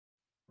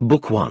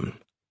Book 1.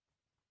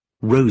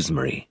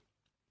 Rosemary.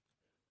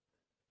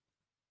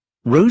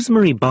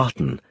 Rosemary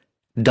Barton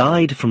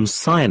died from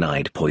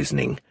cyanide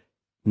poisoning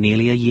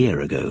nearly a year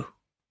ago.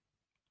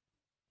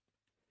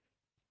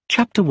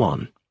 Chapter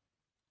 1.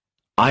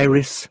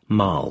 Iris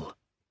Marle.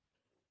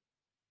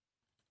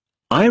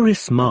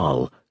 Iris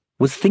Marle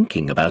was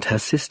thinking about her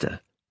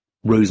sister,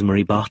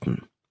 Rosemary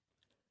Barton.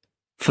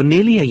 For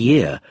nearly a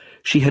year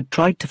she had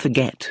tried to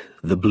forget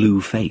the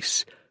blue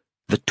face,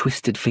 the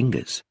twisted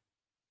fingers.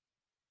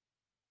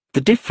 The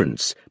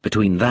difference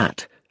between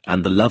that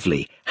and the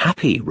lovely,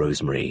 happy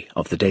Rosemary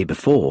of the day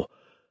before,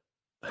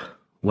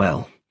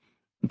 well,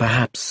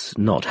 perhaps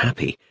not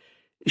happy.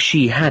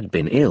 She had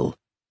been ill.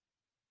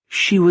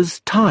 She was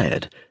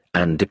tired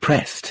and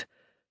depressed.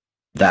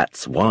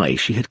 That's why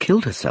she had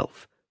killed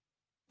herself,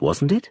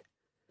 wasn't it?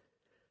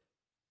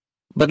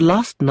 But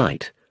last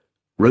night,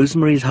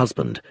 Rosemary's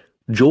husband,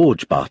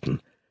 George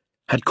Barton,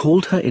 had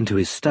called her into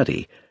his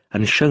study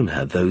and shown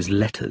her those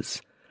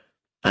letters,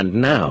 and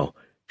now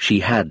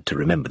she had to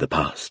remember the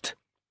past.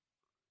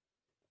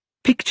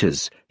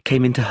 Pictures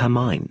came into her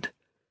mind.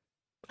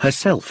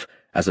 Herself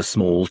as a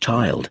small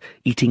child,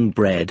 eating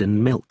bread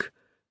and milk,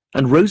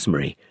 and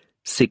Rosemary,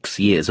 6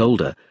 years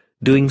older,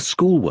 doing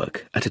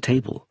schoolwork at a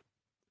table.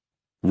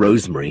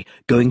 Rosemary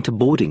going to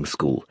boarding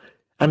school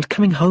and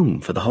coming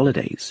home for the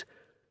holidays.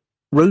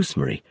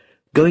 Rosemary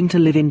going to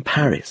live in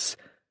Paris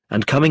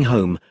and coming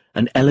home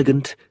an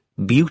elegant,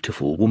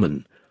 beautiful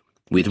woman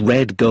with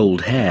red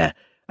gold hair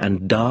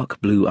and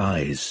dark blue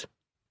eyes.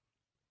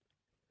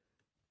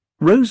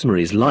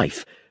 Rosemary's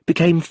life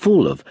became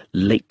full of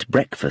late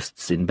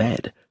breakfasts in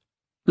bed,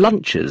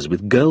 lunches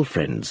with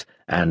girlfriends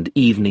and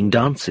evening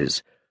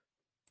dances,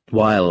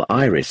 while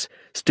Iris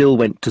still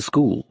went to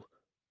school,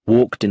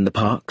 walked in the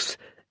parks,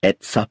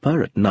 ate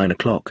supper at 9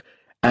 o'clock,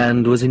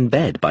 and was in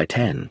bed by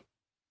 10.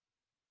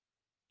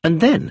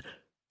 And then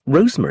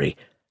Rosemary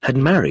had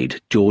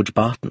married George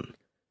Barton.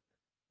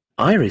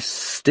 Iris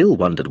still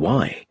wondered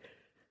why.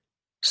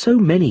 So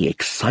many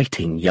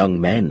exciting young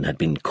men had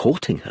been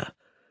courting her,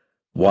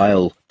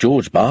 while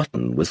George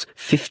Barton was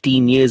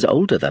 15 years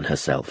older than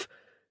herself,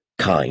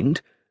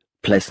 kind,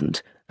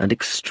 pleasant, and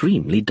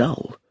extremely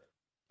dull.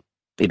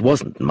 It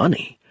wasn't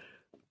money.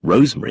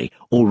 Rosemary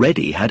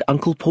already had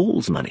Uncle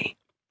Paul's money.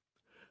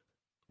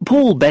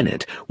 Paul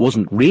Bennett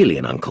wasn't really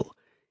an uncle.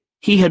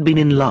 He had been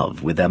in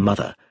love with their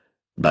mother,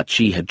 but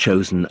she had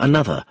chosen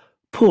another,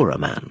 poorer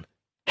man,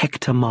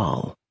 Hector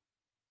Marle.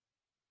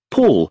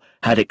 Paul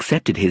had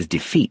accepted his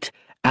defeat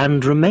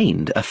and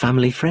remained a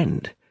family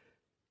friend.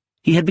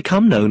 He had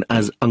become known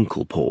as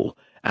Uncle Paul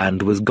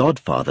and was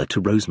godfather to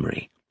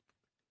Rosemary.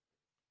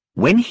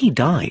 When he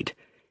died,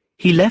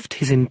 he left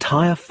his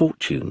entire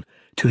fortune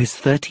to his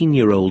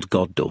 13-year-old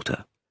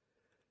goddaughter.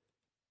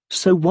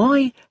 So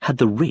why had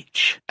the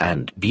rich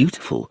and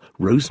beautiful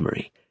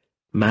Rosemary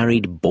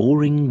married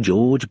boring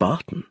George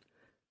Barton?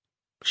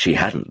 She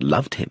hadn't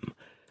loved him,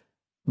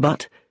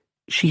 but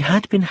she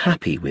had been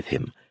happy with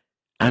him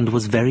and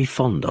was very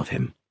fond of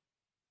him.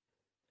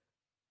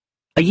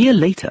 A year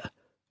later,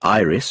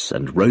 Iris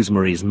and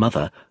Rosemary's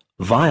mother,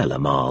 Viola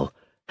Marle,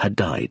 had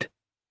died.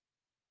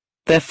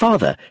 Their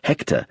father,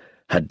 Hector,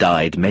 had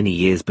died many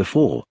years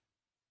before,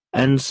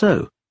 and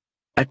so,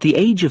 at the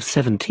age of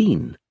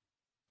 17,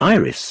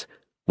 Iris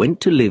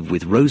went to live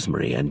with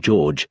Rosemary and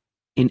George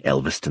in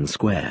Elveston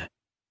Square.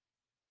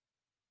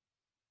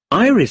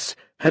 Iris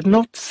had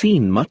not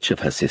seen much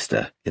of her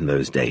sister in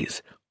those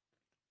days.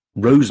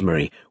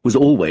 Rosemary was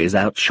always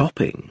out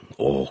shopping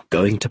or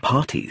going to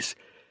parties,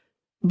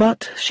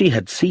 but she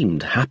had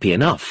seemed happy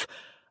enough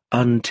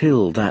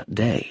until that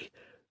day,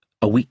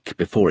 a week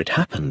before it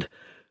happened,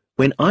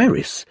 when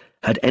Iris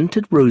had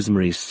entered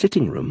Rosemary's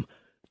sitting room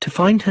to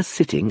find her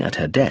sitting at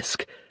her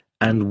desk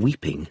and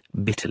weeping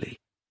bitterly.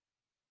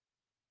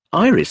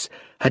 Iris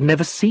had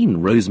never seen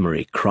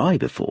Rosemary cry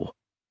before.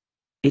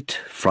 It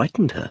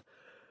frightened her.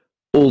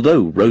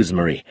 Although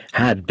Rosemary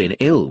had been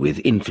ill with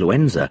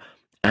influenza,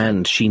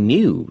 and she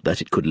knew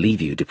that it could leave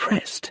you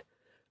depressed.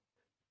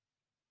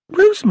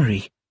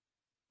 "Rosemary,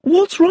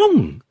 what's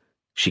wrong?"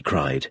 she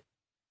cried.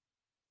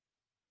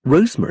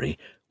 Rosemary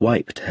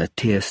wiped her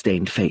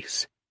tear-stained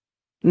face.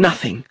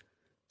 "Nothing,"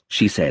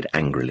 she said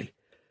angrily.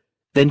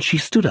 Then she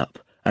stood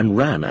up and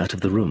ran out of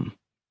the room.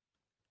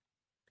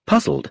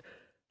 Puzzled,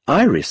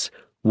 Iris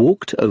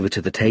walked over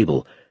to the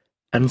table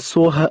and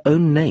saw her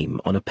own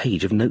name on a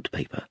page of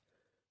notepaper.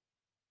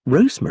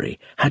 Rosemary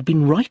had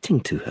been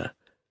writing to her.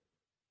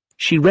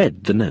 She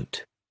read the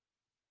note.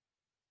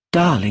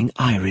 "Darling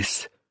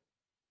Iris,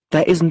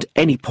 there isn't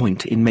any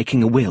point in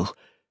making a will,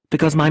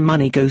 because my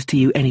money goes to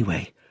you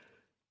anyway,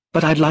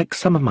 but I'd like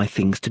some of my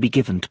things to be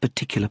given to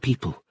particular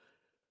people.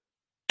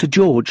 To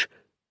George,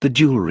 the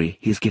jewellery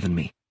he's given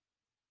me.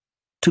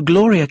 To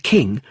Gloria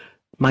King,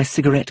 my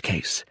cigarette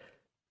case.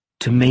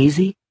 To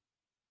Maisie—"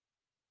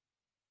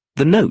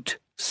 The note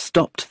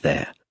stopped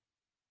there.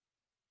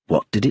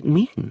 What did it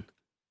mean?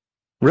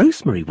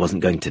 Rosemary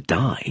wasn't going to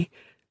die.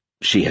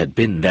 She had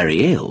been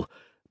very ill,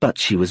 but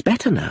she was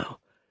better now.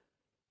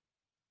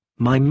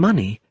 "My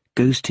money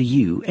goes to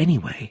you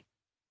anyway,"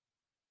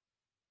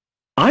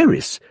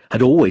 Iris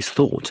had always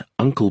thought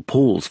Uncle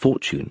Paul's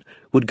fortune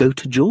would go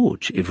to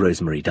George if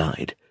Rosemary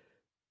died,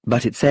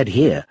 but it said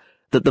here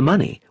that the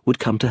money would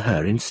come to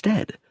her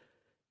instead.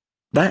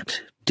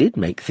 That did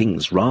make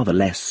things rather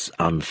less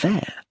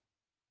unfair.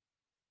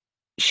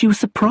 She was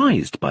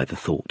surprised by the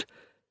thought.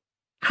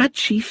 Had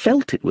she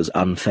felt it was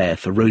unfair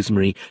for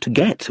Rosemary to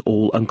get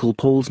all Uncle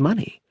Paul's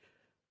money?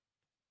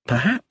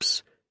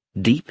 Perhaps,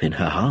 deep in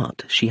her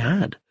heart, she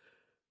had.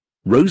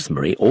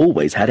 Rosemary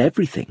always had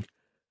everything.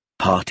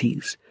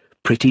 Parties,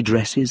 pretty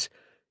dresses,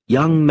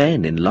 young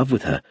men in love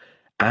with her,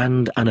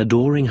 and an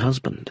adoring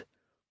husband.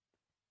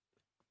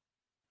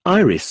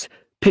 Iris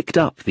picked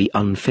up the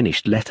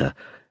unfinished letter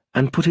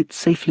and put it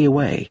safely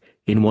away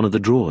in one of the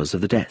drawers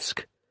of the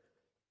desk.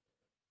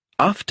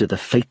 After the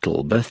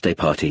fatal birthday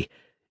party,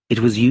 it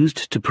was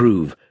used to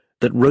prove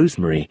that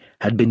Rosemary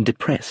had been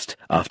depressed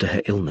after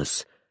her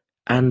illness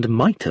and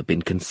might have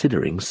been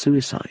considering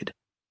suicide.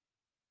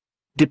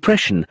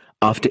 Depression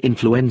after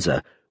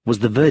influenza was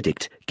the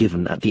verdict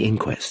given at the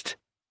inquest.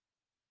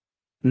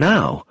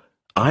 Now,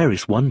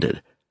 Iris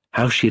wondered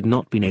how she had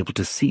not been able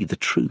to see the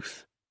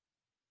truth.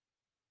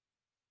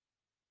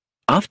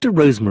 After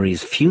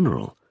Rosemary's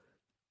funeral,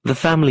 the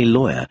family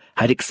lawyer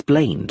had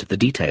explained the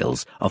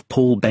details of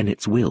Paul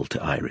Bennett's will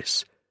to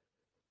Iris.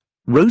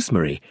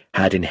 Rosemary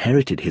had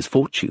inherited his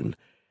fortune,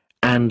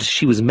 and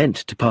she was meant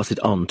to pass it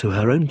on to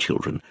her own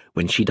children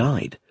when she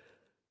died.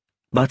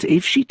 But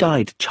if she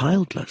died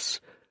childless,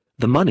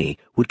 the money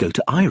would go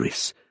to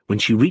Iris when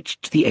she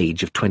reached the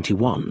age of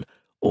 21,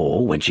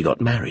 or when she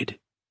got married.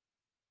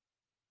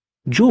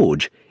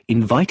 George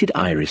invited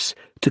Iris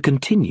to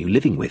continue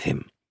living with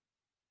him.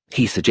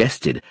 He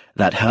suggested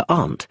that her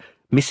aunt,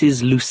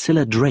 Mrs.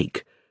 Lucilla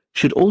Drake,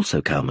 should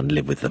also come and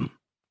live with them.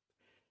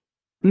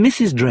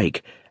 Mrs.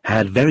 Drake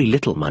had very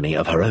little money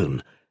of her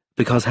own,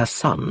 because her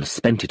son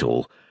spent it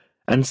all,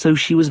 and so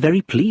she was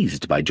very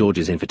pleased by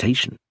George's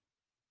invitation.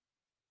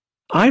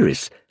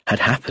 Iris had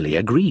happily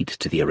agreed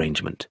to the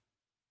arrangement.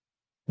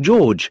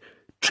 George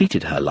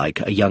treated her like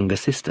a younger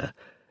sister,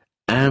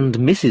 and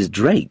Mrs.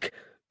 Drake,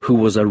 who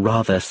was a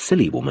rather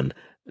silly woman,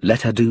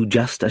 let her do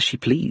just as she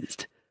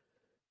pleased.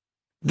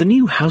 The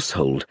new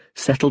household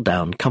settled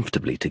down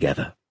comfortably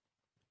together.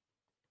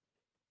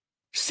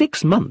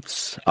 6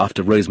 months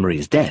after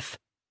Rosemary's death,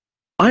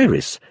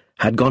 Iris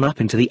had gone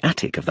up into the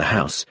attic of the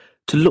house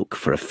to look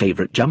for a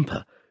favourite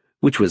jumper,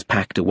 which was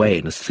packed away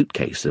in a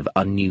suitcase of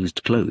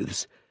unused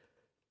clothes.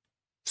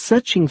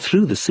 Searching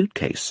through the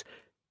suitcase,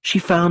 she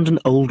found an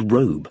old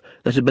robe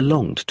that had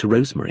belonged to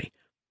Rosemary,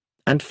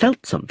 and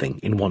felt something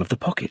in one of the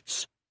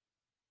pockets.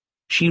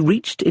 She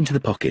reached into the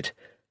pocket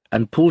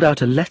and pulled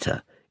out a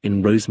letter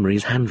in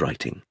Rosemary's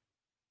handwriting.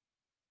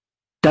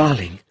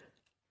 "Darling,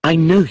 I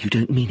know you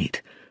don't mean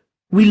it.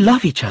 We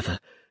love each other.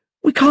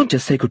 We can't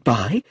just say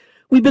goodbye.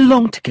 We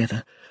belong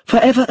together,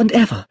 forever and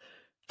ever.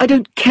 I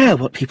don't care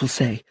what people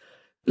say.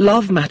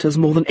 Love matters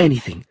more than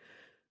anything.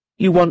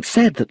 You once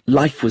said that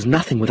life was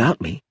nothing without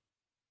me.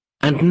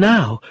 And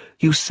now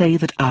you say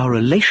that our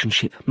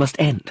relationship must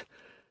end.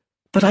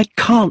 But I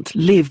can't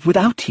live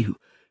without you.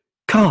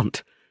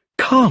 Can't.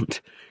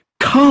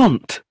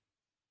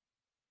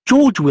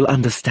 George will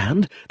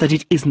understand that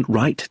it isn't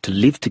right to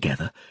live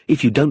together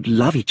if you don't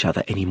love each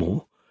other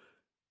anymore.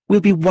 We'll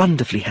be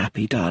wonderfully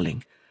happy,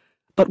 darling.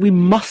 But we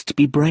must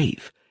be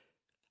brave.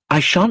 I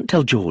shan't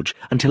tell George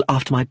until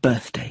after my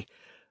birthday.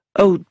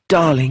 Oh,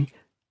 darling."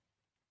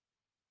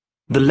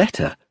 The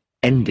letter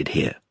ended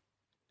here.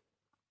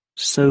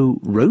 So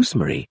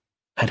Rosemary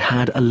had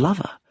had a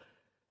lover,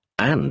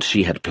 and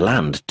she had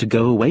planned to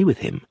go away with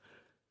him.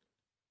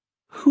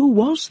 Who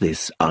was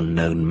this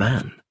unknown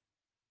man?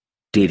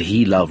 Did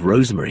he love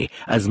Rosemary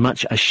as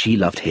much as she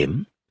loved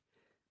him?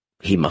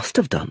 He must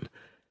have done.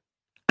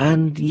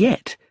 And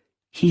yet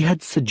he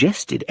had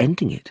suggested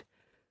ending it.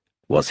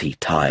 Was he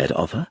tired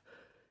of her?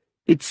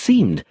 It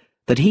seemed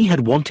that he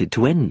had wanted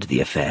to end the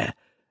affair,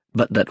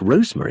 but that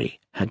Rosemary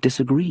had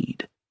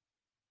disagreed.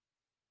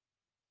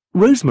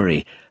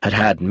 Rosemary had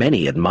had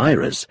many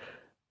admirers,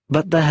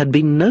 but there had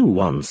been no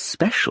one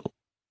special,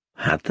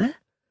 had there?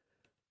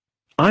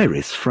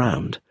 Iris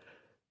frowned.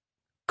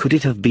 Could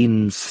it have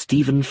been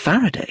Stephen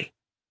Faraday?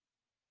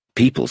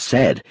 People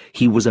said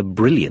he was a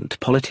brilliant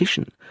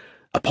politician,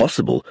 a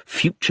possible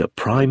future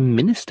Prime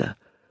Minister.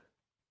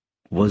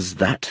 Was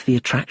that the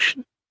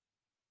attraction?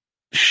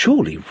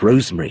 Surely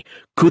Rosemary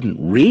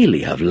couldn't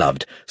really have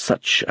loved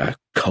such a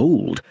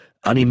cold,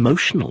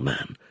 unemotional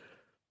man.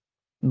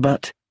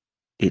 But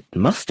it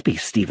must be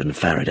Stephen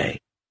Faraday,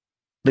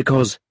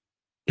 because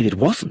if it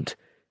wasn't,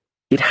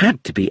 it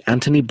had to be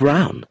Anthony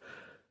Brown,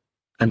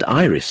 and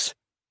Iris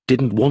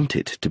didn't want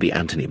it to be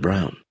Anthony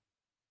Brown.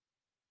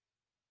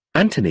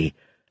 Anthony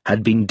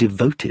had been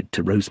devoted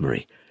to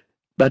Rosemary,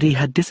 but he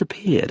had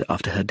disappeared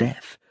after her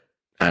death,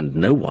 and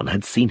no one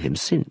had seen him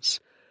since.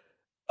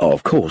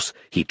 Of course,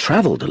 he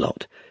travelled a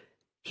lot.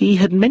 He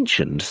had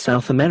mentioned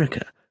South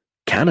America,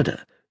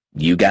 Canada,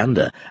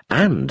 Uganda,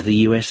 and the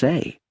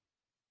USA.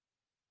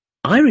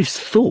 Iris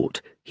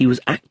thought he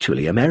was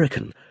actually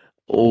American,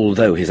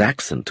 although his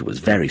accent was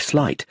very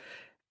slight,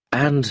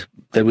 and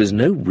There was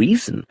no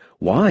reason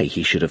why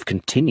he should have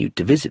continued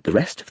to visit the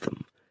rest of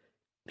them.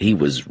 He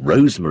was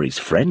Rosemary's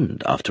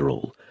friend, after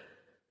all.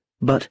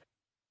 But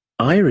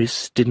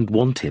Iris didn't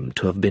want him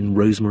to have been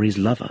Rosemary's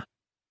lover.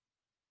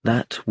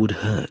 That would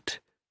hurt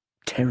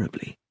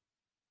terribly.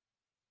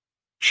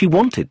 She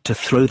wanted to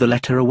throw the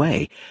letter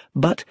away,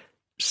 but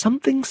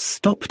something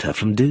stopped her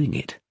from doing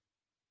it.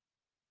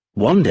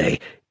 One day,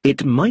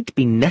 it might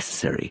be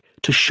necessary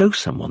to show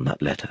someone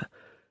that letter,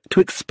 to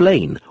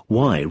explain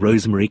why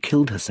Rosemary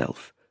killed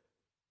herself.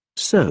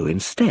 So,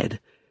 instead,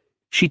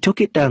 she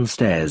took it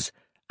downstairs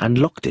and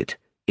locked it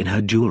in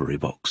her jewellery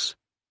box.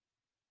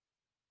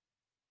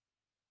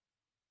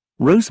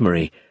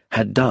 Rosemary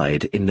had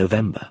died in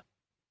November.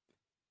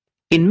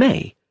 In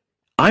May,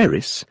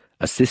 Iris,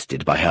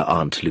 assisted by her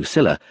aunt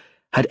Lucilla,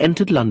 had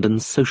entered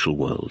London's social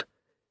world.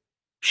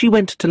 She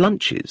went to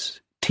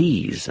lunches,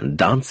 teas, and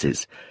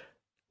dances,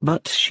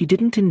 but she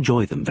didn't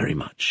enjoy them very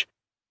much.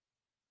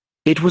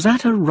 It was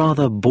at a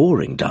rather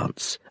boring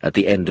dance at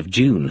the end of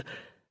June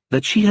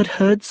that she had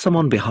heard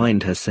someone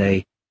behind her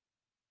say,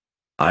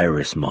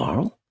 "Iris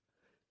Marl?"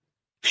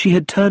 She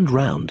had turned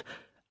round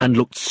and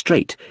looked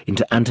straight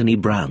into Anthony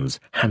Brown's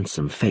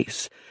handsome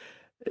face.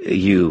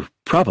 "You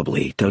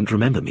probably don't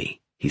remember me,"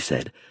 he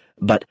said,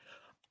 "but—"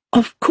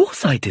 "Of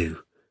course I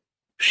do."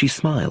 She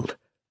smiled.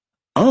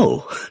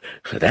 "Oh,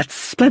 that's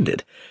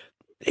splendid.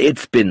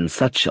 It's been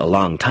such a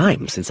long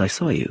time since I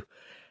saw you."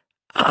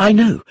 "I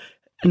know,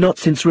 not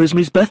since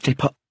Rosemary's birthday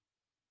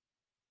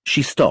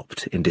She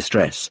stopped in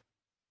distress.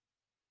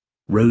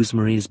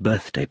 Rosemary's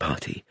birthday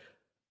party.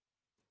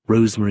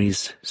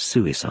 Rosemary's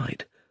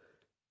suicide.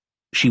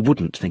 She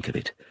wouldn't think of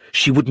it.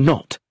 She would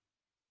not.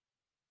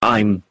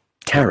 "I'm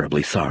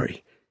terribly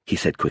sorry," he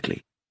said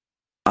quickly.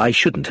 "I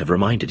shouldn't have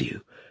reminded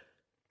you."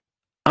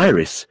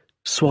 Iris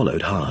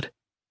swallowed hard.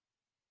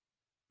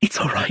 "It's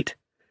all right."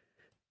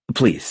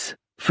 "Please,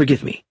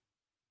 forgive me.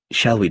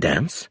 Shall we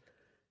dance?"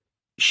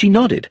 She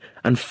nodded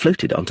and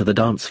floated onto the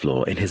dance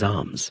floor in his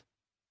arms.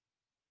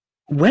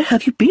 "Where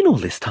have you been all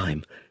this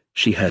time?"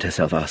 she heard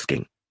herself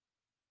asking.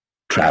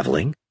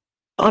 "Travelling.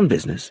 On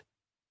business."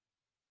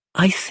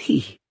 "I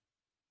see.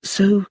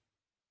 So,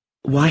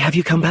 why have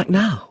you come back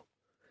now?"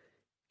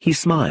 He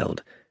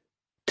smiled.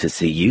 "To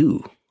see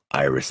you,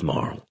 Iris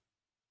Marl."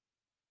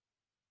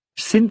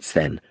 Since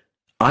then,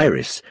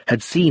 Iris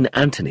had seen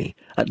Anthony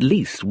at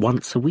least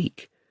once a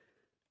week.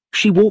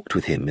 She walked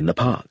with him in the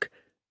park,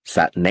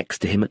 sat next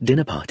to him at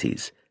dinner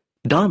parties,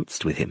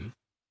 danced with him.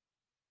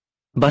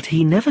 But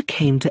he never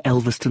came to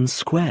Elveston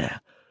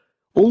Square,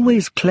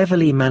 always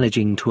cleverly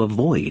managing to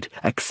avoid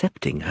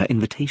accepting her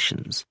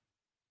invitations.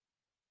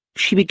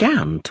 She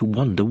began to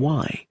wonder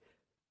why.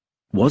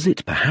 Was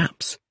it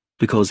perhaps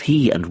because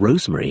he and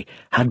Rosemary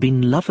had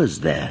been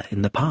lovers there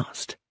in the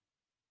past?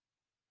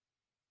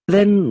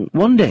 Then,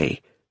 one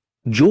day,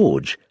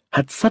 George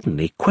had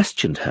suddenly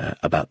questioned her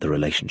about the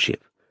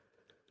relationship.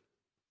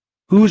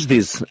 "Who's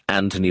this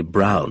Anthony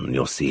Brown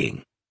you're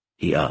seeing?"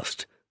 he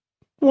asked.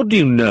 "What do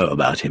you know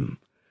about him?"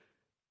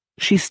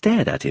 She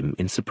stared at him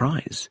in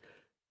surprise.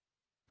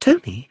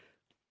 "Tony,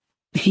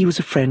 he was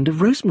a friend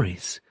of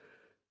Rosemary's."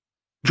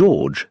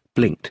 George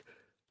blinked.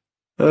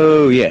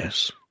 "Oh,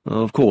 yes,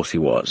 of course he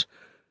was.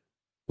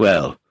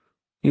 Well,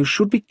 you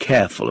should be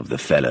careful of the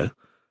fellow.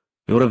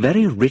 You're a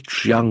very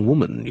rich young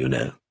woman, you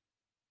know."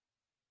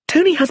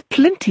 "Tony has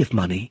plenty of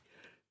money,"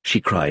 she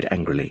cried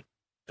angrily.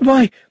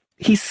 "Why,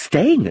 he's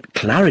staying at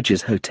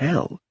Claridge's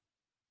Hotel."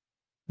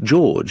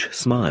 George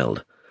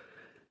smiled.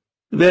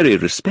 "Very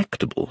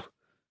respectable.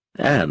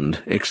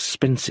 And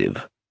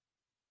expensive.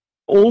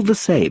 All the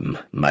same,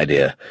 my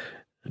dear,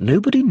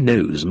 nobody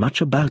knows much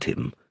about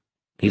him.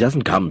 He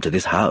doesn't come to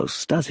this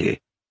house, does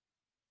he?"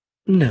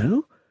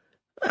 "No,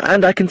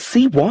 and I can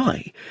see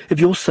why, if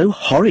you're so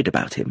horrid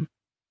about him."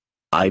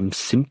 "I'm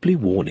simply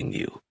warning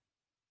you.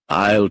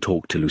 I'll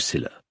talk to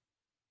Lucilla."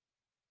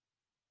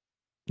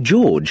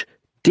 George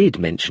did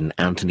mention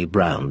Anthony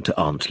Brown to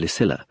Aunt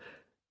Lucilla,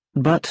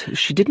 but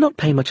she did not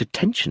pay much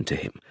attention to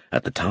him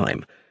at the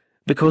time,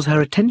 because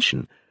her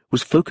attention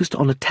was focused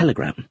on a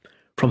telegram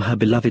from her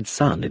beloved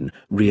son in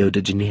Rio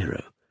de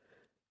Janeiro.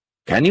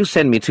 "Can you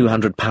send me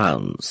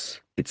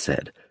 £200, it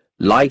said.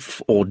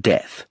 "Life or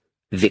death.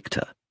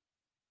 Victor."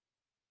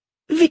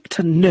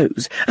 "Victor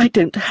knows I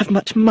don't have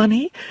much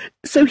money,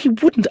 so he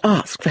wouldn't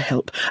ask for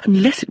help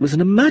unless it was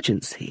an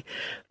emergency.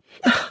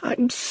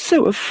 I'm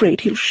so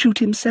afraid he'll shoot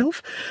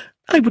himself.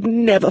 I would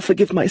never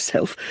forgive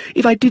myself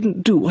if I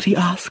didn't do what he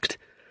asked."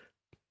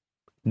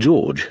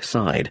 George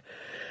sighed.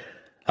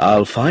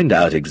 "I'll find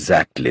out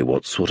exactly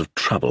what sort of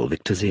trouble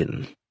Victor's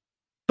in.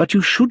 But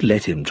you should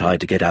let him try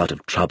to get out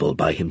of trouble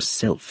by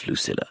himself,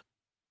 Lucilla.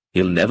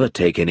 He'll never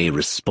take any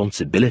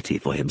responsibility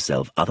for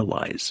himself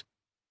otherwise."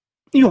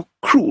 "You're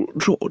cruel,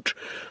 George.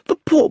 The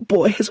poor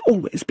boy has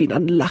always been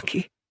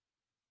unlucky."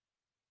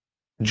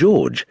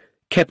 George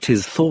kept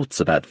his thoughts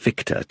about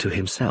Victor to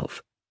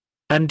himself,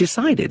 and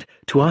decided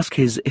to ask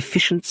his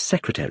efficient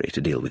secretary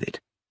to deal with it.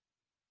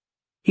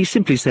 He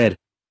simply said,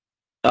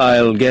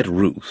 "I'll get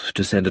Ruth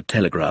to send a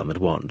telegram at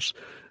once.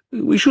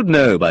 We should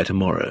know by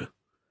tomorrow."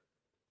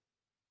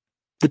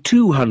 The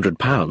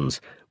 £200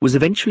 was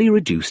eventually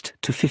reduced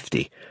to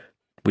 50,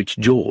 which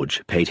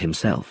George paid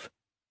himself.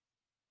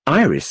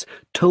 Iris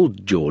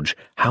told George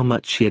how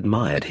much she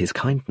admired his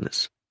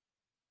kindness.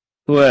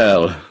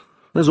 "Well,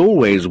 there's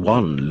always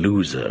one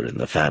loser in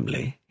the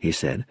family," he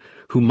said,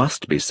 "who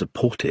must be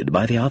supported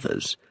by the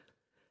others."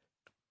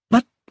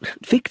 "But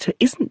Victor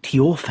isn't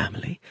your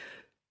family.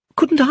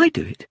 Couldn't I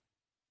do it?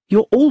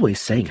 You're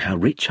always saying how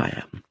rich I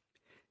am."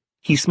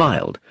 He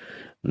smiled.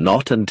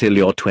 "Not until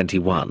you're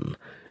 21,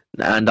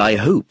 and I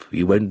hope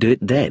you won't do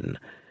it then.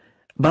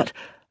 But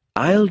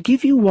I'll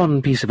give you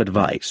one piece of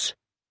advice.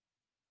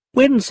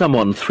 When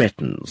someone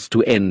threatens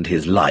to end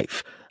his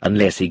life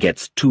unless he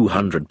gets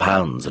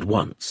 £200 at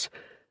once,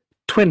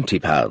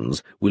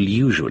 £20 will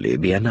usually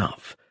be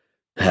enough,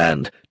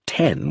 and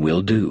 10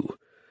 will do.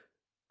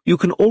 You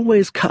can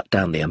always cut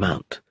down the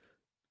amount.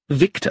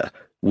 Victor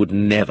would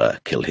never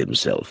kill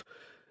himself.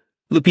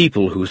 The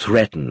people who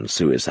threaten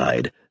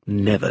suicide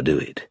never do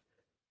it."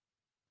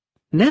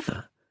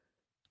 "Never?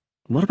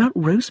 What about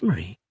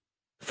Rosemary?"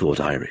 thought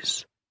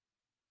Iris.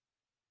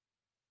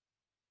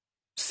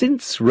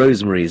 Since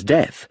Rosemary's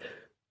death,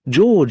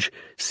 George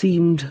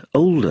seemed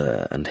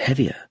older and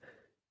heavier.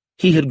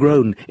 He had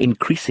grown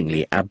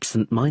increasingly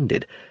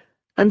absent-minded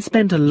and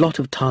spent a lot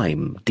of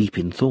time deep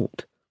in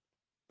thought.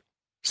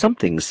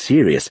 Something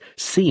serious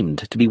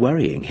seemed to be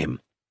worrying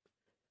him.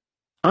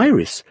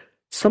 Iris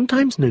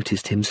sometimes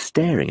noticed him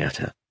staring at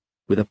her,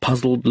 with a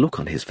puzzled look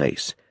on his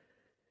face.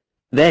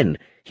 Then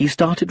he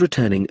started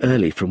returning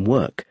early from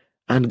work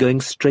and going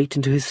straight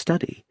into his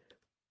study.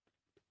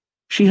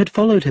 She had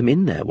followed him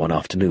in there one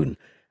afternoon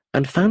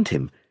and found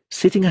him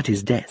sitting at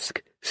his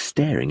desk,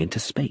 staring into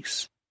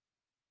space.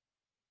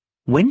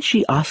 When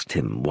she asked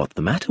him what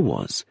the matter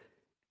was,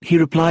 he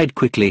replied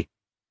quickly,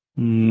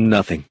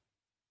 "Nothing."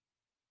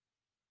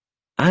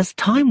 As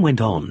time went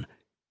on,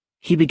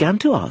 he began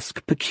to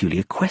ask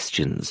peculiar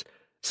questions,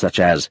 such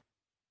as,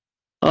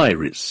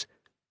 "Iris,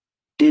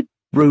 did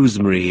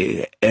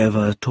Rosemary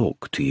ever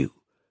talk to you?"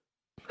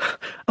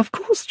 "Of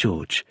course,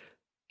 George.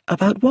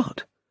 About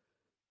what?"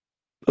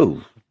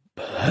 "Oh,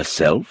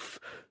 herself,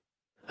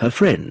 her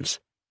friends.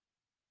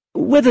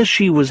 Whether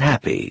she was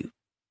happy,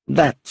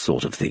 that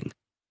sort of thing."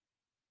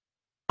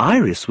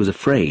 Iris was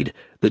afraid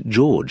that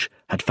George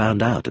had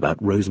found out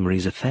about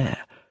Rosemary's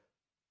affair,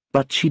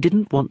 but she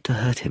didn't want to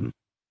hurt him,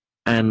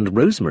 and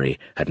Rosemary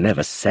had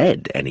never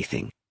said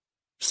anything,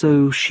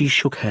 so she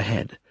shook her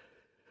head.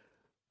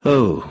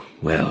 "Oh,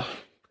 well,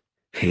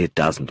 it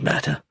doesn't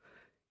matter,"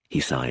 he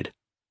sighed.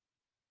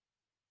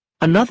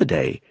 Another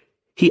day,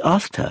 he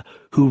asked her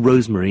who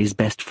Rosemary's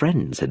best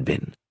friends had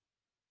been.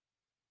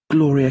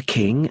 "Gloria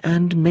King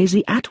and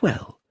Maisie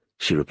Atwell,"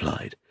 she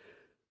replied.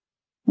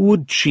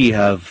 "Would she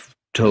have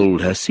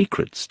told her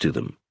secrets to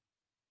them?"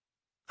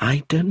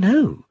 "I don't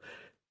know.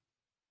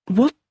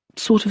 What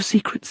sort of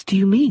secrets do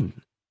you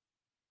mean?"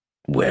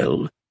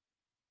 "Well,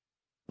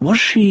 was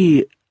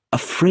she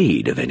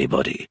afraid of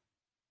anybody?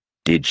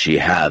 Did she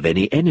have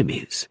any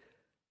enemies?"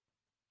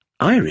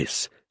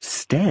 Iris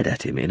stared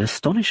at him in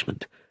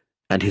astonishment,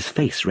 and his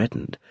face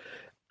reddened.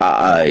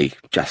 "I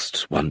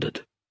just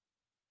wondered."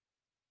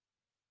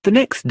 The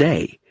next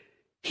day,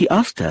 he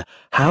asked her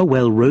how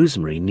well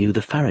Rosemary knew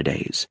the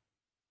Faradays.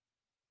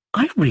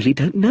 "I really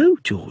don't know,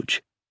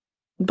 George,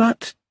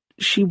 but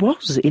she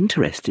was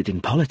interested in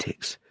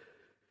politics."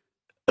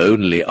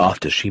 "Only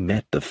after she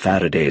met the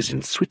Faradays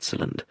in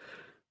Switzerland.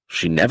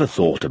 She never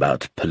thought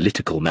about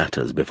political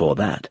matters before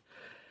that."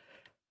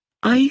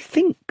 "I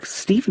think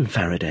Stephen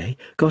Faraday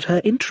got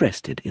her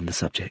interested in the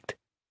subject."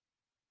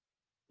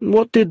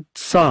 "What did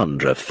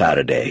Sandra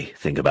Faraday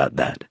think about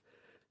that?"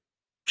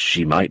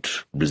 "She might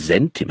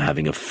resent him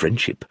having a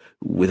friendship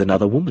with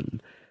another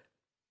woman."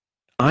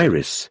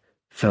 Iris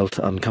felt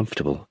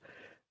uncomfortable.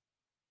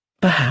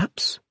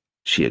 "Perhaps,"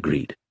 she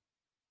agreed.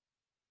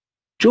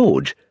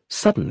 George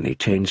suddenly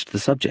changed the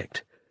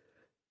subject.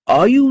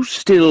 "Are you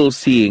still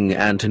seeing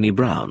Anthony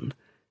Brown?"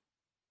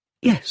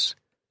 "Yes."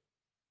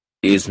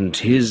 "Isn't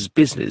his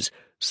business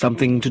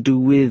something to do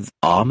with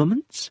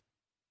armaments?"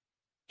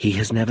 "He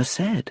has never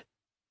said."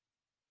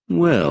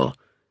 "Well,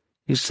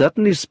 he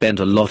certainly spent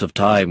a lot of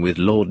time with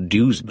Lord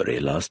Dewsbury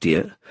last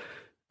year,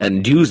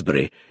 and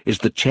Dewsbury is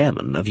the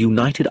chairman of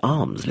United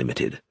Arms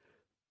Limited.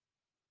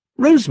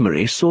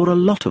 Rosemary saw a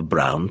lot of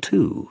Brown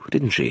too,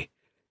 didn't she?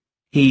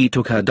 He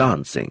took her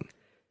dancing."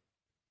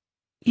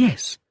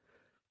 "Yes."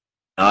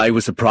 "I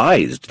was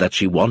surprised that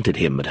she wanted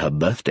him at her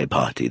birthday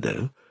party,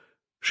 though.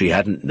 She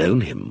hadn't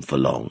known him for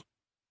long."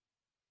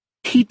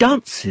 "He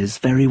dances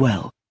very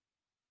well."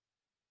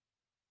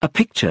 A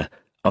picture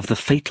of the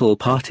fatal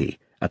party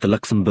at the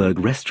Luxembourg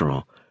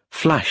restaurant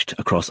flashed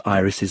across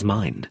Iris's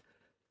mind.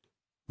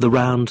 The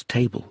round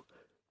table,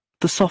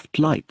 the soft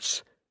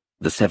lights,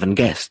 the 7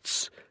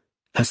 guests,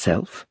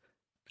 herself,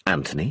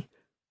 Anthony,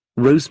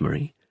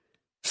 Rosemary,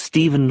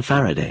 Stephen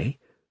Faraday,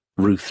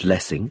 Ruth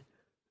Lessing,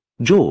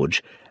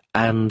 George,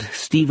 and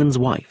Stephen's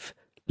wife,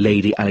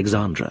 Lady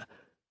Alexandra,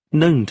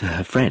 known to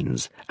her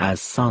friends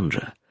as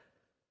Sandra.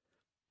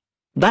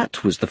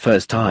 That was the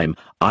first time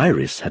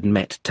Iris had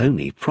met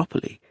Tony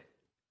properly,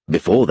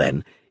 Before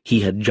then,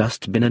 he had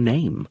just been a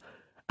name,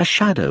 a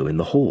shadow in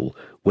the hall,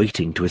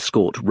 waiting to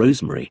escort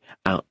Rosemary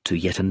out to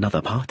yet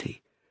another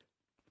party.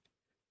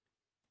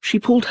 She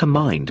pulled her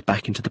mind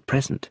back into the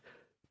present,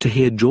 to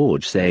hear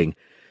George saying,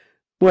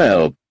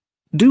 "Well,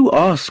 do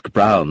ask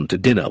Brown to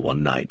dinner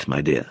one night,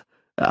 my dear.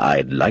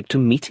 I'd like to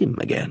meet him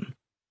again."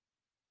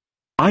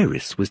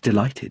 Iris was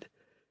delighted.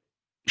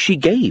 She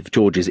gave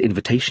George's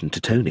invitation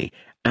to Tony,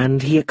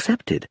 and he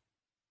accepted.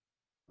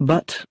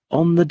 But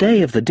on the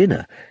day of the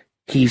dinner,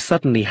 he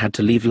suddenly had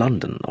to leave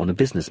London on a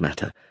business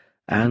matter,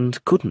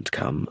 and couldn't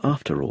come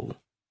after all.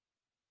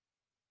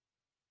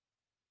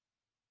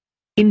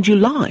 In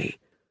July,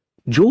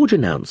 George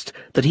announced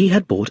that he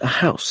had bought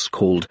a house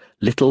called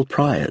Little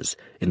Priors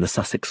in the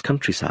Sussex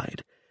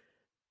countryside.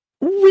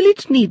 "Will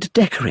it need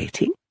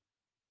decorating?"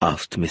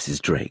 asked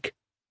Mrs. Drake.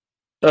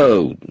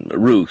 "Oh,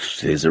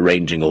 Ruth is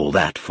arranging all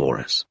that for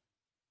us."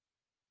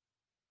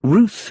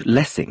 Ruth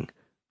Lessing,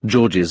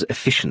 George's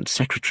efficient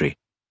secretary,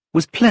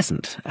 was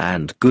pleasant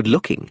and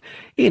good-looking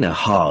in a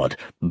hard,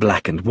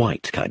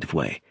 black-and-white kind of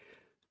way.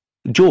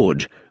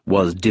 George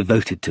was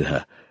devoted to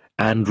her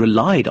and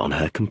relied on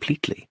her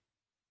completely.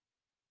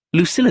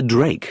 Lucilla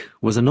Drake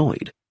was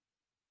annoyed.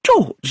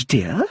 "George,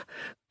 dear,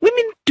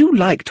 women do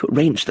like to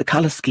arrange the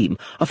colour scheme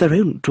of their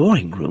own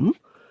drawing-room."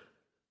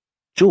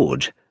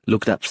 George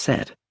looked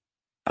upset.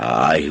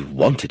 "I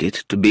wanted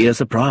it to be a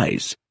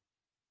surprise."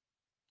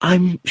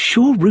 "I'm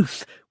sure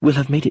Ruth will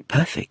have made it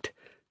perfect,"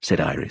 said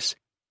Iris.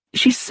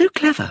 "She's so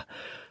clever.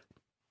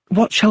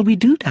 What shall we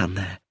do down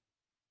there?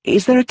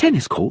 Is there a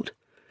tennis court?"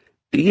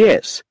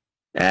 "Yes,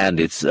 and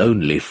it's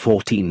only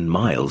 14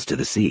 miles to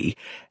the sea.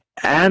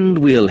 And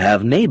we'll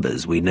have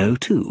neighbours we know,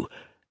 too.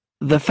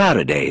 The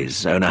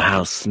Faradays own a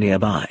house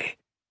nearby."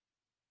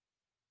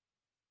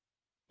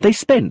 They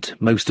spent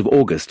most of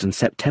August and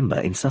September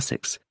in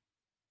Sussex.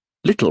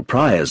 Little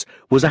Priors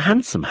was a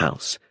handsome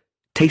house,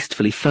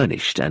 tastefully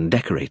furnished and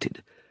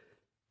decorated.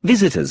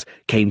 Visitors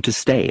came to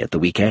stay at the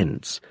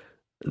weekends.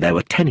 There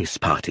were tennis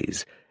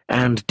parties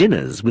and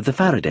dinners with the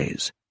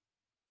Faradays.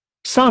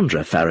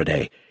 Sandra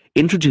Faraday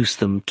introduced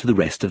them to the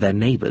rest of their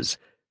neighbours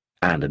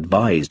and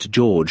advised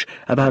George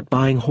about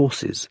buying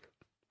horses.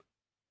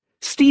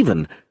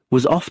 Stephen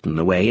was often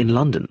away in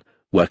London,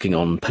 working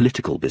on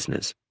political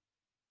business.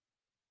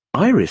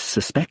 Iris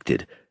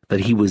suspected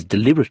that he was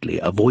deliberately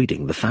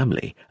avoiding the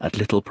family at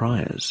Little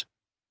Priors.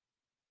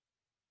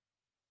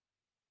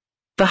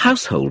 The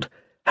household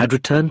had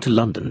returned to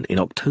London in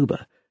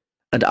October,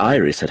 and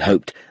Iris had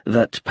hoped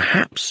that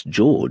perhaps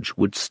George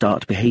would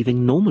start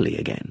behaving normally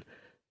again.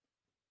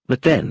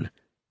 But then,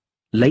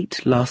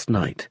 late last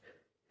night,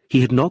 he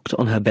had knocked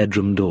on her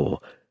bedroom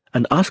door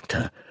and asked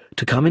her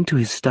to come into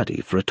his study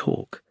for a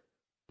talk.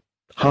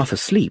 Half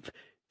asleep,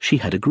 she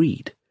had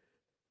agreed.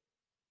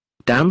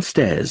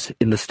 Downstairs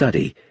in the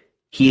study,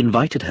 he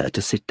invited her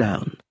to sit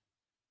down.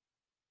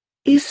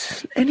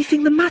 "Is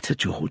anything the matter,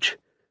 George?"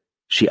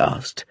 she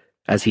asked,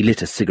 as he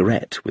lit a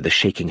cigarette with a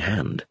shaking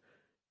hand.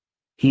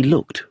 He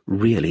looked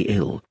really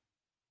ill.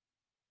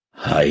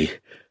 "I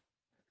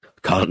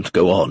can't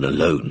go on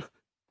alone.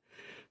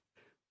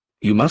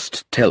 You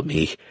must tell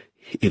me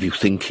if you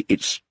think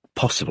it's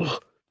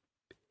possible."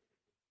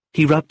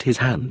 He rubbed his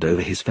hand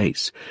over his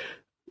face.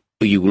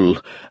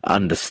 "You'll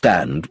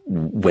understand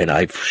when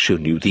I've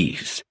shown you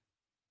these."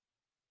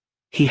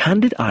 He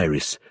handed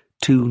Iris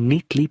 2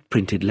 neatly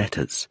printed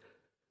letters.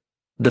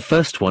 The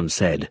first one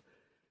said,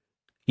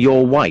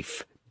 "Your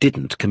wife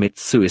didn't commit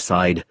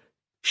suicide.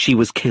 She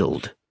was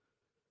killed."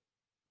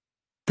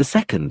 The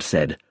second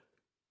said,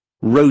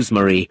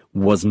 "Rosemary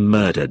was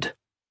murdered."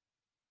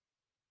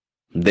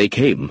 "They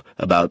came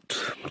about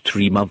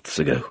 3 months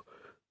ago,"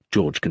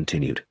 George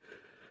continued.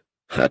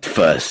 "At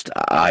first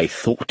I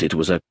thought it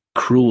was a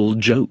cruel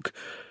joke,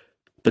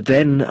 but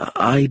then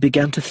I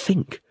began to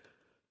think.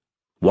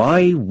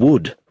 Why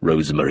would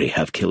Rosemary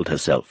have killed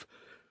herself?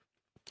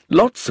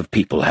 Lots of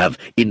people have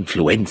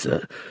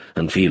influenza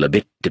and feel a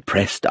bit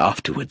depressed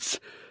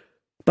afterwards.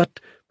 But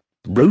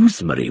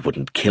Rosemary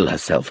wouldn't kill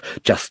herself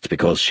just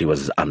because she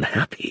was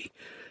unhappy.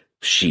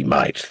 She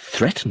might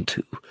threaten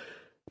to,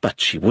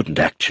 but she wouldn't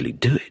actually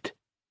do it."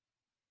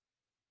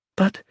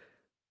 "But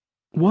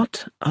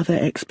what other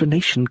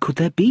explanation could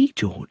there be,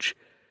 George?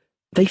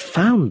 They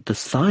found the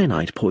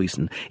cyanide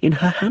poison in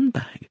her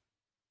handbag."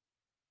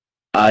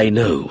 "I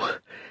know.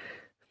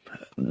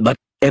 But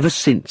ever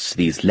since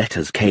these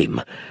letters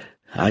came,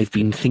 I've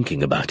been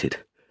thinking about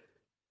it.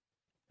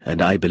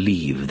 And I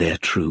believe they're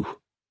true.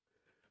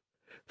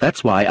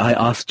 That's why I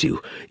asked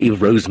you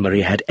if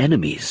Rosemary had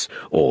enemies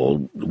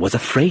or was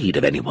afraid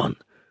of anyone.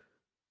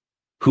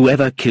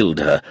 Whoever killed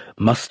her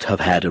must have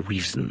had a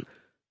reason.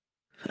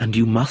 And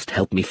you must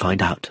help me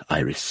find out,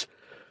 Iris.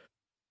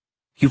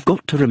 You've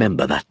got to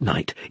remember that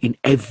night in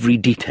every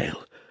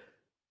detail.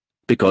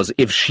 Because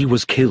if she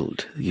was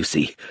killed, you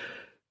see,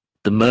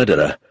 the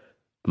murderer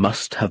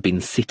must have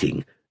been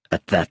sitting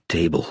at that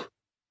table."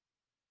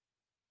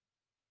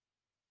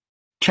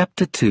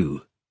 Chapter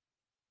 2.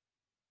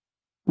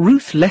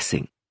 Ruth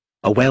Lessing,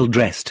 a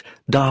well-dressed,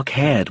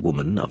 dark-haired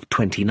woman of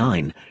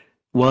 29,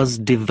 was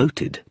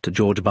devoted to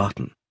George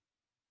Barton.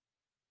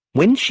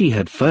 When she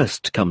had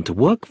first come to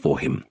work for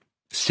him,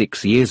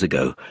 6 years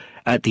ago,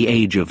 at the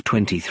age of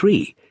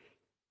 23,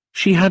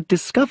 she had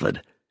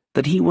discovered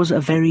that he was a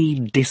very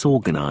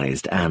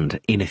disorganized and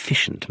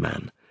inefficient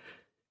man.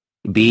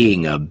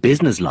 Being a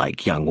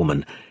businesslike young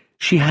woman,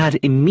 she had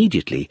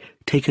immediately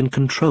taken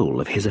control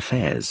of his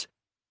affairs.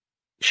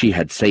 She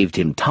had saved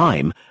him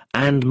time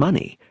and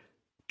money,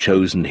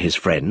 chosen his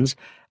friends,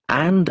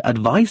 and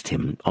advised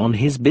him on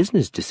his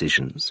business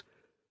decisions.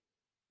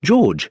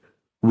 George,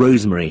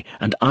 Rosemary,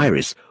 and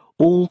Iris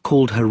all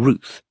called her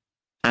Ruth,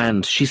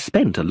 and she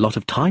spent a lot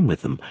of time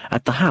with them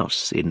at the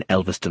house in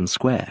Elveston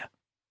Square.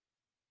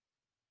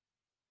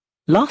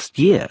 Last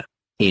year,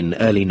 in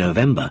early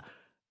November,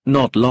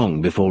 not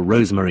long before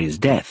Rosemary's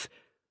death,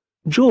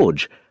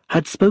 George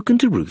had spoken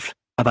to Ruth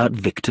about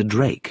Victor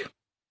Drake.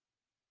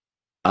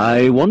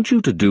 "I want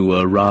you to do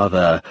a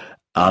rather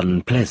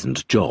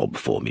unpleasant job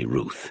for me,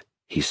 Ruth,"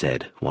 he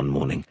said one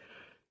morning.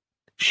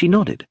 She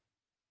nodded.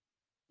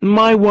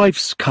 "My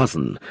wife's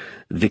cousin,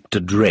 Victor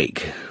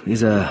Drake,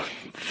 is a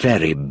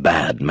very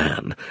bad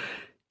man.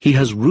 He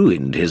has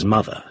ruined his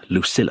mother,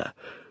 Lucilla,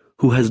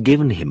 who has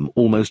given him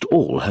almost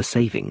all her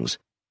savings.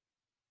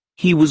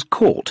 He was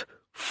caught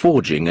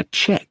forging a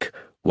cheque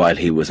while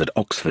he was at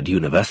Oxford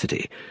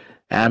University,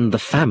 and the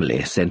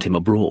family sent him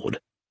abroad.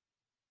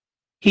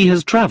 He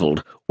has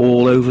travelled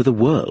all over the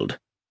world,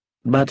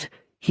 but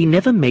he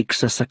never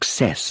makes a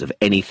success of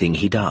anything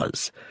he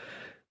does.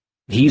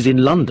 He's in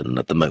London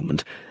at the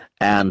moment,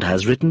 and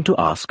has written to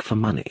ask for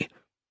money.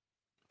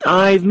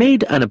 I've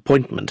made an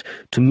appointment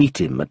to meet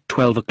him at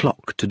 12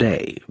 o'clock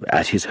today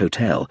at his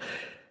hotel,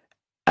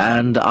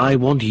 and I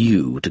want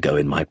you to go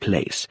in my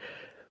place.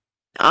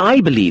 I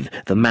believe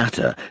the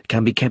matter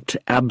can be kept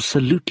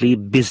absolutely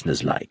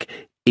businesslike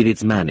if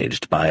it's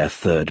managed by a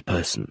third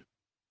person."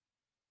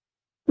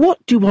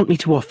 "What do you want me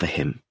to offer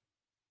him?"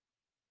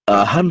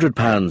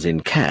 £100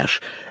 in cash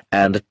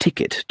and a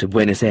ticket to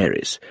Buenos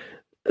Aires.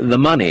 The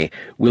money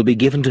will be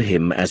given to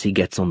him as he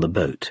gets on the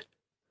boat."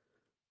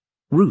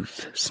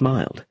 Ruth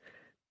smiled.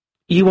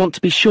 "You want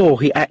to be sure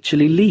he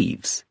actually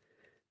leaves?"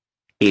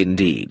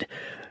 "Indeed.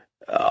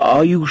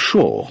 Are you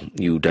sure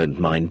you don't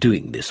mind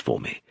doing this for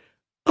me?"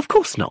 "Of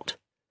course not."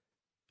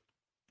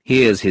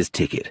 "Here's his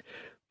ticket.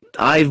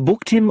 I've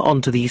booked him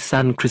onto the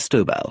San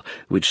Cristobal,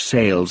 which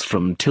sails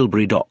from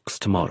Tilbury Docks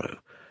tomorrow."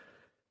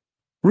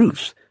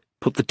 Ruth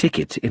put the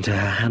ticket into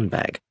her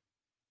handbag.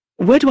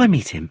 "Where do I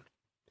meet him?"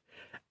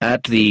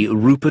 "At the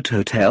Rupert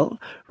Hotel,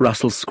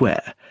 Russell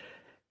Square.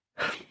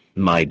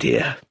 My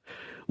dear,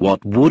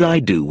 what would I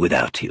do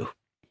without you?"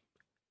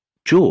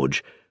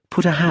 George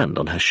put a hand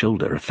on her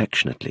shoulder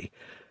affectionately.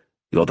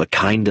 "You're the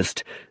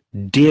kindest,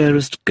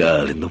 dearest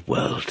girl in the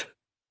world."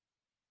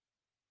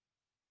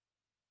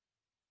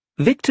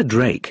 Victor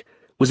Drake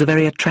was a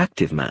very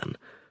attractive man,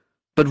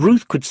 but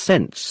Ruth could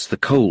sense the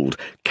cold,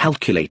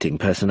 calculating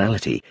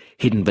personality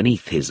hidden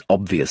beneath his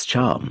obvious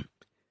charm.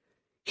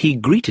 He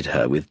greeted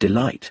her with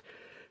delight.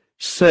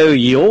 "So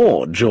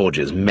you're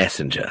George's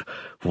messenger.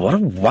 What a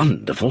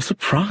wonderful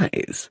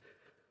surprise."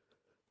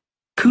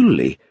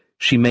 Coolly,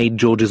 she made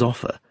George's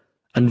offer,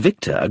 and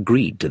Victor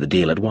agreed to the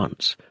deal at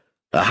once.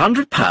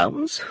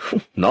 £100?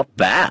 Not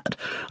bad.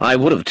 I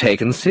would have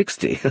taken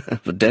 60,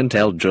 but don't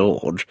tell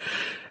George.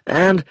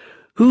 And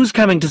who's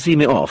coming to see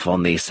me off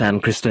on the San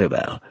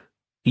Cristobal?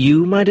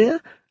 You, my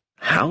dear?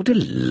 How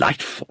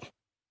delightful."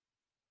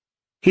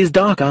 His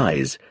dark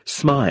eyes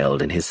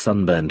smiled in his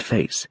sunburned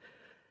face.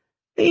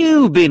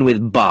 "You've been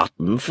with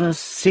Barton for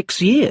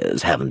 6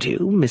 years, haven't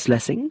you, Miss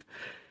Lessing?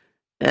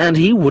 And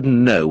he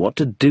wouldn't know what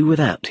to do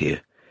without you."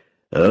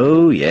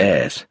 "Oh,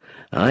 yes,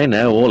 I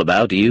know all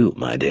about you,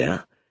 my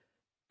dear."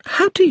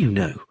 "How do you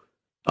know?"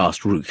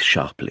 asked Ruth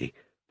sharply.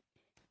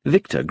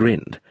 Victor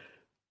grinned.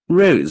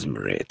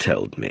 "Rosemary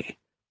told me."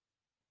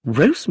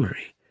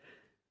 "Rosemary?"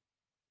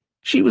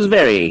 "She was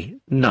very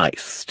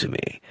nice to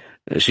me.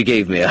 She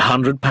gave me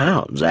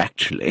 £100,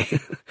 actually."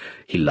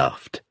 He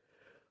laughed.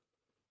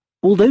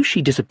 Although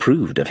she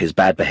disapproved of his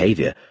bad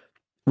behaviour,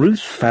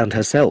 Ruth found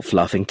herself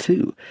laughing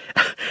too.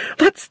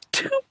 "That's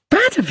too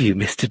bad of you,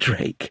 Mr.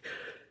 Drake."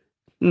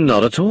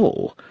 "Not at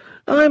all.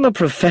 I'm a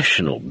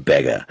professional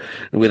beggar,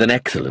 with an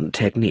excellent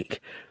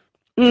technique.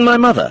 My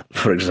mother,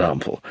 for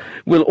example,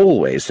 will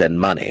always send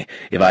money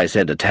if I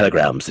send a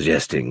telegram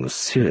suggesting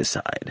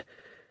suicide."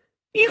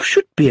 "You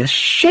should be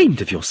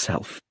ashamed of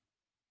yourself."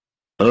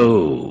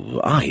 "Oh,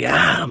 I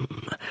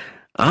am.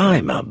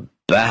 I'm a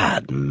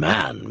bad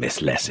man,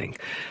 Miss Lessing,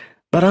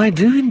 but I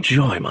do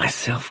enjoy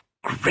myself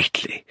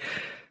greatly.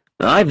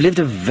 I've lived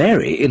a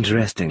very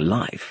interesting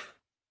life.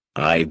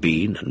 I've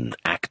been an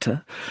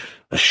actor,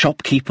 a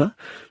shopkeeper,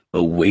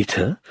 a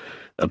waiter,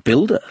 a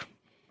builder,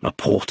 a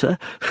porter,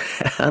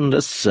 and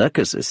a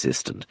circus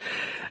assistant.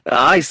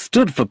 I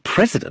stood for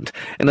president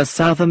in a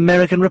South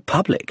American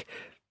republic.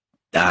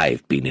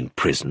 I've been in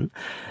prison,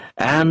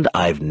 and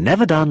I've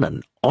never done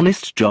an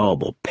honest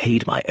job or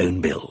paid my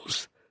own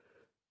bills."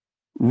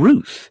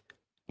 Ruth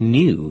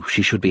knew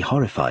she should be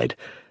horrified,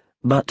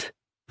 but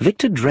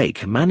Victor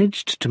Drake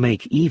managed to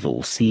make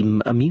evil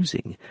seem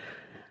amusing.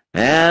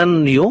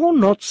 "And you're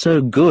not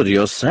so good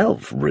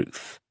yourself,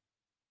 Ruth."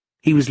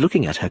 He was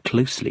looking at her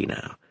closely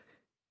now.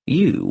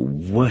 "You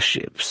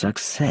worship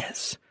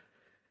success.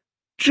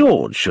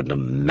 George shouldn't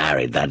have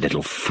married that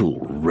little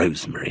fool,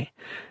 Rosemary.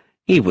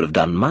 He would have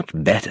done much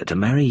better to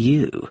marry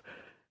you.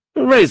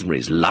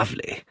 Rosemary's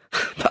lovely,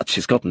 but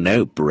she's got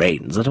no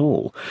brains at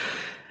all.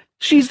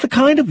 She's the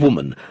kind of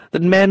woman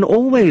that men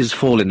always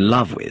fall in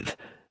love with,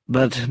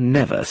 but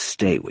never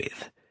stay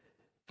with.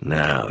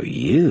 Now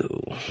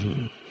you...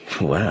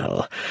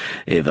 well,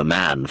 if a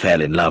man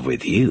fell in love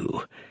with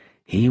you,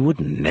 he would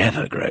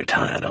never grow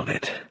tired of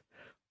it."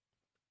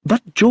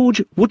 "But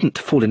George wouldn't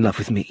fall in love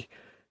with me,"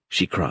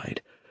 she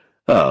cried.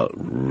 "Oh,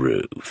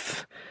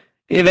 Ruth,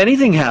 if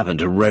anything happened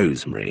to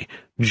Rosemary,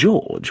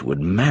 George would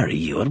marry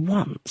you at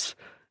once.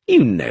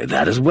 You know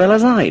that as well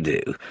as I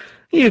do.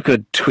 You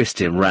could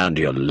twist him round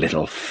your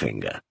little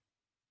finger."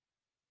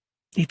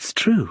 "It's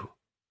true,"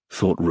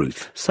 thought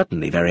Ruth,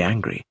 suddenly very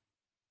angry.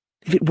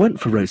 "If it weren't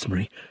for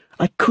Rosemary,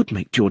 I could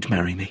make George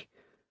marry me."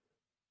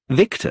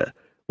 Victor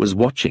was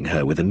watching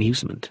her with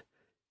amusement.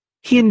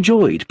 He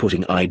enjoyed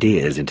putting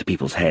ideas into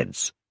people's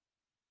heads,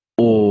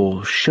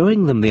 or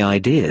showing them the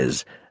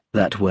ideas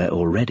that were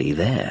already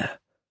there.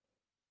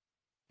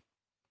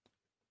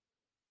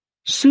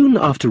 Soon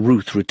after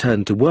Ruth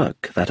returned to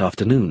work that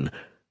afternoon,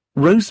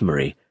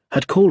 Rosemary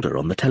had called her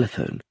on the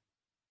telephone.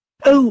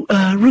 "Oh,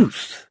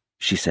 Ruth,"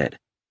 she said,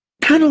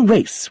 "Colonel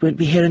Race won't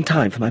be here in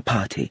time for my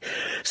party,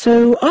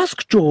 so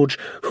ask George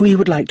who he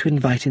would like to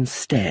invite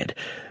instead.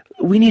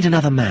 We need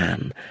another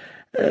man.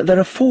 There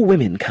are 4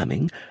 women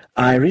coming,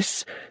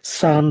 Iris,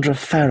 Sandra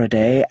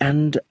Faraday,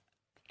 and...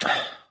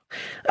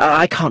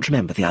 I can't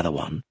remember the other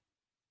one."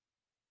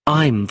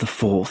 "I'm the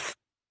 4th.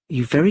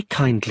 You very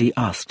kindly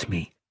asked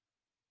me."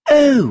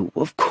 "Oh,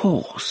 of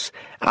course.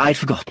 I'd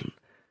forgotten."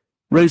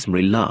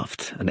 Rosemary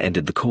laughed and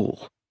ended the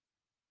call.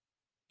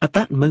 At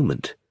that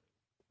moment,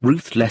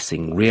 Ruth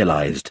Lessing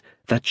realized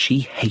that she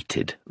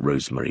hated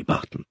Rosemary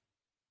Barton.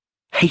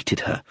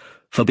 Hated her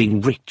for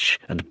being rich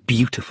and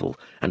beautiful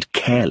and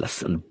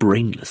careless and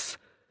brainless.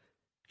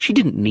 She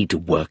didn't need to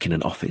work in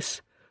an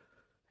office.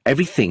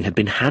 Everything had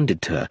been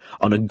handed to her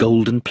on a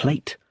golden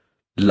plate.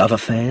 Love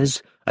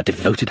affairs, a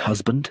devoted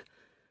husband.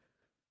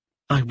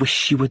 "I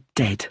wish you were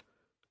dead,"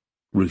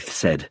 Ruth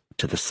said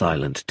to the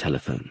silent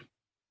telephone.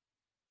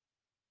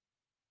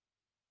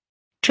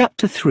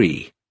 Chapter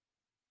 3.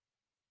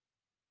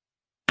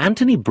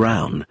 Anthony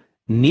Brown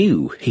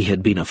knew he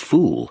had been a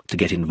fool to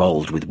get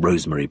involved with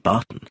Rosemary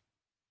Barton.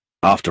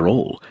 After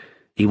all,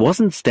 he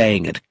wasn't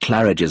staying at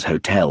Claridge's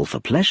Hotel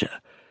for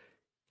pleasure.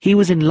 He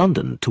was in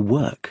London to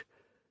work.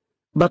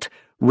 But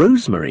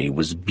Rosemary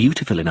was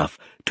beautiful enough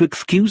to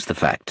excuse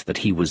the fact that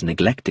he was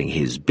neglecting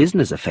his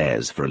business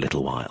affairs for a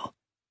little while.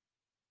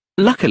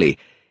 Luckily,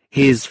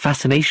 his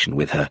fascination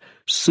with her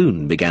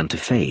soon began to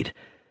fade,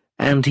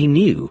 and he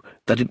knew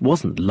that it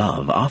wasn't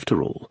love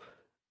after all.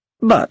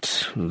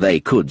 But they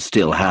could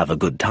still have a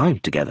good time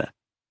together.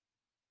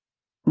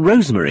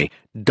 Rosemary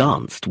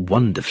danced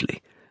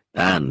wonderfully,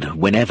 and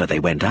whenever they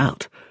went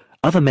out,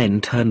 other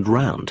men turned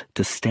round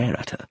to stare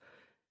at her.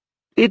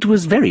 It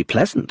was very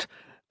pleasant,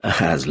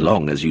 as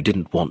long as you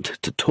didn't want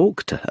to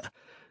talk to her.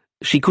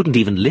 She couldn't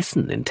even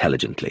listen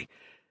intelligently.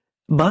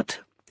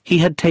 But he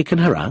had taken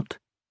her out,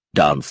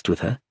 danced with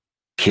her,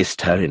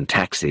 kissed her in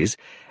taxis,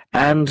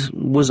 and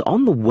was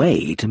on the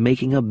way to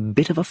making a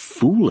bit of a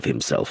fool of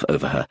himself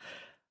over her,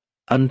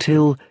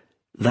 until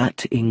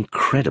that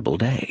incredible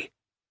day.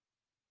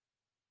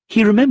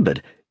 He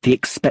remembered the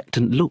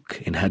expectant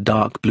look in her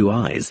dark blue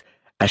eyes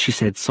as she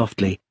said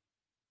softly,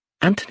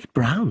 "Anthony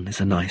Brown is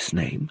a nice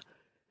name."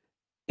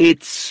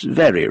 "It's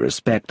very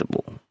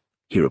respectable,"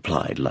 he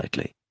replied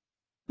lightly.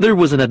 There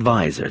was an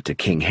adviser to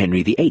King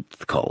Henry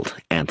VIII called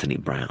Anthony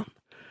Brown.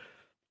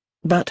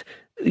 "But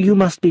you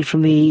must be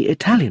from the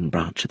Italian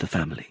branch of the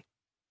family."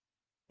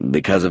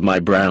 "Because of my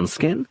brown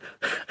skin?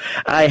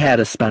 I had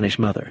a Spanish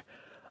mother."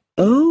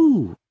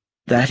 "Oh,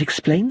 that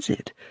explains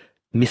it,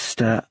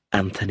 Mr.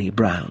 Anthony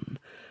Brown."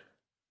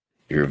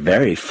 "You're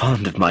very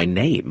fond of my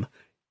name,"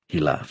 he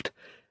laughed.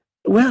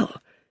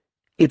 "Well,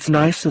 it's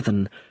nicer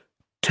than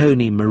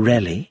Tony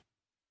Morelli."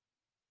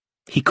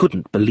 He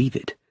couldn't believe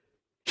it.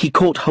 He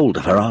caught hold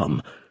of her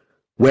arm.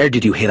 "Where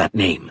did you hear that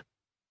name?"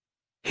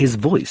 His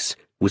voice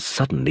was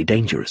suddenly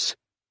dangerous.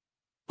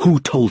 "Who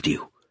told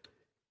you?"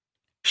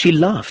 She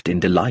laughed in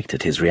delight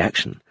at his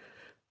reaction.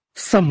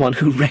 "Someone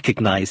who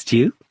recognized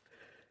you."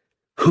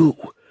 "Who?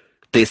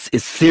 This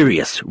is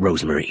serious,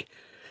 Rosemary."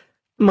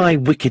 "My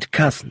wicked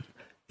cousin,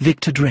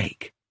 Victor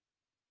Drake."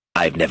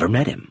 "I've never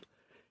met him."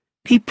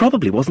 "He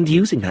probably wasn't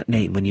using that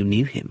name when you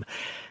knew him.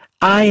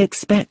 I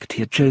expect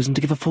he had chosen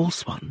to give a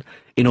false one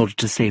in order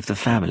to save the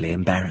family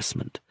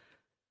embarrassment."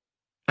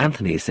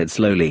 Anthony said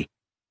slowly,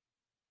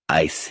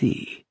 "I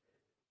see.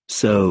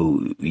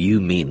 So you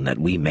mean that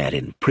we met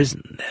in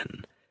prison,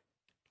 then?"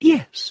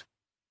 "Yes.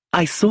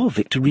 I saw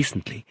Victor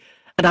recently,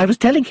 and I was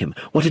telling him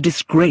what a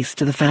disgrace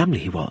to the family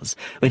he was,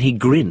 when he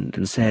grinned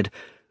and said,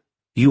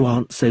 You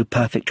aren't so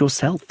perfect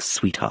yourself,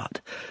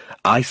 sweetheart.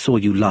 I saw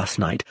you last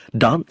night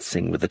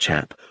dancing with a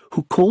chap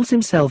who calls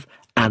himself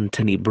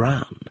Anthony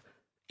Brown.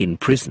 In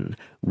prison,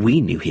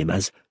 we knew him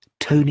as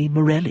Tony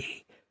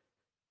Morelli."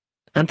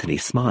 Anthony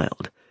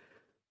smiled.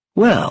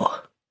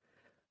 "Well,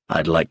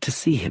 I'd like to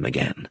see him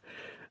again.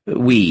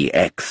 We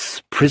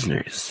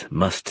ex-prisoners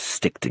must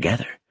stick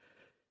together."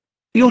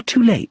 "You're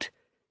too late.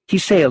 He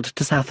sailed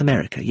to South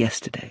America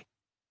yesterday."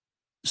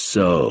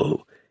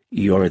 "So,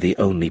 you're the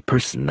only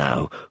person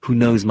now who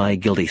knows my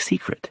guilty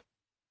secret?"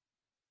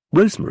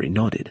 Rosemary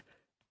nodded.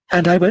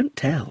 "And I won't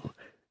tell."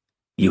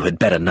 "You had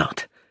better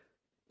not.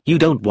 You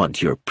don't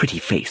want your pretty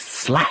face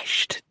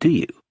slashed, do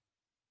you?"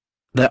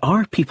 There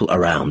are people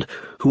around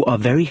who are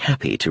very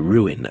happy to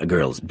ruin a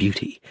girl's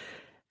beauty,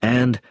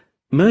 and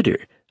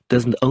murder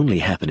doesn't only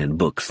happen in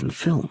books and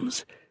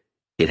films.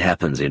 It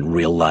happens in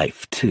real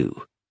life,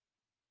 too.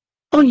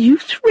 "Are you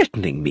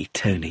threatening me,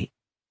 Tony?"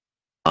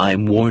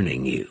 "I'm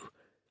warning you.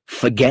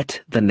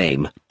 Forget the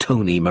name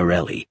Tony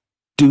Morelli.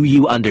 Do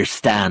you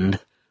understand?"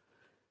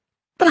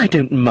 "But I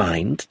don't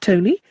mind,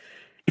 Tony.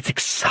 It's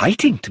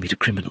exciting to meet a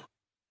criminal.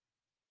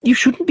 You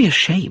shouldn't be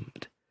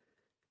ashamed."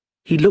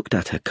 He looked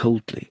at her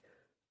coldly,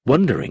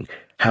 wondering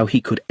how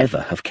he could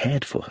ever have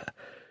cared for her.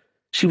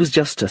 She was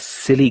just a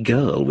silly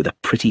girl with a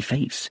pretty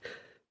face.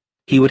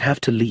 He would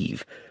have to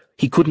leave.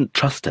 He couldn't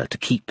trust her to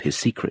keep his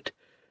secret.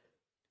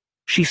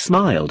 She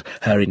smiled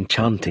her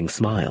enchanting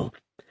smile.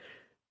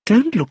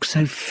 "Don't look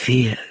so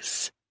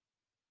fierce.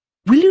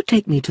 Will you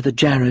take me to the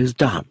Jarrows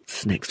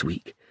dance next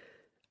week?"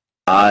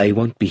 "I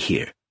won't be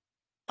here.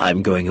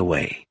 I'm going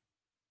away."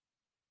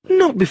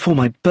 "Not before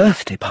my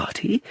birthday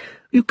party.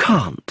 You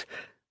can't.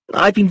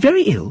 I've been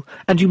very ill,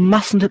 and you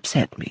mustn't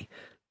upset me.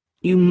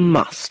 You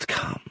must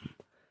come."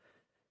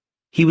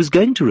 He was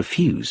going to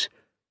refuse,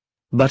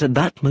 but at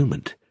that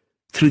moment,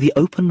 through the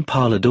open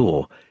parlour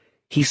door,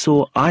 he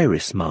saw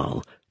Iris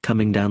Marle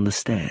coming down the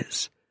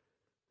stairs.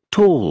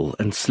 Tall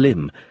and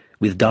slim,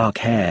 with dark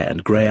hair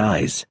and grey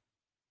eyes.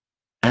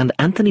 And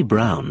Anthony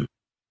Brown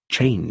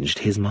changed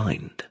his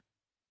mind.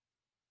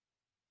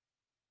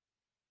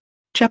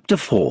 Chapter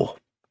 4.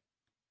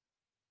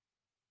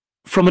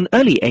 From an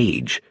early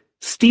age,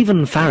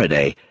 Stephen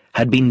Faraday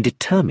had been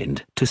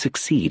determined to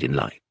succeed in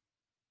life.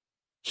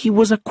 He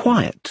was a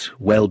quiet,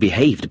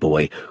 well-behaved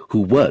boy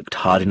who worked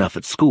hard enough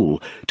at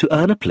school to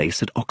earn a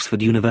place at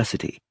Oxford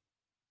University.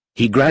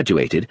 He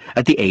graduated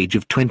at the age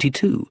of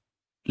 22,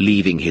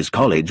 leaving his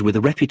college with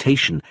a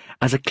reputation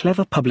as a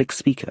clever public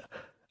speaker,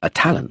 a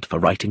talent for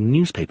writing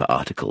newspaper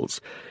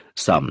articles,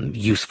 some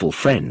useful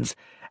friends,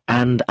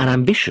 and an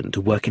ambition to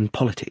work in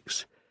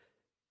politics.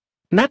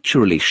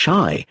 Naturally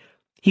shy,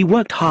 he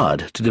worked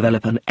hard to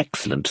develop an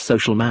excellent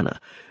social manner,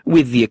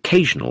 with the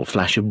occasional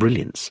flash of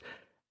brilliance,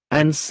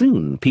 and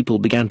soon people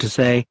began to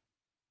say,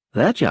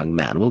 "That young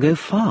man will go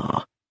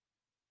far."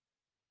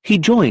 He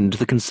joined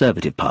the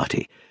Conservative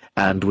Party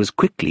and was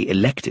quickly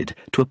elected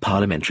to a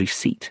parliamentary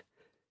seat.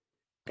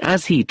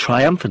 As he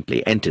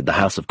triumphantly entered the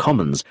House of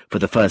Commons for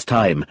the first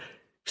time,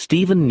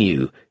 Stephen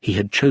knew he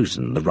had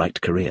chosen the right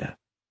career.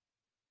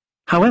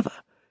 However,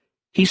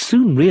 he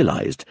soon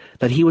realized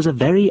that he was a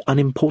very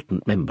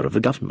unimportant member of the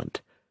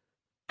government.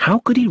 How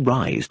could he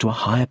rise to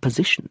a higher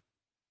position?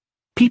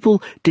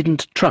 People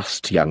didn't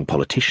trust young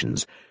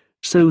politicians,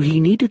 so he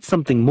needed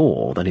something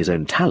more than his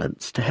own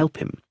talents to help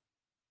him.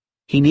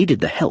 He needed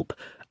the help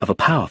of a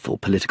powerful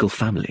political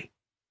family.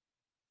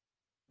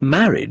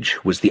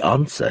 Marriage was the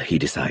answer, he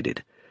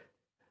decided.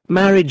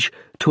 Marriage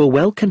to a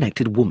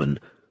well-connected woman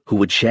who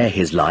would share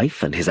his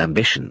life and his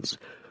ambitions,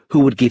 who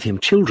would give him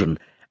children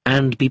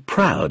and be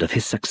proud of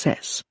his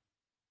success.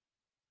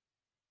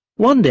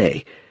 One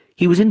day,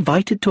 he was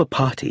invited to a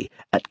party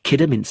at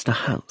Kidderminster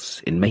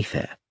House in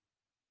Mayfair.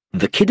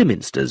 The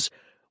Kidderminsters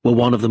were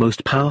one of the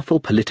most powerful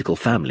political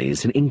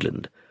families in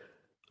England.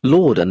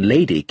 Lord and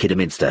Lady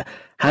Kidderminster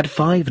had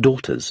 5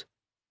 daughters,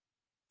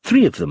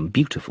 3 of them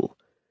beautiful.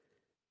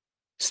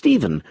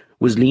 Stephen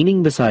was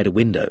leaning beside a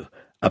window,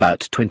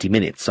 about 20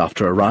 minutes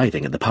after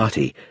arriving at the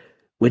party,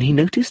 when he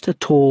noticed a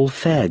tall,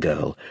 fair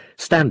girl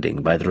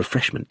standing by the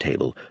refreshment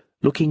table,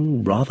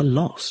 looking rather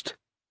lost.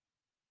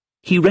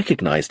 He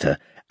recognized her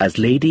as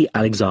Lady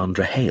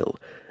Alexandra Hale,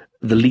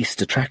 the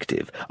least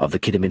attractive of the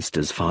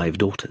Kidderminsters' 5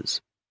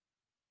 daughters.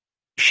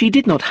 She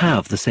did not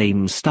have the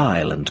same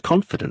style and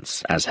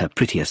confidence as her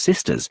prettier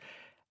sisters,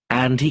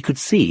 and he could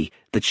see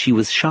that she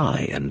was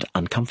shy and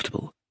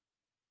uncomfortable.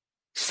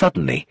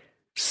 Suddenly,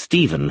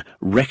 Stephen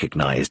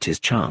recognized his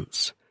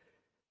chance.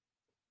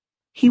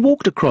 He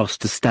walked across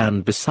to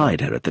stand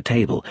beside her at the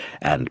table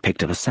and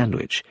picked up a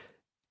sandwich.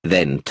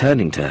 Then,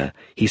 turning to her,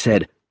 he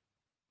said,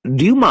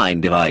 "Do you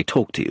mind if I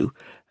talk to you?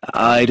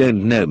 I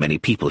don't know many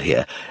people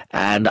here,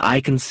 and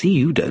I can see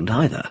you don't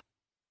either."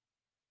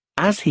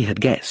 As he had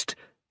guessed,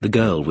 the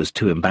girl was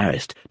too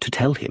embarrassed to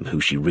tell him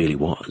who she really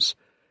was.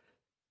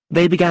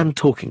 They began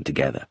talking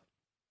together.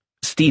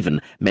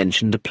 Stephen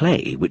mentioned a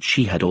play which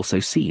she had also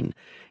seen,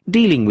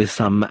 dealing with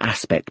some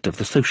aspect of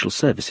the social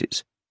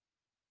services.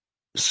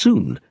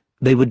 Soon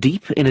they were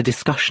deep in a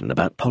discussion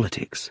about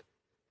politics.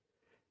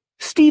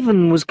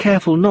 Stephen was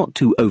careful not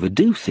to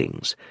overdo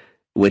things.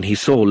 When he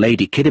saw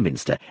Lady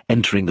Kidderminster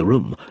entering the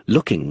room,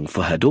 looking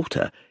for her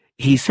daughter,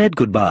 he said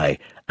goodbye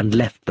and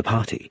left the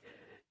party.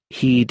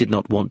 He did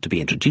not want to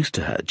be introduced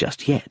to her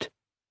just yet.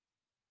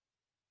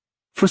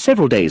 For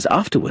several days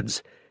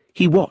afterwards,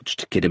 he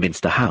watched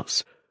Kidderminster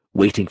House,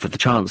 waiting for the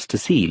chance to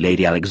see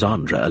Lady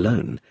Alexandra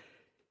alone.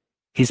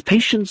 His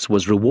patience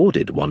was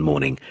rewarded one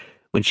morning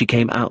when she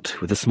came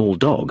out with a small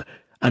dog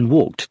and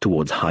walked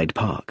towards Hyde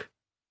Park.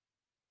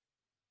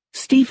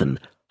 Stephen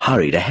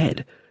hurried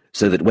ahead,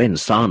 so that when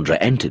Sandra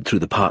entered through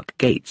the park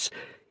gates,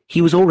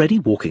 he was already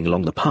walking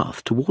along the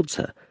path towards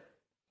her.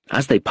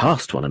 As they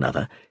passed one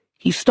another,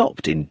 he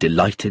stopped in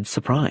delighted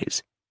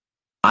surprise.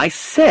 "I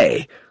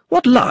say,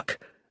 what luck!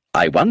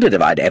 I wondered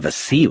if I'd ever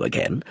see you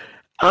again.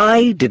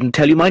 I didn't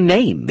tell you my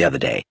name the other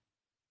day.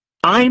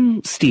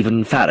 I'm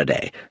Stephen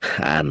Faraday,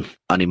 an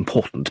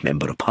unimportant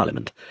member of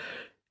Parliament."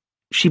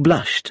 She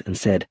blushed and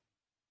said,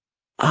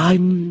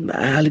 "I'm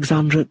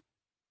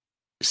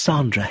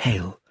Sandra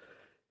Hale."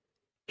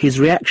 His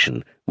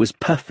reaction was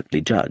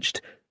perfectly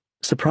judged.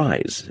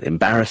 Surprise,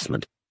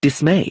 embarrassment,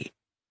 dismay.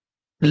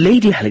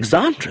 "Lady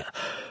Alexandra?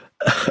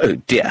 Oh,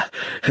 dear,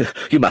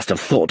 you must have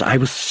thought I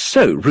was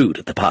so rude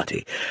at the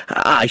party.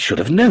 I should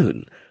have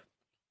known."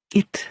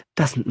 "It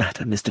doesn't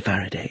matter, Mr.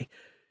 Faraday,"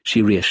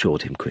 she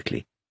reassured him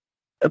quickly.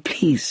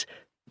 "Please,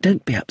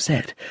 don't be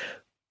upset.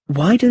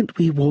 Why don't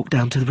we walk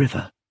down to the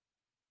river?"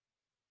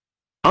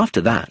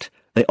 After that,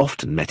 they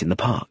often met in the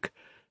park.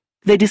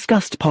 They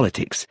discussed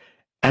politics,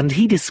 and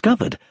he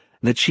discovered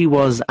that she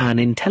was an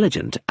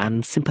intelligent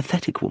and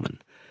sympathetic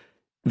woman.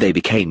 They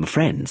became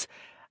friends,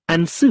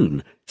 and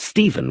soon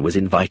Stephen was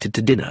invited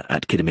to dinner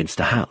at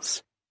Kidderminster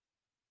House.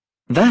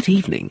 That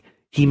evening,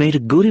 he made a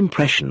good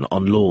impression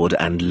on Lord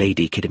and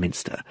Lady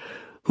Kidderminster,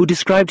 who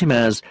described him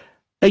as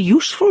a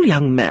useful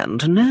young man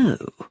to know.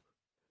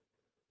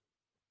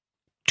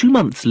 2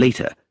 months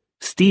later,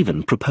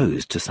 Stephen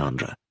proposed to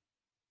Sandra.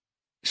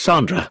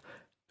 "Sandra,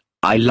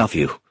 I love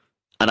you,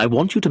 and I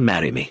want you to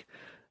marry me.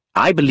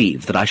 I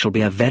believe that I shall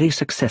be a very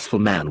successful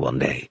man one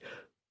day.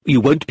 You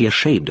won't be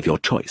ashamed of your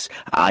choice,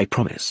 I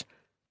promise."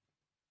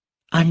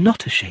 "I'm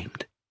not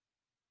ashamed."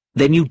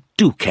 "Then you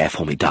do care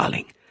for me,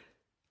 darling."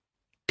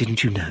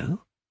 "Didn't you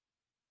know?"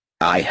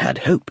 "I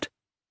had hoped,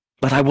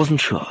 but I wasn't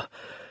sure.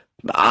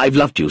 I've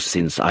loved you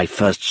since I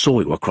first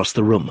saw you across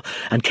the room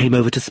and came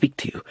over to speak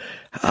to you.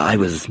 I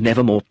was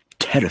never more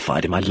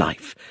terrified in my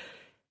life."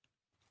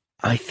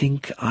 "I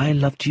think I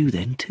loved you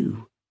then,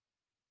 too."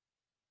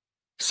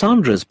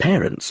 Sandra's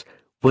parents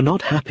were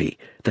not happy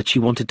that she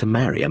wanted to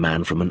marry a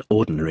man from an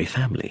ordinary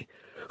family,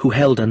 who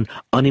held an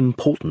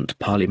unimportant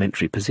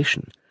parliamentary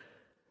position.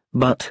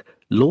 But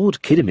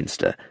Lord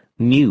Kidderminster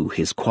knew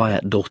his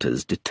quiet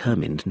daughter's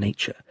determined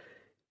nature.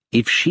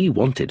 If she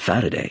wanted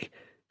Faraday,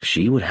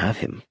 she would have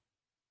him.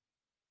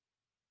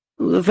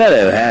 "The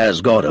fellow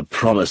has got a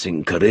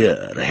promising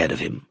career ahead of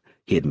him,"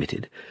 he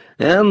admitted,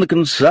 "and the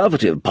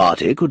Conservative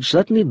Party could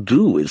certainly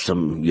do with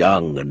some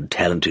young and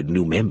talented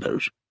new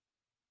members."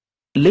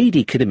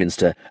 Lady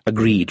Kidderminster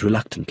agreed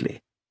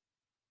reluctantly.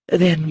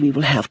 "Then we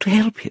will have to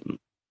help him."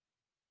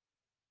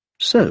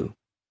 So,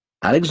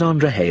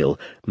 Alexandra Hale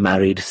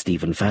married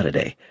Stephen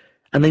Faraday,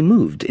 and they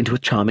moved into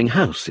a charming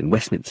house in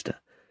Westminster.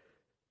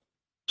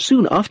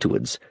 Soon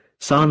afterwards,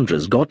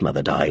 Sandra's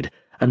godmother died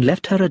and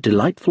left her a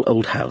delightful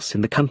old house in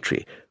the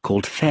country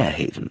called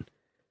Fairhaven.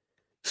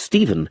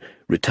 Stephen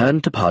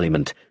returned to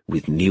Parliament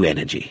with new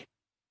energy.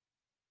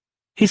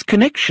 His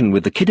connection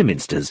with the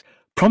Kidderminsters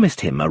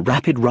promised him a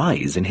rapid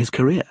rise in his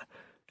career,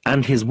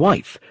 and his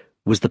wife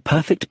was the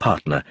perfect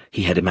partner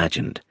he had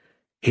imagined,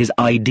 his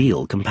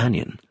ideal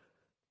companion.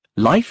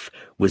 Life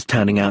was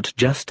turning out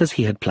just as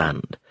he had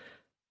planned.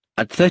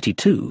 At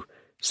 32,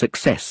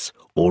 success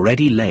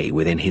already lay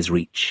within his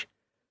reach.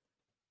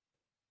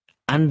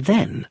 And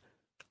then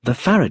the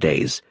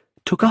Faradays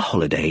took a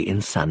holiday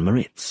in St.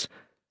 Moritz,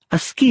 a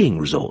skiing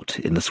resort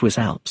in the Swiss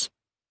Alps,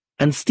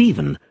 and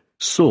Stephen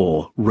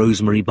saw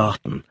Rosemary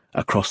Barton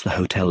across the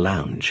hotel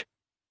lounge.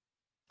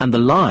 And the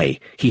lie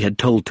he had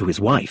told to his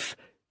wife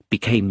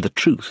became the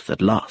truth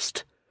at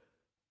last.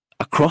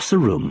 Across a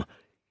room,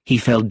 he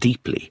fell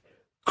deeply,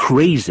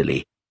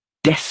 crazily,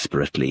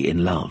 desperately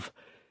in love.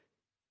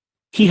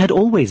 He had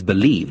always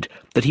believed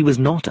that he was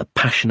not a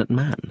passionate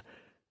man.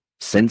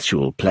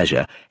 Sensual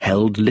pleasure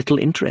held little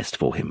interest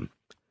for him.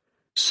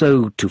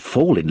 So to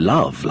fall in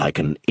love like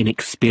an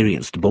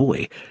inexperienced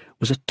boy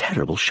was a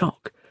terrible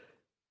shock.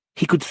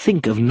 He could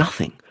think of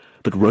nothing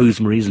but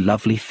Rosemary's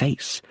lovely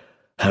face,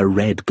 her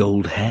red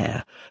gold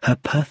hair, her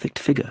perfect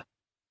figure.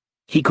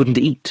 He couldn't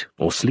eat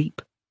or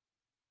sleep.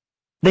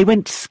 They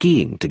went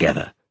skiing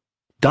together,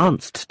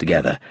 danced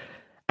together,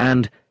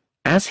 and,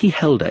 as he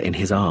held her in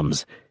his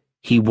arms,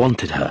 he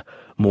wanted her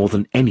more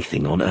than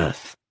anything on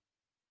earth.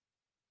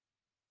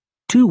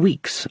 2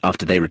 weeks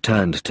after they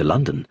returned to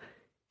London,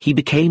 he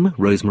became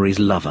Rosemary's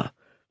lover.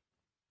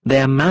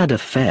 Their mad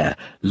affair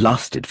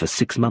lasted for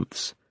 6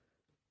 months.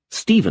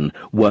 Stephen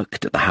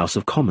worked at the House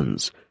of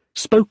Commons,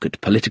 spoke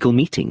at political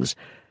meetings,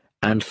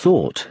 and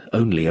thought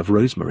only of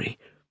Rosemary.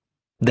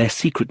 Their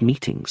secret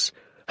meetings,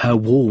 her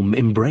warm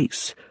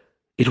embrace.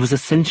 It was a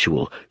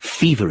sensual,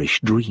 feverish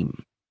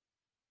dream.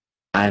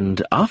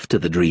 And after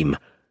the dream,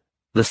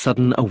 the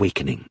sudden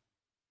awakening.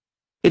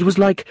 It was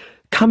like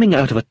coming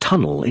out of a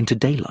tunnel into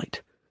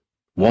daylight.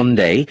 One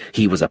day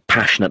he was a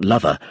passionate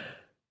lover.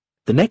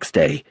 The next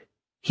day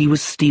he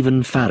was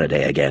Stephen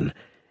Faraday again,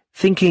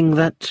 thinking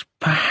that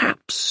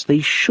perhaps they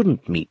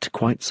shouldn't meet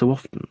quite so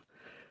often.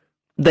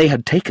 They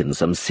had taken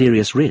some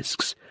serious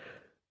risks.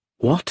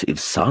 What if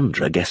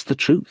Sandra guessed the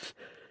truth?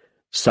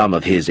 Some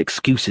of his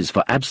excuses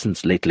for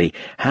absence lately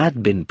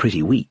had been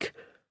pretty weak.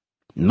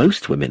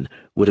 Most women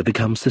would have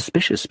become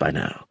suspicious by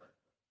now.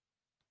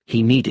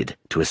 He needed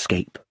to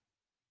escape.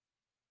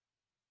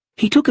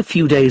 He took a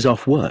few days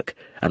off work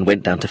and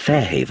went down to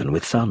Fairhaven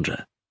with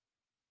Sandra.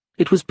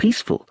 It was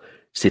peaceful,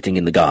 sitting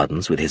in the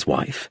gardens with his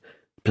wife,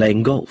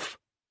 playing golf,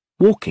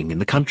 walking in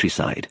the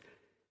countryside.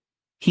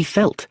 He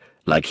felt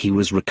like he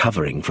was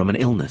recovering from an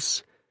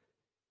illness.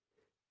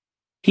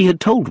 He had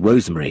told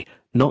Rosemary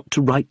not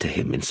to write to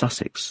him in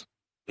Sussex.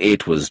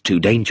 It was too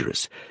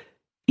dangerous,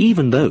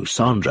 even though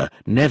Sandra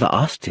never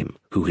asked him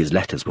who his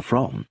letters were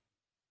from.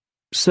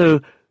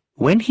 So,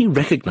 when he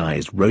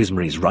recognized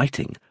Rosemary's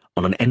writing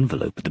on an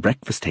envelope at the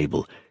breakfast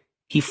table,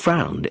 he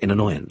frowned in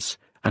annoyance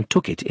and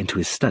took it into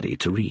his study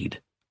to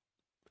read.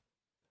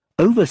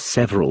 Over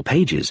several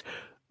pages,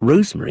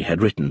 Rosemary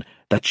had written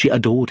that she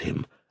adored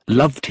him,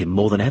 loved him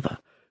more than ever,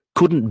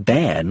 couldn't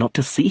bear not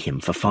to see him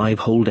for 5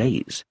 whole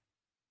days.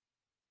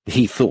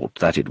 He thought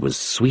that it was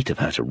sweet of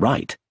her to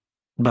write,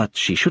 but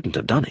she shouldn't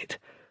have done it.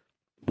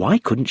 Why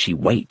couldn't she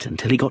wait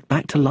until he got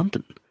back to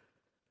London?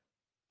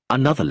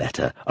 Another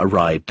letter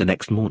arrived the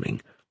next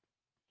morning.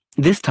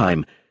 This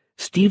time,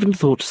 Stephen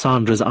thought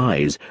Sandra's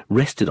eyes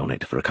rested on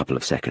it for a couple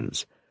of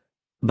seconds,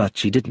 but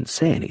she didn't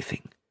say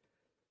anything.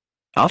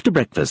 After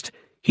breakfast,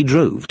 he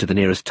drove to the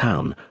nearest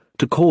town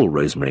to call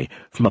Rosemary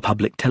from a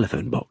public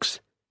telephone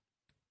box.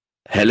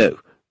 "Hello,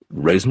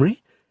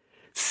 Rosemary?"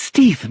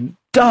 "Stephen,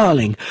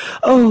 darling!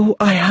 Oh,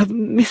 I have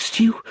missed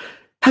you.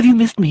 Have you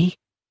missed me?"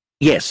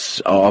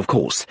 "Yes, of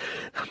course.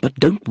 But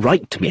don't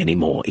write to me any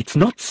more. It's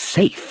not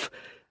safe."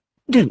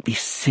 "Don't be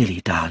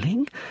silly,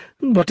 darling.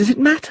 What does it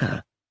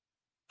matter?"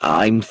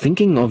 "I'm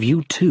thinking of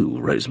you too,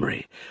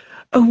 Rosemary."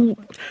 "Oh,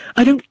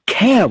 I don't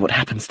care what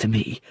happens to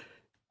me."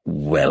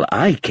 "Well,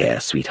 I care,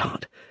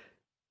 sweetheart."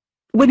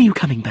 "When are you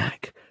coming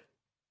back?"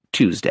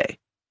 "Tuesday."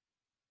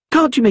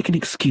 "Can't you make an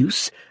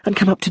excuse and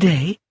come up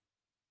today?"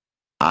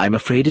 "I'm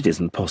afraid it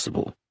isn't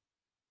possible."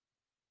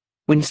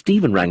 When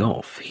Stephen rang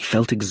off, he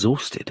felt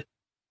exhausted.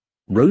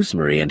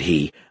 Rosemary and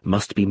he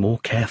must be more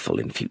careful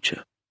in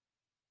future.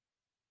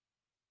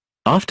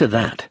 After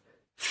that,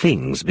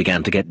 things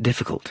began to get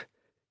difficult.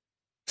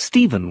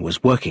 Stephen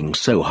was working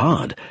so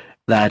hard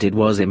that it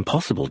was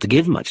impossible to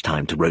give much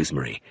time to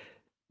Rosemary,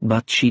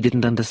 but she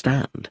didn't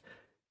understand.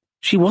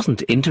 She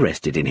wasn't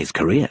interested in his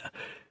career.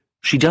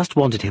 She just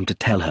wanted him to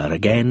tell her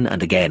again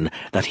and again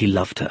that he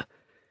loved her.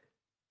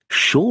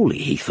 Surely,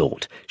 he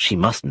thought, she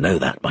must know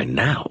that by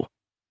now.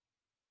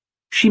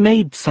 She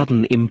made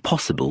sudden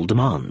impossible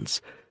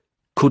demands.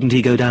 Couldn't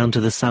he go down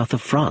to the south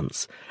of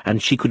France,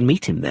 and she could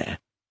meet him there?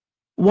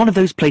 One of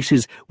those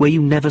places where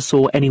you never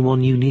saw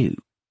anyone you knew.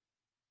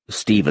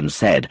 Stephen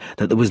said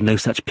that there was no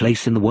such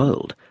place in the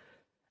world.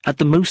 At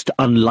the most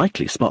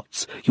unlikely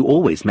spots, you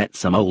always met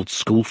some old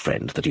school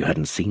friend that you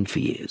hadn't seen for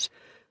years.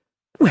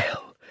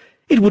 "Well,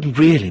 it wouldn't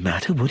really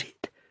matter, would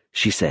it?"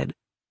 she said.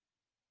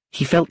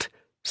 He felt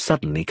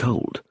suddenly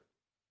cold.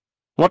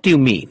 "What do you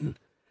mean?"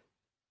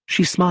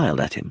 She smiled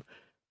at him.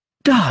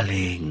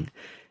 "Darling,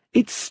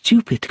 it's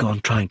stupid to go on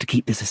trying to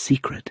keep this a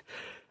secret,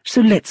 so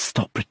let's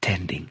stop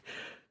pretending.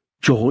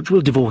 George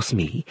will divorce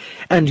me,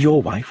 and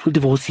your wife will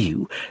divorce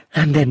you,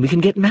 and then we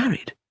can get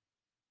married.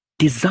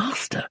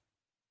 Disaster.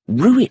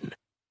 Ruin."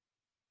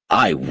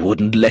 "I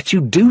wouldn't let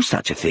you do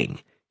such a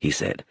thing," he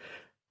said.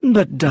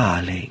 "But,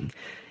 darling,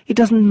 it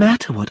doesn't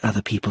matter what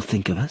other people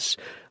think of us."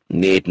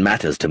 "It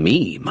matters to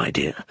me, my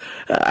dear.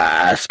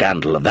 A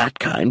scandal of that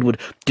kind would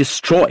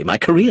destroy my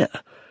career."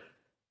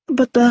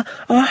 "But there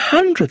are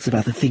hundreds of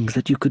other things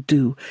that you could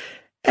do,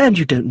 and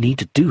you don't need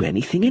to do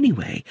anything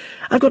anyway.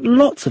 I've got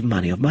lots of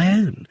money of my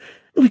own.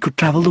 We could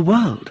travel the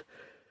world."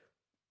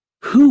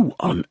 Who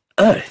on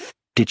earth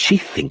did she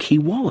think he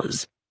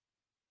was?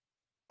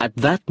 At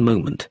that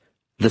moment,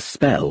 the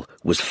spell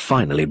was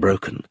finally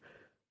broken.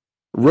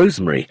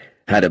 Rosemary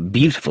had a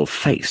beautiful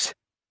face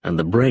and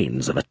the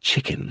brains of a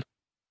chicken.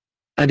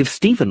 And if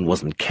Stephen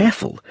wasn't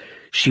careful,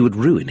 she would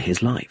ruin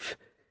his life.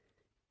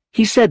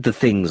 He said the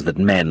things that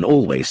men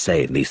always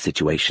say in these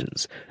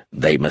situations.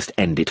 They must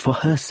end it for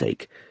her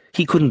sake.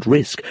 He couldn't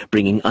risk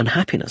bringing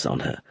unhappiness on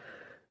her.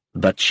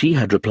 But she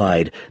had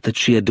replied that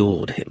she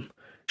adored him.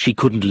 She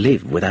couldn't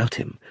live without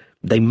him.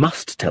 They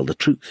must tell the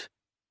truth.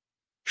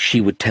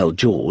 She would tell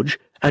George,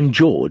 and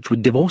George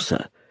would divorce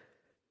her.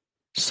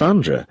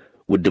 Sandra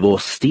would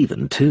divorce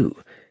Stephen too.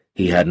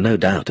 He had no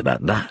doubt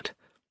about that.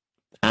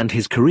 And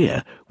his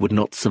career would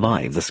not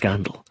survive the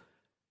scandal.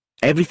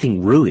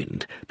 Everything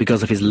ruined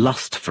because of his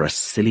lust for a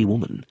silly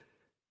woman.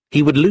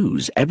 He would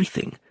lose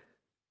everything.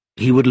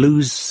 He would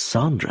lose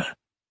Sandra.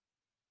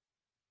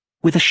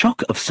 With a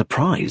shock of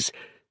surprise,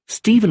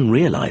 Stephen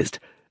realized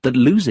that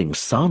losing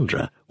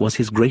Sandra was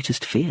his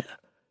greatest fear.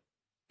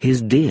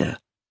 His dear,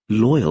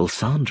 loyal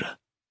Sandra.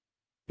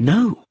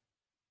 No.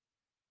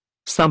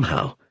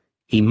 Somehow,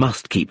 he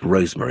must keep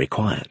Rosemary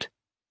quiet.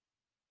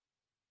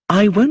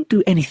 "I won't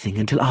do anything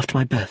until after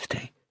my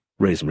birthday,"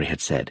 Rosemary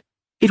had said.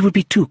 "It would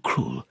be too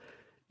cruel.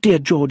 Dear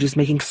George is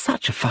making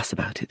such a fuss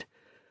about it."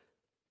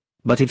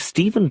 But if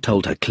Stephen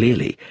told her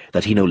clearly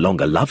that he no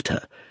longer loved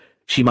her,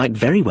 she might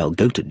very well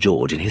go to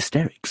George in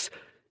hysterics.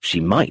 She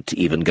might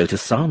even go to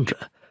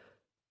Sandra.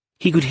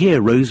 He could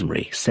hear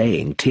Rosemary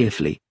saying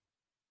tearfully,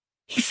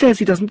 "He says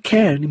he doesn't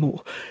care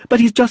anymore, but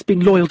he's just being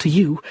loyal to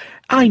you.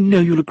 I know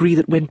you'll agree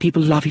that when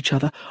people love each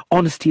other,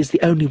 honesty is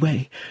the only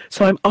way,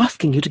 so I'm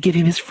asking you to give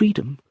him his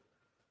freedom."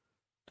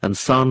 And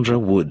Sandra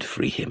would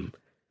free him.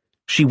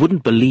 She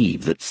wouldn't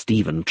believe that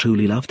Stephen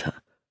truly loved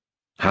her.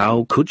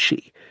 How could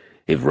she,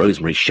 if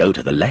Rosemary showed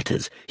her the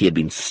letters he had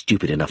been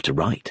stupid enough to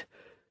write?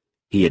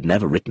 He had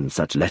never written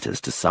such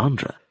letters to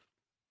Sandra.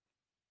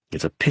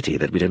 "It's a pity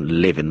that we don't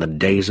live in the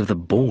days of the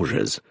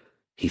Borgias,"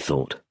 he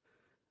thought.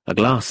 A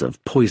glass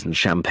of poisoned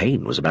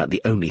champagne was about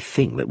the only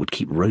thing that would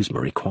keep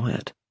Rosemary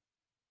quiet.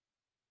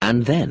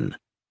 And then,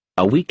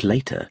 a week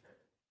later,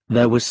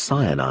 there was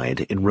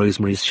cyanide in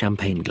Rosemary's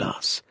champagne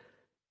glass,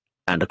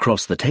 and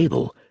across the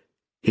table,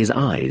 his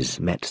eyes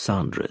met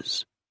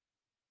Sandra's.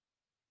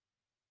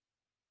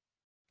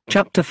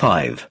 Chapter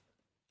 5.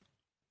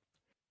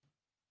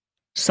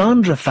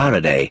 Sandra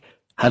Faraday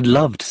had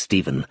loved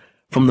Stephen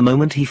from the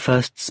moment he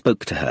first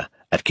spoke to her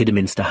at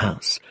Kidderminster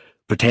House,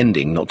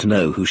 pretending not to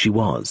know who she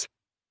was.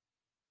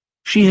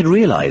 She had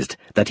realized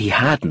that he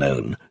had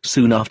known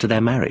soon after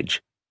their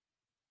marriage.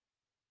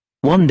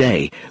 One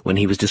day, when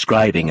he was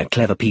describing a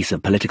clever piece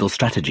of political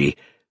strategy,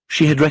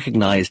 she had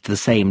recognized the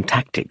same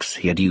tactics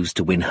he had used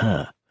to win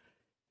her.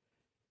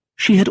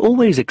 She had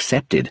always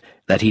accepted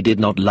that he did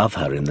not love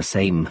her in the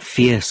same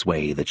fierce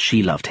way that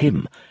she loved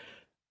him.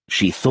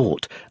 She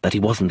thought that he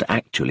wasn't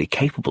actually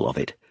capable of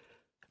it.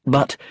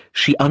 But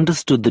she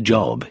understood the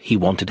job he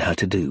wanted her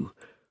to do.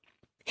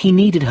 He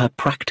needed her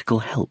practical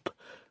help,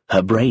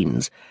 her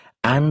brains,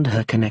 and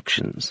her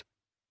connections.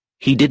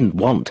 He didn't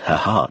want her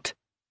heart.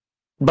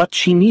 But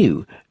she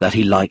knew that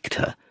he liked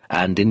her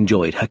and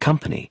enjoyed her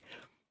company.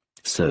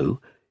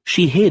 So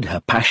she hid her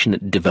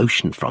passionate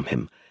devotion from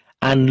him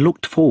and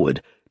looked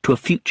forward to a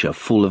future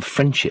full of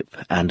friendship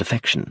and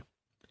affection.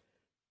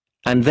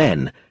 And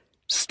then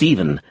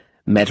Stephen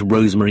met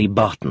Rosemary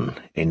Barton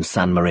in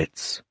St.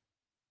 Moritz.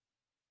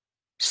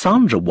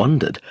 Sandra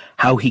wondered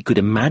how he could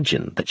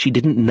imagine that she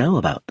didn't know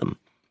about them.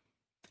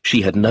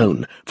 She had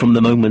known from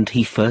the moment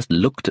he first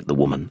looked at the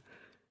woman.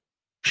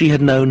 She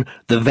had known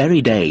the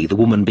very day the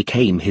woman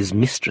became his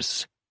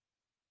mistress.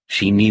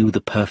 She knew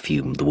the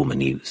perfume the woman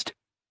used.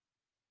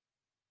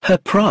 Her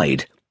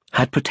pride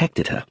had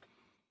protected her.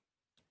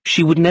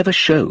 She would never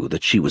show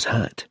that she was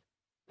hurt,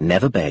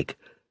 never beg,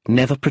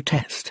 never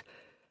protest,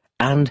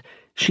 and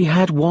she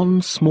had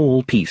one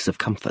small piece of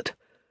comfort.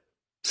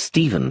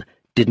 Stephen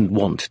didn't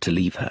want to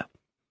leave her.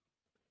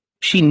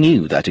 She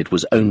knew that it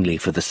was only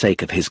for the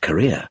sake of his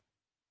career,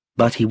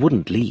 but he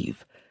wouldn't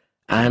leave,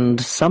 and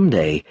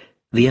someday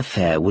the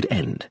affair would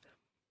end.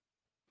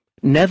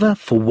 Never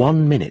for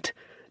 1 minute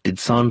did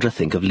Sandra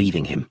think of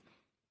leaving him.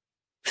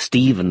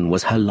 Stephen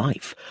was her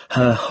life,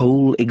 her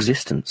whole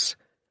existence.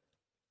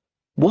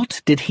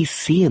 What did he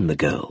see in the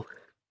girl?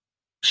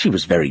 She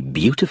was very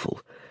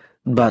beautiful,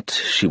 but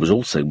she was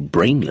also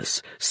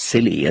brainless,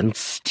 silly, and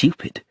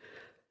stupid.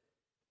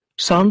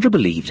 Sandra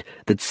believed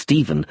that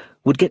Stephen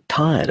would get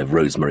tired of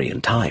Rosemary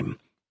in time.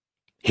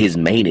 His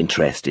main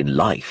interest in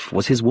life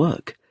was his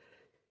work.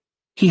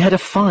 He had a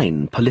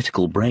fine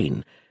political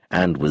brain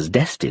and was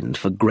destined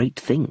for great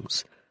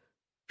things.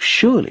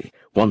 Surely,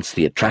 once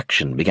the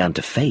attraction began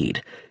to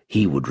fade,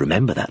 he would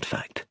remember that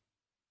fact.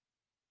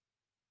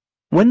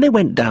 When they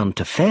went down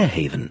to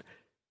Fairhaven,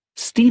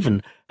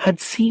 Stephen had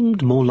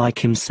seemed more like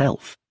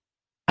himself,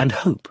 and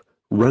hope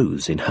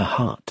rose in her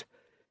heart.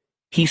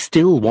 He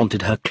still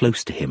wanted her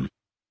close to him,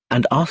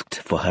 and asked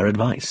for her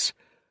advice.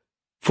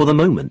 For the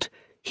moment,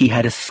 he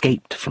had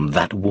escaped from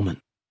that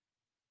woman.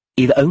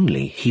 If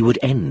only he would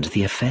end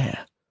the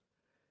affair.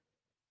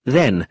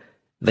 Then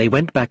they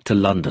went back to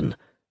London,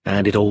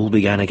 and it all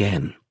began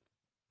again.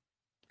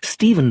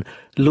 Stephen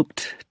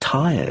looked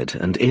tired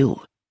and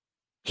ill.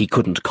 He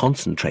couldn't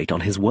concentrate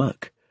on his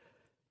work.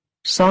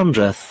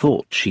 Sandra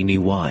thought she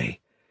knew why.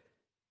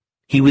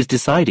 He was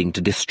deciding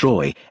to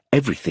destroy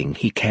everything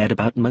he cared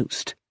about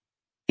most.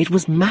 It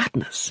was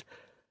madness.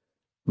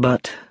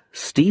 But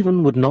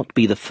Stephen would not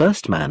be the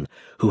first man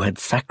who had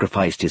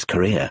sacrificed his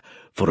career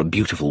for a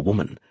beautiful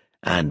woman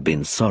and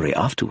been sorry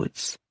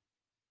afterwards.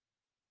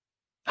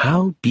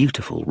 How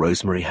beautiful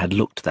Rosemary had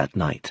looked that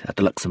night at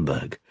the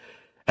Luxembourg,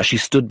 as she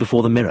stood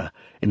before the mirror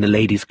in the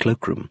ladies'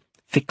 cloakroom,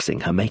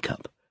 fixing her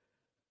makeup.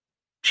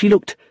 She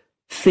looked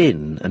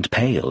thin and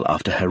pale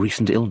after her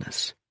recent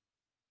illness.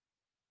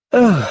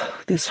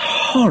 "Oh, this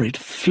horrid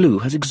flu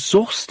has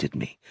exhausted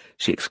me,"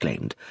 she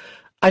exclaimed.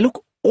 "I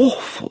look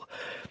awful,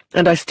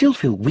 and I still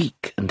feel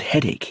weak and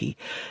headachy.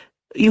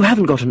 You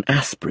haven't got an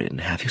aspirin,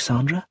 have you,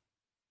 Sandra?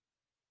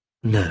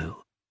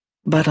 No,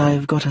 but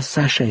I've got a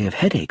sachet of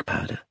headache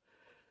powder.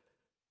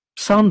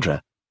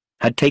 Sandra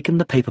had taken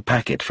the paper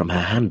packet from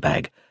her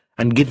handbag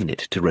and given it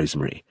to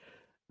Rosemary,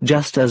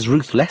 just as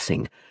Ruth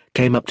Lessing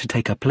came up to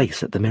take her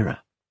place at the mirror.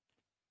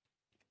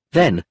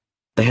 Then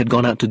they had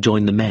gone out to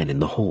join the men in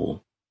the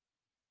hall.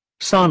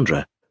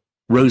 Sandra,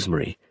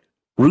 Rosemary,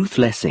 Ruth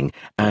Lessing,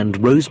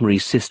 and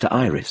Rosemary's sister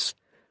Iris.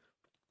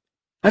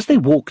 As they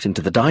walked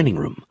into the dining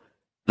room,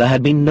 there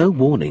had been no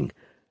warning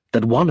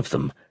that one of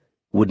them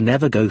would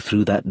never go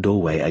through that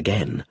doorway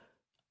again,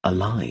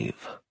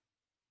 alive.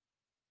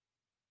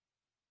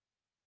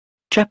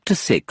 Chapter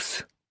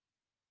 6.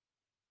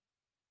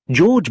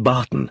 George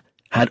Barton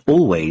had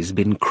always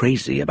been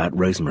crazy about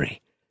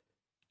Rosemary,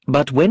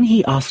 but when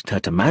he asked her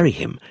to marry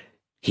him,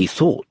 he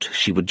thought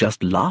she would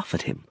just laugh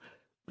at him.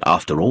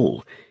 After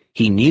all,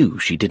 he knew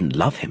she didn't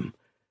love him.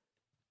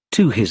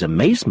 To his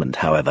amazement,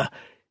 however,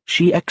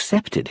 she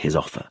accepted his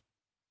offer.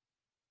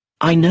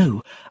 I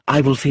know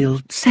I will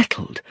feel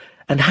settled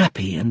and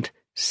happy and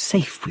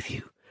safe with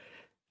you.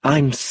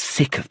 I'm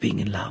sick of being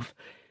in love.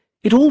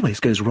 It always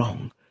goes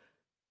wrong.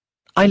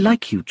 I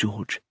like you,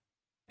 George.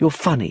 You're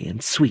funny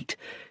and sweet,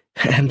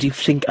 and you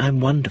think I'm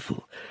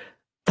wonderful.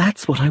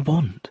 That's what I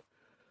want.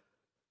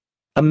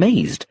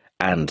 Amazed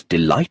and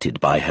delighted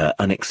by her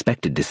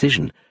unexpected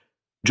decision,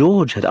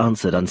 George had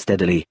answered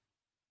unsteadily,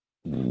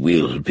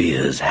 We'll be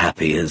as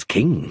happy as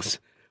kings.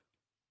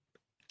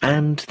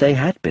 And they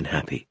had been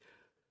happy.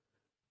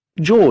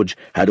 George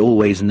had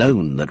always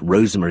known that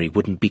Rosemary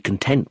wouldn't be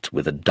content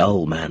with a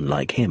dull man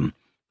like him,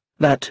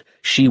 that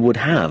she would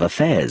have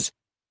affairs,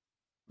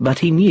 but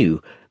he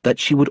knew that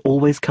she would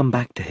always come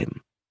back to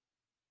him.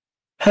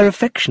 Her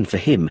affection for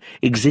him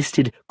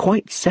existed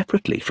quite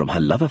separately from her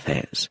love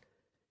affairs.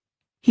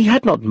 He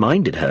had not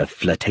minded her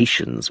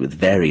flirtations with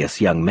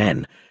various young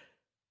men,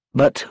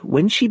 but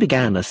when she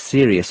began a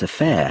serious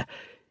affair,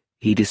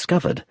 he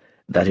discovered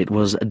that it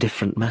was a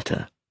different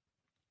matter.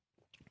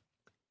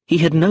 He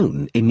had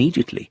known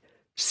immediately,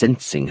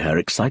 sensing her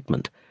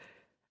excitement,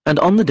 and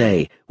on the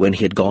day when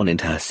he had gone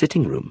into her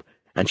sitting room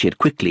and she had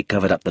quickly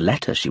covered up the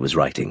letter she was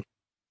writing,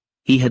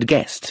 he had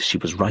guessed she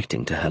was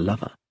writing to her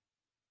lover.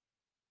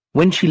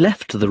 When she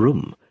left the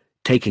room,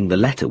 taking the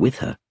letter with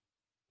her,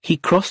 he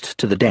crossed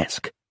to the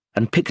desk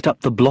and picked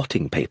up the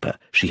blotting paper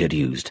she had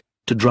used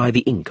to dry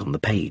the ink on the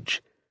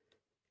page.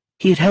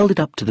 He had held it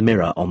up to the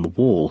mirror on the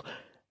wall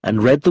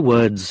and read the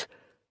words,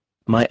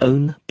 My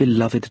own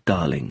beloved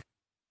darling.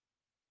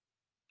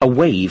 A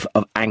wave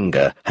of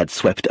anger had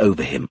swept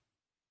over him.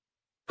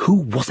 Who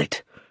was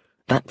it?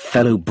 That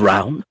fellow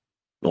Brown?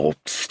 Or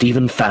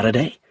Stephen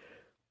Faraday?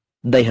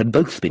 They had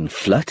both been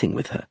flirting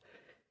with her.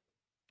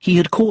 He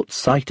had caught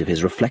sight of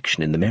his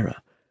reflection in the mirror.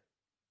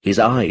 His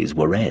eyes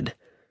were red.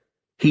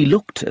 He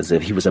looked as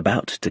if he was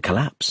about to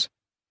collapse.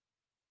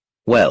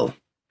 Well,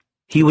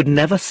 he would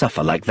never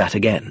suffer like that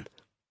again.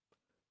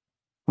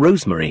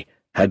 Rosemary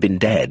had been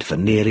dead for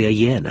nearly a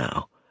year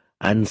now,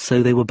 and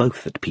so they were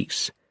both at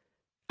peace,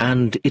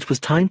 and it was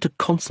time to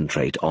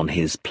concentrate on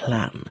his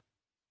plan.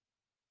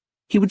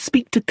 He would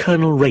speak to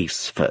Colonel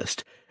Race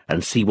first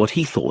and see what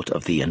he thought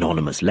of the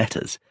anonymous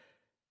letters,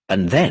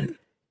 and then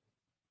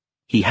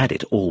he had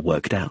it all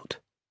worked out.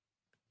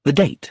 The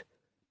date,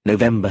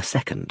 November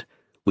 2nd,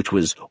 which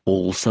was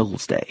All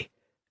Souls' Day.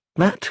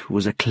 That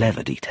was a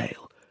clever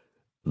detail.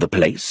 The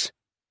place,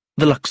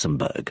 the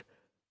Luxembourg,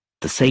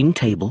 the same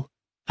table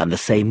and the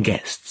same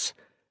guests.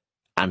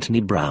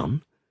 Anthony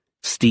Brown,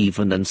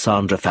 Stephen and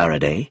Sandra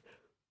Faraday,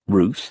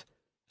 Ruth,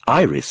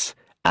 Iris,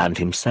 and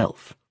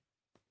himself.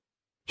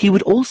 He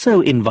would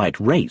also invite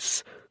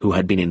Race, who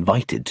had been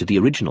invited to the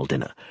original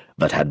dinner,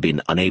 but had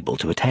been unable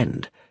to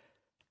attend.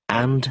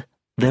 And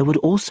there would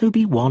also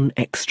be one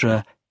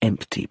extra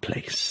empty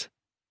place.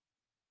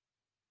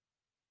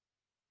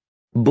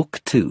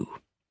 Book 2.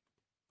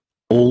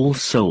 All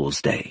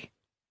Souls' Day.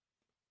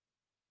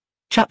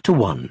 Chapter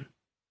 1.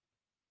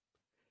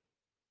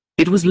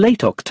 It was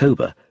late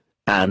October,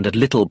 and at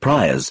Little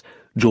Priors,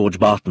 George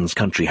Barton's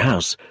country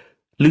house,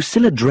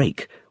 Lucilla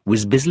Drake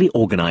was busily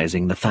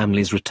organising the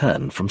family's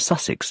return from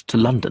Sussex to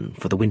London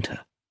for the winter.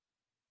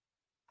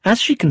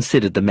 As she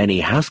considered the many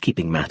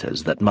housekeeping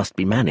matters that must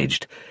be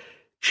managed,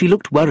 she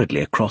looked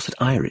worriedly across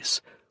at Iris,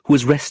 who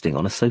was resting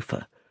on a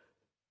sofa.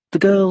 The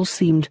girl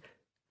seemed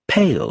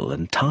pale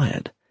and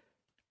tired.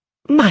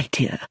 My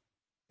dear,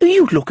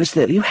 you look as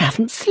though you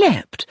haven't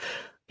slept.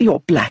 You're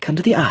black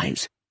under the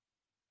eyes.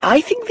 I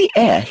think the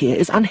air here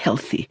is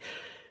unhealthy.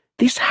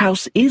 This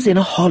house is in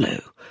a hollow.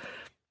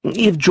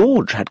 If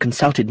George had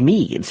consulted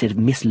me instead of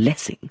Miss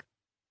Lessing.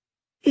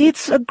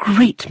 It's a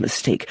great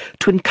mistake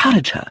to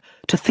encourage her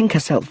to think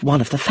herself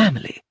one of the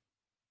family.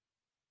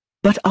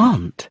 But,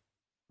 Aunt,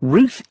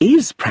 Ruth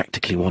is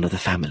practically one of the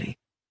family.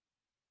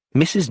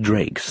 Mrs.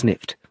 Drake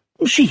sniffed.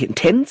 She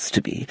intends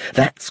to be,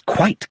 that's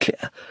quite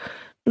clear.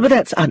 But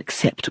that's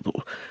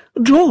unacceptable.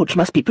 George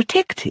must be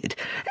protected,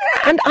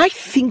 and I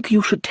think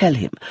you should tell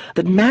him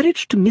that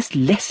marriage to Miss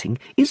Lessing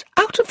is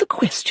out of the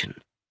question.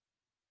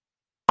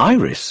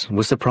 Iris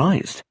was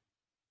surprised.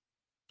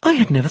 I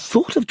had never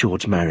thought of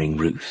George marrying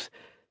Ruth.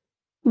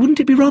 Wouldn't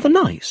it be rather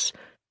nice?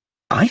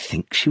 I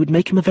think she would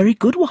make him a very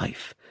good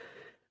wife.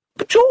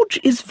 But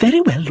George is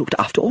very well looked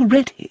after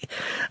already.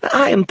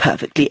 I am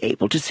perfectly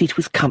able to see to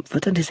his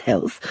comfort and his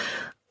health.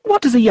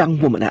 What does a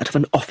young woman out of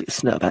an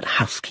office know about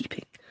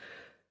housekeeping?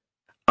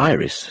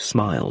 Iris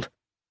smiled.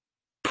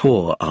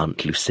 Poor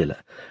Aunt Lucilla.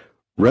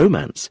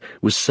 Romance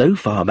was so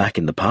far back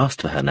in the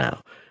past for her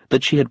now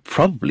that she had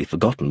probably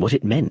forgotten what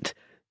it meant,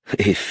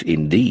 if,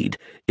 indeed,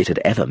 it had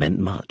ever meant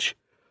much.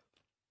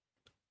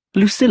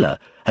 Lucilla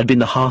had been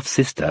the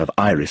half-sister of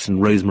Iris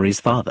and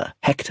Rosemary's father,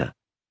 Hector.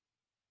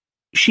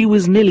 She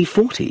was nearly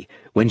 40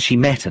 when she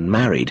met and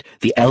married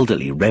the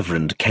elderly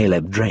Reverend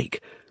Caleb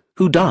Drake,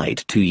 who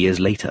died 2 years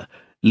later,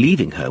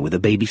 leaving her with a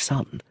baby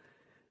son.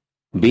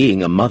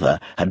 Being a mother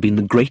had been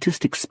the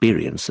greatest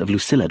experience of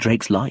Lucilla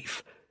Drake's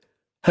life.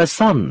 Her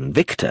son,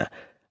 Victor,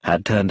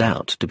 had turned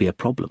out to be a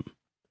problem.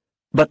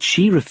 But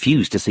she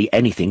refused to see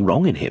anything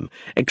wrong in him,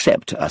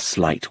 except a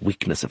slight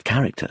weakness of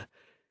character.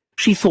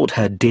 She thought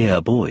her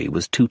dear boy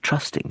was too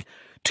trusting,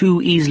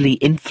 too easily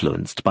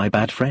influenced by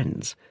bad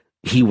friends.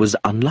 He was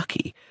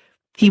unlucky.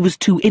 He was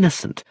too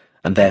innocent,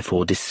 and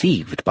therefore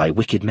deceived by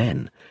wicked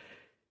men.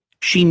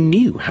 She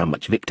knew how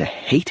much Victor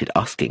hated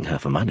asking her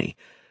for money,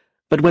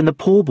 but when the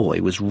poor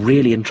boy was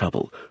really in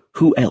trouble,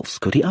 who else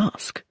could he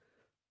ask?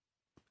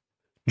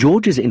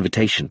 George's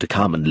invitation to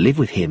come and live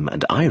with him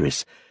and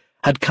Iris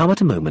had come at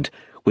a moment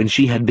when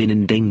she had been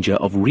in danger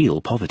of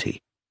real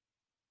poverty.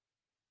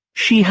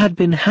 She had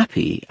been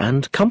happy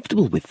and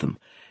comfortable with them,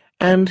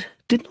 and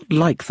did not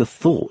like the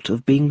thought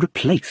of being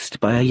replaced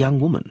by a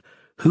young woman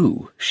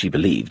who, she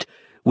believed,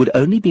 would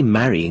only be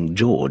marrying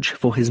George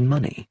for his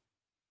money.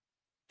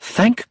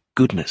 Thank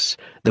goodness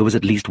there was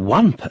at least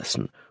one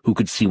person who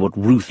could see what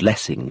Ruth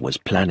Lessing was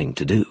planning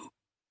to do.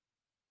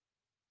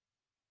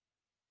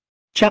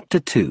 Chapter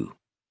 2.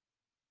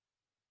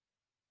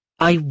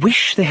 "I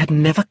wish they had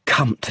never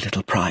come to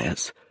Little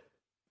Priors,"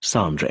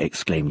 Sandra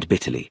exclaimed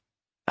bitterly,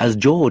 as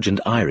George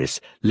and Iris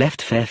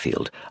left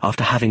Fairfield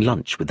after having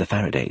lunch with the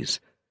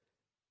Faradays.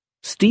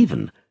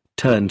 Stephen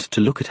turned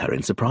to look at her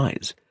in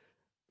surprise.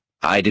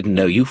 "I didn't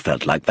know you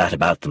felt like that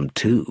about them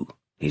too,"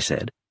 he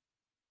said.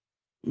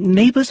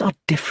 "Neighbours are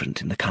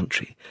different in the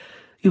country.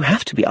 You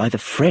have to be either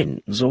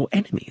friends or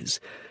enemies.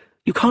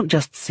 You can't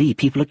just see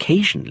people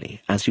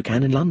occasionally, as you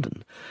can in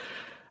London.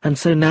 And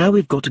so now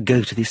we've got to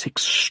go to this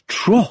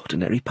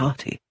extraordinary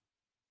party."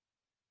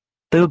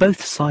 They were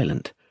both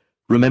silent,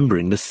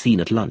 remembering the scene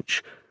at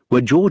lunch,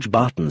 where George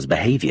Barton's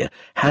behaviour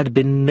had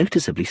been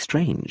noticeably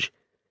strange.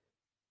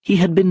 He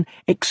had been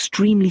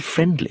extremely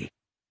friendly,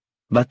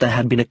 but there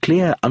had been a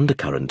clear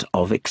undercurrent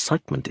of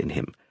excitement in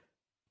him.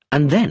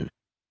 And then,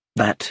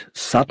 that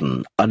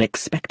sudden,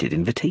 unexpected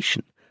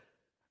invitation.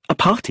 A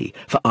party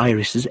for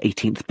Iris's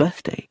 18th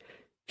birthday.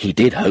 He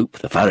did hope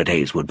the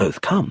Faradays would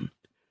both come.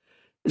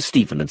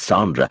 Stephen and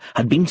Sandra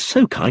had been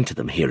so kind to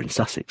them here in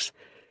Sussex.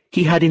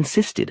 He had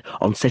insisted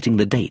on setting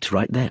the date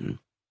right then.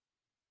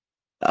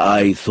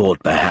 "I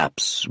thought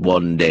perhaps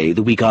one day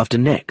the week after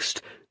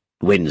next,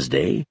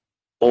 Wednesday,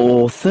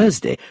 or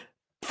Thursday.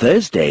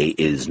 Thursday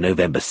is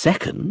November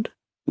 2nd.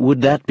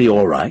 Would that be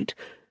all right?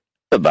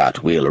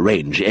 But we'll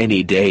arrange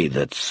any day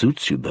that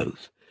suits you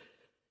both."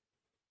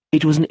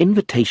 It was an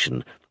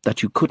invitation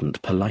that you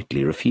couldn't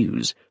politely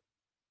refuse.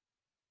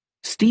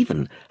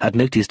 Stephen had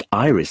noticed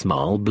Iris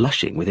Marle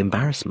blushing with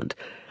embarrassment,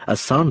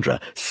 as Sandra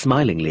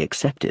smilingly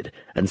accepted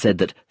and said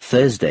that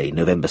Thursday,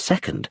 November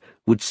 2nd,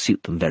 would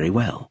suit them very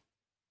well.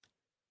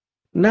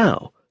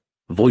 Now,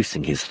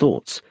 voicing his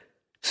thoughts,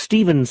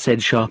 Stephen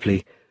said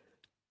sharply,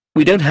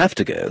 "We don't have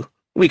to go.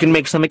 We can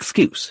make some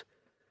excuse."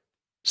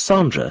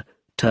 Sandra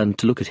turned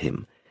to look at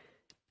him.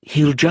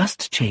 "He'll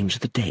just change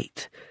the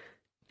date.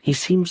 He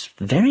seems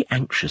very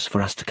anxious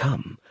for us to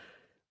come."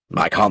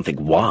 "I can't think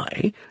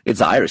why.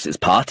 It's Iris's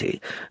party,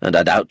 and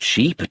I doubt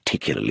she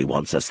particularly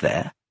wants us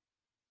there."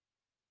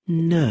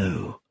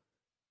 "No."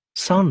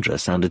 Sandra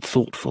sounded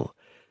thoughtful.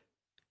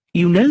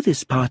 "You know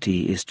this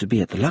party is to be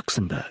at the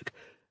Luxembourg."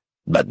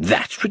 "But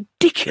that's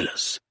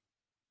ridiculous."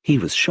 He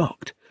was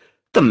shocked.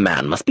 "The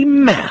man must be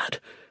mad.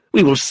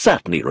 We will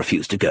certainly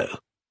refuse to go.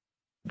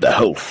 The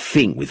whole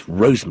thing with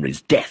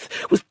Rosemary's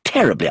death was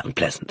terribly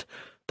unpleasant.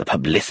 The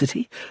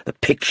publicity, the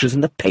pictures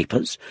in the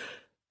papers.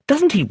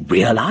 Doesn't he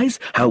realize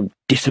how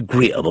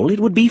disagreeable it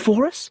would be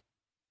for us?"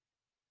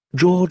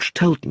 "George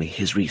told me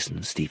his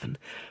reasons, Stephen.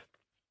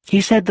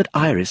 He said that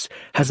Iris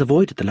has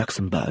avoided the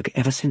Luxembourg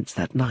ever since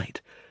that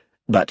night,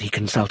 but he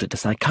consulted a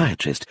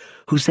psychiatrist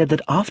who said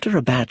that after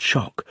a bad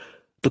shock,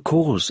 the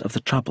cause of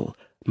the trouble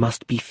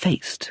must be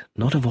faced,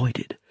 not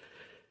avoided.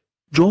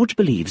 George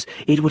believes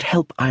it would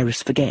help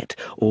Iris forget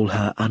all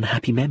her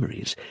unhappy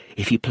memories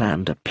if he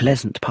planned a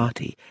pleasant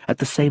party at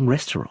the same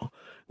restaurant,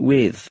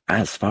 with,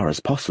 as far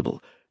as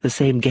possible, the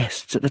same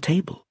guests at the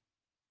table."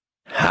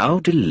 "How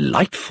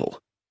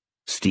delightful,"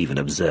 Stephen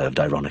observed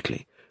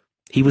ironically.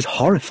 He was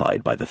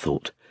horrified by the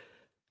thought.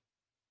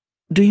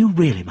 "Do you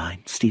really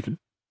mind, Stephen?"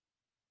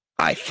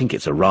 "I think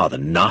it's a rather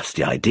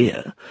nasty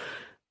idea.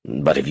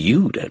 But if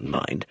you don't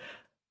mind—"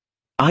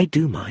 "I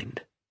do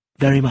mind,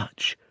 very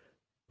much,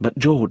 but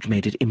George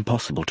made it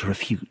impossible to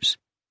refuse."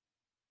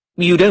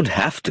 "You don't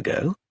have to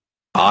go.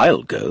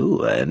 I'll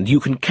go, and you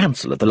can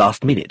cancel at the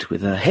last minute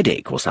with a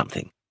headache or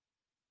something."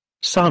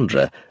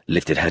 Sandra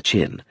lifted her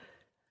chin.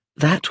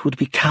 "That would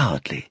be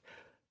cowardly.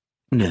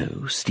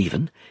 No,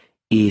 Stephen,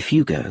 if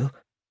you go,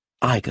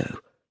 I go.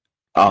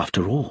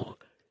 After all,"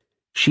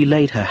 she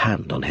laid her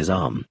hand on his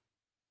arm,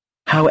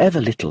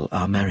 "however little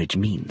our marriage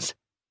means,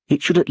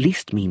 it should at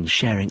least mean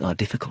sharing our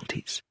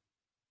difficulties."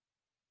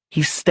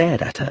 He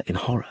stared at her in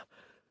horror.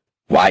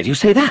 "Why do you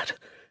say that?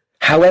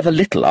 However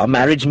little our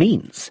marriage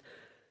means?"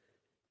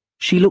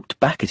 She looked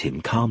back at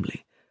him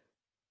calmly.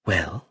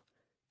 "Well,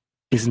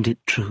 isn't it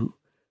true?"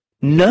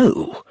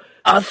 "No,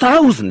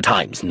 1,000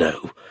 times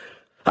no.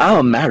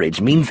 Our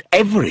marriage means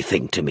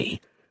everything to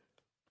me."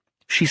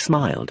 She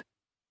smiled.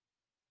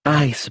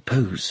 "I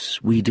suppose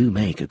we do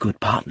make a good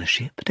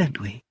partnership, don't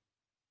we?"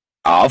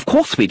 "Of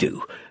course we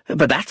do,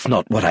 but that's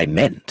not what I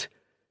meant."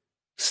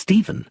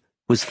 Stephen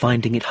was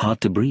finding it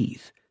hard to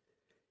breathe.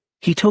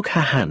 He took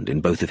her hand in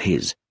both of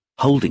his,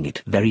 holding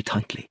it very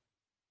tightly.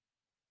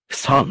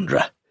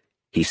 "Sandra,"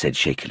 he said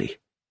shakily,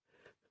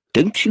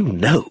 "don't you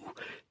know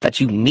that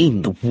you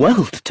mean the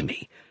world to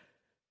me?"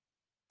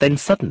 Then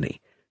suddenly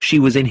she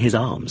was in his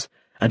arms,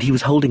 and he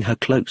was holding her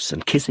close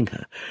and kissing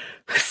her.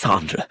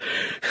 "Sandra,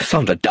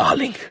 Sandra,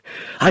 darling,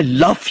 I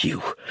love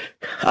you.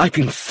 I've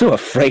been so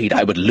afraid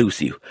I would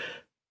lose you."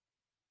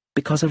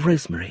 "Because of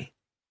Rosemary?"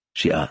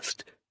 she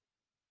asked.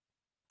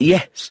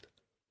 "Yes."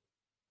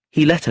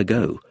 He let her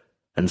go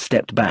and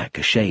stepped back,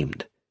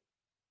 ashamed.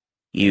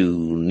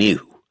 "You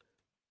knew?"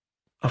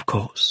 "Of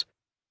course."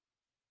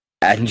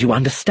 "And you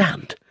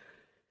understand?"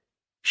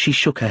 She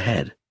shook her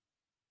head.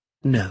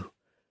 "No,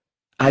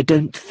 I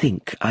don't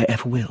think I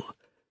ever will."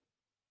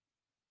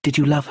 "Did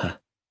you love her?"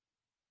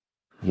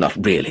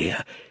 "Not really.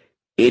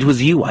 It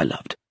was you I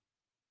loved."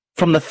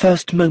 "From the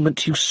first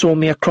moment you saw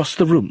me across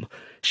the room,"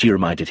 she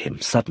reminded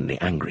him, suddenly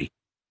angry.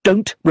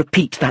 "Don't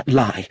repeat that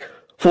lie,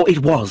 for it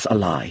was a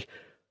lie."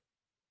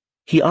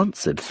 He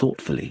answered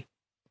thoughtfully.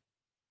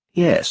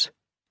 "Yes,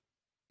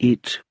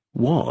 it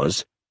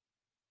was,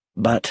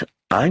 but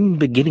I'm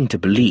beginning to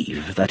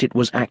believe that it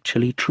was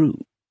actually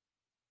true."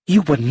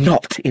 "You were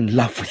not in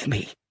love with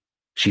me,"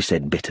 she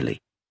said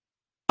bitterly.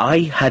 "I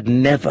had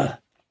never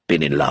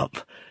been in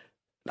love.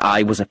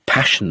 I was a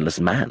passionless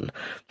man.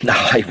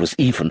 I was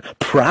even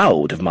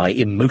proud of my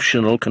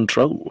emotional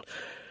control.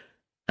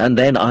 And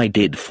then I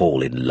did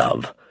fall in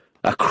love,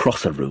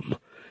 across a room,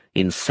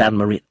 in San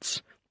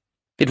Moritz.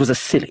 It was a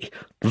silly,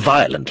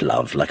 violent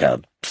love, like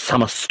a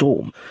summer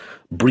storm,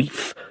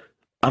 brief,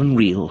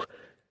 unreal,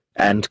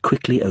 and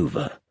quickly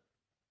over."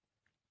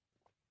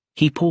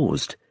 He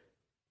paused.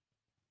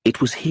 "It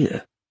was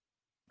here,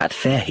 at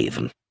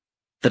Fairhaven,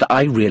 that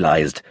I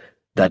realized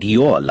that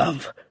your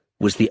love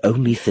was the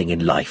only thing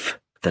in life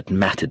that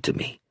mattered to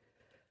me."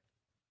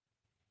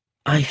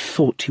 "I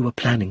thought you were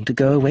planning to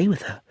go away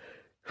with her."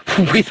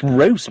 "With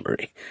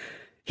Rosemary?"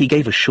 He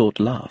gave a short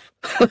laugh.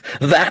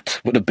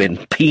 "That would have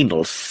been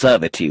penal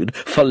servitude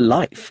for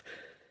life."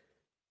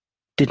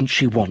 "Didn't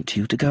she want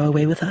you to go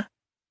away with her?"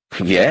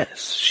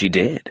 "Yes, she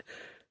did."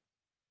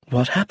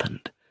 "What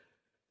happened?"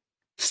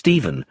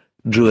 Stephen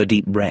drew a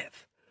deep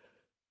breath.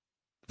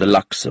 "The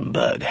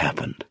Luxembourg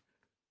happened."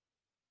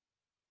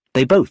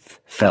 They both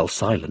fell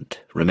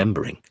silent,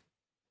 remembering.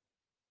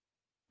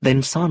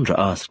 Then Sandra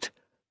asked,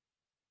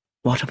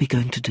 "What are we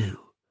going to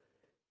do?"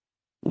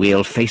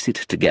 "We'll face it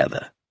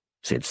together,"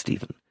 said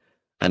Stephen,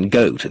 "and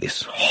go to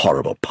this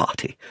horrible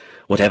party,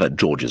 whatever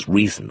George's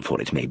reason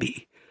for it may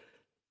be."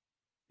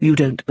 "You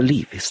don't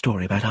believe his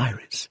story about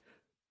Iris?"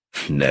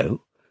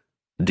 "No.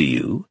 Do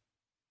you?"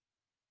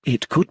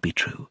 "It could be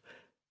true,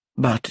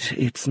 but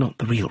it's not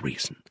the real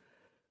reason."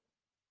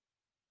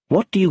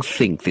 "What do you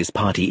think this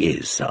party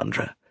is,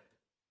 Sandra?"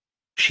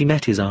 She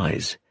met his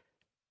eyes.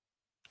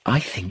 "I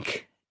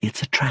think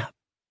it's a trap."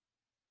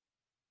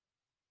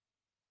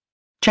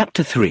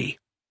 Chapter 3.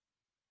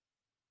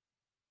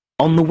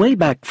 On the way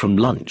back from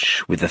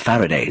lunch with the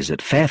Faradays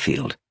at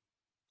Fairfield,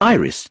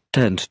 Iris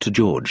turned to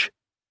George.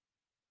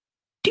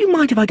 "Do you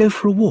mind if I go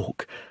for a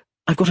walk?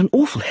 I've got an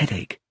awful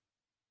headache."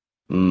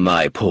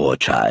 "My poor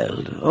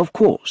child, of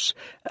course.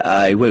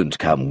 I won't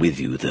come with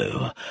you,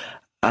 though.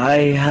 I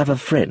have a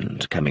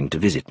friend coming to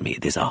visit me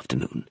this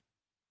afternoon."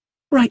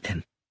 "Right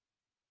then.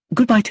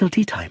 Goodbye till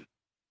tea time."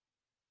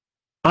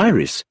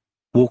 Iris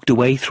walked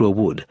away through a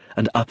wood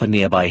and up a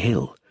nearby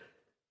hill.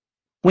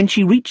 When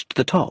she reached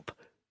the top,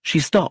 she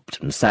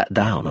stopped and sat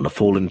down on a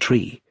fallen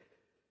tree.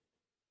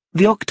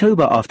 The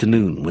October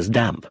afternoon was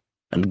damp,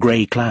 and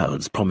grey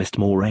clouds promised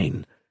more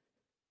rain.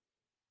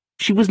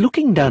 She was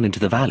looking down into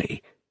the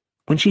valley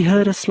when she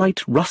heard a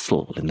slight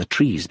rustle in the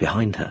trees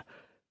behind her.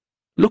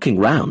 Looking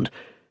round,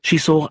 she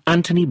saw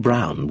Anthony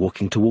Brown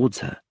walking towards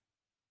her.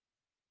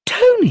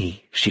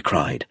 "Tony!" she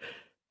cried.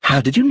 "How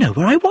did you know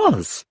where I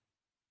was?"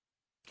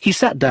 He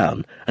sat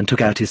down and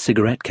took out his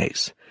cigarette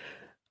case.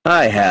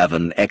 "I have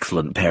an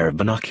excellent pair of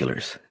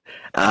binoculars.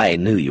 I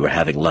knew you were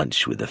having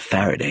lunch with the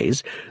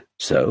Faradays,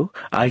 So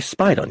I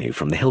spied on you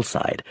from the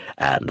hillside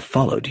and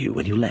followed you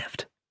when you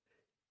left."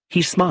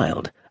 He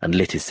smiled and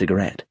lit his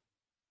cigarette.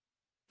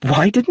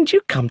 "Why didn't you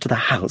come to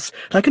the house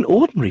like an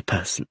ordinary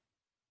person?"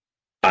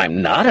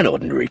 "I'm not an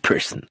ordinary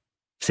person,"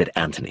 said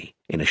Anthony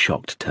in a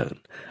shocked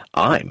tone.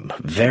 "I'm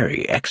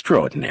very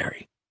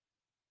extraordinary."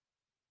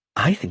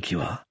 "I think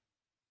you are."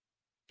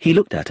 He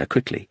looked at her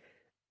quickly.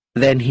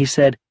 Then he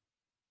said,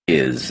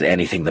 "Is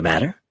anything the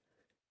matter?"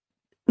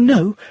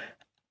 "No.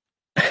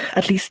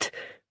 At least—"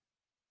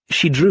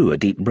 She drew a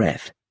deep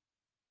breath.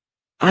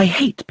 "I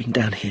hate being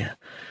down here.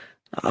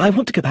 I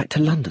want to go back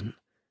to London."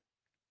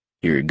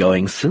 "You're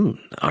going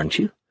soon, aren't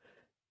you?"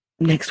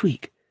 "Next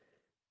week."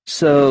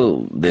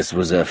 "So this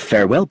was a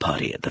farewell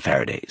party at the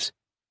Faradays?"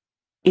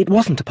 "It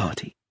wasn't a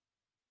party.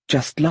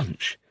 Just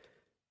lunch."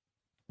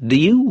 "Do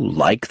you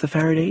like the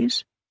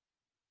Faradays?"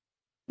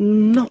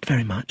 "Not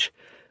very much,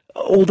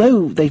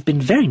 although they've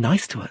been very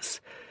nice to us.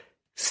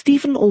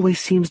 Stephen always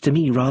seems to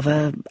me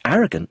rather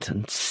arrogant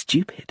and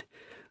stupid."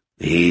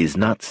 "He's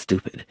not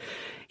stupid.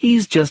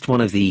 He's just one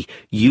of the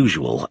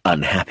usual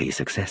unhappy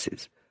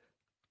successes."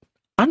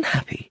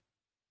 "Unhappy?"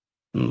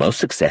 "Most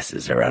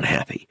successes are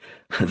unhappy.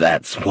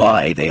 That's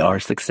why they are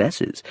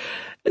successes.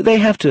 They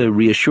have to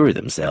reassure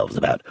themselves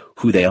about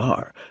who they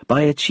are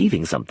by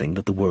achieving something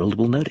that the world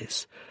will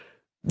notice.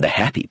 The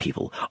happy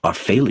people are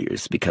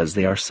failures because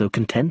they are so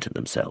content in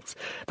themselves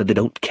that they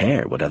don't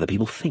care what other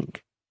people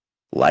think.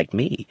 Like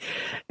me,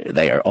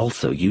 they are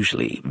also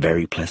usually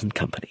very pleasant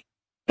company.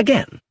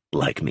 Again,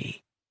 like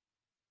me."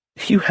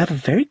 "You have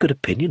a very good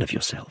opinion of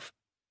yourself."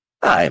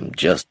 "I'm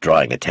just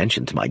drawing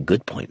attention to my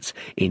good points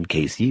in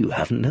case you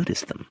haven't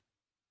noticed them."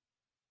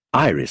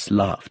 Iris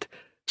laughed,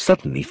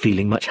 suddenly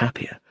feeling much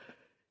happier.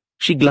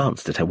 She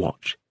glanced at her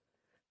watch.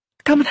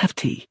 "Come and have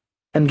tea,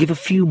 and give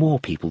a few more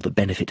people the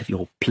benefit of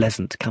your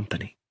pleasant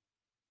company."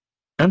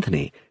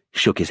 Anthony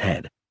shook his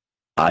head.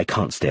 "I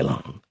can't stay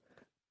long."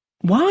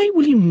 "Why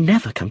will you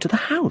never come to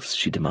the house?"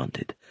 she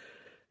demanded.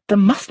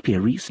 "There must be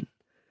a reason."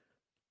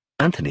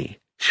 Anthony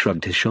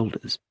shrugged his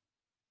shoulders.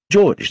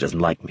 "George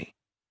doesn't like me."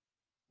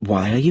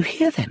 "Why are you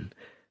here, then?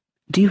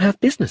 Do you have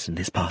business in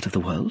this part of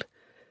the world?"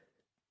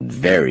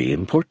 "Very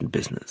important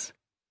business.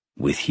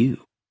 With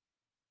you."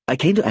 "I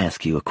came to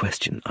ask you a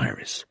question,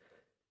 Iris."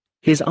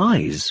 His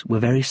eyes were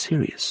very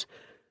serious.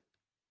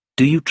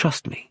 "Do you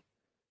trust me?"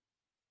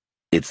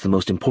 "It's the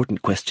most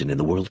important question in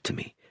the world to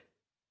me.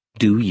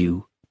 Do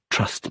you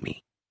trust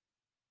me?"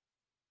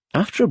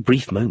 After a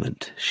brief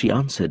moment, she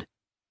answered,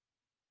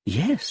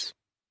 "Yes."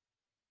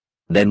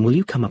 "Then will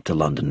you come up to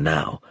London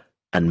now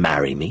and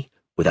marry me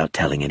without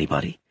telling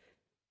anybody?"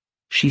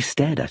 She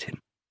stared at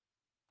him.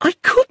 "I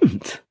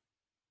couldn't."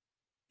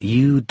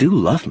 "You do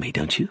love me,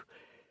 don't you?"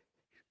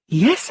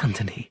 "Yes,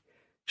 Anthony,"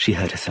 she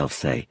heard herself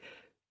say.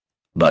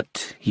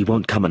 "But you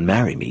won't come and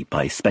marry me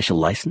by special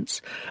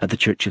license at the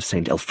Church of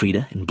St.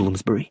 Elfrida in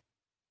Bloomsbury?"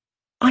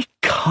 "I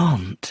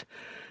can't.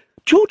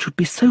 George would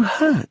be so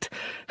hurt,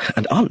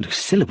 and Aunt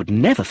Lucilla would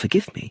never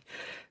forgive me.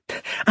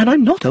 And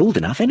I'm not old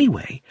enough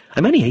anyway.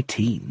 I'm only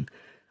 18.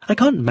 I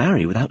can't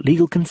marry without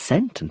legal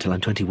consent until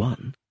I'm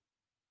 21.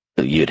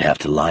 "You'd have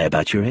to lie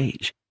about your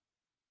age."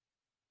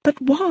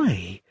 "But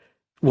why?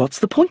 What's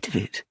the point of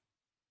it?"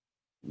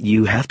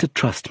 "You have to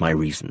trust my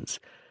reasons.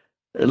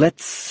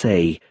 Let's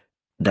say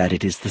that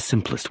it is the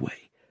simplest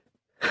way.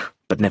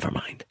 But never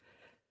mind."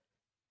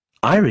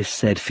 Iris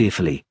said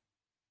fearfully,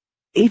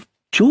 "If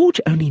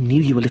George only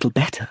knew you a little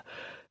better.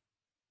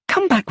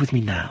 Come back with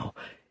me now.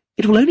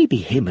 It will only be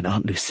him and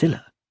Aunt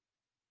Lucilla."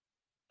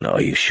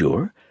 "Are you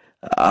sure?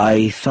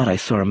 I thought I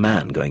saw a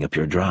man going up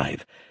your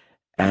drive,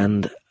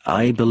 and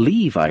I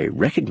believe I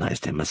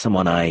recognized him as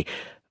someone I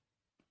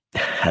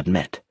had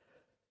met."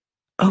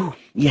 "Oh,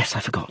 yes, I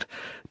forgot.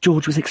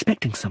 George was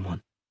expecting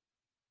someone."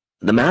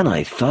 "The man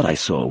I thought I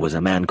saw was a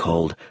man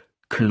called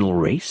Colonel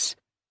Race?"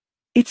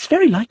 "It's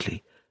very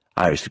likely,"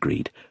 Iris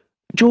agreed.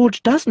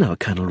 "George does know a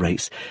Colonel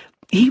Race.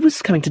 He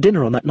was coming to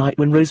dinner on that night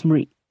when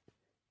Rosemary—"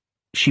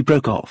 She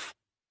broke off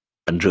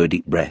and drew a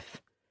deep breath.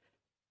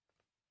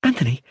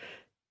 "Anthony,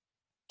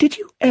 did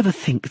you ever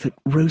think that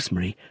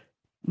Rosemary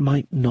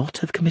might not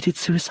have committed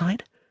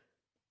suicide?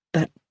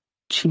 That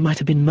she might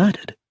have been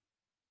murdered?"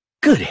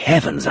 "Good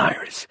heavens,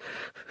 Iris!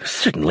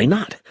 Certainly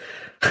not.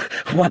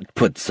 What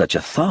put such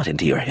a thought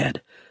into your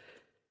head?"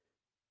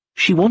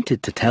 She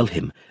wanted to tell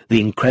him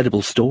the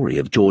incredible story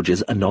of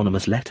George's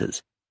anonymous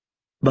letters,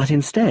 but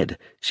instead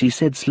she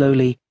said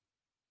slowly,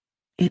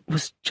 "It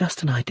was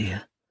just an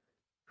idea."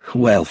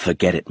 "Well,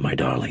 forget it, my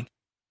darling."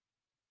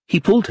 He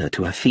pulled her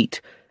to her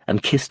feet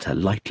and kissed her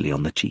lightly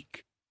on the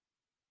cheek.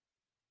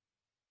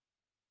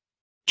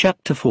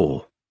 Chapter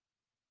 4.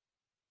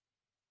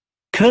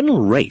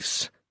 Colonel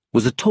Race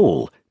was a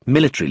tall,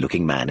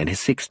 military-looking man in his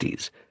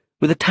 60s,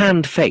 with a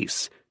tanned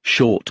face,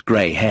 short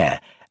grey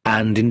hair,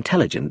 and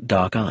intelligent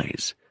dark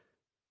eyes.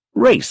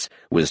 Race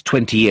was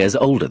 20 years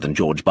older than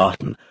George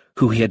Barton,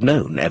 who he had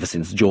known ever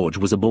since George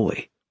was a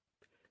boy.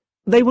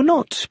 They were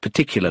not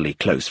particularly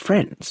close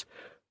friends.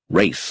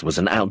 Race was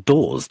an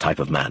outdoors type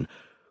of man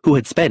who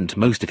had spent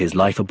most of his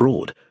life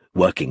abroad,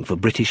 working for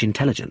British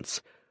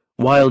intelligence,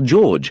 while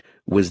George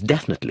was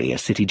definitely a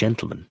city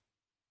gentleman.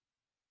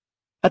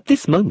 At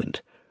this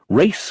moment,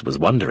 Race was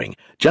wondering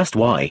just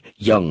why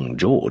young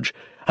George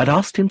had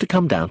asked him to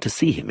come down to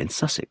see him in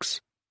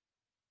Sussex.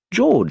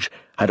 George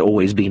had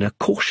always been a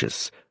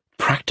cautious,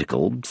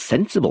 practical,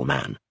 sensible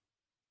man,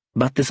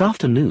 but this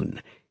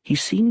afternoon he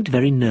seemed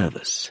very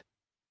nervous.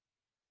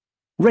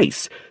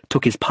 Race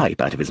took his pipe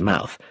out of his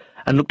mouth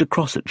and looked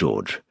across at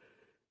George.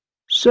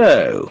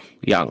 "So,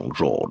 young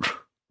George,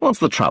 what's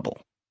the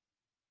trouble?"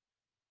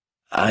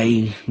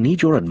 "I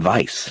need your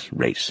advice,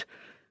 Race,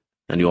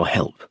 and your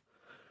help.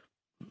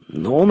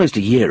 Almost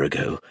a year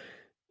ago,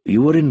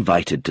 you were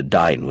invited to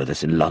dine with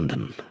us in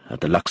London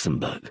at the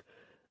Luxembourg,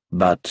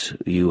 but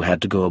you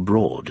had to go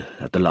abroad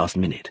at the last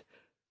minute."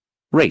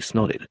 Race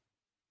nodded.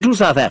 "To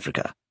South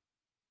Africa."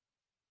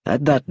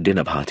 "At that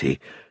dinner party,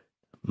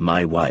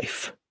 my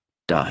wife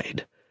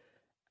died."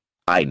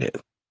 "I know.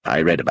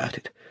 I read about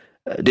it.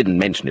 Didn't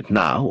mention it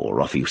now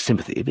or offer you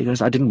sympathy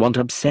because I didn't want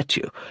to upset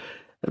you.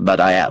 But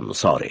I am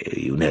sorry,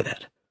 you know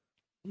that."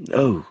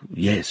 "Oh,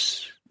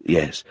 yes,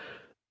 yes.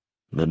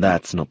 But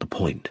that's not the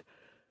point.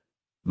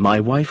 My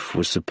wife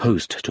was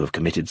supposed to have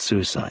committed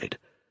suicide."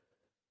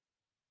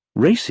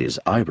 Race's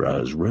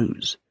eyebrows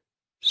rose.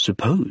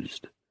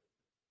 "Supposed?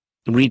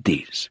 Read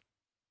these."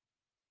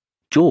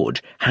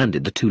 George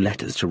handed the 2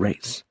 letters to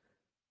Race.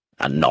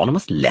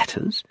 "Anonymous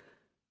letters?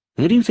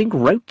 Who do you think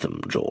wrote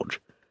them,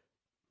 George?"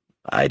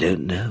 "I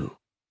don't know.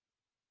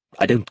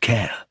 I don't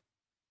care.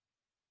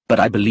 But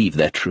I believe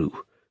they're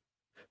true.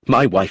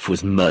 My wife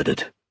was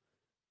murdered."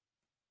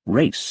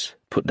 Race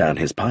put down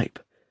his pipe.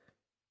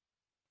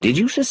 "Did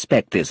you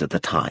suspect this at the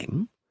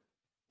time?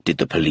 Did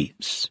the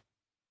police?"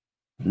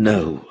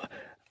 "No,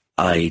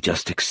 I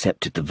just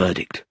accepted the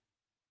verdict.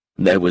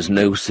 There was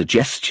no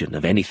suggestion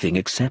of anything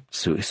except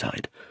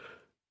suicide.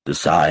 The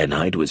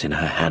cyanide was in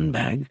her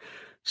handbag,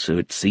 so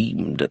it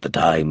seemed at the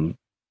time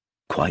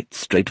quite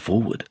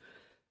straightforward."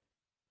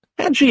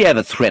 "Had she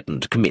ever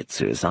threatened to commit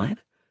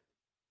suicide?"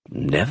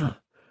 "Never.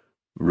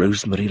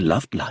 Rosemary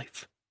loved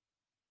life."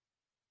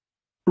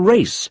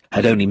 Race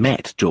had only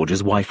met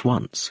George's wife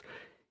once.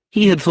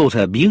 He had thought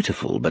her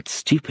beautiful but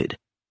stupid,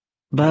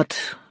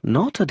 but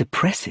not a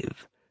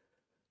depressive.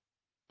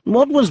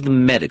 What was the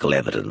medical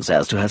evidence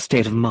as to her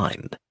state of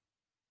mind?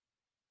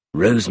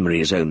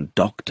 Rosemary's own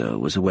doctor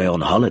was away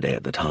on holiday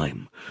at the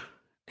time.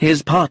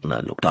 His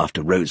partner looked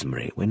after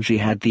Rosemary when she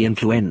had the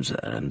influenza,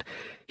 and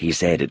he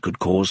said it could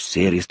cause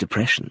serious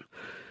depression.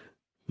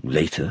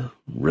 Later,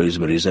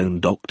 Rosemary's own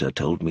doctor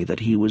told me that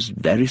he was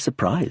very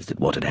surprised at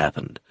what had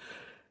happened.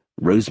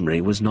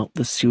 Rosemary was not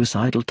the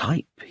suicidal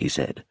type, he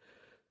said.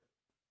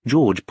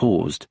 George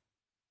paused.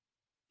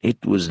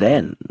 It was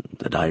then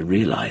that I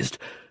realized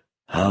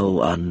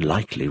how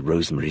unlikely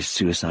Rosemary's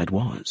suicide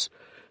was.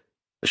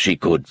 She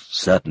could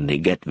certainly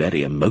get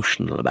very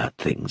emotional about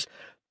things,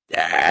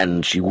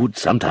 and she would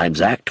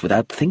sometimes act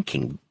without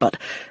thinking,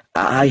 but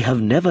I have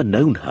never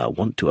known her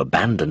want to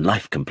abandon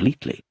life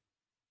completely.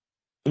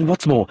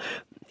 What's more,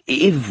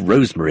 if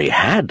Rosemary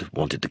had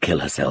wanted to kill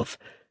herself,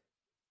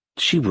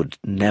 she would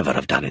never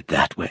have done it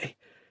that way.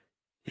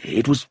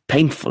 It was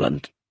painful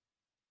and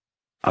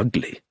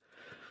ugly.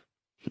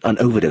 An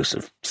overdose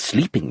of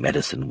sleeping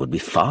medicine would be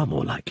far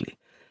more likely.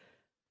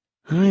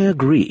 I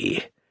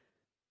agree.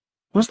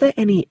 Was there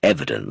any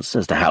evidence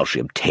as to how she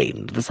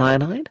obtained the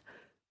cyanide?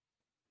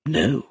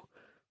 No,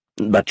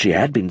 but she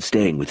had been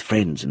staying with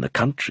friends in the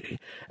country,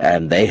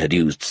 and they had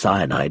used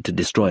cyanide to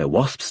destroy a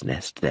wasp's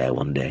nest there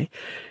one day.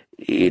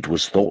 It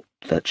was thought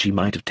that she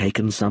might have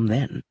taken some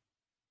then.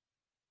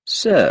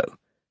 So,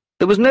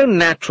 there was no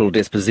natural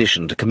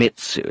disposition to commit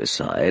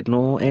suicide,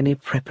 nor any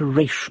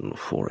preparation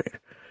for it.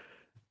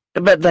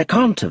 But there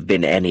can't have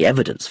been any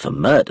evidence for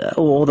murder,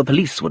 or the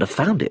police would have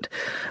found it.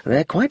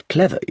 They're quite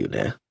clever, you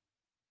know.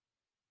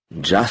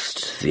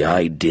 Just the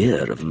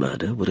idea of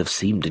murder would have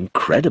seemed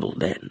incredible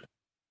then.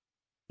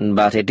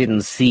 But it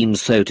didn't seem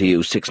so to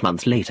you 6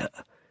 months later.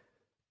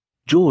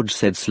 George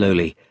said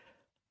slowly,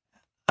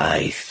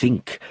 I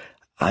think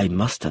I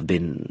must have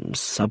been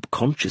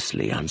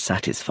subconsciously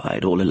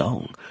unsatisfied all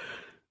along.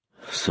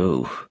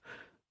 So,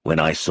 when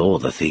I saw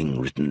the thing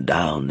written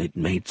down, it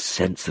made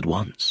sense at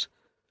once.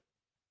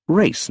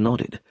 Race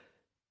nodded.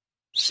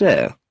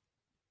 So,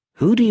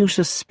 who do you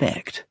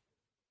suspect?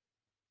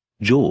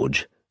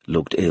 George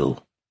looked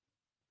ill.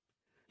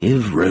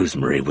 If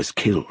Rosemary was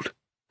killed,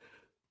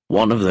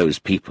 one of those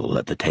people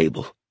at the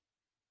table,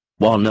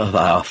 one of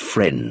our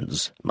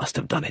friends must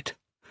have done it.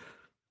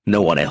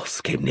 No one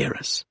else came near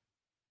us.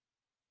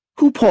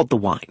 Who poured the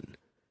wine?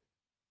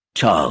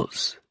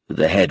 Charles,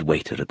 the head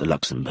waiter at the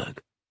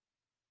Luxembourg.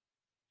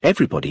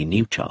 Everybody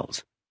knew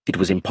Charles. It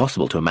was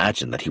impossible to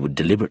imagine that he would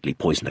deliberately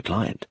poison a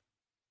client.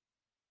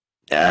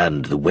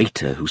 And the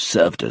waiter who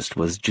served us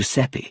was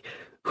Giuseppe,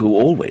 who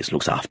always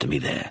looks after me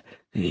there.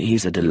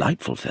 He's a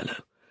delightful fellow.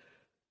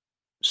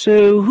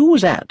 So who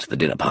was at the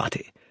dinner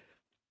party?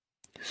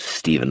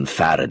 Stephen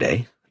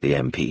Faraday, the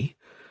MP,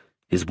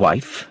 his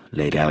wife,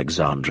 Lady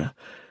Alexandra,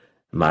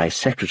 my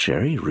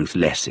secretary, Ruth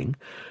Lessing,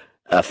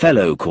 a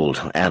fellow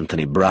called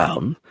Anthony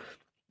Brown,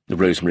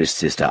 Rosemary's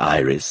sister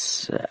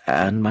Iris,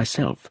 and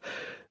myself.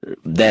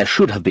 There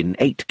should have been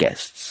 8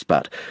 guests,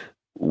 but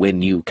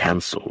when you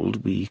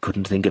cancelled, we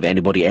couldn't think of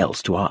anybody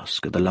else to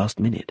ask at the last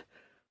minute.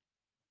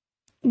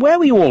 Where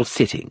were you all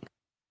sitting?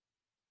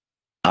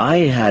 I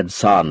had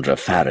Sandra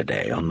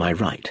Faraday on my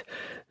right.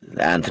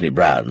 Anthony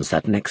Brown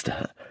sat next to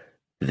her.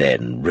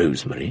 Then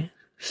Rosemary,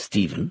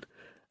 Stephen,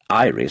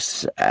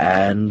 Iris,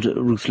 and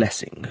Ruth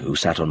Lessing, who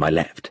sat on my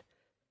left.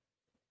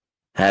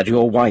 Had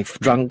your wife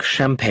drunk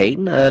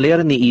champagne earlier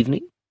in the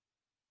evening?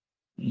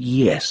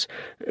 Yes,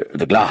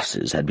 the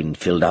glasses had been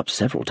filled up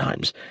several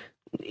times.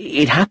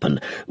 It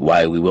happened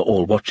while we were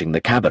all watching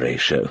the cabaret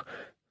show.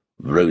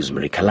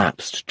 Rosemary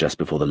collapsed just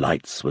before the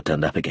lights were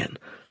turned up again.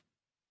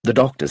 The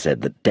doctor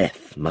said that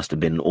death must have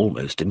been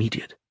almost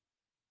immediate.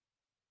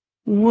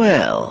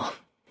 Well,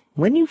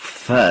 when you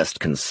first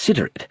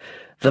consider it,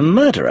 the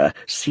murderer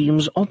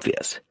seems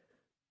obvious.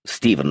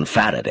 Stephen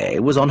Faraday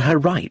was on her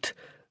right.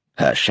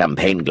 Her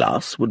champagne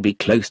glass would be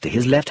close to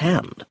his left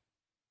hand.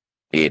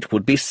 It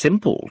would be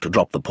simple to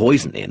drop the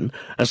poison in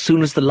as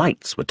soon as the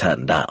lights were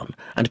turned down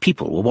and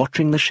people were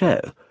watching the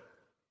show.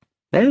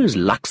 Those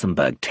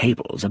Luxembourg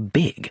tables are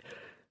big,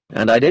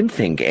 and I don't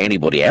think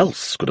anybody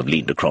else could have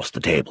leaned across the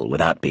table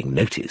without being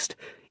noticed,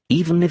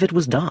 even if it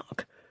was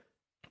dark.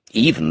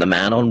 Even the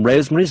man on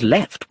Rosemary's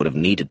left would have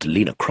needed to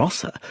lean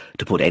across her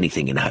to put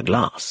anything in her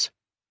glass.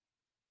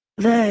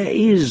 There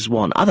is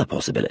one other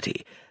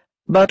possibility,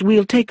 but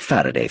we'll take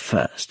Faraday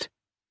first.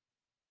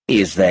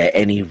 Is there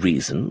any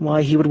reason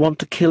why he would want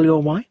to kill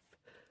your wife?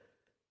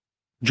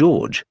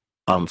 George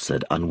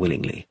answered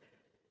unwillingly.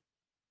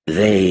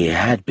 They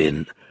had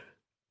been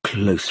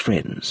close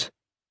friends.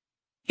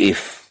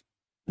 If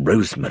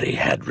Rosemary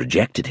had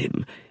rejected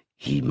him,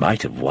 he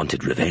might have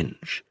wanted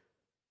revenge.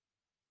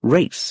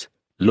 Race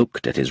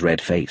looked at his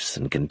red face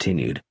and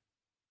continued.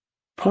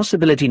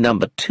 Possibility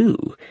number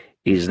 2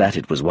 is that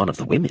it was one of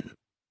the women.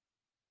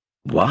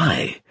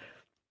 Why?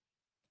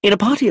 In a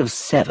party of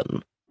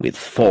 7, with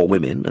 4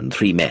 women and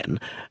 3 men,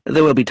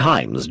 there will be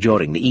times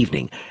during the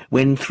evening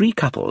when 3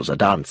 couples are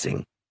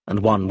dancing and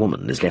 1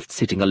 woman is left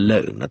sitting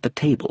alone at the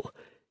table.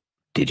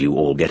 Did you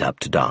all get up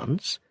to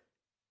dance?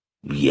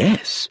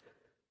 Yes.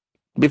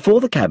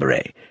 Before the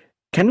cabaret,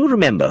 can you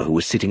remember who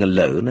was sitting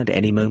alone at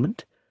any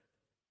moment?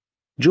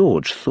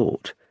 George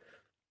thought.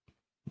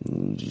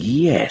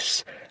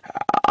 Yes,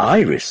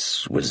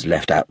 Iris was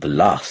left out the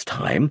last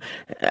time,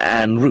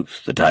 and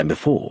Ruth the time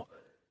before.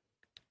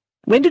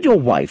 When did your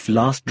wife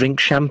last drink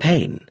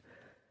champagne?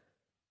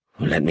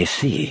 Let me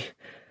see.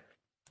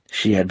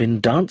 She had been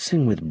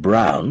dancing with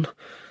Brown,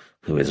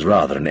 who is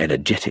rather an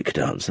energetic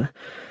dancer.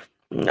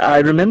 I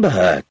remember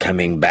her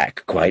coming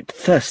back quite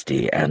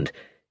thirsty and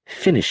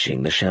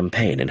finishing the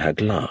champagne in her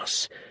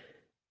glass.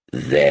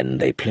 Then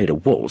they played a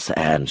waltz,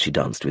 and she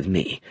danced with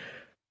me.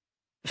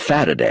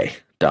 Faraday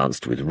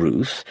danced with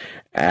Ruth,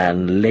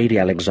 and Lady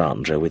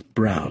Alexandra with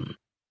Brown.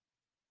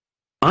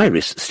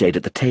 Iris stayed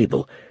at the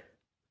table.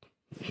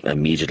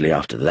 Immediately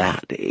after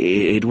that,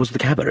 it was the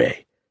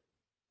cabaret.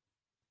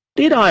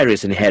 Did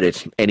Iris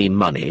inherit any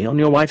money on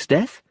your wife's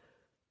death?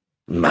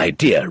 My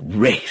dear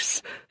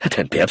Race,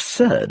 don't be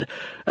absurd.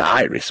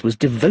 Iris was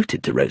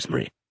devoted to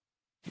Rosemary.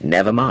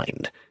 Never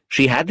mind.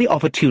 She had the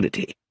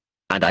opportunity,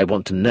 and I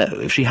want to know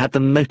if she had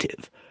the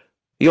motive.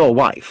 Your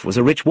wife was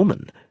a rich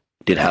woman.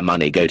 Did her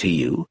money go to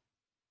you?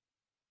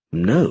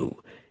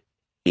 No.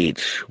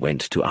 It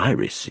went to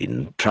Iris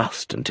in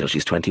trust until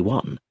she's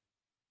 21.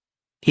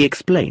 He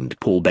explained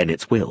Paul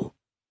Bennett's will.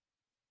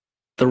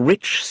 The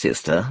rich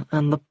sister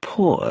and the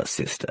poor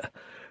sister,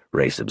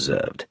 Race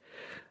observed.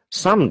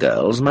 Some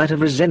girls might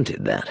have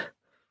resented that.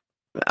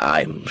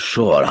 I'm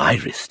sure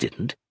Iris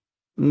didn't.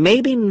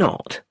 Maybe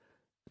not,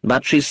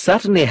 but she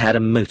certainly had a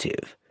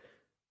motive.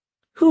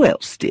 Who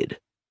else did?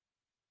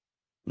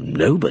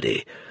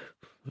 Nobody.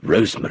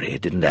 Rosemary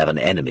didn't have an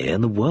enemy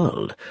in the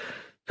world.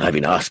 I've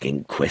been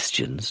asking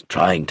questions,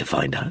 trying to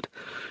find out.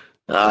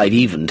 I've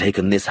even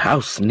taken this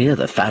house near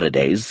the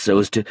Faradays so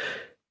as to—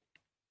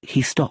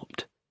 He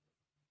stopped.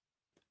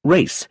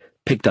 Race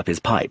picked up his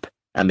pipe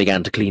and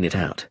began to clean it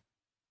out.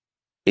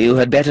 You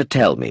had better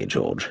tell me,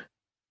 George.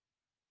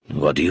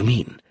 What do you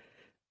mean?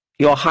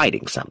 You're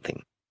hiding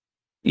something.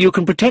 You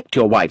can protect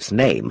your wife's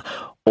name,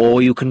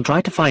 or you can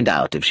try to find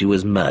out if she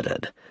was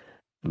murdered.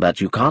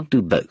 But you can't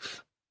do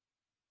both.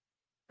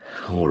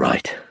 All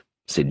right,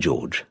 said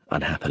George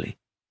unhappily.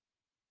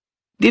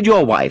 Did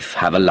your wife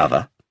have a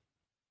lover?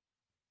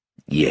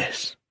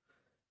 Yes.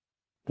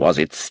 Was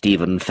it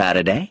Stephen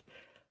Faraday?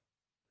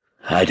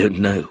 I don't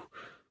know.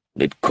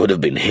 It could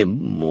have been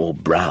him or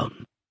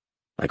Brown.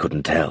 I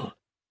couldn't tell.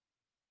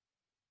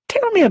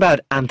 Tell me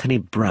about Anthony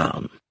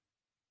Brown.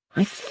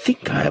 I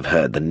think I have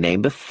heard the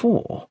name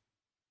before.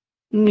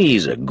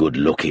 He's a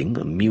good-looking,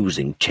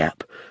 amusing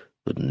chap,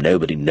 but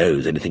nobody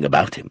knows anything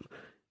about him.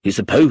 He's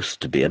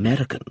supposed to be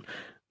American,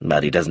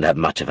 but he doesn't have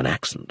much of an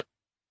accent.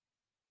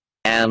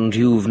 And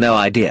you've no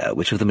idea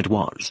which of them it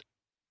was?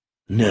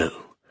 No.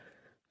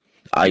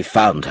 I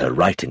found her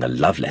writing a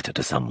love letter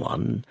to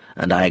someone,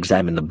 and I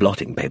examined the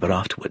blotting paper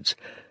afterwards,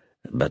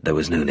 but there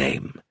was no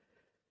name.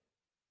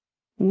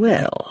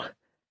 Well,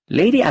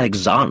 Lady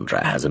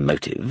Alexandra has a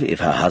motive if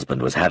her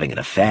husband was having an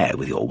affair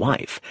with your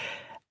wife,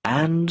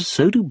 and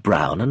so do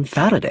Brown and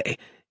Faraday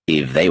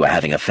if they were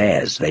having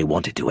affairs they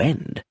wanted to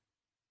end.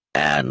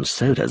 And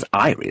so does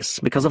Iris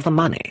because of the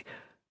money.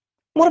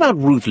 What about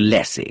Ruth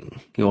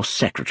Lessing, your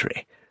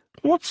secretary?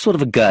 What sort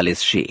of a girl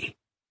is she?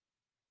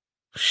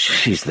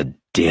 She's the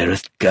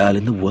dearest girl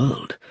in the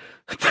world.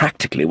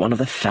 Practically one of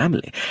the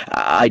family.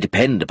 I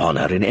depend upon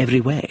her in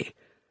every way.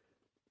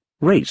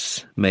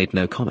 Race made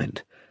no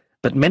comment,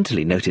 but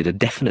mentally noted a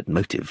definite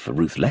motive for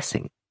Ruth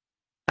Lessing,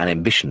 an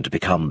ambition to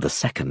become the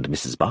second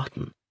Mrs.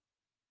 Barton.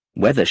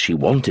 Whether she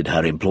wanted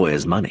her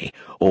employer's money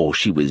or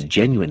she was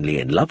genuinely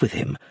in love with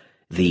him,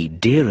 the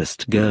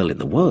dearest girl in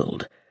the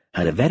world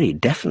had a very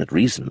definite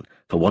reason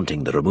for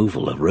wanting the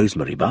removal of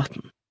Rosemary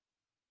Barton.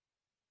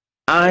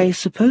 "I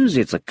suppose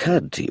it's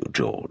occurred to you,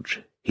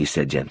 George," he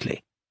said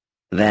gently,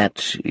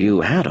 "that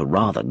you had a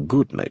rather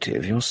good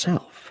motive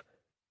yourself."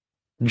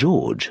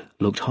 George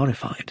looked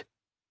horrified.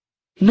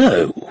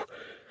 "No,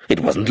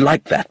 it wasn't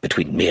like that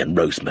between me and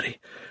Rosemary.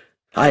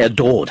 I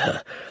adored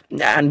her,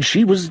 and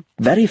she was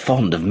very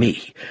fond of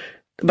me,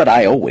 but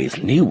I always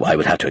knew I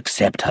would have to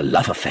accept her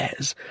love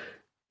affairs.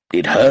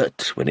 It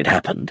hurt when it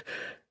happened,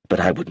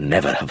 but I would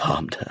never have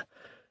harmed her.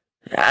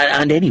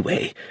 And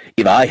anyway,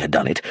 if I had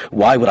done it,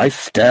 why would I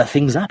stir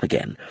things up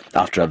again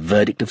after a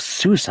verdict of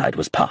suicide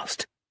was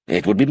passed?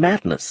 It would be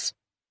madness."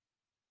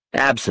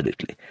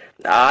 "Absolutely.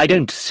 I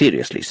don't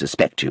seriously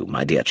suspect you,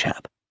 my dear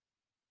chap.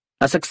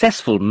 A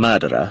successful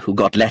murderer who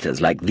got letters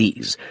like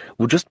these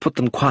would just put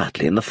them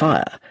quietly in the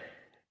fire.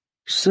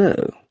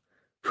 So,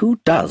 who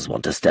does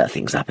want to stir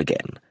things up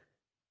again?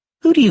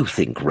 Who do you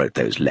think wrote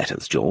those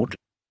letters, George?"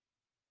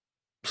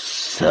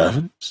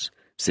 "Servants?"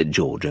 said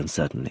George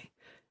uncertainly.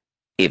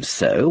 "If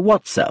so,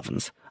 what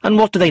servants? And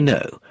what do they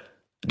know?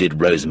 Did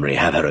Rosemary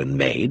have her own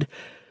maid?"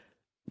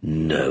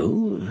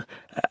 "No.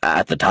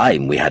 At the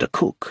time we had a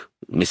cook,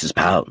 Mrs.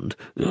 Pound,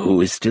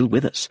 who is still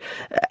with us,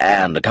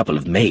 and a couple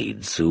of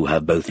maids who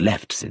have both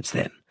left since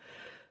then."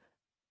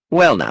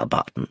 "Well now,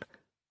 Barton,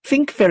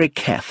 think very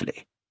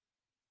carefully.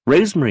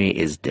 Rosemary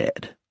is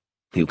dead.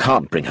 You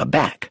can't bring her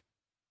back.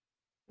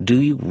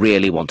 Do you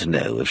really want to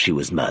know if she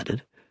was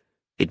murdered?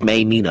 It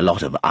may mean a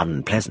lot of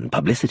unpleasant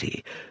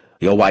publicity.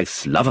 Your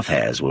wife's love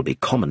affairs will be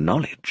common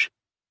knowledge."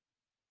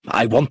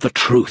 "I want the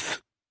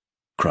truth,"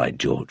 cried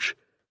George.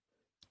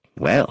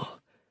 "Well,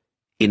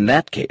 in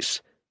that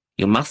case,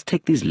 you must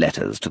take these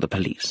letters to the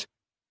police."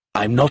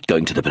 "I'm not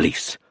going to the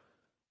police.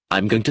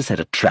 I'm going to set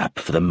a trap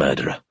for the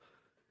murderer.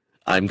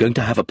 I'm going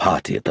to have a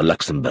party at the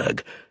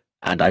Luxembourg,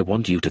 and I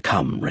want you to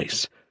come,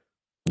 Race.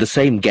 The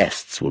same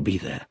guests will be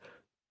there.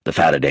 The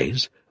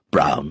Faradays,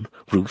 Brown,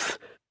 Ruth,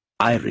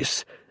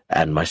 Iris,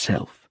 and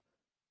myself.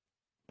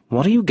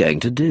 What are you going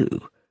to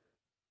do?"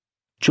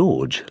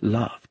 George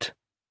laughed.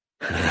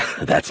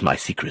 "That's my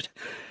secret.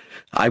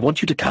 I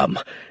want you to come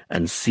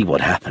and see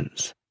what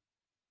happens."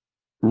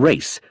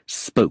 Race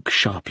spoke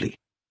sharply.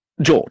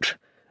 "George,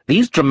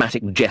 these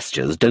dramatic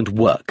gestures don't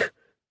work.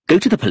 Go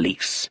to the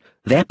police.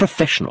 They're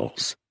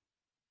professionals."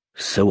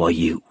 "So are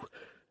you.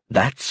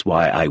 That's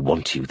why I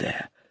want you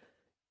there."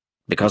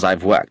 "Because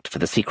I've worked for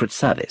the Secret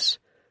Service."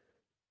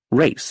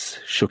 Race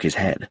shook his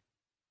head.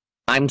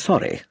 "I'm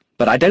sorry,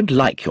 but I don't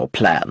like your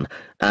plan,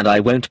 and I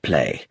won't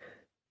play.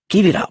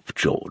 Give it up,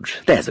 George.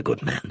 There's a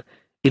good man.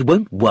 It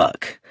won't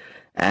work,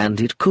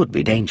 and it could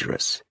be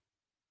dangerous."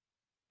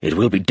 "It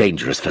will be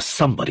dangerous for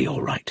somebody,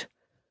 all right."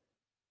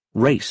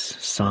 Race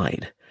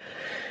sighed.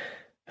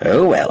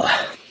 "Oh, well,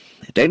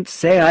 don't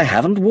say I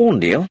haven't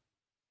warned you."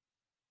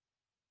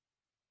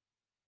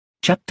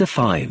 Chapter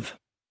 5.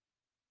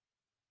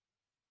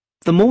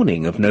 The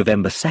morning of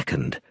November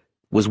 2nd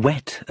was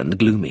wet and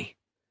gloomy.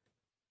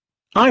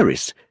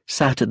 Iris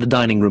sat at the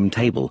dining-room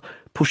table,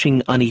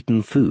 pushing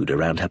uneaten food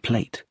around her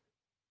plate.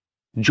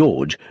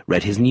 George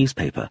read his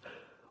newspaper,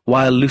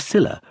 while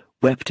Lucilla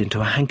wept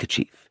into a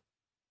handkerchief.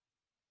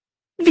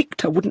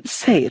 "Victor wouldn't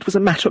say it was a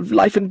matter of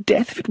life and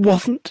death if it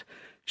wasn't,"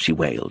 she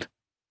wailed.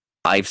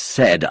 "I've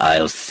said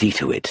I'll see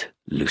to it,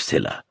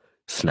 Lucilla,"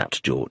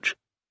 snapped George.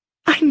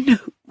 "I know,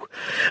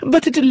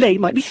 but a delay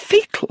might be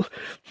fatal.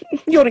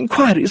 Your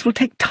inquiries will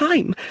take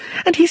time,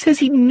 and he says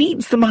he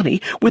needs the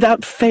money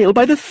without fail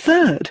by the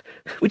 3rd,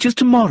 which is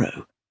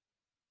tomorrow."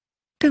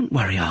 "Don't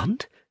worry,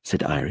 Aunt,"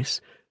 said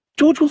Iris.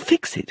 "George will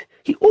fix it.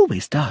 He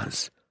always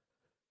does."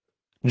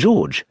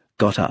 George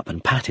got up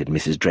and patted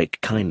Mrs. Drake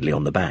kindly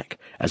on the back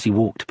as he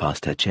walked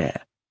past her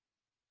chair.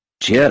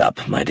 "Cheer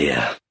up, my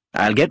dear.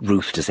 I'll get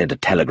Ruth to send a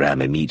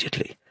telegram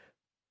immediately."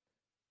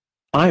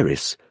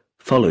 Iris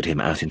followed him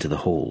out into the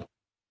hall.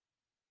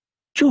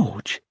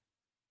 "George,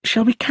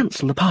 shall we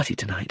cancel the party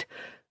tonight?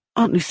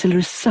 Aunt Lucilla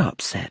is so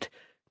upset.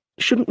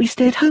 Shouldn't we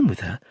stay at home with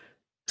her?"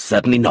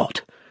 "Certainly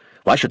not.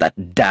 Why should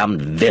that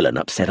damned villain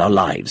upset our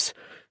lives?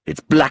 It's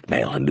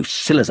blackmail, and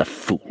Lucilla's a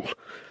fool.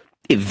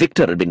 If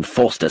Victor had been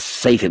forced to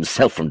save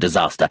himself from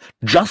disaster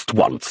just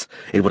once,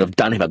 it would have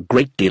done him a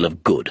great deal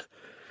of good.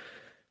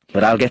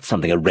 But I'll get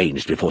something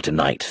arranged before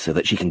tonight so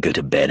that she can go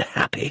to bed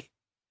happy."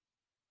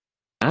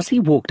 As he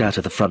walked out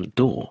of the front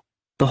door,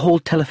 The hall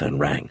telephone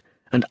rang,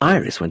 and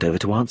Iris went over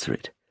to answer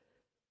it.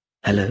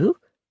 "Hello?"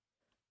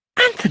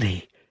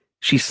 "Anthony!"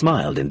 She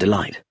smiled in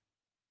delight.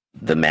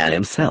 "The man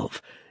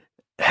himself.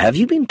 Have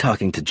you been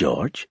talking to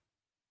George?"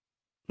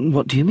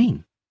 "What do you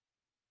mean?"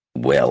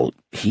 "Well,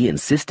 he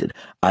insisted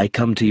I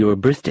come to your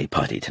birthday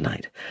party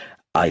tonight.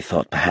 I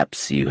thought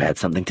perhaps you had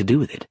something to do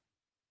with it."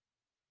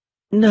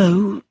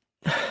 "No."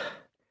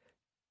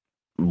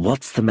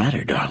 "What's the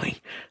matter, darling?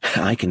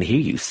 I can hear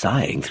you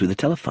sighing through the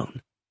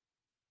telephone."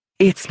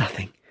 "It's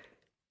nothing."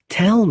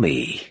 "Tell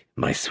me,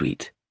 my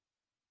sweet."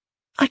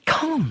 "I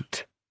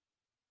can't."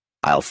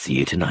 "I'll see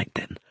you tonight,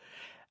 then.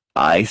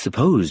 I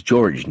suppose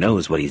George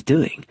knows what he's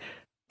doing,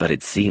 but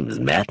it seems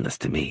madness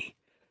to me."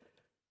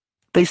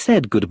 They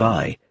said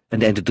goodbye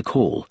and ended the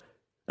call,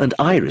 and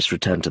Iris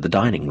returned to the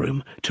dining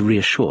room to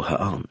reassure her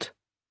aunt.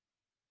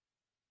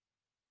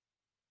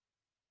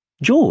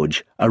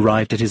 George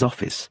arrived at his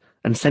office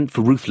and sent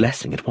for Ruth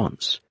Lessing at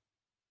once.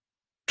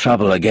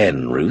 "Trouble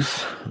again,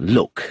 Ruth.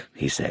 Look,"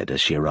 he said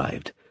as she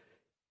arrived.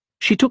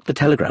 She took the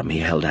telegram he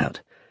held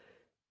out.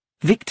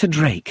 "Victor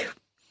Drake."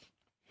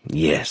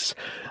 "Yes,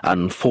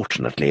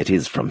 unfortunately it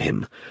is from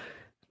him.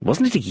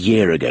 Wasn't it a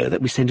year ago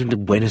that we sent him to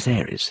Buenos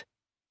Aires?"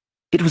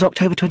 "It was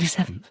October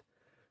 27th.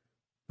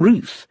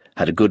 Ruth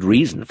had a good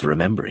reason for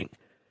remembering.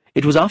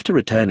 It was after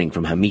returning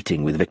from her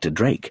meeting with Victor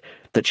Drake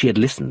that she had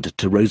listened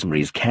to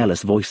Rosemary's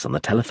careless voice on the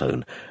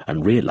telephone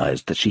and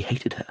realized that she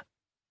hated her.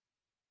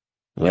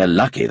 "We're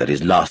lucky that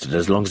he's lasted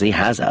as long as he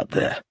has out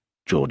there,"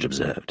 George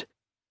observed.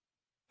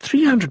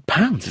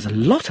 £300 is a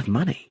lot of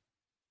money.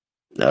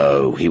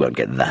 "Oh, he won't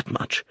get that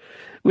much.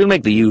 We'll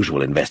make the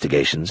usual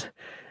investigations.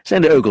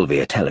 Send Ogilvy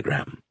a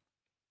telegram."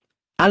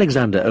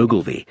 Alexander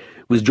Ogilvy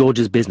was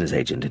George's business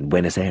agent in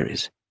Buenos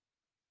Aires.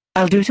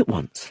 "I'll do it at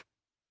once."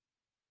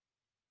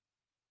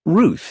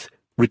 Ruth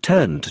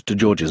returned to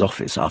George's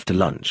office after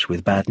lunch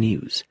with bad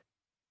news.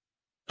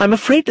 "I'm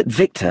afraid that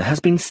Victor has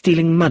been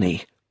stealing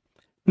money.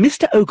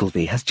 Mr.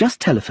 Ogilvy has just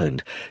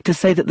telephoned to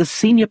say that the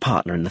senior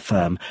partner in the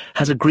firm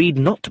has agreed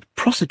not to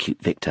prosecute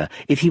Victor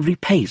if he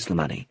repays the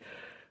money.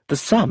 The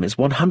sum is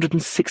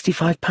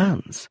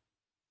 £165.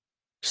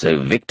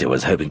 So Victor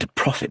was hoping to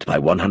profit by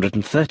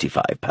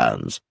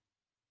 £135.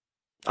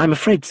 "I'm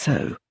afraid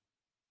so.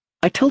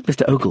 I told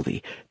Mr.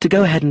 Ogilvy to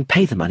go ahead and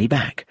pay the money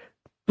back.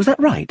 Was that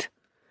right?"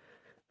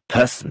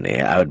 "Personally,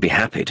 I would be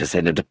happy to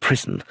send him to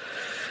prison,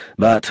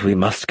 but we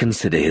must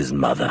consider his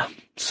mother.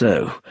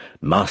 So,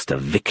 Master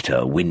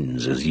Victor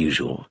wins as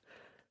usual."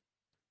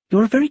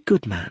 "You're a very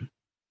good man,"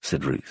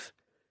 said Ruth.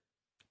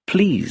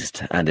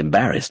 Pleased and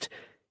embarrassed,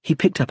 he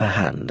picked up her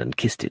hand and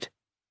kissed it.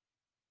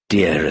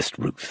 "Dearest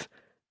Ruth,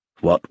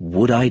 what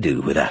would I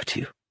do without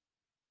you?"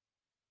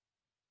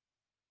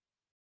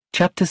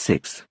 Chapter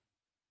 6.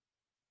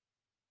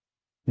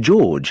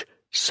 George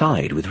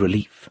sighed with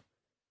relief.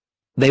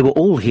 They were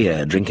all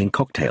here drinking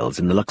cocktails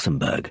in the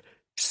Luxembourg,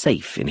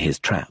 safe in his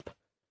trap.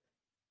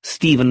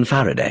 Stephen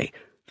Faraday,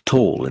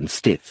 tall and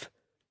stiff.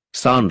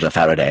 Sandra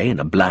Faraday in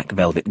a black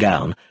velvet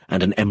gown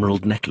and an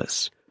emerald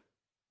necklace.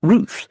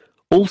 Ruth,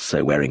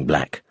 also wearing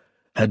black,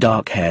 her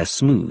dark hair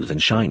smooth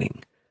and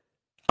shining.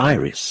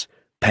 Iris,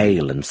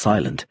 pale and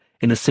silent,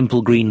 in a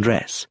simple green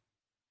dress.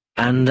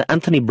 And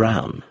Anthony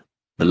Brown,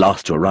 the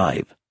last to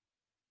arrive.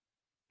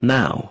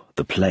 Now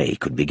the play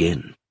could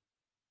begin.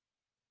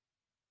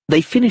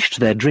 They finished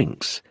their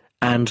drinks,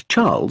 and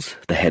Charles,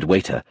 the head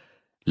waiter,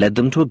 led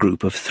them to a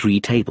group of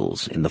 3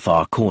 tables in the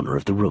far corner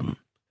of the room.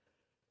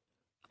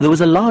 There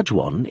was a large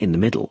one in the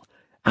middle,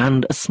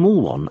 and a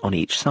small one on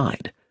each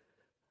side.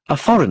 A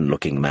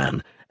foreign-looking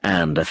man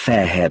and a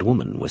fair-haired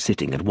woman were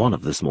sitting at one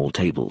of the small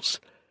tables.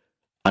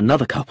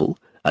 Another couple,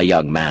 a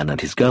young man and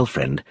his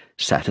girlfriend,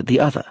 sat at the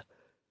other.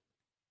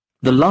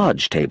 The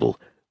large table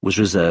was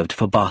reserved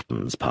for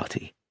Barton's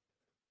party.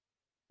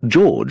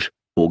 George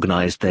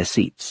organized their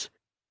seats.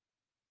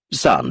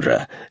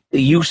 "Sandra,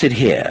 you sit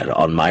here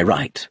on my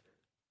right.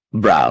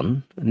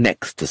 Brown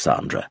next to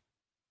Sandra.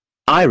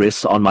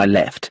 Iris on my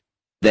left,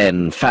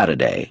 then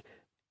Faraday,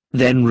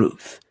 then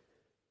Ruth."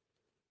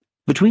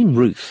 Between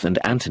Ruth and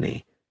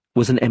Anthony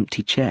was an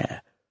empty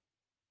chair.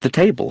 The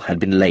table had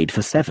been laid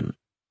for 7.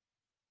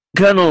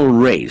 "Colonel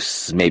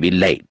Race may be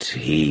late.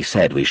 He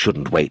said we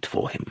shouldn't wait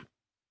for him."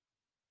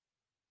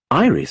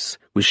 Iris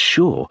was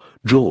sure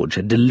George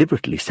had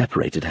deliberately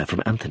separated her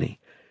from Anthony.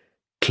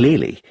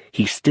 Clearly,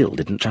 he still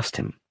didn't trust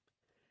him.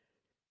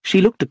 She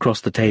looked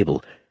across the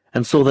table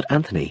and saw that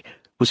Anthony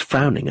was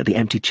frowning at the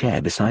empty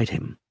chair beside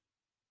him.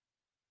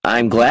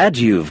 "I'm glad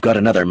you've got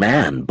another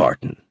man,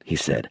 Barton," he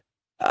said.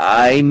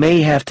 "I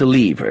may have to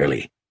leave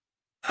early.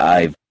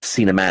 I've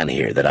seen a man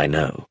here that I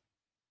know."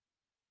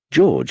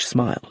 George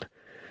smiled.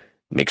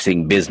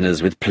 "Mixing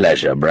business with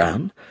pleasure,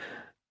 Brown?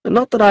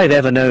 Not that I've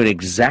ever known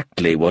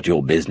exactly what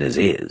your business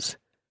is."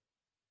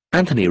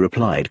 Anthony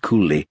replied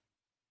coolly,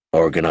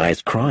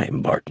 "Organized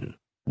crime, Barton.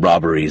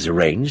 Robberies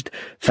arranged,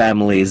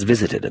 families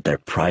visited at their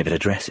private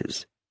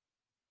addresses."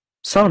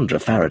 Sandra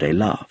Faraday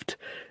laughed.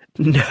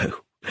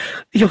 "No,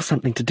 you're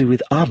something to do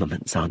with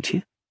armaments, aren't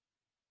you?"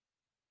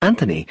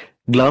 Anthony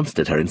glanced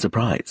at her in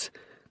surprise.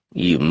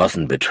 You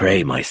mustn't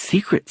betray my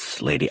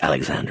secrets, Lady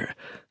Alexandra.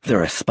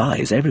 There are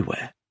spies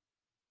everywhere.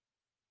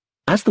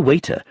 As the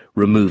waiter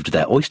removed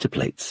their oyster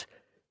plates,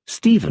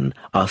 Stephen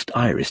asked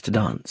Iris to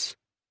dance.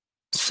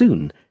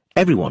 Soon,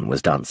 everyone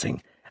was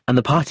dancing, and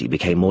the party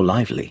became more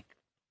lively.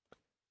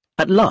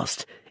 At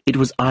last, it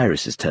was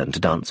Iris's turn to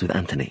dance with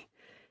Anthony.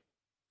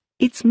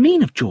 "It's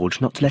mean of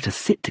George not to let us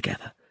sit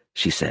together,"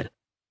 she said.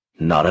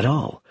 "Not at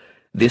all.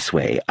 This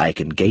way I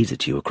can gaze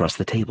at you across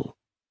the table."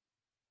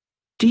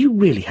 "Do you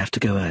really have to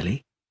go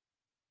early?"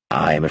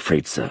 "I am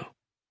afraid so."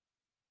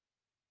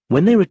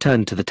 When they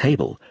returned to the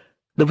table,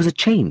 there was a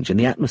change in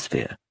the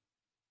atmosphere.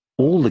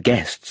 All the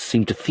guests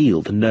seemed to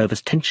feel the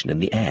nervous tension in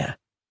the air.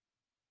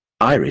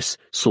 Iris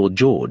saw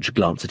George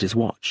glance at his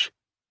watch.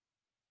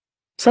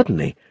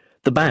 Suddenly,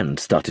 the band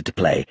started to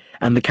play,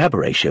 and the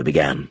cabaret show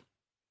began.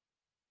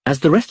 As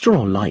the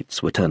restaurant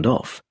lights were turned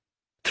off,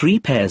 3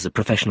 pairs of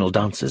professional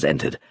dancers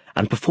entered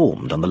and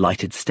performed on the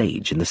lighted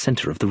stage in the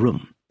centre of the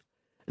room.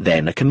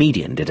 Then a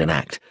comedian did an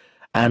act,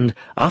 and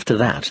after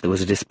that there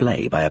was a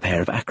display by a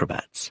pair of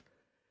acrobats.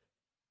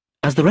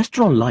 As the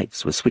restaurant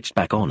lights were switched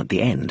back on at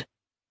the end,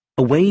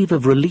 a wave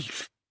of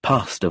relief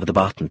passed over the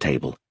Barton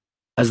table,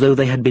 as though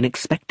they had been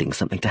expecting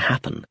something to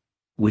happen,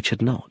 which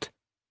had not.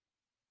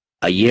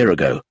 A year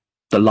ago,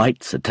 the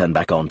lights had turned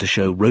back on to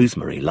show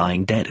Rosemary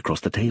lying dead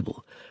across the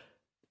table.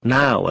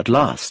 Now, at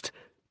last,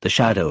 the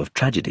shadow of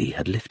tragedy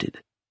had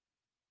lifted.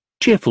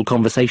 Cheerful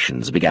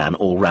conversations began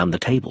all round the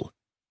table.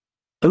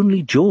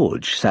 Only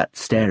George sat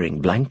staring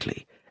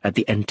blankly at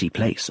the empty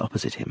place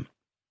opposite him.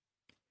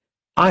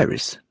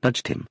 Iris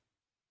nudged him.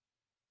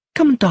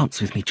 "Come and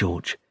dance with me,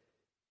 George."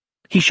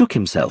 He shook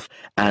himself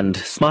and,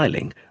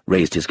 smiling,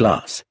 raised his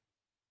glass.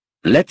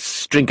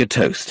 "Let's drink a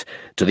toast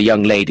to the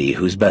young lady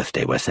whose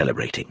birthday we're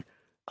celebrating,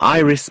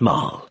 Iris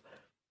Marle."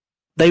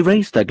 They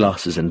raised their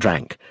glasses and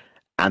drank,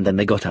 and then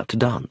they got out to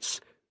dance.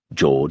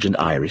 George and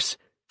Iris,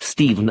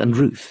 Stephen and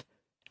Ruth,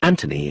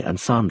 Anthony and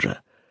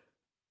Sandra.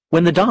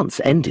 When the dance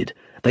ended,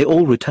 they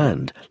all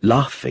returned,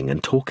 laughing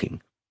and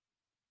talking.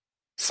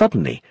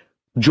 Suddenly,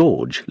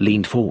 George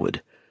leaned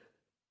forward.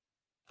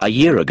 "A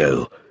year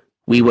ago,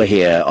 we were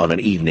here on an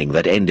evening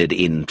that ended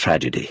in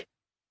tragedy.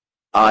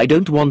 I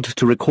don't want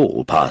to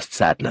recall past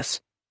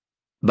sadness,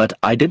 but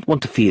I don't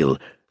want to feel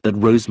that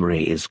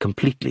Rosemary is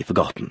completely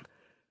forgotten.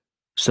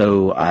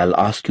 So I'll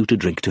ask you to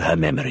drink to her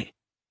memory."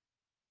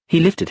 He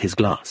lifted his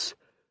glass.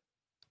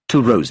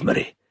 "To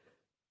Rosemary."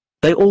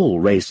 They all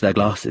raised their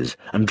glasses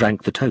and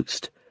drank the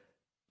toast.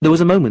 There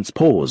was a moment's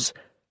pause,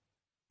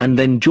 and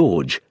then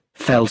George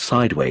fell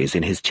sideways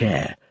in his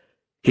chair,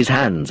 his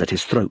hands at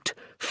his throat,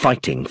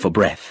 fighting for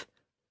breath.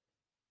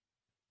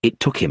 It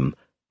took him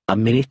 1.5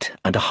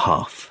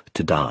 minutes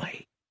to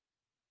die.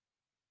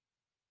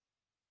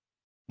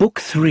 Book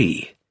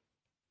 3.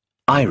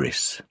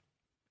 Iris.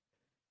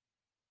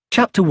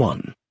 Chapter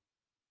 1.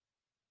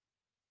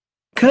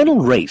 Colonel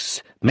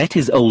Race met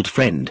his old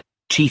friend,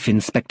 Chief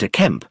Inspector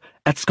Kemp,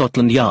 at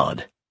Scotland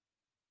Yard.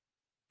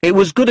 "It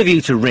was good of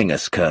you to ring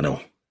us,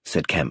 Colonel,"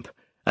 said Kemp,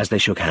 as they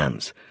shook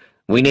hands.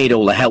 "We need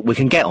all the help we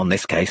can get on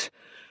this case.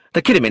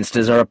 The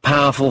Kidderminsters are a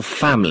powerful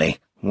family.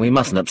 We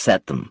mustn't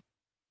upset them."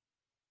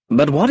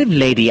 "But what if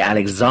Lady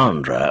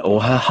Alexandra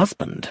or her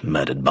husband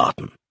murdered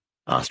Barton?"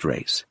 asked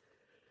Race.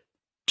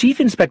 Chief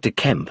Inspector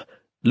Kemp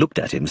looked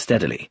at him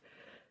steadily.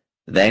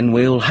 "Then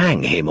we'll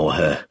hang him or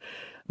her,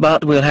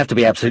 but we'll have to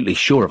be absolutely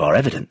sure of our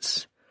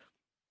evidence."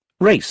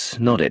 Race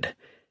nodded.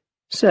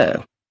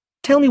 "So,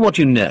 tell me what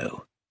you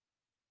know."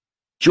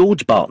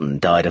 "George Barton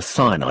died of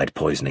cyanide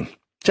poisoning,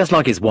 just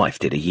like his wife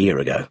did a year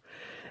ago."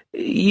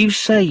 "You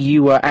say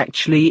you were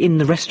actually in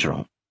the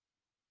restaurant?"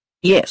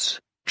 "Yes.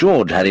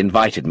 George had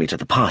invited me to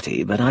the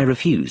party, but I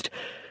refused.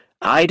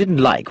 I didn't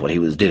like what he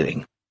was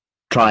doing,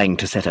 trying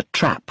to set a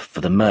trap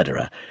for the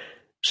murderer,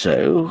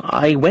 so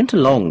I went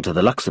along to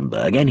the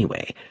Luxembourg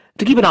anyway,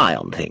 to keep an eye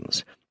on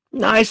things.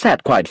 I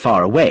sat quite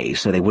far away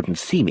so they wouldn't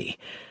see me,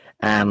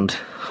 and,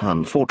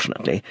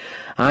 unfortunately,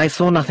 I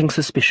saw nothing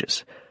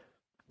suspicious.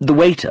 The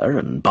waiter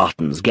and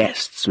Barton's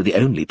guests were the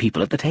only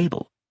people at the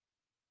table.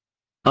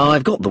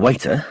 I've got the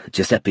waiter,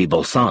 Giuseppe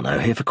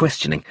Bolzano, here for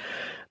questioning,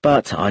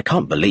 but I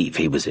can't believe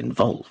he was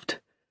involved."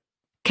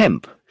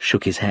 Kemp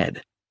shook his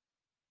head.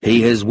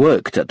 "He has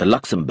worked at the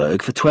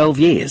Luxembourg for 12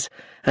 years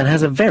and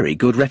has a very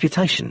good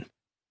reputation."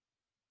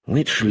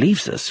 "Which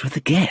leaves us with the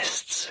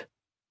guests."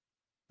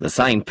 "The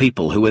same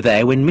people who were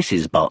there when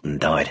Mrs. Barton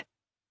died.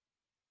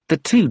 The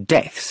 2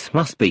 deaths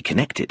must be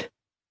connected.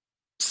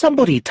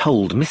 Somebody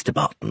told Mr.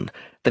 Barton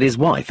that his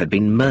wife had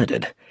been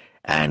murdered,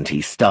 and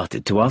he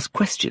started to ask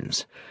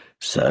questions.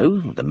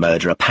 So the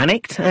murderer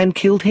panicked and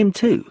killed him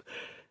too.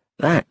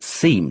 That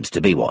seems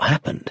to be what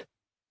happened."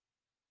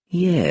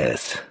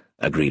 "Yes,"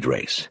 agreed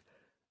Race.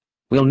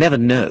 "We'll never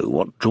know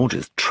what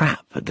George's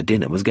trap at the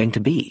dinner was going to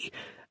be,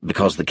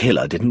 because the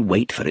killer didn't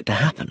wait for it to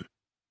happen.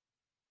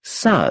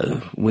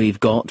 So, we've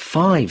got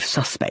 5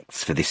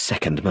 suspects for this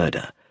second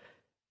murder.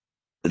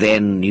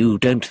 Then you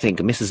don't think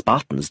Mrs.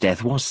 Barton's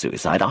death was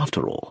suicide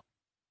after all?"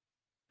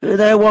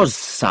 There was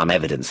some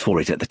evidence for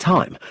it at the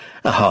time,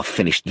 a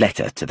half-finished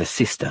letter to the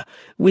sister,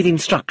 with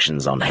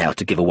instructions on how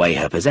to give away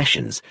her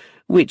possessions,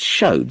 which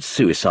showed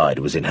suicide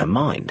was in her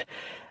mind.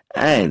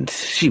 And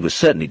she was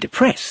certainly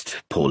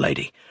depressed, poor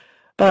lady,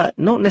 but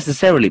not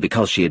necessarily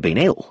because she had been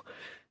ill.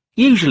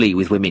 Usually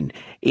with women,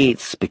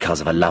 it's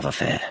because of a love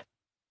affair.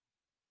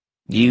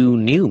 "You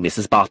knew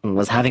Mrs. Barton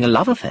was having a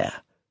love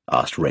affair?"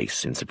 asked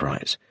Race in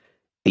surprise.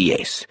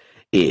 "Yes,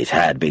 it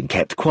had been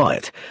kept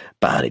quiet,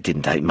 but it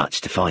didn't take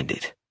much to find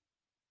it."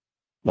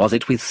 "Was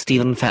it with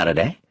Stephen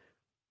Faraday?"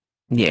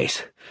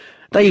 "Yes.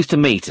 They used to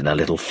meet in a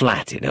little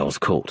flat in Earl's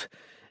Court.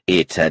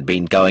 It had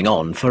been going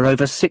on for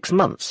over 6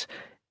 months.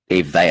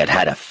 If they had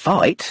had a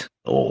fight,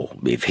 or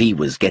if he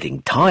was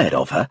getting tired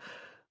of her,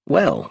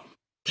 well,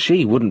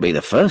 she wouldn't be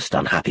the first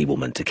unhappy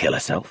woman to kill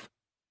herself."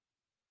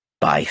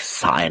 "By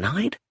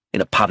cyanide? In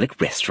a public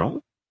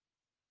restaurant?"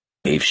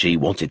 "If she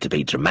wanted to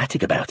be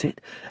dramatic about it,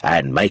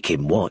 and make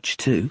him watch,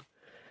 too."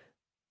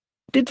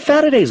 "Did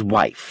Faraday's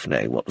wife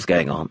know what was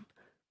going on?"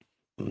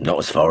 "Not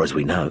as far as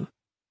we know."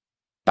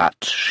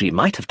 "But she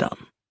might have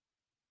done."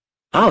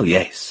 "Oh,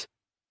 yes.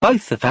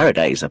 Both the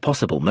Faradays are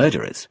possible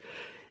murderers.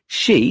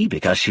 She,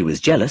 because she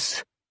was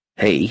jealous.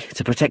 He,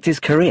 to protect his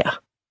career."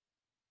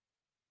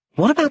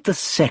 "What about the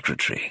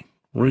secretary,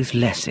 Ruth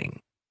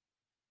Lessing?"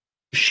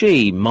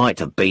 "She might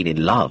have been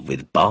in love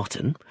with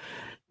Barton.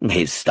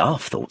 His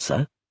staff thought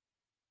so.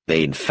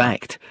 In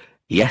fact,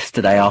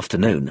 yesterday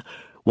afternoon,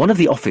 one of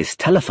the office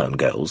telephone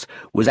girls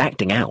was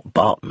acting out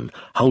Barton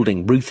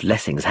holding Ruth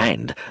Lessing's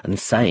hand and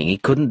saying he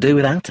couldn't do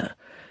without her.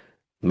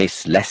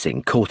 Miss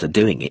Lessing caught her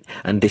doing it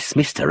and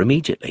dismissed her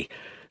immediately,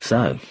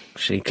 so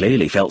she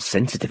clearly felt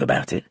sensitive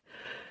about it.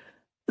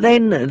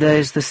 Then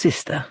there's the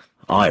sister,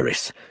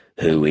 Iris,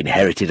 who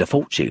inherited a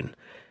fortune,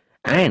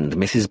 and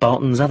Mrs.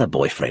 Barton's other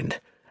boyfriend,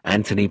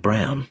 Anthony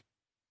Brown."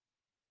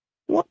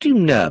 "What do you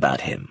know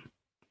about him?"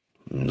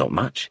 "Not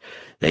much.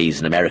 He's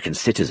an American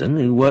citizen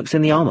who works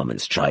in the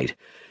armaments trade.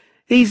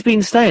 He's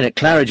been staying at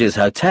Claridge's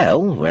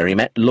Hotel, where he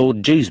met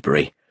Lord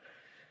Dewsbury.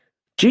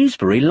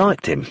 Dewsbury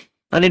liked him,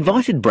 and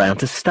invited Brown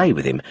to stay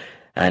with him,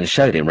 and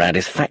showed him round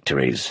his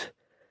factories.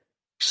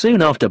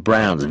 Soon after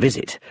Brown's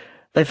visit,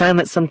 they found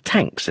that some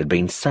tanks had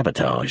been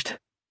sabotaged.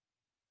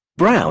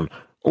 Brown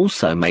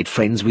also made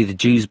friends with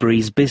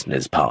Dewsbury's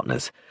business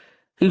partners,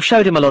 who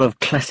showed him a lot of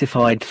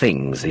classified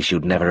things he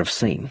should never have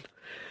seen.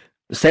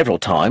 Several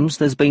times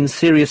there's been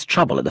serious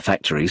trouble at the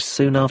factories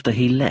soon after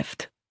he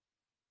left."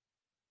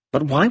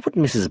 "But why would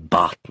Mrs.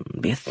 Barton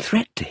be a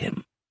threat to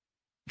him?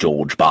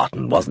 George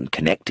Barton wasn't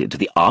connected to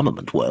the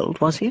armament world,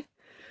 was he?"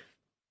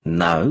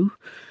 "No,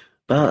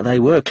 but they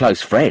were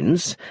close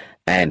friends,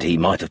 and he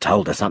might have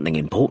told her something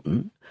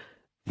important.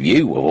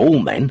 You, of all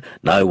men,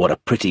 know what a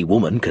pretty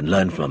woman can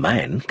learn from a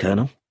man,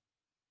 Colonel."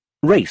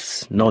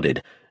 Race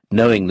nodded,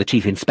 knowing the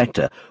Chief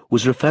Inspector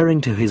was referring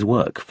to his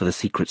work for the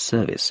Secret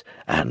Service,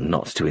 and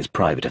not to his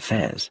private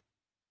affairs.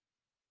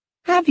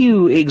 "Have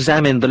you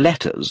examined the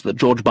letters that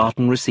George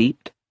Barton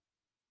received?"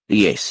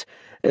 "Yes.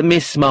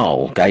 Miss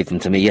Mole gave them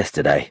to me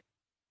yesterday.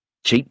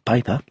 Cheap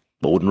paper,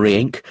 ordinary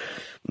ink,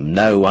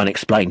 no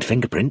unexplained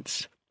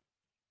fingerprints."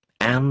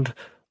 "And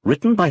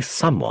written by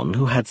someone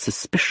who had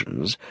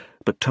suspicions,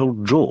 but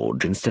told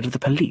George instead of the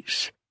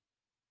police.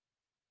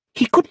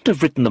 He couldn't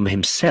have written them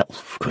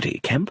himself, could he,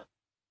 Kemp?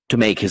 To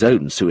make his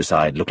own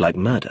suicide look like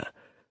murder,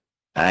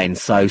 and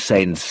so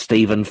send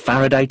Stephen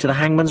Faraday to the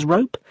hangman's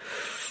rope?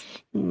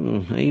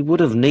 He would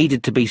have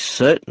needed to be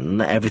certain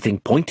that everything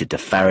pointed to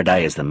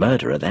Faraday as the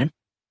murderer then.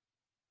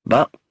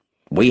 But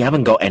we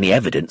haven't got any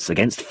evidence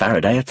against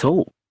Faraday at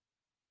all.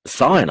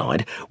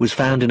 Cyanide was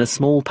found in a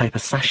small paper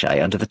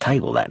sachet under the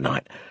table that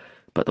night,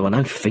 but there were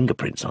no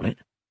fingerprints on it.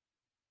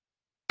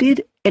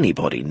 Did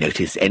anybody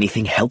notice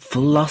anything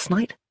helpful last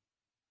night?"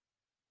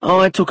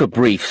 "I took a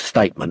brief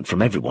statement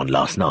from everyone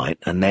last night,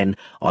 and then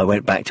I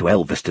went back to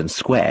Elveston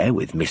Square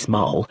with Miss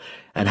Mole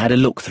and had a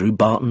look through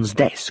Barton's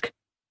desk.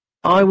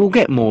 I will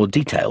get more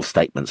detailed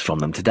statements from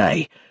them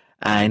today,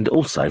 and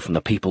also from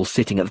the people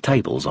sitting at the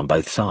tables on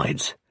both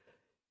sides."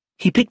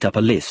 He picked up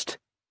a list.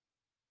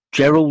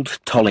 Gerald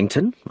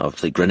Tollington,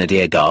 of the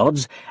Grenadier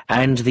Guards,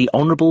 and the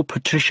Honourable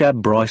Patricia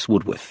Bryce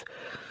Woodworth.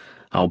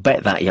 I'll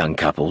bet that young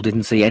couple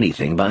didn't see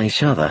anything but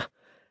each other.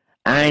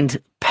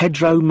 And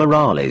Pedro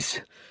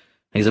Morales.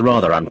 He's a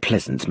rather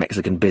unpleasant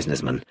Mexican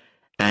businessman,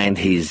 and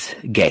his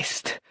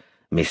guest,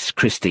 Miss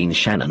Christine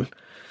Shannon.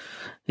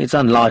 It's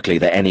unlikely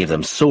that any of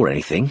them saw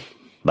anything,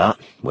 but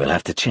we'll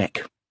have to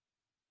check.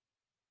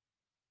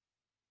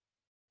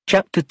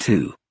 Chapter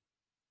 2.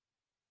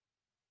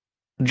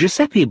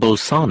 Giuseppe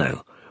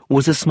Bolzano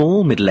was a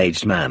small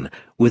middle-aged man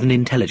with an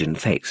intelligent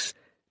face.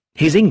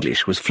 His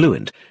English was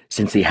fluent,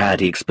 since he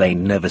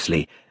explained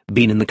nervously,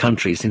 been in the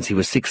country since he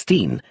was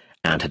 16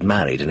 and had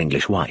married an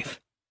English wife.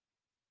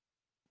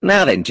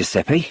 "Now then,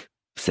 Giuseppe,"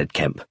 said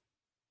Kemp,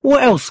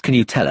 "what else can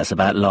you tell us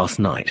about last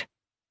night?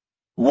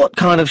 What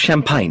kind of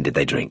champagne did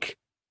they drink?"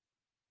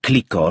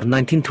 "Clicquot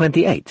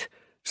 1928,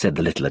 said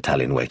the little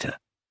Italian waiter.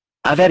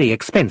 "A very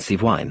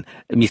expensive wine.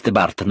 Mr.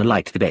 Barton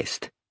liked the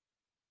best."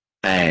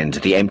 "And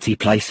the empty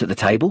place at the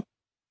table?"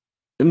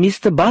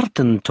 Mr.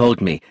 Barton told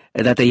me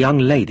that a young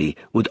lady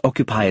would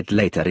occupy it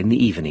later in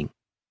the evening.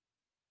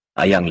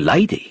 A young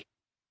lady?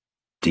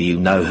 Do you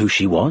know who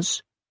she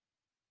was?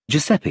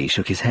 Giuseppe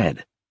shook his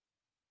head.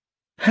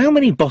 How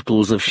many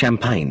bottles of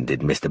champagne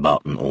did Mr.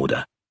 Barton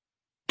order?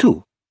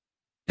 2.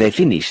 They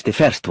finished the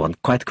first one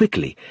quite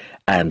quickly,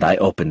 and I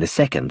opened the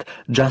second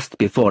just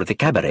before the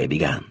cabaret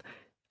began.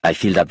 I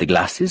filled up the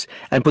glasses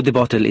and put the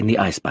bottle in the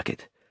ice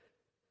bucket.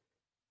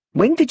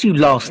 When did you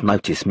last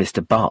notice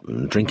Mr.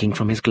 Barton drinking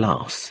from his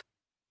glass?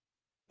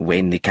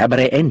 When the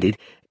cabaret ended,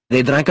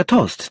 they drank a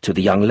toast to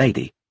the young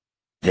lady.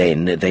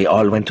 Then they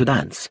all went to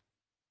dance.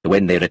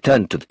 When they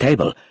returned to the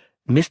table,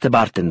 Mr.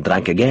 Barton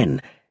drank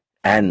again,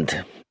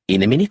 and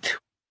in a minute,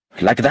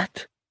 like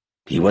that,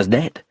 he was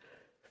dead.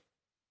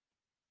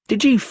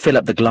 Did you fill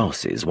up the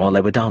glasses while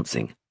they were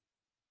dancing?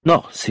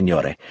 No,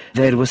 signore,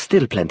 there was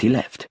still plenty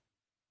left.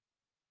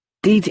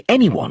 Did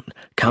anyone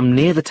come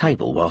near the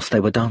table whilst they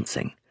were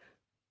dancing?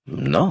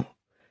 No.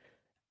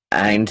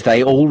 And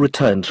they all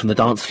returned from the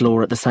dance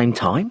floor at the same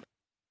time?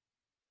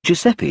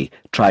 Giuseppe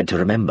tried to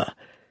remember.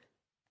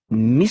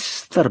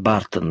 Mr.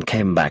 Barton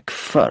came back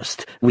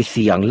first with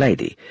the young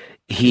lady.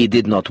 He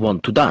did not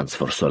want to dance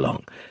for so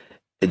long.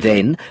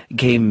 Then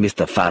came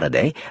Mr.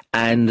 Faraday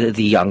and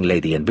the young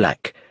lady in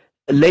black.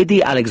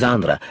 Lady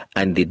Alexandra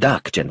and the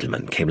dark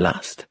gentleman came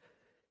last.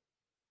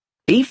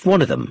 If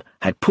one of them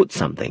had put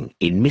something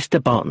in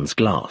Mr. Barton's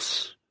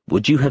glass,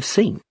 would you have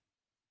seen?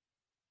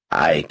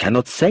 I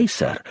cannot say,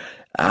 sir.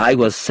 I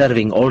was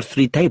serving all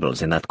 3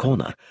 tables in that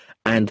corner,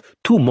 and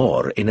 2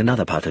 more in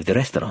another part of the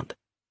restaurant.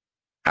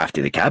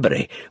 After the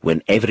cabaret,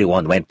 when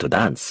everyone went to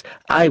dance,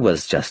 I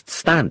was just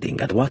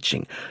standing and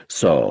watching,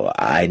 so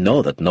I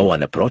know that no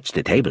one approached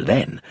the table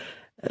then.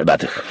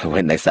 But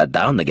when they sat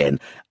down again,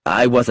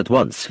 I was at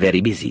once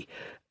very busy.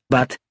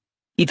 But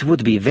it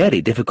would be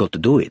very difficult to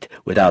do it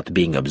without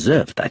being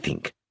observed, I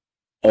think.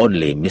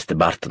 Only Mr.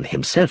 Barton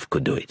himself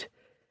could do it.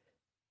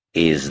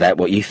 Is that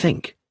what you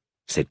think?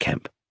 Said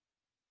Kemp.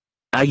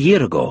 A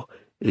year ago,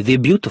 the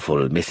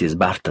beautiful Mrs.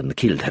 Barton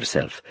killed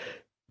herself.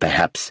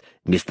 Perhaps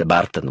Mr.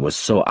 Barton was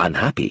so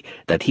unhappy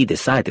that he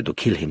decided to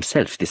kill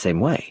himself the same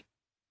way.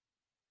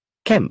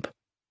 Kemp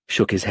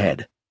shook his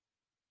head.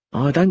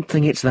 I don't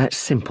think it's that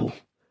simple.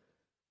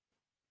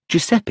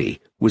 Giuseppe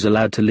was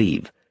allowed to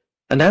leave,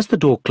 and as the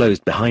door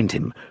closed behind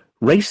him,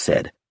 Race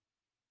said,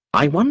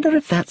 I wonder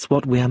if that's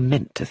what we are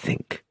meant to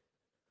think.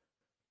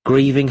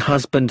 Grieving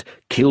husband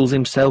kills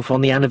himself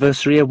on the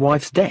anniversary of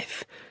wife's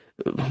death.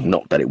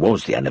 Not that it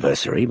was the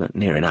anniversary, but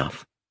near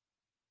enough.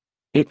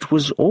 It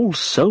was All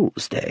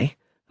Souls' Day,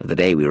 the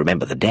day we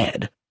remember the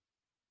dead.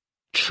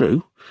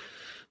 True.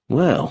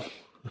 Well,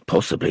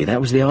 possibly that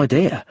was the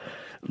idea.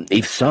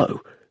 If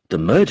so, the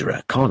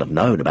murderer can't have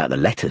known about the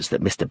letters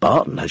that Mr.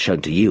 Barton had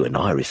shown to you and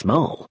Iris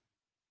Marle.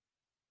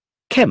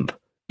 Kemp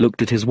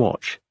looked at his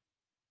watch.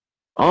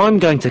 I'm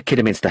going to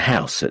Kidderminster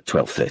House at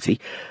 12:30,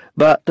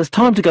 but there's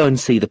time to go and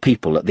see the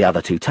people at the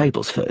other 2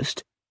 tables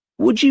first.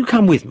 Would you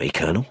come with me,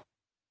 Colonel?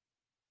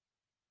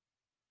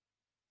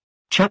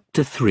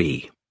 Chapter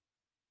 3.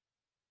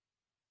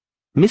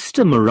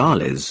 Mr.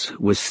 Morales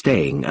was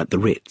staying at the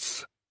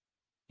Ritz.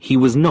 He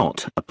was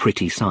not a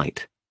pretty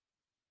sight.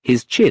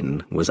 His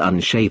chin was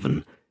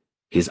unshaven,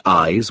 his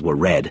eyes were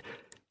red,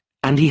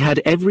 and he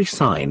had every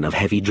sign of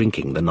heavy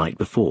drinking the night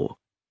before.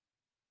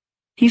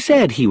 He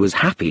said he was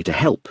happy to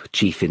help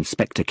Chief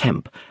Inspector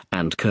Kemp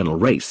and Colonel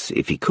Race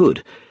if he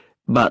could,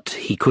 but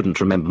he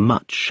couldn't remember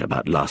much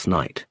about last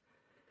night.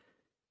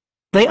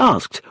 They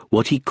asked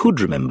what he could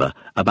remember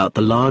about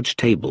the large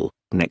table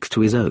next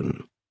to his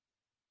own.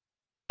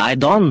 I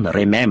don't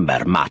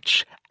remember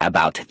much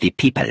about the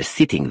people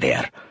sitting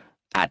there,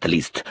 at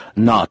least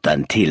not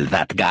until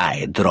that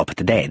guy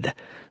dropped dead.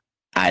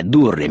 I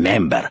do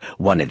remember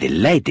one of the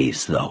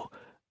ladies, though.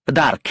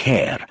 Dark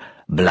hair,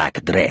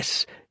 black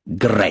dress,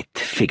 great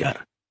figure.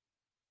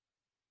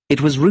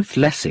 It was Ruth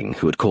Lessing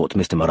who had caught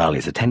Mr.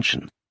 Morales'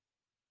 attention.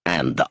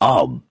 And,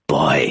 oh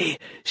boy,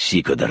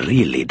 she could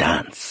really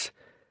dance.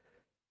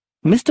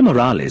 Mr.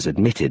 Morales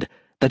admitted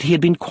that he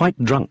had been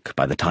quite drunk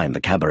by the time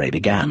the cabaret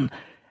began,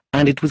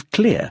 and it was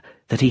clear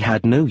that he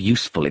had no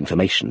useful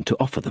information to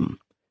offer them.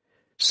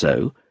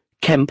 So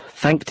Kemp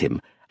thanked him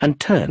and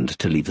turned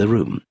to leave the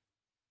room.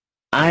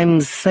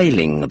 I'm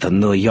sailing to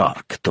New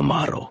York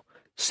tomorrow,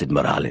 said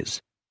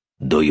Morales.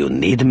 Do you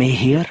need me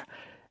here?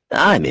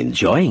 I'm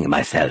enjoying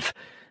myself,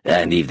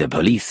 and if the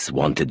police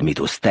wanted me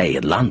to stay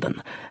in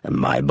London,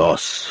 my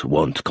boss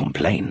won't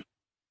complain.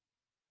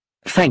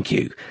 Thank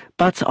you,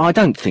 but I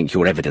don't think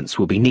your evidence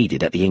will be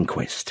needed at the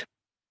inquest.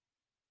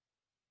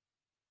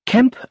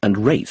 Kemp and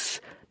Race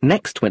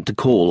next went to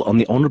call on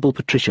the Honourable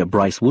Patricia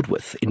Bryce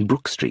Woodworth in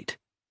Brook Street.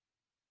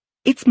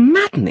 It's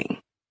maddening,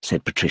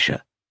 said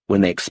Patricia, when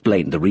they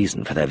explained the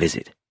reason for their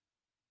visit.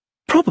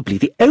 Probably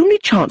the only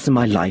chance in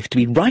my life to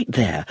be right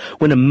there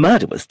when a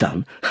murder was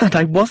done, and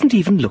I wasn't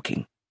even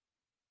looking.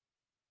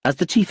 As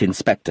the Chief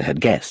Inspector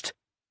had guessed,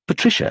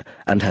 Patricia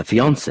and her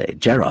fiancé,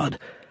 Gerard,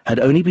 had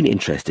only been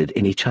interested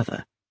in each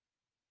other.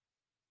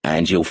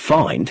 And you'll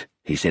find,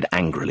 he said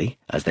angrily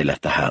as they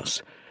left the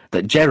house,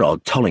 that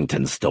Gerard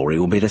Tollington's story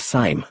will be the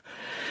same.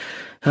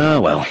 Ah,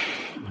 well,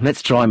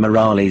 let's try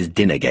Morales'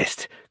 dinner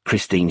guest,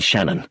 Christine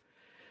Shannon.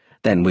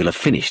 Then we'll have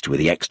finished with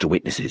the extra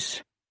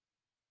witnesses.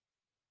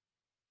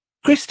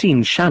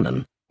 Christine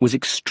Shannon was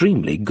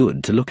extremely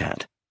good to look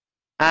at,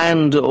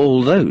 and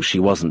although she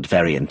wasn't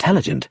very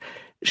intelligent,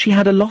 she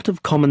had a lot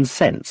of common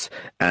sense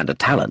and a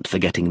talent for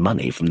getting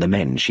money from the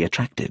men she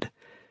attracted.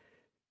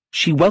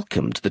 She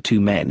welcomed the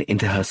two men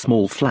into her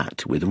small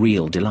flat with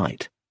real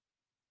delight.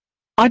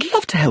 "I'd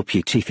love to help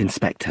you, Chief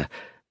Inspector.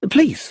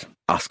 Please,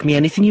 ask me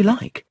anything you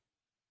like."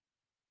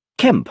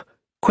 Kemp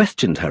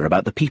questioned her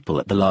about the people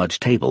at the large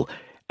table,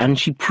 and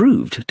she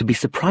proved to be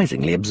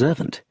surprisingly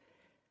observant.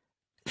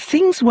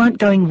 Things weren't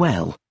going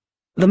well.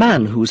 The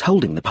man who was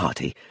holding the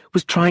party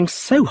was trying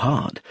so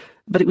hard,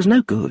 but it was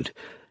no good.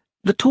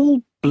 The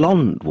tall,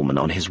 blonde woman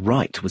on his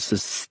right was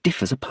as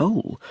stiff as a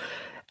pole,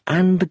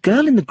 and the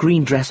girl in the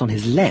green dress on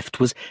his left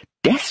was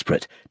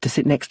desperate to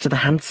sit next to the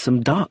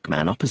handsome, dark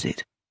man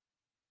opposite.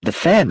 The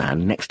fair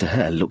man next to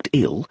her looked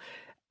ill,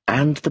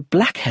 and the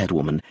black-haired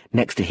woman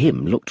next to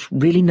him looked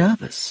really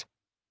nervous.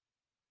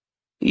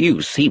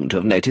 "You seem to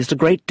have noticed a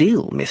great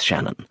deal, Miss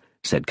Shannon,"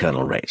 said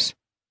Colonel Race.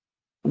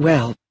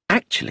 "Well,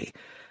 actually,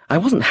 I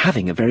wasn't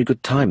having a very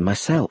good time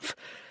myself.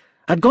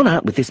 I'd gone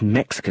out with this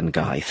Mexican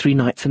guy 3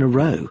 nights in a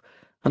row,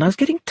 and I was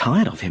getting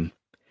tired of him.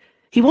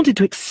 He wanted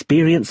to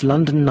experience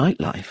London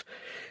nightlife,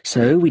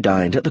 so we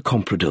dined at the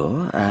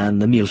Comprador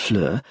and the Mille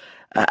Fleurs,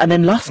 and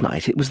then last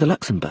night it was the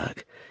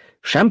Luxembourg.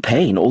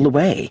 Champagne all the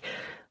way,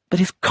 but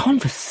his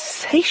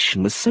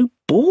conversation was so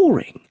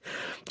boring.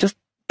 Just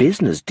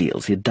business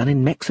deals he had done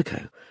in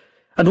Mexico,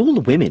 and all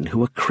the women who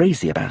were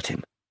crazy about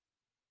him.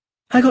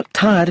 I got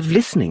tired of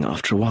listening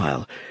after a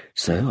while,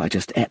 so I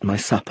just ate my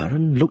supper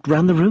and looked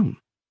round the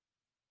room."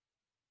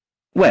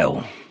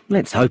 "Well,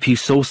 let's hope you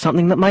saw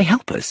something that may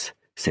help us,"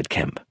 said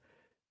Kemp.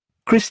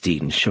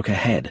 Christine shook her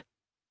head.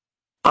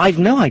 "I've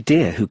no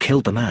idea who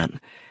killed the man.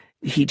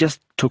 He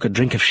just took a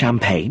drink of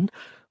champagne,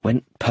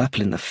 went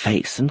purple in the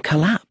face, and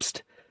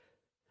collapsed."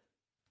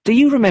 "Do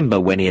you remember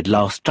when he had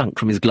last drunk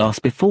from his glass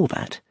before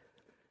that?"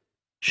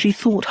 She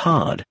thought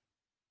hard.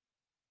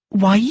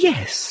 "Why,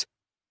 yes.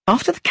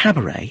 After the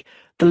cabaret,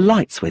 the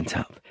lights went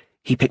up.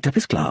 He picked up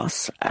his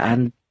glass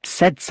and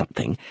said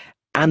something,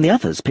 and the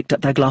others picked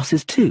up their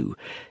glasses too.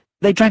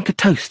 They drank a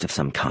toast of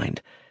some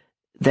kind.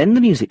 Then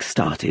the music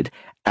started,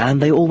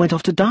 and they all went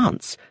off to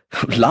dance,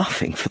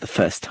 laughing for the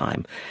first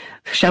time.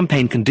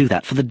 Champagne can do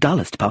that for the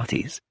dullest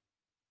parties."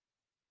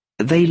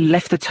 "They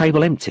left the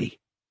table empty?"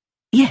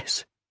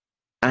 "Yes."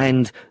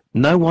 "And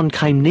no one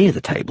came near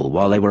the table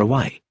while they were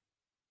away?"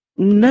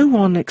 "No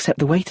one except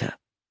the waiter."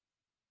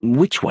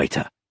 "Which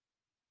waiter?"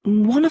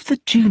 "One of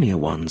the junior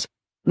ones,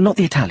 not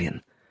the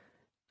Italian."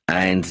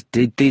 "And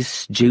did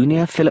this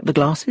junior fill up the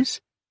glasses?"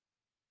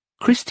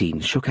 Christine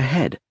shook her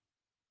head.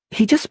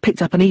 "He just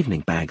picked up an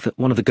evening bag that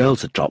one of the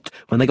girls had dropped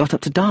when they got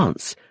up to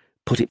dance,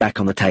 put it back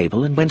on the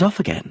table and went off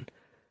again."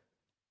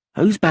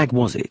 "Whose bag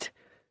was it?"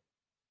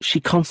 She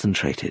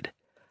concentrated.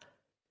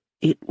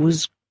 "It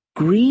was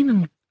green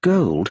and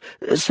gold,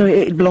 so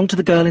it belonged to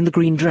the girl in the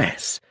green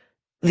dress.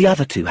 The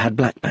other two had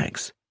black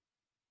bags."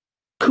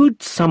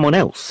 "Could someone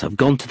else have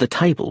gone to the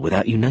table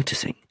without you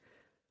noticing?"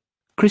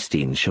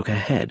 Christine shook her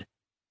head.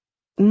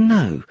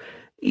 "No.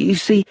 You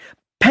see,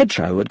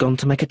 Pedro had gone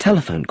to make a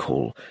telephone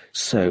call,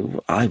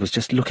 so I was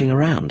just looking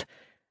around,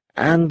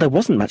 and there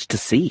wasn't much to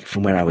see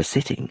from where I was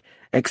sitting,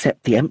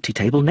 except the empty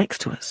table next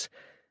to us.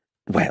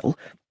 Well,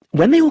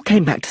 when they all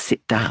came back to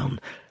sit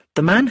down,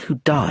 the man who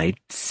died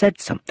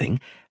said something,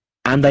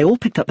 and they all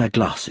picked up their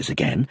glasses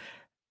again,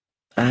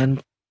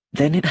 and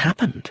then it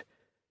happened."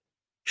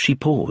 She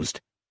paused.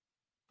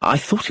 "I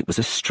thought it was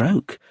a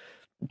stroke.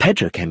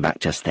 Pedro came back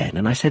just then,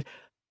 and I said,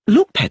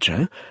 'Look,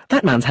 Pedro,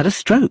 that man's had a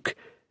stroke.'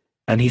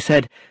 And he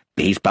said,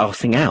 'He's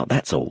passing out,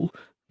 that's all,'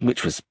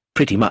 which was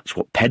pretty much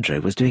what Pedro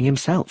was doing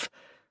himself.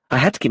 I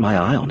had to keep my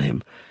eye on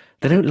him.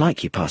 They don't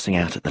like you passing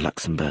out at the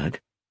Luxembourg."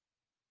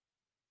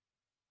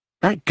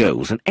 "That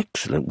girl's an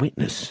excellent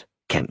witness,"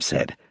 Kemp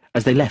said,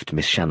 as they left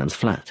Miss Shannon's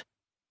flat.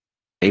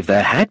 "If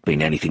there had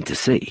been anything to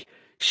see,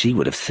 she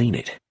would have seen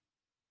it.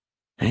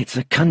 It's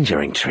a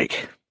conjuring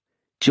trick.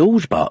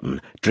 George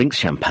Barton drinks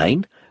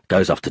champagne,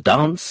 goes off to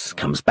dance,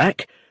 comes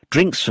back,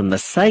 drinks from the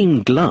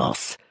same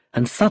glass,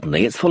 and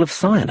suddenly it's full of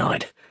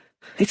cyanide.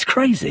 It's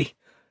crazy."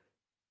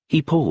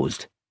 He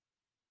paused.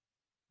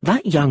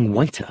 That young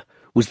waiter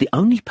was the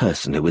only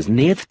person who was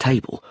near the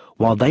table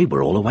while they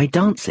were all away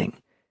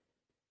dancing.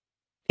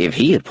 "If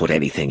he had put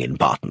anything in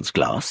Barton's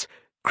glass,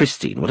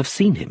 Christine would have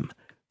seen him,"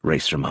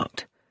 Race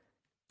remarked.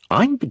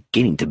 "I'm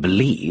beginning to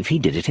believe he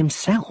did it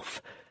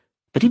himself.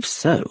 But if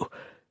so,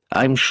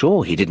 I'm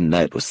sure he didn't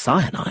know it was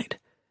cyanide."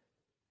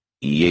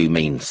 "You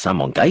mean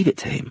someone gave it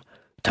to him,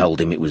 told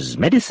him it was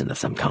medicine of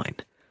some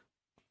kind?"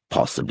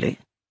 "Possibly."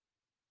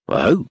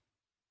 "Oh,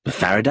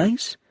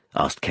 Faraday's?"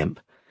 asked Kemp.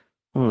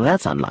 "Well,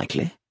 that's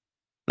unlikely.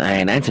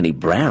 And Anthony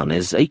Brown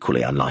is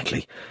equally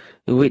unlikely,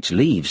 which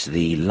leaves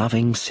the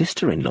loving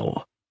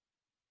sister-in-law.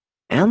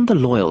 And the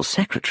loyal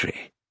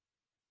secretary."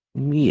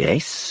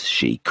 Yes,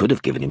 she could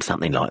have given him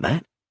something like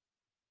that.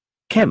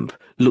 Kemp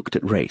looked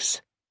at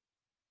Race.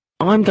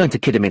 I'm going to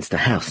Kidderminster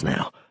House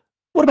now.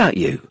 What about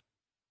you?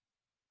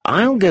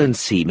 I'll go and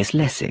see Miss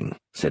Lessing,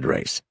 said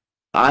Race.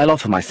 I'll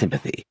offer my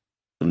sympathy.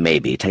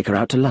 Maybe take her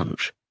out to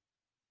lunch.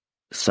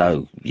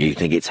 So, you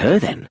think it's her,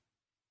 then?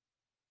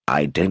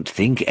 I don't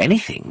think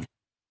anything.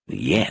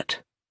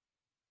 Yet.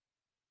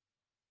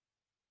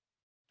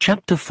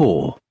 Chapter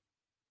 4.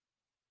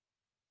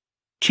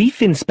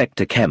 Chief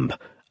Inspector Kemp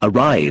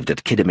arrived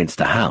at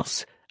Kidderminster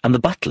House, and the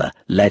butler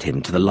led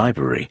him to the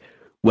library,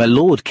 where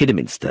Lord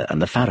Kidderminster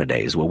and the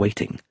Faradays were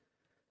waiting.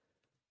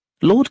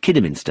 Lord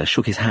Kidderminster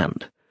shook his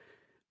hand.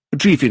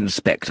 Chief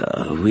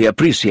Inspector, we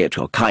appreciate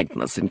your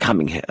kindness in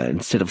coming here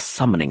instead of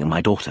summoning my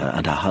daughter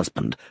and her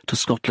husband to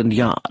Scotland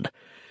Yard.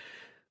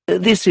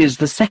 This is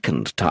the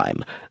second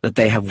time that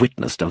they have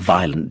witnessed a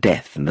violent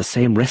death in the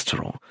same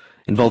restaurant,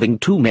 involving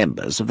two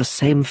members of the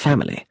same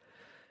family.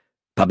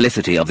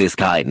 Publicity of this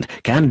kind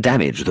can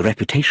damage the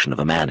reputation of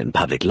a man in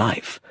public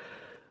life.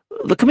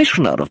 The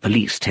Commissioner of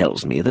Police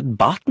tells me that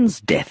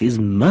Barton's death is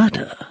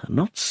murder,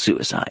 not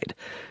suicide.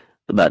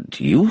 But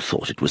you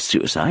thought it was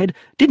suicide,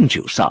 didn't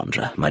you,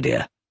 Sandra, my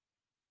dear?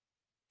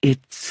 It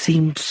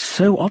seemed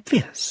so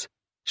obvious,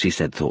 she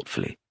said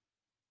thoughtfully.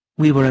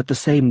 We were at the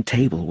same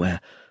table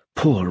where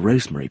poor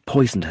Rosemary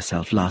poisoned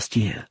herself last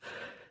year.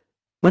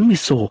 When we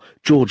saw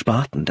George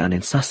Barton down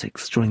in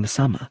Sussex during the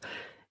summer,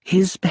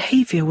 his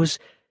behaviour was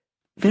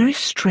very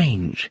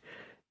strange.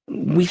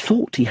 We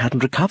thought he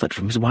hadn't recovered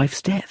from his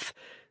wife's death.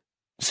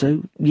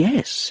 So,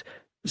 yes,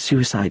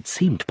 suicide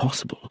seemed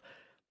possible.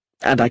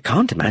 And I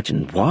can't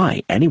imagine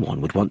why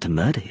anyone would want to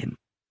murder him.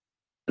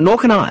 Nor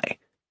can I,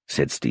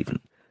 said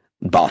Stephen.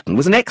 Barton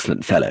was an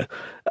excellent fellow.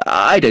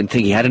 I don't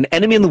think he had an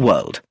enemy in the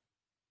world.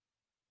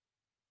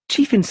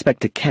 Chief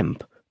Inspector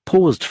Kemp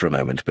paused for a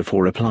moment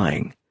before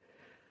replying.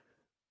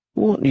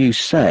 What you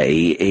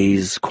say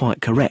is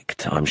quite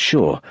correct, I'm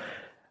sure.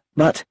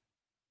 But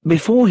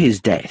before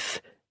his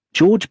death,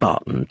 George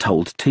Barton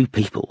told two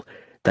people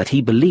that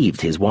he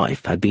believed his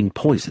wife had been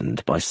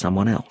poisoned by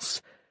someone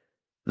else.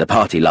 The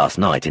party last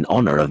night in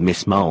honour of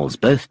Miss Marle's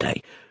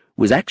birthday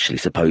was actually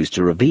supposed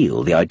to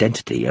reveal the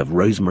identity of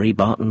Rosemary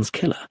Barton's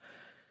killer.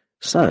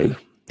 So,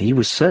 he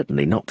was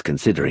certainly not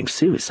considering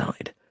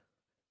suicide.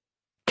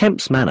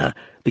 Kemp's manner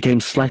became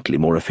slightly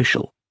more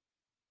official.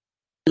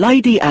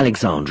 Lady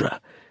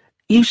Alexandra,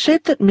 you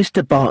said that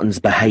Mr. Barton's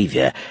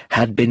behaviour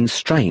had been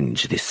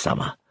strange this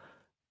summer.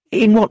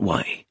 In what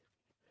way?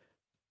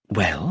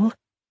 Well,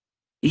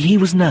 he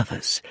was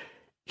nervous.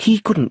 He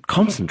couldn't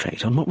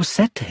concentrate on what was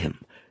said to him.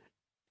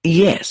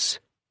 Yes,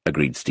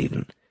 agreed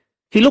Stephen.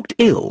 He looked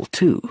ill,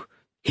 too.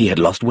 He had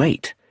lost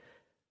weight.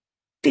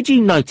 Did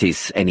you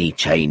notice any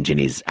change in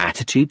his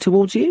attitude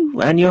towards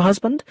you and your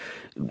husband?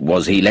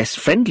 Was he less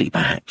friendly,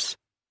 perhaps?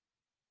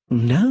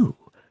 No,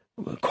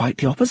 quite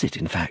the opposite,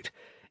 in fact.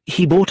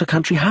 He bought a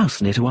country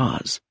house near to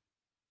ours.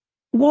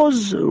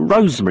 Was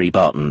Rosemary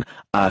Barton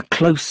a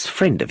close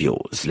friend of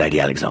yours, Lady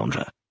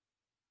Alexandra?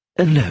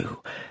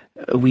 No,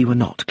 we were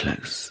not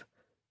close.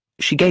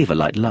 She gave a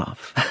light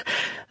laugh.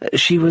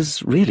 She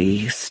was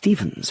really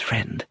Stephen's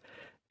friend.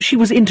 She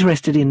was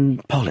interested in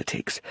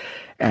politics,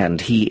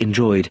 and he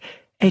enjoyed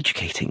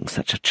educating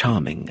such a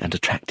charming and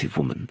attractive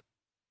woman.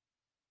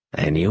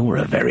 And you're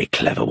a very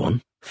clever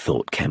one,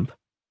 thought Kemp.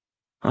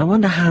 I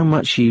wonder how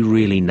much you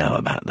really know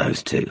about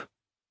those two.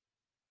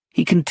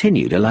 He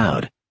continued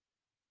aloud.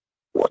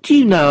 What do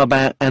you know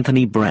about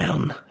Anthony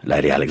Brown,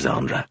 Lady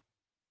Alexandra?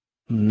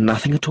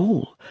 Nothing at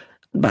all,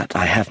 but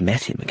I have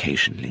met him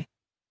occasionally.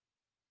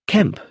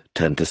 Kemp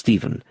turned to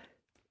Stephen.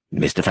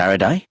 Mr.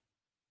 Faraday?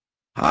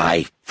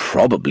 I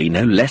probably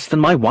know less than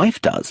my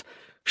wife does.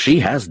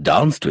 She has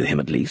danced with him,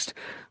 at least.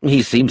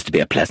 He seems to be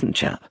a pleasant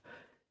chap.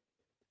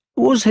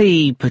 Was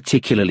he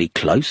particularly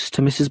close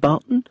to Mrs.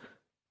 Barton?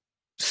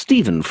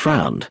 Stephen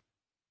frowned.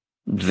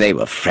 They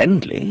were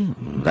friendly,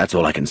 that's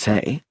all I can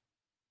say.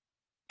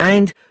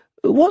 And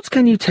what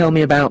can you tell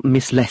me about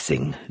Miss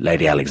Lessing,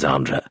 Lady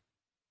Alexandra?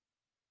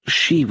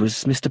 She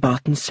was Mr.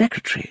 Barton's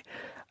secretary.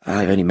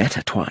 I've only met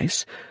her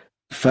twice.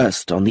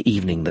 First on the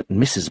evening that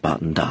Mrs.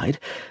 Barton died,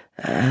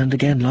 and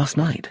again last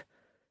night.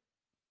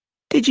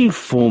 Did you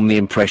form the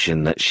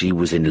impression that she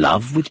was in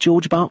love with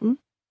George Barton?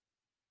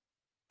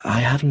 I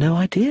have no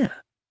idea.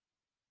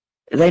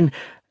 Then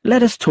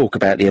let us talk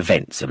about the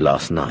events of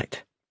last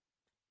night.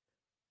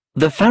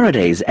 The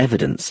Faraday's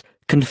evidence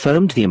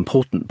confirmed the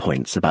important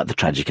points about the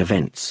tragic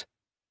events.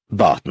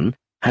 Barton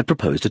had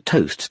proposed a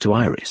toast to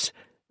Iris.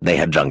 They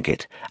had drunk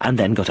it, and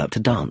then got up to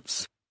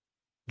dance.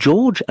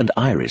 George and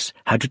Iris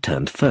had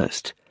returned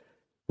first.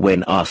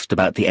 When asked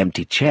about the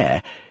empty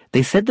chair,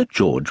 they said that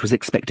George was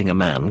expecting a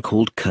man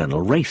called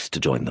Colonel Race to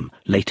join them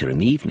later in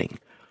the evening.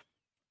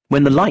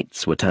 When the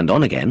lights were turned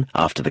on again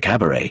after the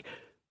cabaret,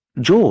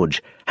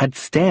 George had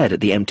stared at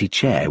the empty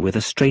chair with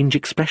a strange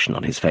expression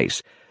on his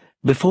face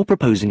before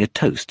proposing a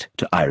toast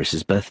to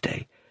Iris's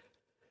birthday.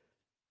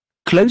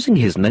 Closing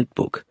his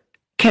notebook,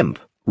 Kemp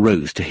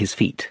rose to his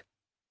feet.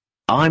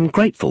 I'm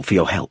grateful for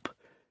your help.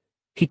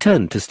 He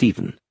turned to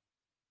Stephen.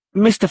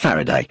 Mr.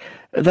 Faraday,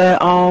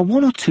 there are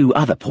one or two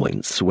other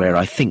points where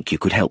I think you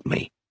could help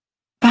me.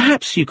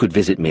 Perhaps you could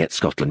visit me at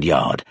Scotland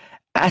Yard,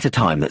 at a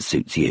time that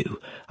suits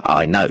you.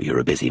 I know you're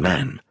a busy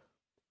man."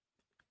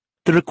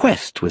 The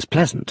request was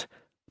pleasant,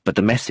 but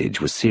the message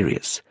was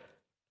serious.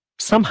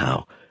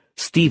 Somehow,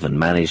 Stephen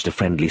managed a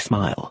friendly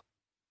smile.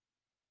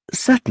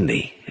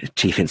 "Certainly,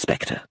 Chief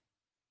Inspector."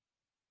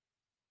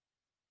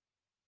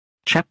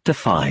 Chapter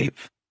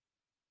 5.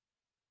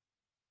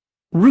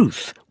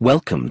 Ruth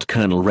welcomed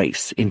Colonel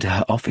Race into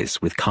her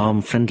office with calm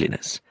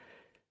friendliness.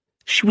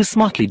 She was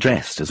smartly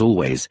dressed, as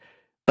always,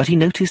 but he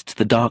noticed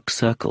the dark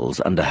circles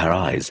under her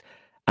eyes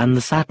and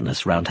the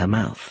sadness round her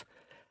mouth.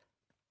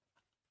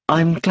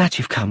 "I'm glad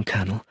you've come,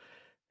 Colonel.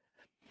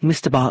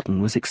 Mr.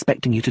 Barton was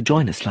expecting you to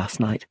join us last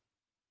night.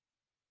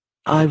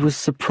 I was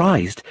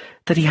surprised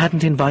that he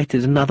hadn't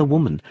invited another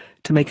woman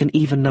to make an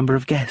even number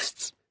of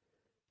guests."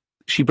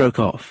 She broke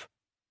off.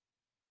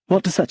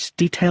 "What do such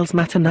details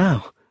matter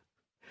now?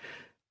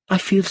 I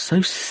feel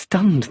so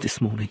stunned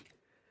this morning."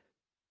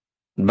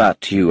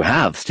 "But you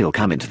have still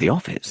come into the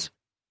office."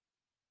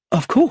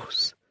 "Of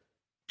course."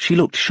 She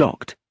looked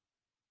shocked.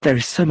 "There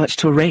is so much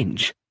to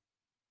arrange."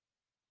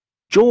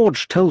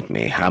 "George told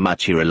me how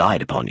much he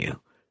relied upon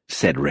you,"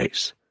 said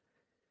Race.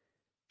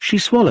 She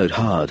swallowed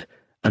hard,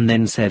 and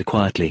then said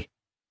quietly,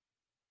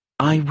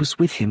 "I was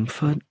with him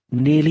for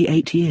nearly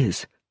 8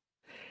 years,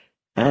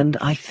 and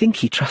I think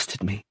he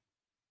trusted me."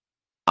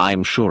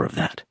 "I'm sure of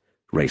that,"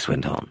 Race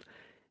went on.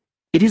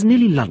 "It is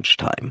nearly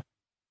lunchtime.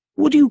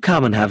 Would you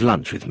come and have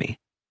lunch with me?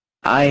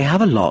 I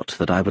have a lot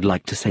that I would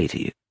like to say to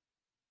you."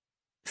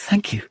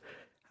 "Thank you.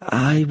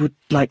 I would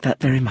like that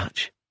very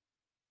much."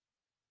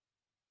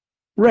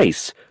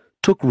 Race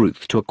took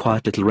Ruth to a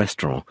quiet little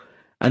restaurant,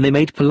 and they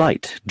made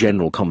polite,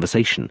 general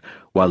conversation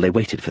while they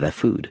waited for their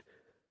food.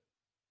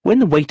 When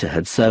the waiter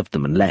had served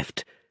them and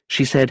left,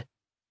 she said,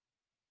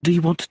 "Do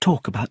you want to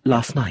talk about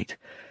last night?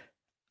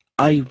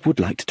 I would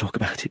like to talk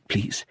about it,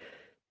 please.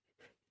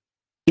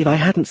 If I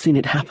hadn't seen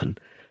it happen,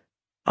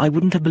 I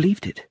wouldn't have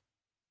believed it.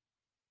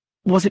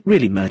 Was it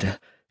really murder,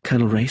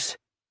 Colonel Race?"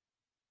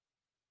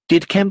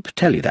 "Did Kemp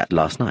tell you that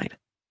last night?"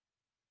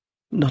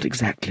 "Not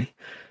exactly,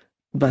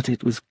 but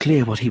it was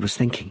clear what he was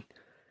thinking."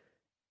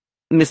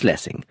 "Miss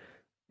Lessing,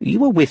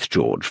 you were with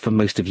George for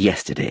most of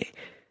yesterday.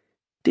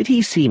 Did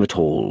he seem at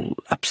all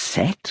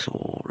upset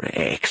or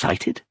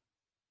excited?"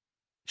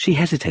 She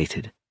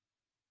hesitated.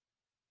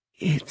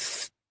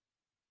 "It's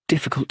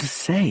difficult to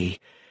say.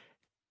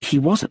 He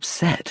was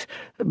upset,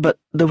 but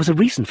there was a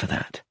reason for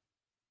that."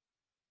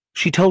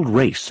 She told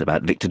Race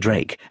about Victor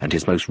Drake and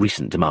his most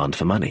recent demand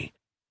for money.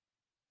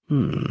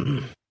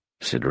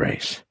 Said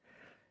Race.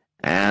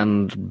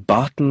 "And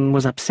Barton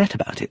was upset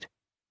about it?"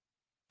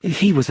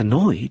 "He was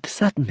annoyed,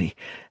 certainly,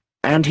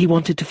 and he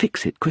wanted to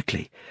fix it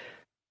quickly.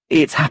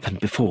 It's happened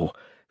before,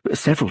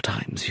 several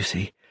times, you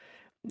see.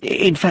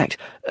 In fact,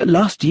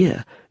 last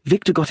year,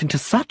 Victor got into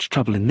such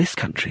trouble in this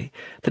country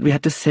that we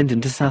had to send him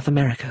to South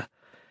America.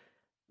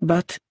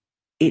 But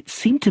it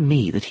seemed to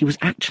me that he was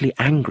actually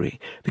angry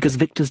because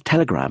Victor's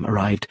telegram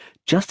arrived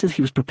just as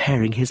he was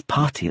preparing his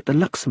party at the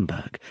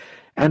Luxembourg,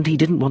 and he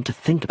didn't want to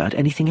think about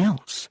anything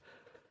else."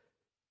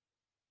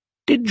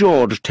 "Did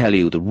George tell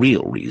you the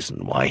real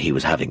reason why he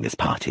was having this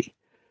party?"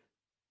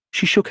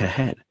 She shook her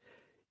head.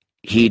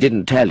 "He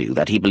didn't tell you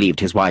that he believed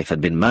his wife had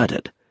been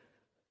murdered?"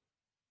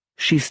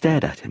 She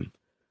stared at him.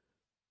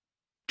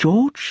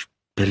 "George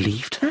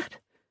believed that?"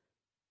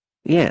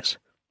 "Yes.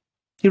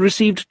 He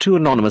received 2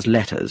 anonymous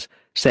letters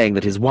saying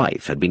that his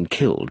wife had been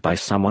killed by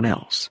someone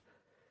else."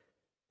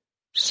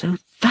 "So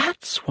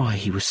that's why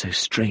he was so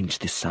strange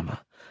this summer.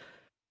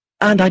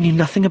 And I knew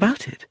nothing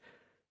about it."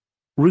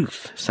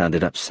 Ruth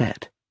sounded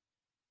upset.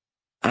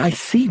 "I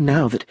see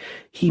now that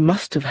he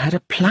must have had a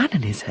plan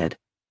in his head.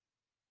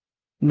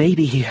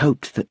 Maybe he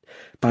hoped that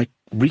by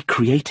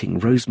recreating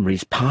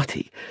Rosemary's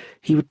party,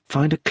 he would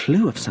find a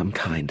clue of some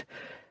kind,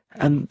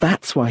 and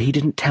that's why he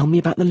didn't tell me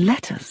about the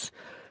letters.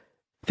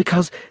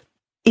 Because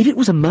if it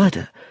was a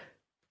murder,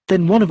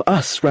 then one of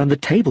us round the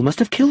table must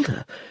have killed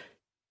her.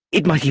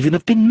 It might even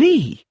have been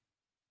me."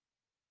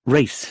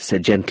 Race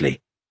said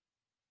gently,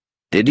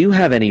 "Did you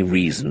have any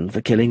reason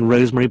for killing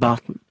Rosemary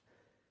Barton?"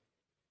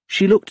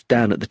 She looked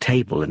down at the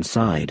table and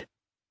sighed.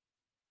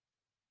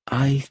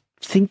 "I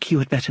think you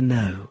had better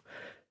know."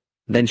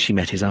 Then she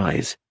met his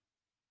eyes.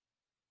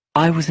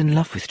 "I was in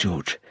love with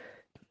George.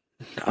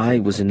 I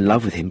was in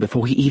love with him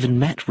before he even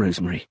met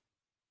Rosemary.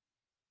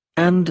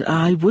 And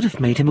I would have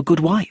made him a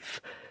good wife.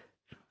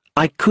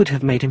 I could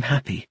have made him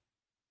happy.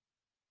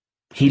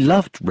 He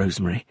loved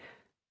Rosemary,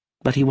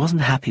 but he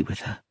wasn't happy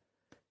with her."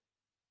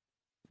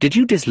 "Did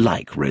you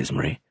dislike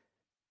Rosemary?"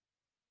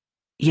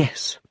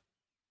 "Yes.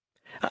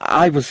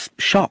 I was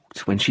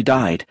shocked when she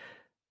died,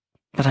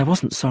 but I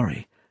wasn't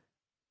sorry.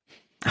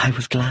 I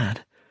was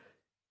glad."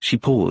 She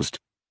paused.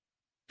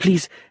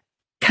 "Please,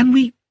 can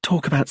we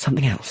talk about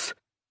something else?"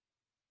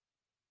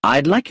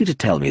 "I'd like you to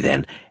tell me,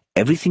 then,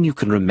 everything you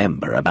can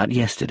remember about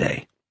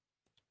yesterday."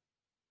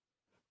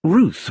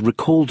 Ruth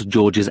recalled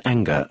George's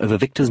anger over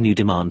Victor's new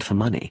demand for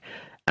money,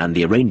 and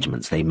the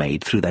arrangements they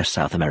made through their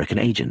South American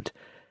agent.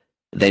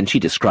 Then she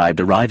described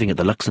arriving at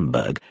the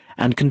Luxembourg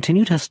and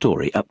continued her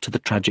story up to the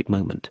tragic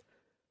moment.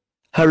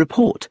 Her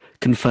report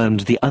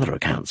confirmed the other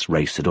accounts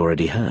Race had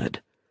already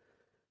heard.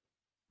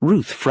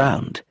 Ruth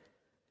frowned.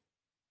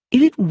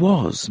 If it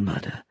was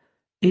murder,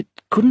 it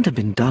couldn't have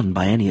been done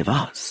by any of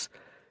us.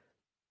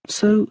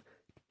 So,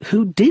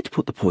 who did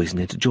put the poison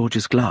into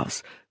George's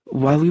glass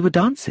while we were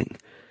dancing?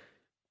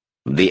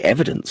 The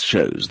evidence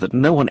shows that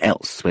no one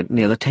else went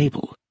near the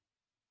table.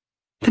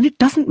 Then it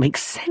doesn't make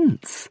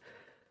sense.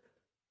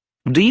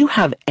 Do you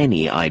have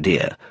any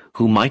idea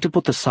who might have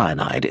put the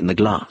cyanide in the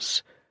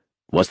glass?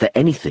 Was there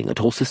anything at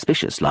all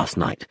suspicious last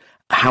night,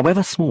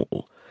 however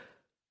small?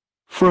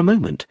 For a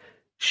moment,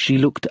 she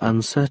looked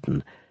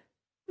uncertain.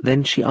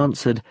 Then she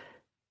answered,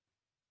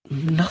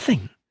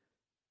 Nothing.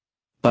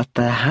 But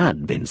there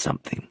had been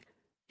something.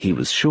 He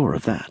was sure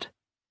of that.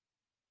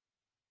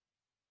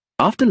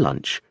 After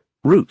lunch,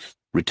 Ruth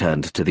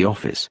returned to the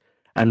office,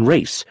 and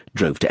Race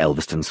drove to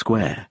Elveston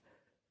Square.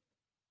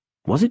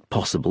 Was it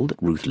possible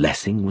that Ruth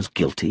Lessing was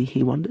guilty,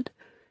 he wondered?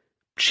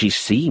 She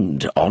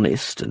seemed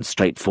honest and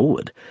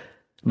straightforward,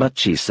 but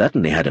she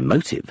certainly had a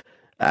motive,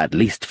 at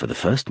least for the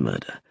first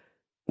murder.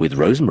 With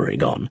Rosemary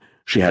gone,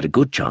 she had a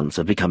good chance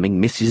of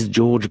becoming Mrs.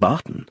 George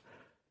Barton.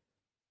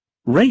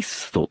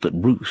 Race thought that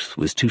Ruth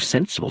was too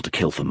sensible to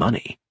kill for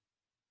money.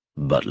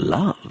 But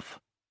love?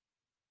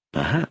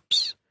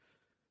 Perhaps.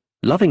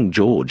 Loving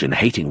George and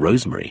hating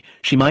Rosemary,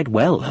 she might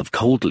well have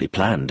coldly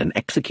planned and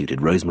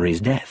executed Rosemary's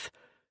death.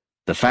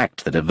 The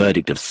fact that a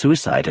verdict of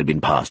suicide had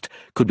been passed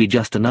could be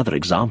just another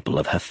example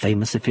of her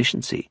famous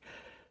efficiency.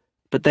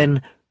 But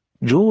then,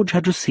 George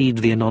had received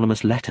the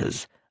anonymous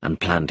letters and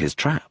planned his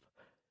trap,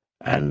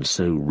 and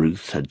so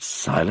Ruth had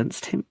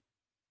silenced him?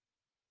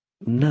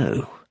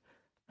 No,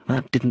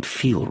 that didn't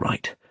feel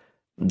right.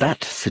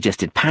 That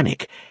suggested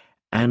panic,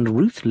 and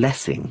Ruth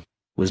Lessing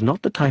was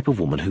not the type of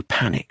woman who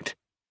panicked.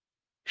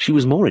 She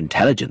was more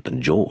intelligent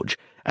than George,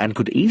 and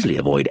could easily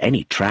avoid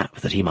any trap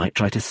that he might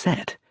try to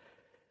set.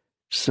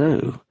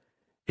 So,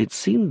 it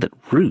seemed that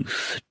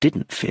Ruth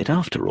didn't fit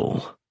after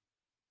all.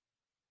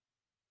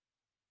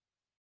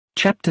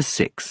 Chapter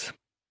 6.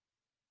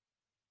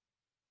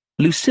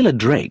 Lucilla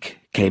Drake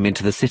came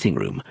into the sitting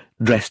room,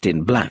 dressed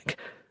in black,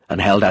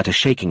 and held out a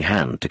shaking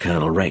hand to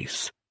Colonel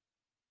Race.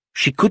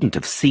 She couldn't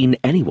have seen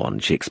anyone,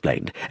 she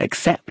explained,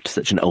 except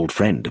such an old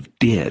friend of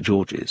dear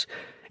George's.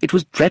 It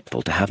was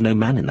dreadful to have no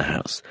man in the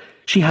house.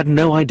 She had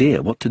no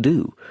idea what to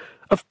do.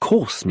 Of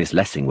course Miss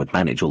Lessing would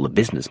manage all the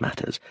business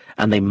matters,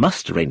 and they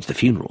must arrange the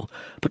funeral,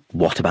 but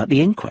what about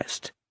the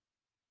inquest?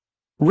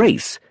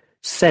 Race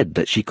said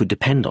that she could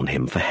depend on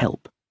him for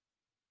help.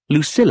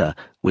 Lucilla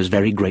was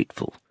very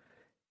grateful.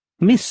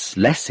 Miss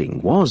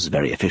Lessing was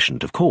very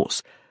efficient, of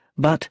course,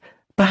 but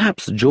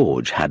perhaps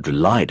George had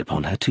relied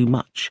upon her too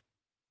much.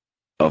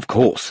 Of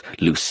course,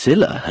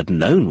 Lucilla had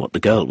known what the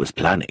girl was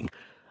planning,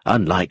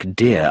 unlike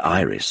dear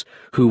Iris,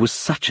 who was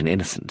such an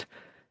innocent,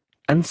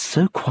 and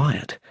so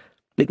quiet.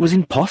 It was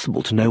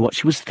impossible to know what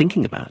she was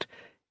thinking about.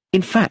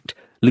 In fact,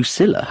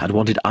 Lucilla had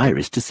wanted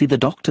Iris to see the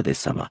doctor this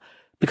summer,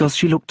 because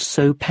she looked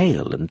so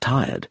pale and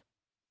tired.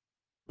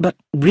 But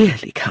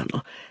really,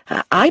 Colonel,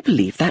 I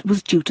believe that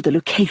was due to the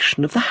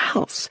location of the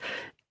house.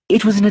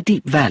 It was in a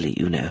deep valley,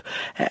 you know,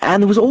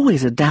 and there was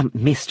always a damp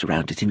mist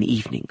around it in the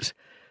evenings.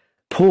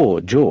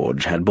 Poor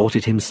George had bought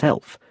it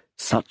himself.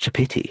 Such a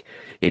pity.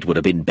 It would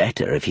have been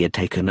better if he had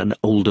taken an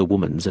older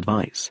woman's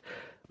advice.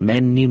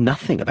 Men knew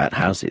nothing about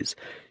houses.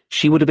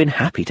 She would have been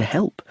happy to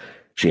help.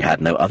 She had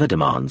no other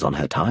demands on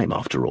her time,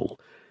 after all,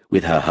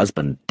 with her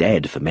husband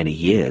dead for many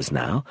years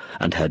now,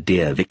 and her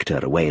dear Victor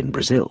away in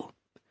Brazil.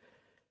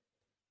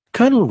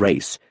 Colonel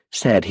Race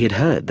said he had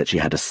heard that she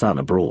had a son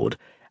abroad,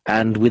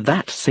 and with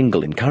that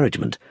single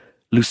encouragement,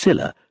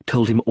 Lucilla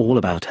told him all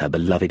about her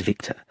beloved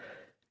Victor.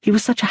 He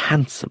was such a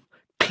handsome,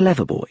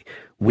 clever boy,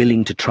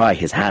 willing to try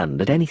his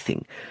hand at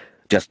anything.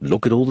 Just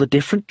look at all the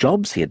different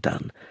jobs he had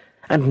done,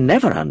 and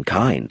never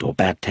unkind or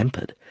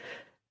bad-tempered.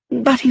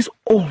 But he's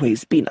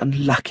always been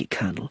unlucky,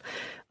 Colonel.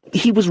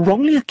 He was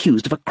wrongly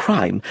accused of a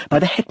crime by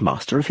the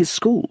headmaster of his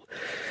school,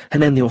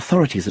 and then the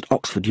authorities at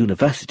Oxford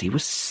University were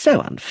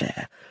so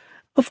unfair.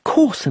 Of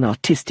course an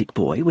artistic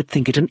boy would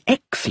think it an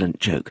excellent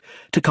joke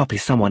to copy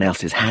someone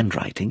else's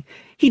handwriting.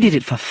 He did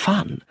it for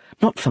fun,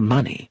 not for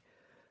money.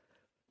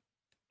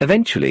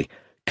 Eventually,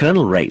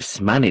 Colonel Race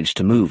managed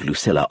to move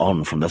Lucilla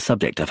on from the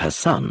subject of her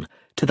son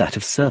to that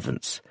of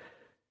servants.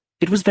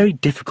 It was very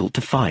difficult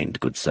to find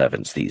good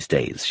servants these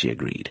days, she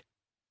agreed.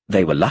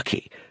 They were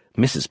lucky.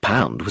 Mrs.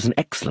 Pound was an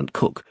excellent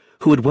cook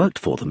who had worked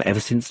for them ever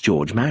since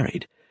George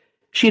married.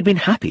 She had been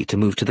happy to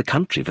move to the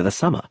country for the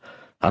summer,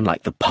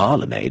 unlike the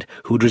parlour-maid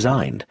who had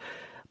resigned.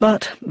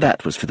 But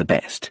that was for the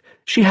best.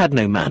 She had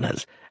no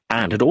manners,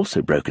 and had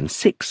also broken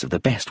 6 of the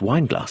best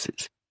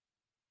wine-glasses.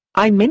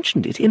 I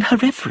mentioned it in her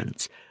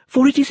reverence,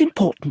 for it is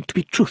important to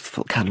be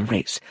truthful, Colonel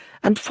Race,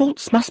 and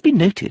faults must be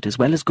noted as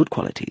well as good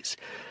qualities.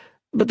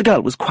 But the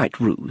girl was quite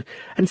rude,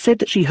 and said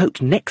that she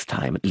hoped next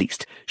time, at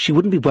least, she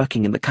wouldn't be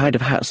working in the kind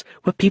of house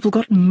where people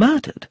got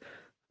murdered.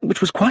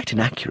 which was quite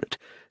inaccurate,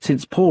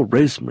 since poor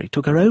Rosemary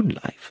took her own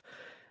life,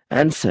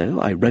 and so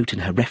I wrote in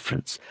her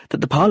reference that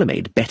the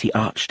parlour-maid Betty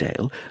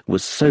Archdale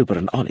was sober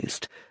and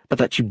honest, but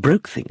that she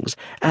broke things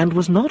and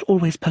was not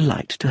always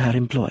polite to her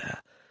employer.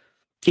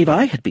 If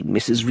I had been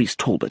Mrs.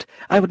 Rees-Talbot,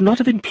 I would not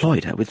have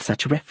employed her with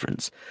such a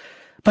reference,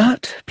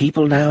 but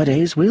people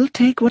nowadays will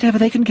take whatever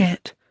they can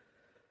get.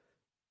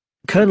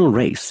 Colonel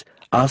Race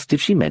asked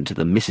if she meant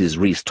the Mrs.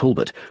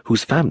 Rees-Talbot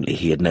whose family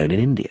he had known in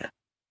India.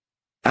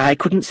 I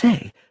couldn't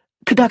say.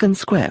 Cadogan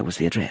Square was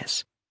the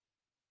address.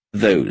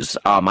 Those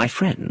are my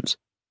friends.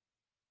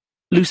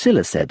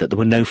 Lucilla said that there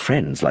were no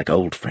friends like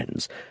old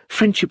friends.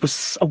 Friendship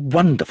was a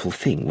wonderful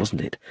thing,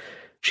 wasn't it?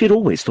 She had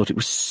always thought it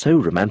was so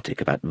romantic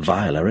about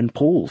Viola and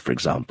Paul, for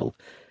example.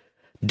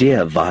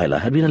 Dear Viola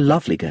had been a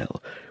lovely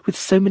girl, with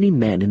so many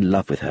men in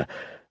love with her,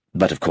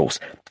 but of course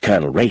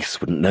Colonel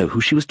Race wouldn't know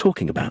who she was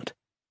talking about.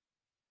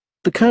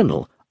 The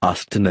Colonel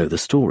asked to know the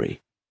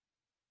story.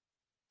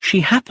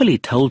 She happily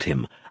told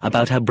him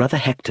about her brother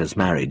Hector's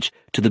marriage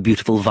to the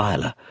beautiful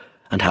Viola,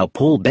 and how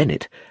Paul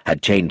Bennet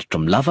had changed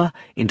from lover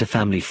into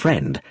family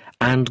friend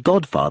and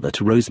godfather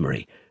to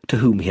Rosemary, to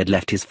whom he had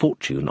left his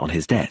fortune on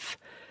his death.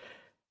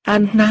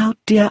 And now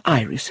dear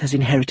Iris has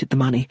inherited the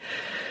money,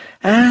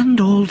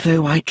 and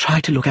although I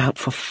try to look out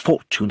for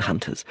fortune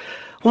hunters,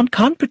 one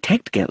can't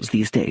protect girls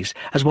these days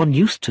as one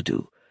used to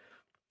do.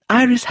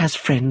 Iris has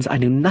friends I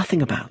knew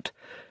nothing about.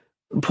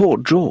 Poor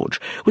George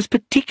was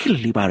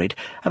particularly worried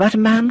about a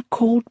man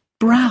called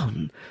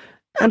Brown,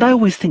 and I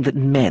always think that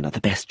men are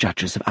the best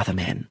judges of other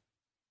men.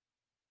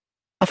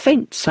 A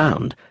faint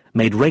sound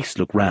made Race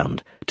look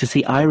round to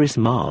see Iris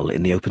Marle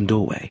in the open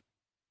doorway.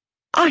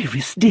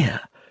 "Iris,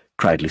 dear,"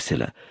 cried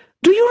Lucilla,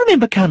 "do you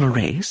remember Colonel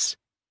Race?"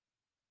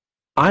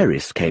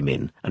 Iris came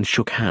in and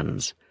shook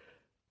hands.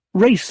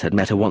 Race had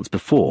met her once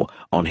before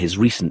on his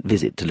recent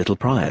visit to Little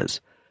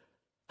Priors.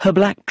 Her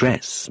black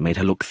dress made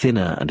her look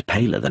thinner and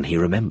paler than he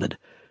remembered.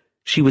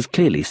 She was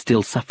clearly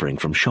still suffering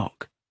from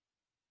shock.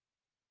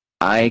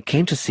 "I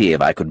came to see if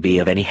I could be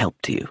of any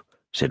help to you,"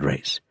 said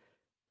Race.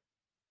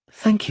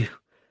 "Thank you.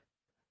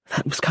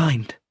 That was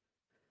kind."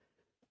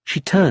 She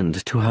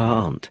turned to her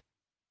aunt.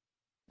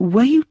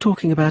 "Were you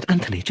talking about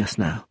Anthony just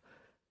now?"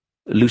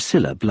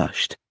 Lucilla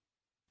blushed.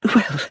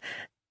 "Well,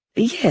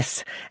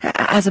 yes.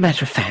 As a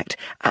matter of fact,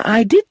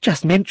 I did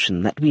just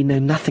mention that we know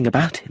nothing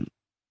about him."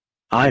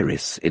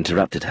 Iris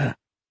interrupted her.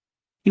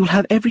 "You'll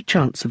have every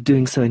chance of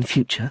doing so in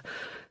future,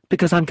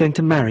 because I'm going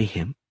to marry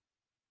him."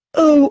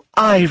 "Oh,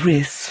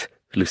 Iris,"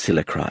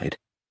 Lucilla cried.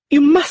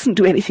 "You mustn't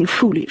do anything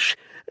foolish.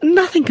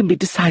 Nothing can be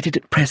decided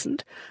at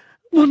present.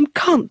 One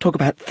can't talk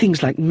about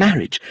things like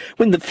marriage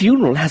when the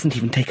funeral hasn't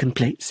even taken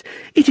place.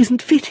 It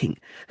isn't fitting.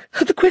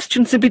 The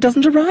question simply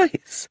doesn't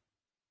arise."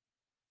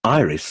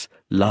 Iris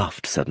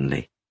laughed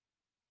suddenly.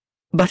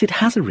 "But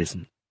it has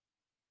arisen.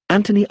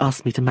 Anthony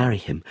asked me to marry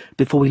him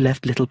before we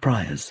left Little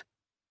Priors.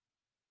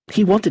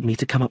 He wanted me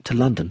to come up to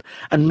London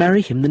and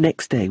marry him the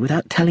next day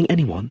without telling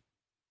anyone.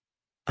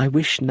 I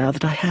wish now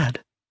that I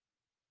had."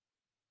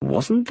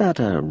 "Wasn't that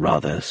a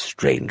rather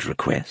strange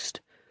request?"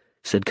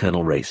 said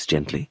Colonel Race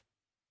gently.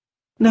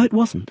 "No, it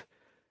wasn't,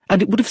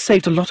 and it would have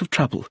saved a lot of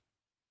trouble.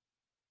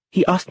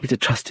 He asked me to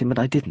trust him, and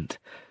I didn't.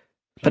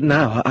 But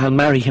now I'll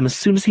marry him as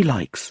soon as he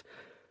likes."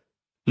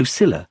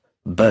 Lucilla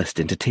burst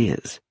into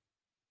tears.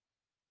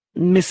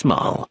 "Miss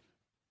Marle,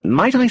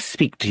 might I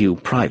speak to you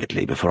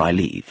privately before I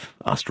leave?"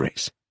 asked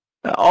Race.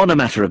 "On a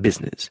matter of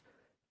business."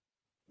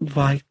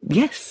 "Why,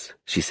 yes,"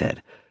 she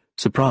said,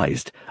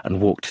 surprised,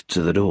 and walked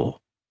to the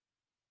door.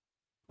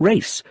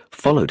 Race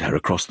followed her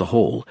across the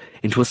hall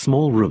into a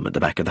small room at the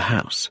back of the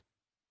house.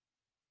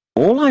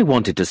 "All I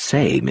wanted to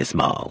say, Miss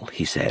Marle,"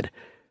 he said,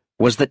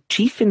 "was that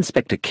Chief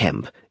Inspector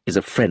Kemp is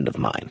a friend of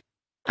mine,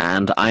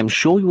 and I'm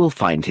sure you will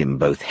find him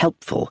both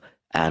helpful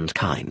and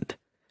kind."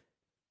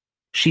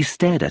 She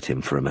stared at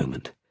him for a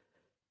moment.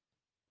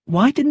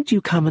 "Why didn't you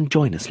come and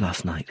join us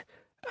last night,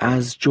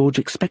 as George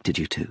expected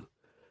you to?"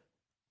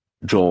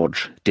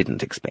 "George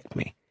didn't expect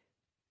me."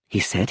 "He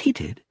said he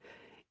did."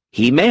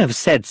 "He may have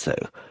said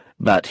so,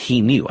 but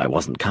he knew I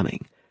wasn't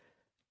coming."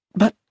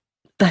 "But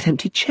that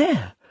empty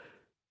chair,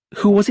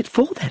 who was it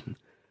for, then?"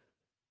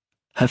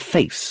 Her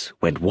face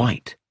went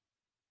white.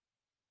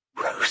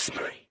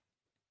 "Rosemary,"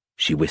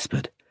 she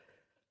whispered.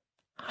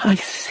 "I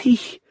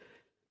see.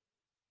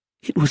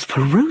 It was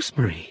for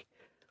Rosemary."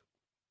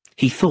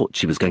 He thought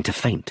she was going to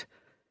faint.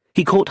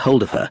 He caught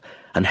hold of her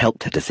and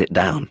helped her to sit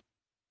down.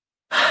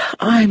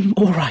 "I'm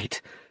all right,"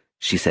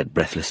 she said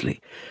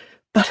breathlessly,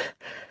 "but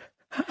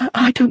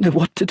I don't know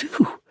what to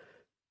do."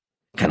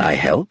 "Can I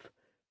help?"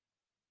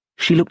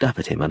 She looked up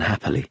at him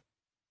unhappily.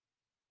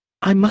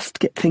 "I must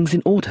get things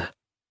in order.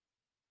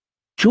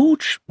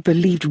 George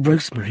believed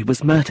Rosemary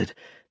was murdered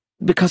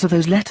because of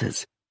those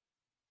letters.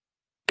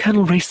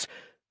 Colonel Race,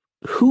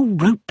 who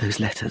wrote those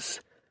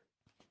letters?"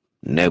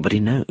 "Nobody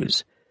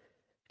knows."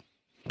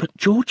 "But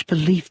George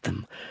believed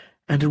them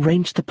and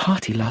arranged the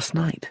party last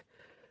night.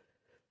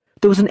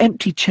 There was an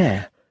empty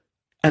chair,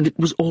 and it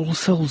was All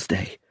Souls'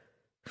 Day,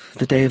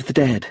 the Day of the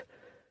Dead,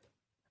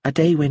 a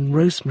day when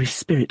Rosemary's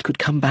spirit could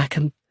come back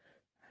and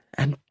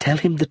and tell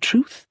him the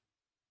truth?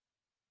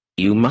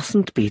 You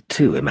mustn't be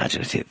too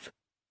imaginative.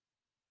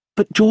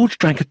 But George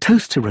drank a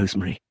toast to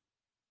Rosemary,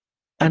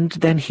 and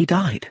then he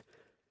died.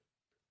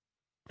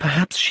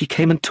 Perhaps she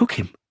came and took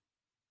him.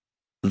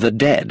 The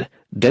dead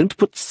don't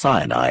put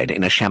cyanide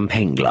in a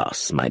champagne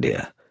glass, my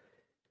dear.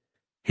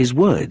 His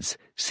words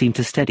seemed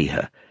to steady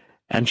her,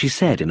 and she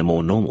said in a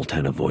more normal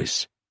tone of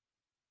voice,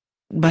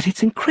 But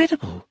it's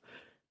incredible.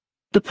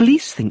 The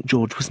police think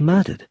George was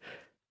murdered,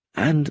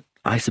 and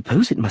I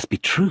suppose it must be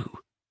true.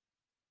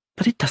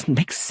 But it doesn't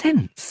make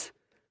sense.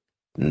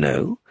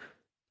 No,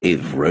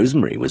 if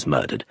Rosemary was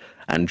murdered,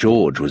 and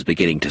George was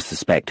beginning to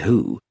suspect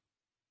who.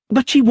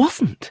 But she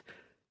wasn't.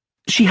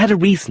 She had a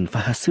reason for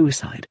her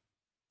suicide.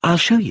 I'll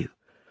show you.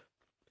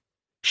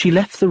 She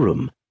left the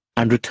room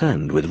and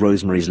returned with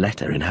Rosemary's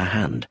letter in her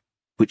hand,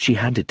 which she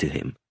handed to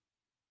him.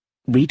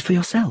 Read for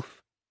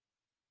yourself.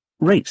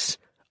 Race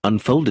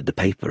unfolded the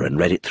paper and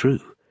read it through.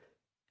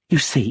 You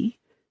see,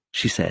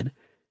 she said,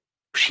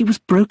 she was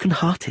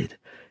broken-hearted.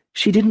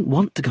 She didn't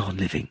want to go on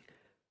living.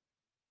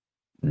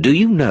 Do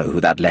you know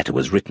who that letter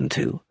was written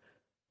to?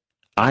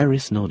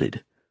 Iris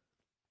nodded.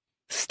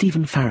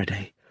 Stephen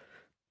Faraday.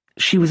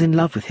 She was in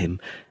love with him,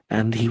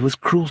 and he was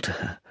cruel to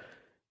her.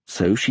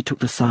 So she took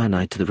the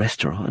cyanide to the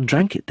restaurant and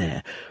drank it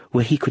there,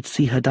 where he could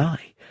see her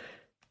die.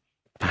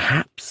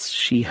 Perhaps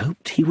she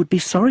hoped he would be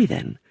sorry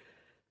then.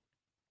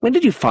 When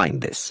did you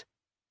find this?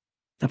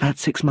 About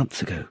 6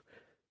 months ago.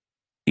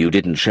 You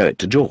didn't show it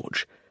to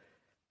George?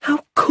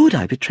 How could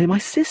I betray my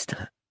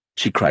sister?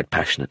 She cried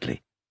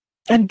passionately.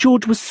 And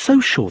George was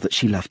so sure that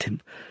she loved him.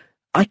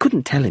 I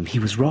couldn't tell him he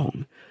was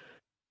wrong.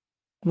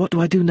 What do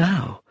I do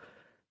now?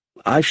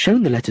 I've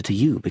shown the letter to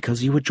you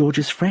because you were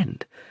George's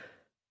friend.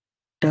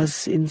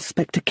 Does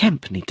Inspector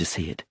Kemp need to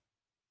see it?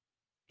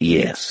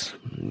 Yes,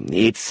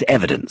 it's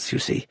evidence, you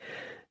see.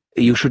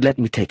 You should let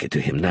me take it to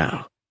him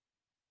now.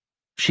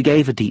 She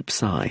gave a deep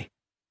sigh.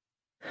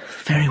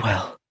 Very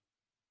well.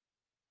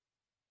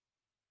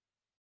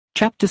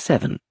 Chapter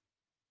 7.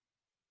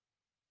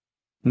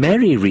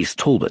 Mary Reese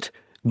Talbot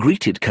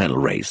greeted Colonel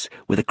Race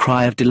with a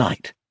cry of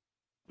delight.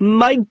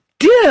 My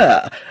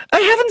dear, I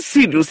haven't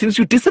seen you since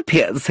you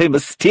disappeared so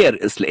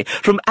mysteriously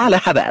from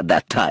Allahabad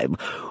that time.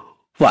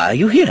 Why are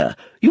you here?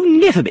 You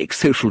never make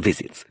social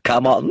visits.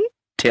 Come on,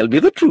 tell me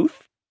the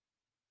truth.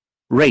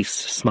 Race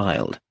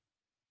smiled.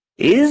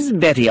 Is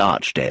Betty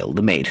Archdale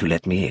the maid who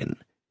let me in?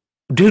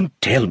 Don't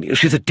tell me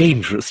she's a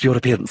dangerous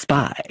European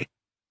spy.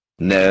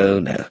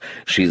 No,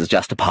 she's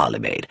just a parlour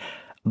maid.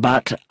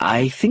 But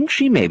I think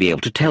she may be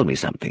able to tell me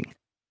something.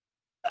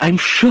 I'm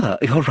sure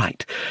you're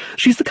right.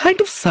 She's the kind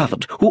of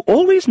servant who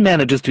always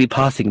manages to be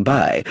passing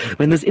by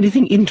when there's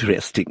anything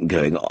interesting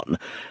going on.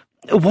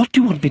 What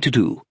do you want me to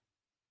do?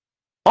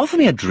 Offer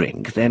me a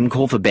drink, then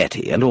call for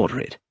Betty and order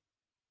it.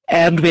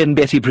 And when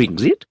Betty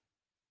brings it?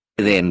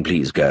 Then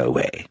please go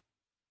away.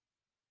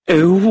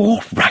 Oh,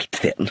 all right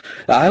then.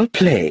 I'll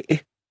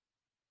play.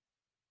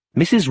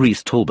 Mrs.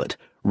 Reese Talbot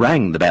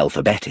rang the bell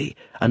for Betty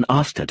and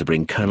asked her to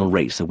bring Colonel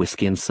Race a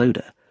whisky and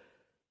soda.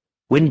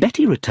 When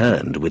Betty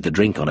returned with the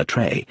drink on a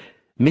tray,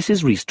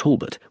 Mrs. Reese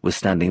Talbot was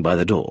standing by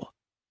the door.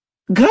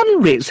 Colonel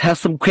Race has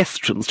some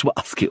questions to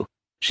ask you,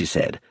 she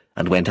said,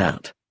 and went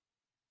out.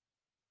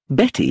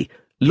 Betty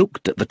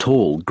looked at the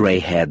tall,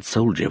 grey-haired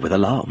soldier with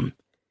alarm.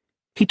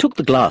 He took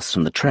the glass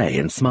from the tray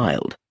and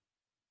smiled.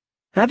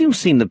 "Have you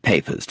seen the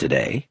papers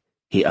today?"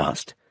 he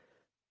asked.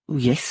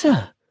 "Yes,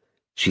 sir,"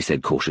 she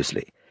said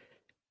cautiously.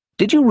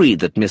 "Did you read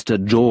that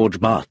Mr.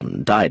 George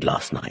Barton died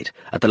last night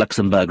at the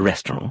Luxembourg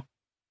restaurant?"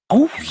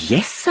 "Oh,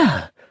 yes,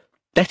 sir."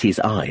 Betty's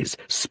eyes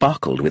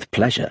sparkled with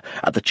pleasure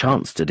at the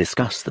chance to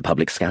discuss the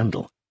public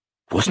scandal.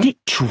 "Wasn't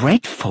it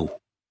dreadful?"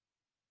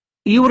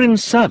 "You were in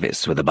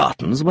service with the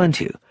Bartons,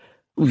 weren't you?"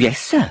 "Yes,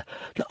 sir.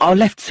 I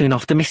left soon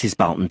after Mrs.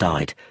 Barton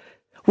died.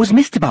 Was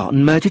Mr.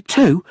 Barton murdered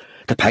too?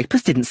 The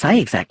papers didn't say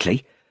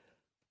exactly."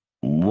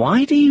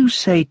 "Why do you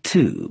say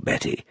too,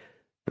 Betty?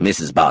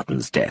 Mrs.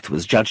 Barton's death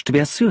was judged to be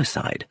a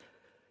suicide."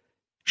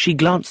 She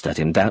glanced at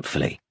him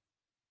doubtfully.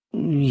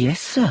 "Yes,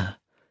 sir."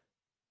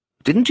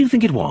 "Didn't you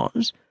think it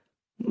was?"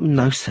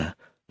 "No, sir.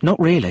 Not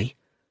really."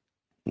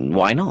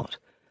 "Why not?"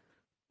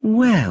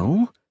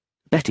 "Well—"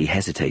 Betty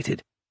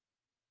hesitated.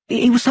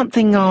 "It was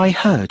something I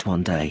heard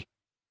one day."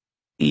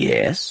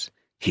 "Yes?"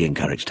 he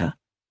encouraged her.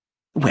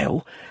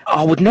 "Well,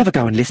 I would never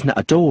go and listen at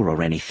a door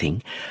or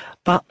anything,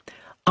 but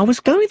I was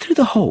going through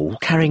the hall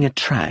carrying a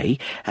tray,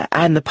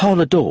 and the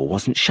parlour door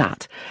wasn't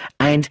shut,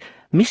 and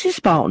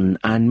Mrs. Barton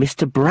and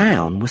Mr.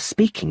 Brown were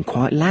speaking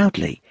quite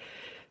loudly.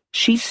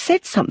 She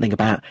said something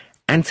about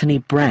Anthony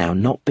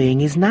Brown not being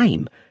his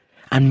name,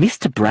 and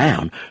Mr.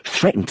 Brown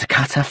threatened to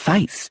cut her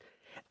face.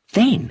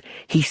 Then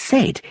he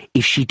said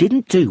if she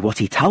didn't do what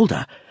he told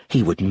her,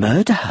 he would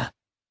murder her.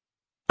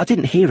 I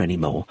didn't hear any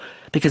more,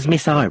 because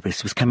Miss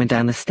Iris was coming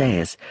down the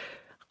stairs.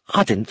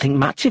 I didn't think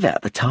much of it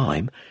at the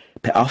time,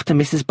 but after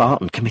Mrs.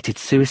 Barton committed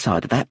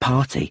suicide at that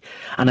party,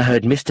 and I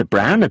heard Mr.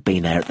 Brown had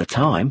been there at the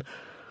time,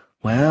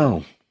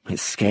 well, it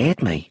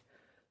scared me."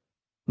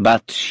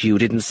 "But you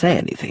didn't say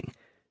anything?"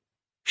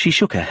 She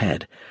shook her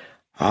head.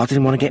 I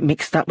didn't want to get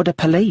mixed up with the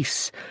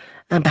police,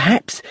 and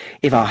perhaps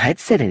if I had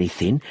said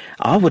anything,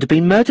 I would have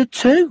been murdered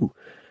too.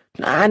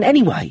 And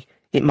anyway,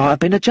 it might have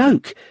been a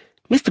joke.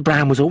 Mr.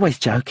 Brown was always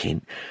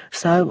joking,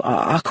 so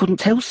I couldn't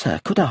tell, sir,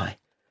 could I?"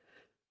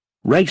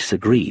 Race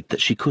agreed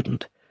that she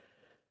couldn't.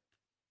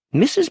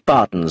 "Mrs.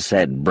 Barton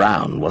said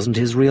Brown wasn't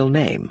his real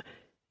name.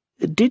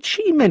 Did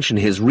she mention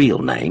his real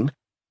name?"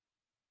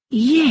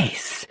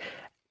 "Yes,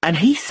 and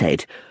he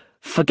said,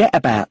 forget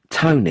about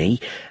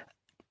Tony.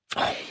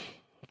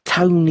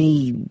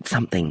 Tony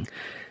something.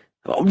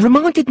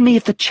 Reminded me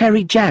of the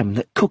cherry jam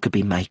that Cook had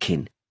been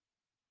making."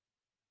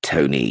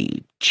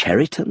 "Tony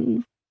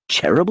Cherryton?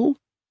 Cherrible?"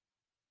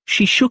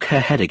 She shook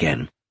her head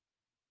again.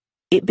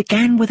 "It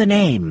began with an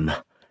M.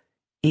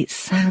 It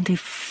sounded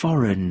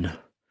foreign."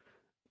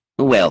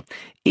 "Well,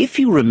 if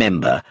you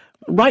remember,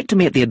 write to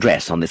me at the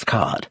address on this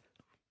card."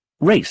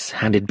 Race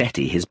handed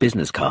Betty his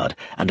business card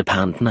and a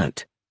 £1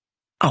 note.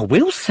 "I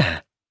will,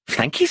 sir.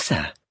 Thank you,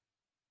 sir."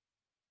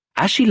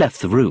 As she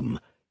left the room,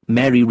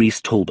 Mary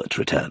Reese Talbot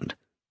returned.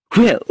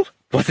 "Well,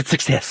 was it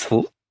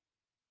successful?"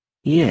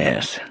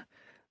 "Yes.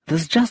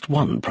 There's just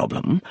one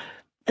problem.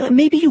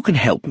 Maybe you can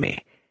help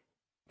me.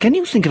 Can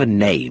you think of a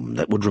name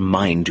that would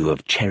remind you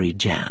of cherry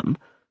jam?"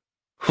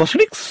 "What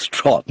an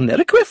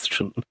extraordinary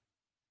question."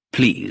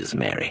 "Please,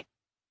 Mary."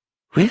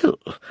 "Well,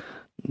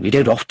 we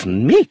don't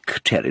often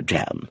make cherry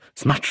jam.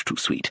 It's much too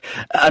sweet,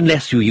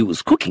 unless you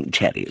use cooking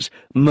cherries,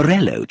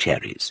 morello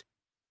cherries."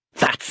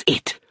 "That's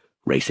it!"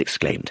 Race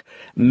exclaimed.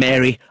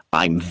 "Mary,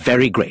 I'm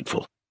very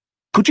grateful.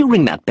 Could you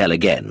ring that bell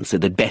again so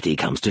that Betty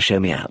comes to show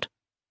me out?"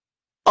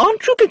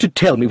 "Aren't you going to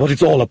tell me what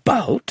it's all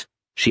about?"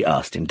 she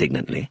asked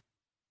indignantly.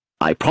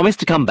 "I promise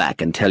to come back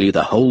and tell you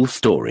the whole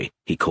story,"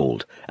 he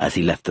called as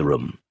he left the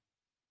room.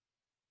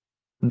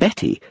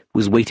 Betty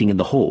was waiting in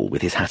the hall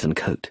with his hat and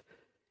coat.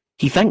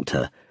 He thanked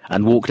her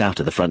and walked out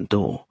of the front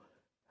door.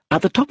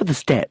 At the top of the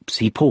steps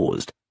he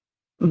paused.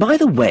 "By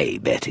the way,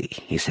 Betty,"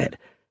 he said,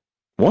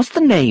 "was the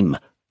name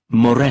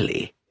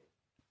Morelli?"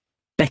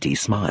 Betty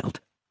smiled.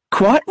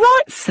 "Quite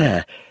right,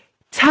 sir.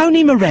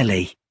 Tony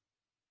Morelli."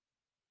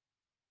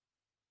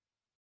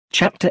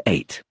 Chapter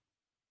 8.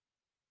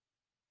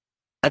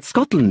 At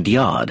Scotland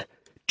Yard,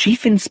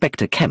 Chief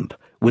Inspector Kemp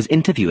was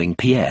interviewing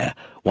Pierre,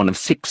 one of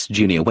 6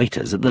 junior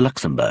waiters at the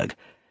Luxembourg,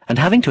 and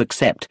having to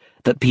accept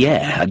that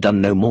Pierre had done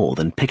no more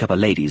than pick up a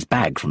lady's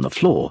bag from the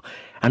floor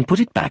and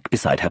put it back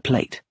beside her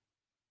plate.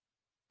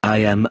 "I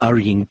am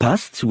hurrying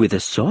past with a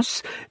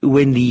sauce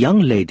when the young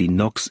lady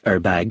knocks her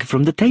bag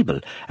from the table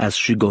as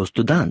she goes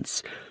to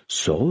dance,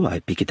 so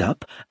I pick it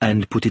up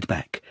and put it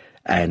back,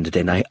 and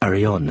then I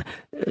hurry on.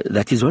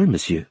 That is all,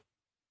 monsieur."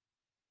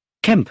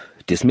 Kemp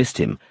dismissed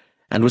him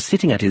and was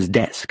sitting at his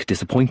desk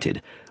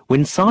disappointed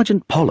when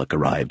Sergeant Pollock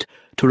arrived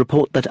to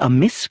report that a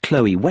Miss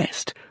Chloe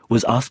West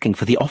was asking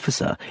for the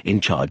officer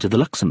in charge of the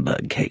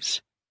Luxembourg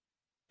case.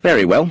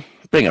 "Very well,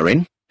 bring her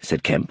in,"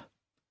 said Kemp.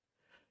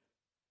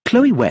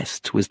 Chloe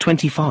West was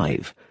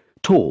 25,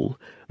 tall,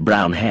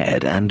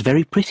 brown-haired, and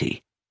very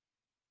pretty.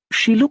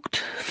 She looked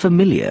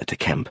familiar to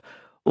Kemp,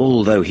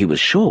 although he was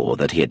sure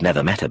that he had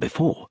never met her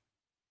before.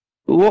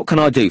 "What can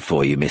I do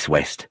for you, Miss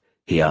West?"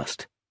 he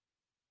asked.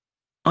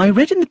 "I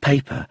read in the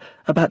paper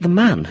about the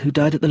man who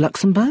died at the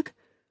Luxembourg."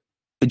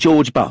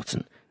 "George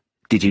Barton.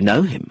 Did you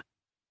know him?"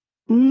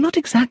 "Not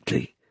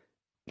exactly."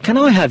 "Can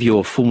I have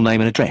your full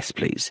name and address,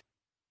 please?"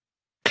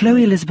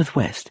 "Chloe Elizabeth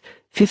West,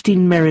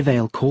 15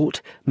 Merivale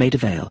Court, Maida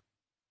Vale.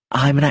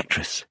 I'm an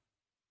actress."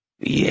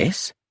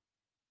 "Yes?"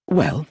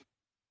 "Well,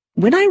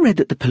 when I read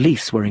that the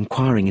police were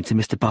inquiring into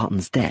Mr.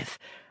 Barton's death,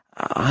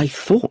 I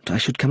thought I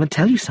should come and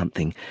tell you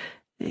something.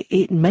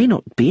 It may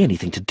not be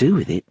anything to do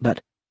with it,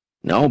 but—"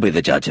 "I'll be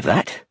the judge of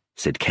that,"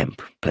 said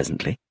Kemp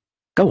pleasantly.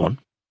 "Go on."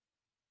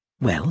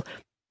 "Well,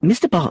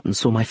 Mr. Barton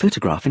saw my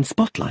photograph in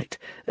Spotlight,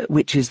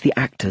 which is the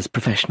actor's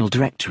professional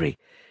directory.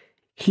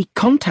 He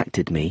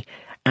contacted me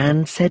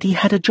and said he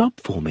had a job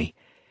for me.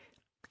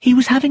 He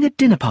was having a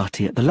dinner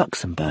party at the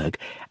Luxembourg,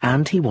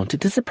 and he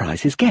wanted to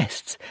surprise his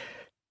guests.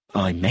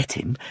 I met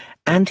him,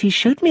 and he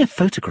showed me a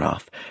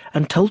photograph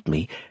and told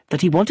me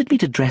that he wanted me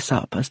to dress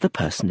up as the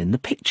person in the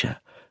picture.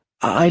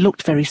 I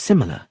looked very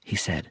similar, he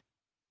said."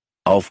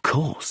 Of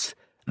course,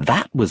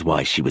 that was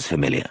why she was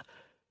familiar.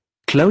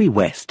 Chloe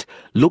West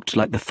looked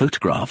like the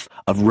photograph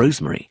of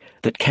Rosemary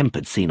that Kemp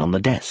had seen on the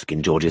desk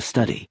in George's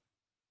study.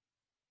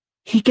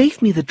 "He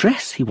gave me the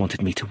dress he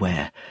wanted me to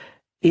wear.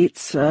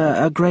 It's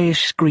a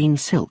greyish-green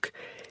silk.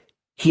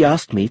 He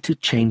asked me to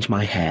change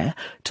my hair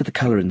to the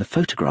colour in the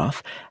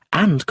photograph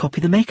and copy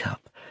the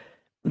makeup.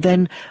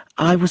 Then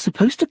I was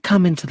supposed to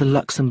come into the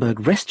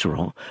Luxembourg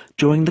restaurant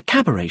during the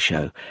cabaret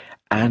show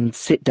and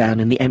sit down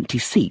in the empty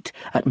seat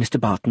at Mr.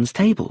 Barton's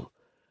table."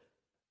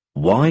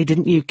 "Why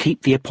didn't you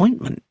keep the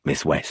appointment,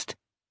 Miss West?"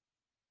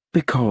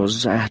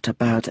 "Because at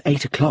about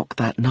 8 o'clock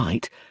that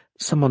night,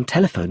 someone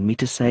telephoned me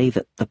to say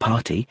that the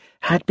party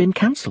had been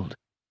cancelled.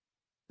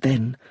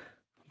 Then,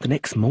 the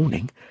next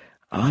morning,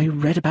 I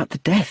read about the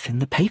death in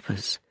the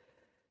papers."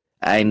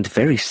 "And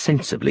very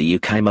sensibly you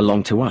came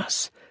along to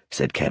us,"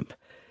 said Kemp.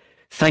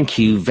 "Thank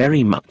you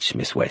very much,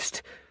 Miss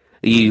West.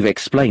 You've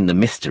explained the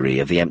mystery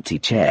of the empty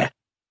chair.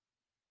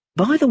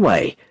 By the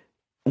way,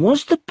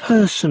 was the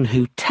person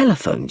who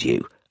telephoned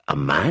you a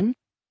man?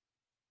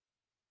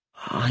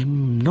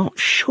 I'm not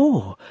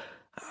sure.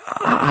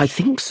 I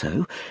think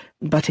so,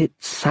 but it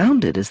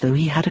sounded as though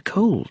he had a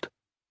cold.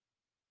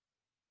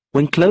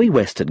 When Chloe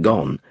West had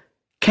gone,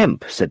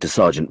 Kemp said to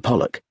Sergeant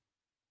Pollock,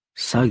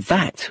 "So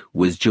that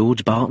was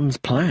George Barton's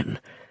plan,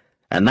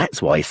 and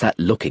that's why he sat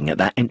looking at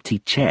that empty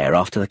chair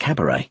after the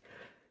cabaret.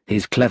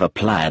 His clever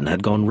plan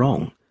had gone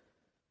wrong.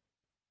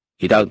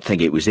 You don't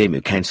think it was him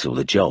who cancelled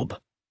the job?"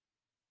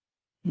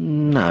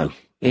 "No.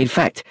 In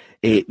fact,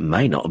 it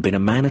may not have been a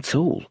man at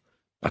all.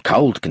 A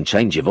cold can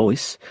change your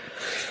voice.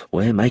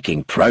 We're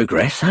making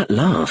progress at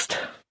last."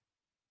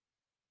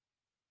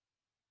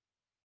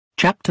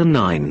 Chapter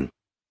 9.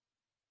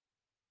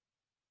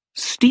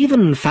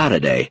 Stephen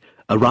Faraday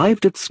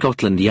arrived at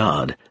Scotland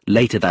Yard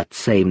later that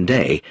same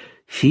day,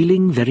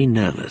 feeling very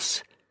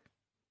nervous.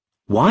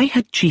 Why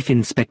had Chief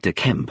Inspector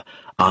Kemp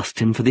asked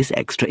him for this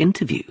extra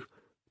interview?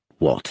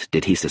 What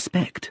did he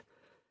suspect?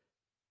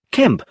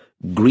 Kemp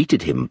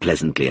greeted him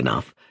pleasantly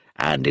enough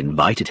and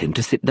invited him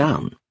to sit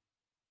down.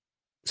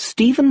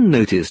 Stephen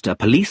noticed a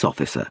police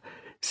officer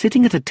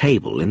sitting at a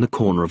table in the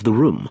corner of the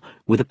room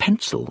with a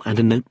pencil and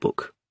a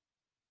notebook.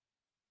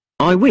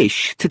 "I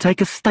wish to take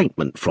a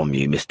statement from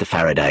you, Mr.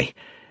 Faraday.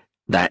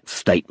 That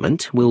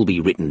statement will be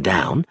written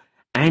down,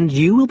 and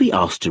you will be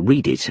asked to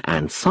read it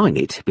and sign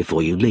it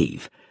before you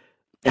leave.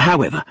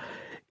 However,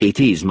 it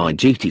is my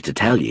duty to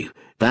tell you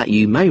that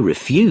you may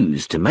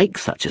refuse to make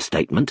such a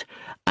statement,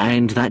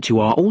 and that you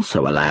are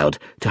also allowed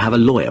to have a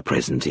lawyer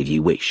present if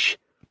you wish."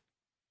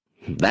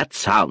 "That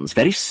sounds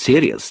very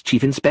serious,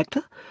 Chief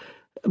Inspector.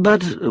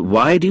 But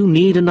why do you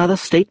need another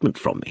statement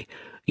from me?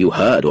 You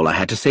heard all I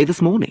had to say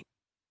this morning."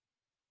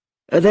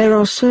 "There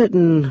are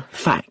certain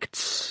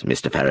facts,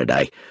 Mr.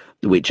 Faraday,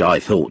 which I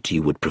thought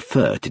you would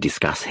prefer to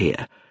discuss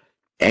here.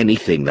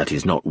 Anything that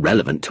is not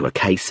relevant to a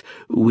case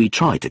we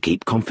try to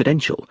keep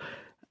confidential.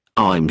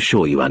 I'm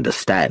sure you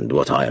understand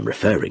what I am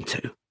referring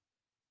to."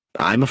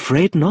 "I'm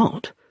afraid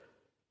not."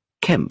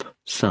 Kemp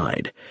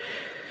sighed.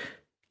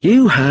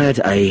 "You had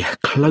a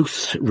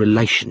close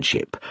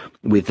relationship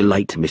with the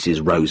late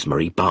Mrs.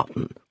 Rosemary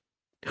Barton."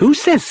 "Who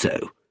says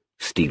so?"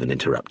 Stephen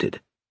interrupted.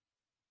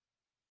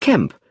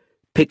 Kemp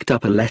picked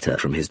up a letter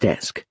from his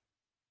desk.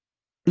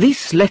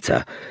 "This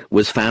letter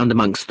was found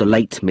amongst the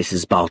late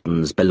Mrs.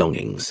 Barton's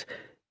belongings.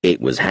 It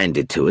was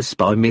handed to us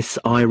by Miss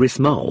Iris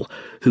Mole,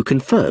 who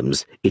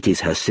confirms it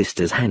is her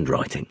sister's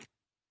handwriting."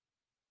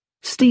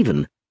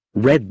 Stephen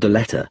read the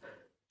letter,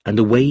 and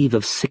a wave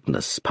of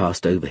sickness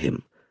passed over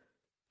him.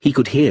 He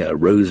could hear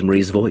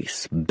Rosemary's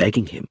voice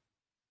begging him.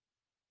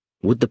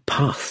 Would the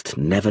past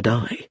never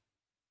die?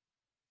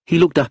 He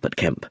looked up at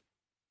Kemp.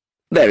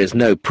 "There is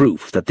no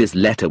proof that this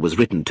letter was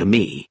written to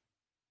me.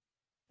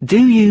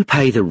 Do you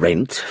pay the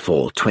rent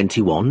for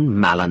 21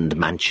 Malland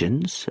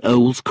Mansions,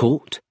 Earl's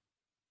Court?"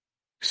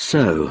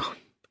 So,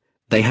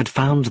 they had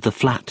found the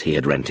flat he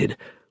had rented,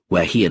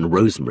 where he and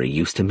Rosemary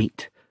used to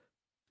meet.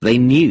 They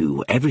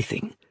knew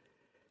everything.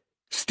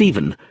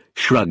 Stephen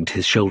shrugged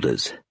his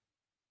shoulders.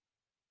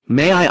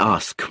 "May I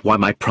ask why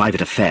my private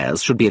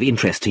affairs should be of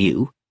interest to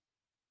you?"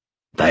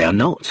 "They are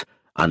not,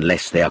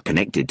 unless they are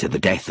connected to the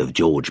death of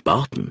George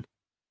Barton."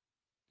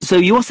 "So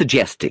you are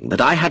suggesting that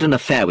I had an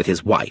affair with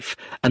his wife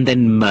and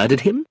then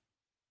murdered him?"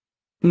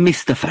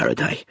 "Mr.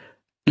 Faraday,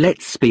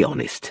 let's be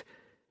honest.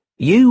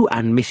 You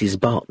and Mrs.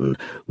 Barton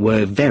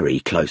were very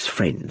close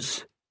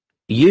friends.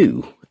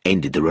 You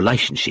ended the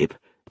relationship,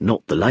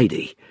 not the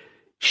lady.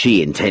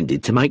 She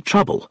intended to make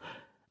trouble,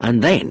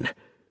 and then,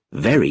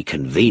 very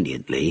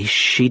conveniently,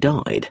 she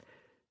died.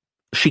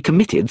 She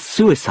committed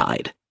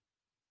suicide.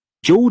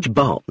 George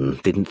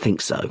Barton didn't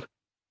think so.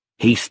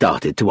 He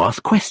started to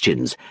ask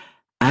questions,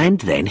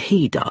 and then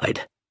he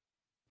died.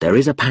 There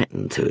is a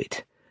pattern to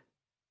it."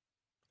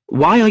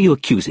 "Why are you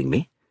accusing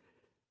me?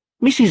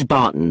 Mrs.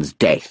 Barton's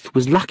death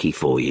was lucky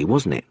for you,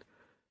 wasn't it?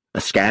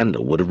 A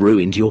scandal would have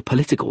ruined your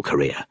political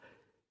career.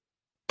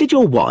 Did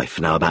your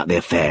wife know about the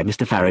affair,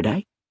 Mr.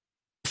 Faraday?"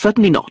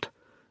 "Certainly not,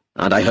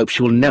 and I hope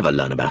she will never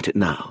learn about it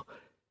now."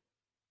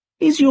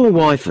 "Is your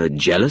wife a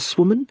jealous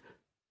woman?"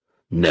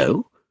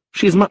 "No,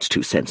 she is much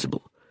too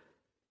sensible."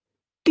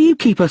 "Do you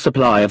keep a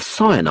supply of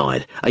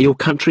cyanide at your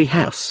country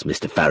house,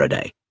 Mr.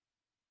 Faraday?"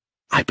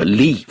 "I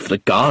believe the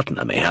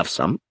gardener may have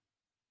some."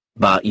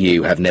 "But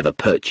you have never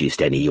purchased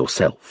any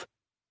yourself."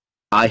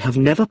 "I have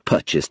never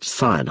purchased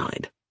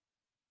cyanide."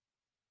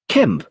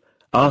 Kemp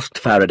asked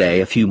Faraday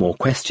a few more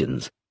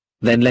questions,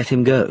 then let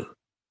him go.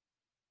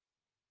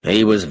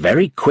 "He was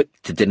very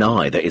quick to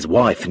deny that his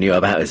wife knew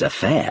about his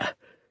affair,"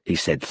 he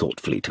said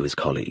thoughtfully to his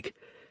colleague.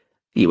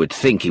 "You would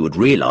think he would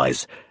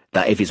realize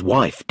that if his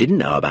wife didn't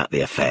know about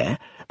the affair,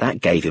 that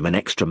gave him an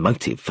extra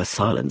motive for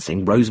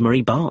silencing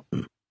Rosemary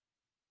Barton.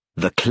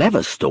 The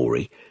clever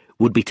story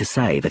would be to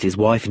say that his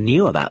wife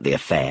knew about the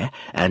affair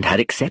and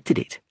had accepted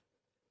it."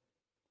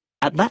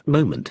 At that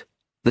moment,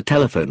 the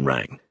telephone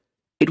rang.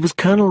 It was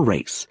Colonel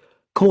Race,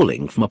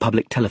 calling from a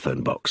public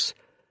telephone box.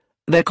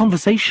 Their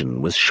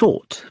conversation was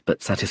short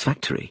but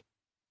satisfactory.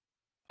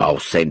 I'll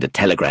send a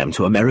telegram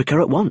to America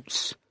at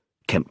once,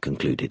 Kemp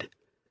concluded.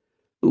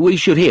 We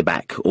should hear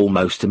back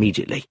almost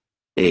immediately.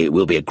 It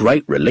will be a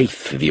great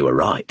relief if you are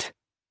right.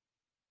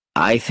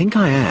 I think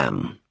I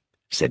am,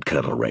 said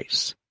Colonel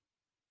Race.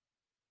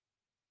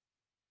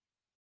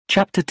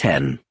 Chapter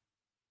 10.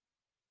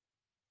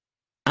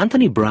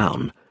 Anthony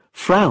Brown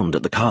frowned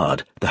at the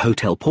card the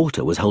hotel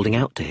porter was holding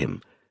out to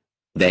him.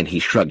 Then he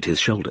shrugged his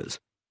shoulders.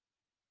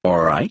 All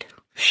right,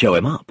 show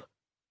him up.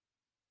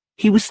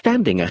 He was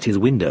standing at his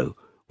window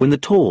when the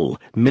tall,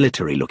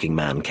 military-looking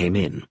man came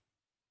in.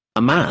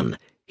 A man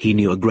he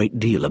knew a great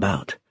deal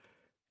about.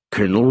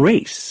 Colonel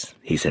Race,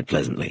 he said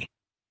pleasantly.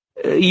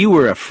 You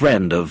were a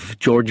friend of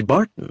George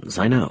Barton's,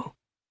 I know.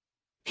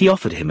 He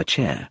offered him a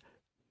chair.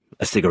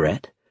 A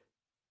cigarette?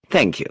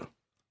 Thank you.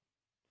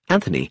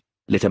 Anthony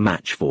lit a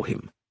match for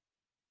him.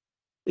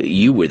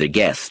 You were the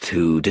guest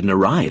who didn't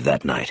arrive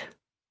that night.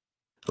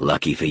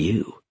 Lucky for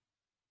you.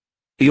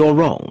 You're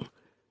wrong.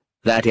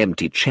 That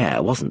empty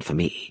chair wasn't for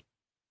me.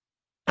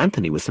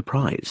 Anthony was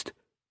surprised.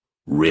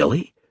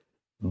 Really?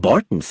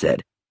 Barton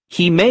said.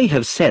 He may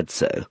have said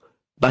so,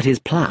 but his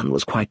plan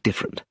was quite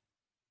different.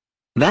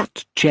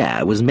 That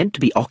chair was meant to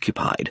be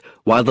occupied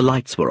while the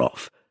lights were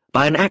off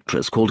by an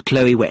actress called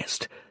Chloe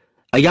West,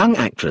 a young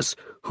actress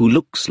who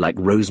looks like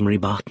Rosemary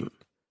Barton.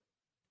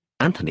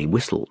 Anthony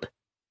whistled.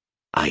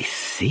 I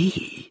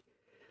see.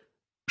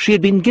 She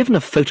had been given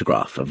a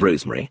photograph of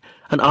Rosemary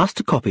and asked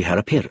to copy her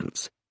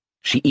appearance.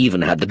 She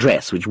even had the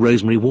dress which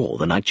Rosemary wore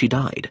the night she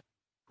died,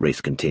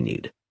 Race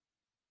continued.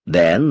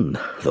 Then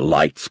the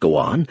lights go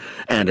on,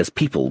 and as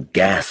people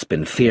gasp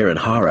in fear and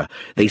horror,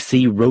 they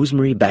see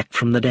Rosemary back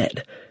from the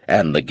dead,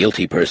 and the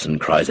guilty person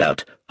cries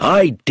out,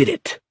 I did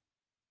it!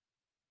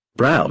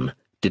 Brown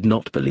did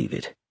not believe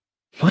it.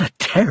 What a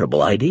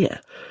terrible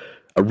idea!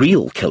 A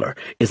real killer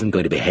isn't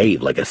going to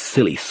behave like a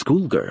silly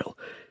schoolgirl.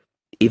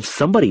 If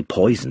somebody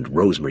poisoned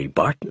Rosemary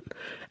Barton,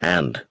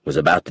 and was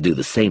about to do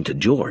the same to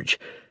George,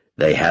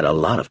 they had a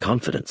lot of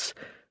confidence,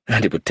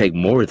 and it would take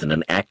more than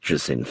an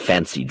actress in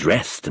fancy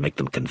dress to make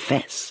them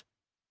confess.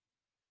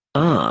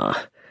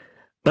 Ah,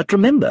 but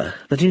remember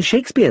that in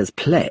Shakespeare's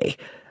play,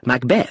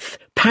 Macbeth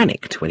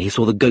panicked when he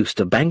saw the ghost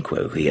of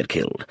Banquo he had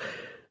killed.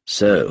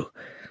 So,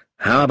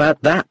 how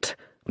about that,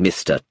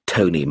 Mr.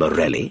 Tony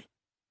Morelli?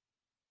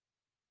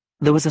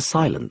 There was a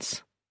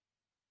silence.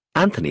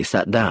 Anthony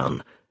sat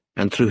down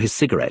and threw his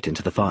cigarette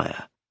into the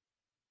fire.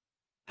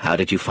 How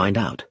did you find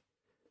out?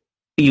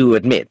 You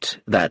admit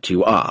that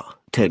you are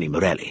Tony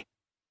Morelli.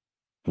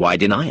 Why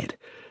deny it?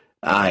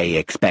 I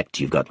expect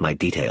you've got my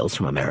details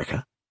from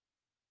America.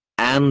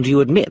 And you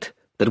admit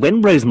that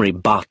when Rosemary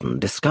Barton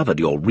discovered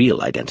your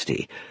real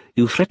identity,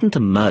 you threatened to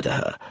murder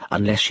her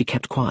unless she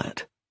kept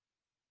quiet.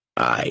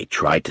 I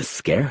tried to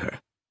scare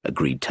her,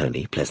 agreed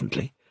Tony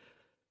pleasantly.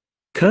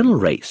 Colonel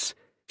Race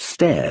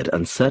stared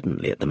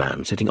uncertainly at the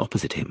man sitting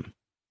opposite him.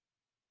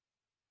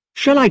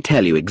 Shall I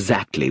tell you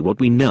exactly what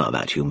we know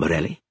about you,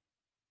 Morelli?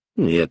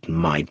 It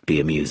might be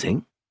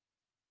amusing.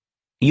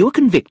 You were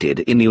convicted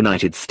in the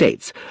United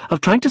States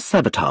of trying to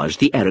sabotage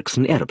the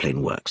Erickson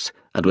aeroplane works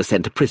and were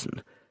sent to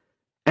prison.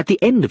 At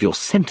the end of your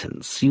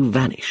sentence, you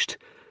vanished.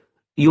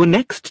 You were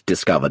next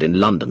discovered in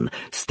London,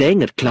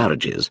 staying at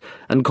Claridge's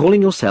and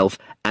calling yourself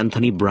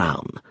Anthony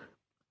Brown.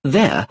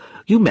 There,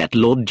 you met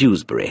Lord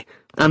Dewsbury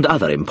and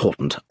other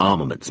important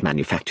armaments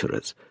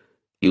manufacturers.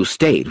 You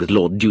stayed with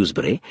Lord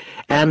Dewsbury,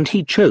 and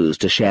he chose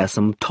to share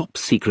some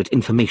top-secret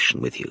information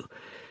with you.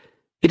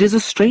 It is a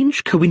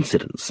strange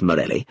coincidence,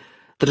 Morelli,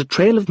 that a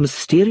trail of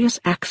mysterious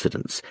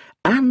accidents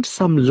and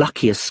some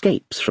lucky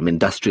escapes from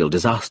industrial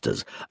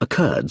disasters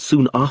occurred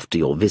soon after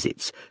your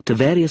visits to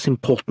various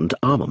important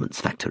armaments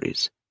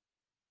factories.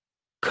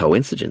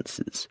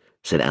 Coincidences,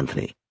 said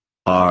Anthony,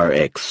 are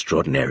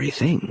extraordinary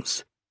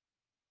things.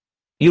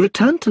 You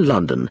returned to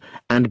London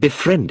and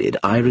befriended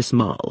Iris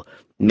Marle,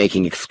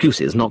 making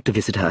excuses not to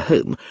visit her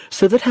home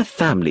so that her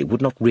family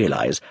would not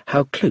realize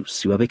how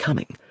close you were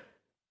becoming.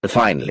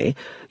 Finally,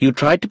 you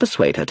tried to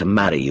persuade her to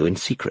marry you in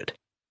secret.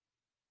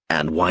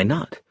 And why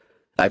not?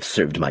 I've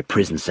served my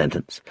prison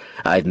sentence.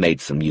 I've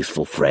made some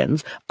useful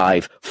friends.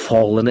 I've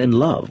fallen in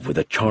love with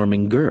a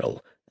charming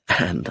girl,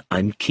 and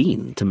I'm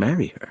keen to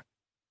marry her.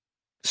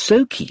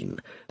 So keen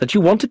that you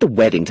wanted the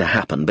wedding to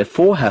happen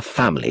before her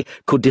family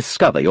could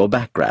discover your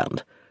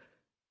background.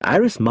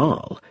 Iris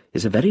Marle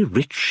is a very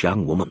rich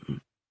young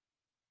woman.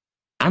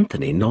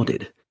 Anthony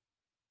nodded.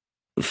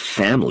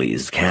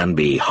 Families can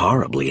be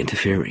horribly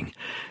interfering.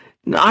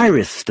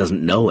 Iris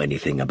doesn't know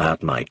anything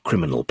about my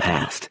criminal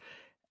past,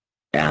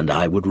 and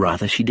I would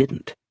rather she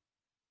didn't.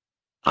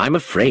 I'm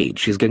afraid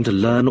she's going to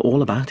learn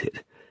all about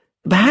it.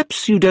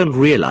 Perhaps you don't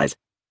realize—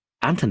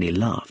 Anthony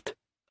laughed.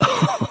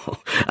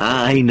 Oh,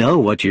 I know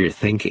what you're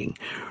thinking.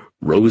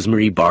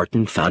 Rosemary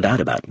Barton found out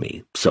about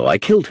me, so I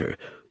killed her.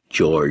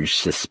 George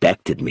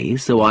suspected me,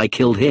 so I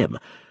killed him.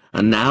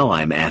 And now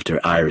I'm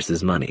after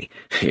Iris's money.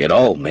 It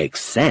all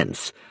makes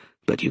sense,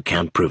 but you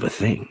can't prove a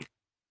thing.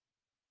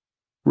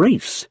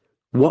 Race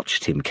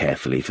watched him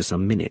carefully for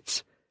some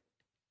minutes.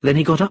 Then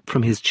he got up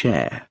from his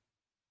chair.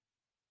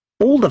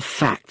 All the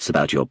facts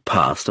about your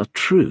past are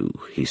true,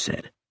 he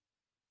said.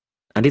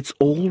 And it's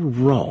all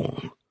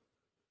wrong.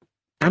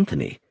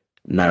 Anthony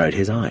narrowed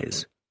his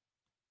eyes.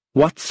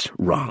 What's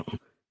wrong?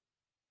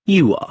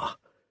 You are.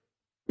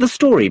 The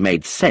story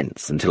made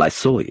sense until I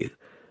saw you,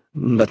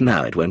 but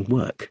now it won't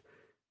work.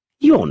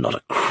 You're not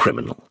a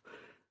criminal.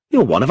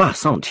 You're one of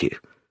us, aren't you?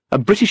 A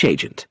British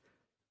agent.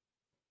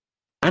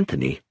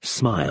 Anthony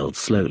smiled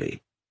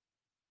slowly.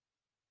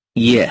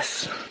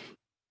 Yes,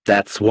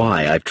 that's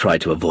why I've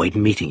tried to avoid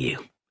meeting you.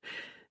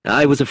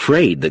 I was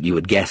afraid that you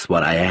would guess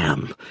what I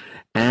am,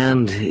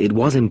 and it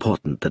was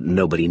important that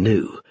nobody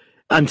knew,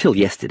 until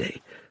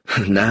yesterday.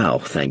 Now,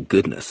 thank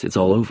goodness, it's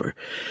all over.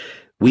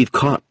 We've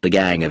caught the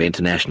gang of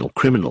international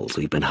criminals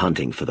we've been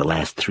hunting for the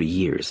last 3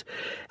 years.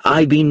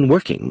 I've been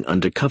working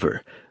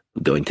undercover,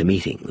 going to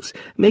meetings,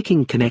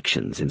 making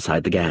connections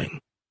inside the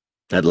gang.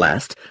 At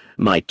last,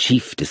 my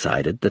chief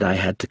decided that I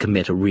had to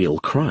commit a real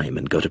crime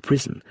and go to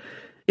prison.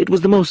 It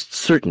was the most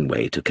certain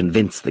way to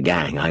convince the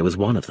gang I was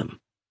one of them.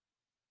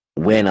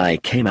 When I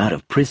came out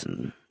of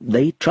prison,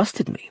 they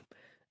trusted me,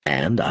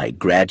 and I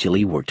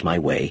gradually worked my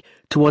way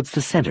towards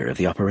the center of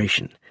the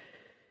operation.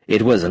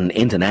 It was an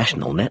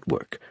international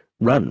network,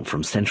 run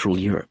from Central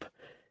Europe.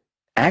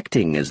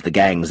 Acting as the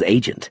gang's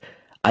agent,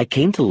 I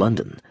came to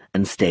London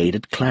and stayed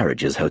at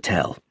Claridge's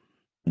hotel.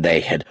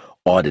 They had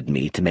ordered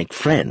me to make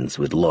friends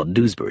with Lord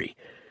Dewsbury,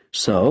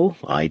 so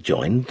I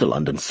joined the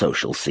London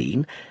social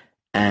scene,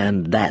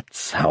 and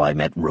that's how I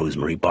met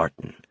Rosemary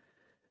Barton.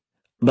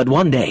 But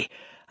one day,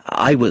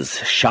 I was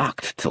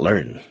shocked to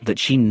learn that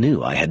she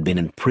knew I had been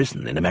in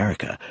prison in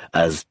America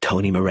as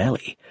Tony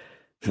Morelli.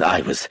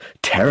 I was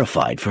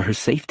terrified for her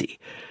safety.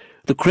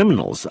 The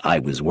criminals I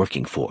was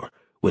working for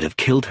would have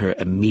killed her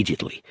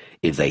immediately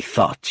if they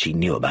thought she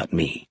knew about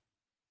me.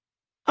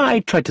 I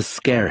tried to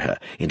scare her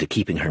into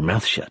keeping her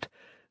mouth shut,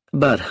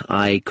 but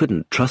I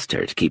couldn't trust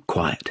her to keep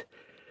quiet.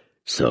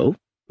 So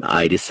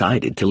I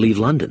decided to leave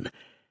London,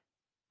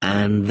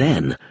 and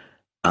then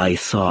I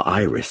saw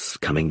Iris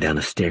coming down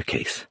a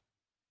staircase.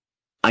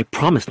 I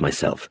promised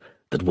myself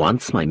that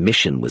once my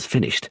mission was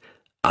finished,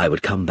 I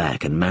would come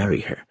back and marry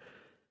her.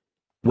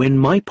 When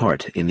my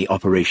part in the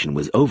operation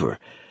was over,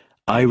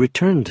 I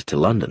returned to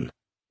London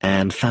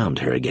and found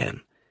her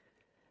again.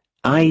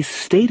 I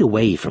stayed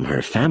away from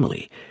her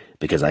family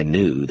because I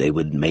knew they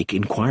would make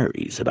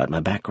inquiries about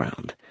my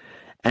background,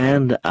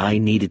 and I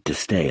needed to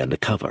stay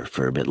undercover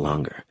for a bit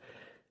longer.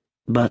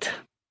 But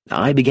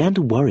I began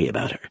to worry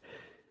about her.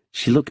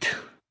 She looked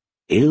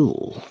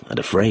ill and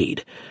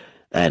afraid,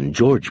 and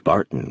George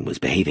Barton was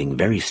behaving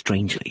very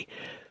strangely.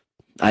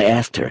 I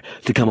asked her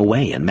to come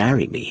away and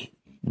marry me,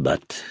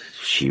 but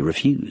she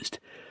refused.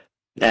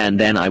 And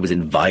then I was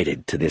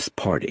invited to this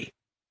party.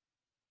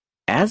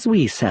 As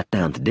we sat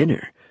down to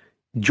dinner,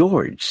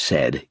 George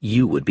said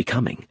you would be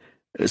coming,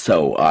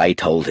 so I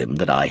told him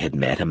that I had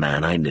met a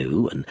man I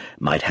knew and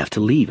might have to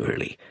leave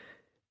early.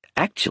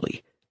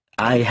 Actually,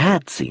 I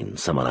had seen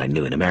someone I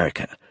knew in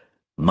America,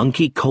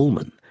 Monkey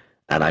Coleman,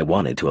 and I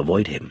wanted to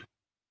avoid him.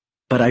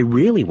 But I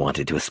really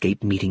wanted to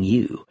escape meeting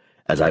you,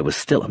 as I was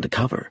still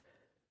undercover.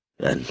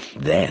 And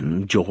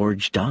then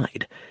George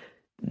died.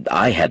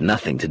 I had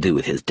nothing to do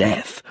with his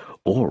death,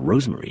 or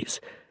Rosemary's.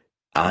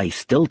 I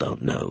still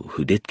don't know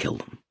who did kill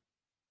them.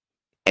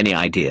 Any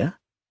idea?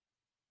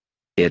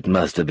 It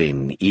must have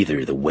been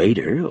either the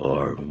waiter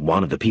or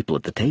one of the people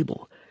at the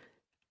table.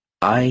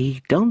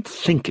 I don't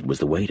think it was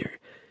the waiter.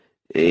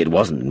 It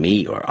wasn't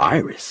me or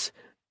Iris.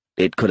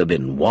 It could have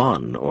been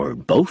one or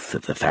both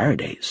of the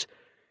Faradays.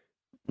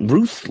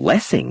 Ruth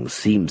Lessing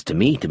seems to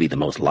me to be the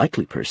most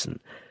likely person,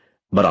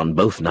 but on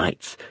both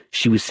nights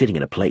she was sitting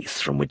in a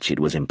place from which it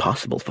was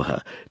impossible for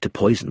her to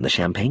poison the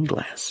champagne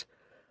glass.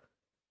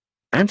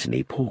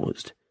 Anthony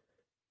paused.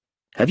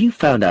 Have you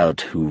found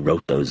out who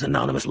wrote those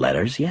anonymous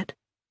letters yet?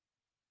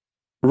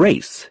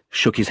 Race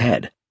shook his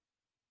head.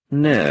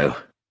 No,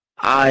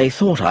 I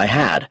thought I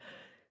had,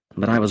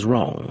 but I was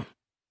wrong.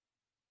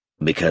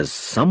 Because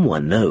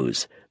someone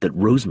knows that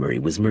Rosemary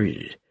was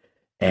murdered,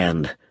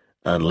 and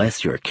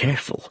unless you're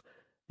careful,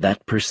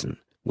 that person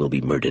will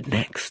be murdered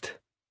next.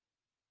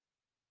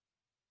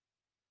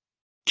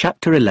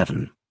 Chapter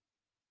 11.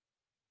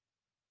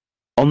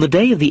 On the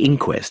day of the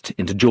inquest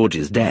into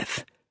George's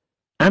death,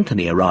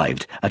 Anthony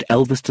arrived at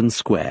Elveston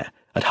Square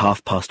at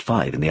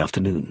 5:30 in the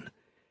afternoon.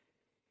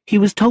 He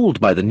was told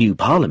by the new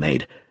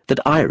parlour-maid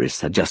that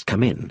Iris had just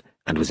come in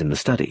and was in the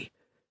study.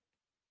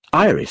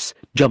 Iris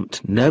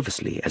jumped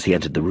nervously as he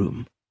entered the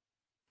room.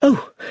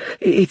 "Oh,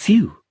 it's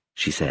you,"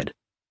 she said.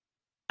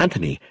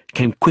 Anthony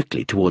came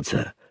quickly towards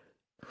her.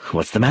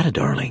 "What's the matter,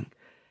 darling?"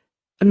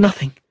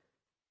 "Nothing."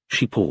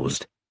 She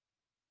paused.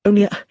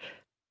 "Only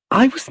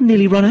I was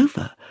nearly run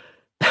over.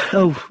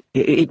 Oh,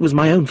 it was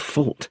my own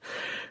fault.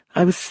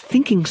 I was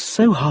thinking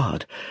so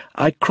hard,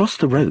 I crossed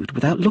the road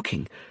without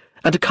looking,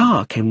 and a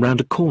car came round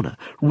a corner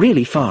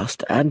really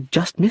fast and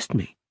just missed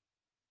me."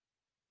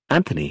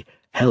 Anthony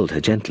held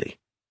her gently.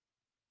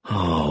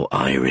 "Oh,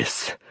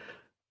 Iris,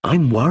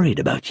 I'm worried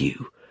about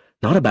you,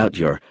 not about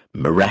your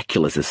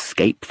miraculous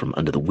escape from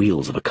under the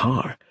wheels of a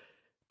car.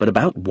 but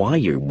about why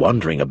you're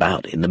wandering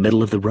about in the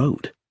middle of the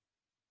road.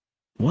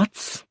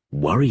 What's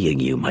worrying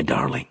you, my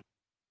darling?"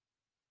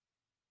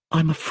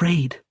 "I'm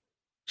afraid,"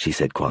 she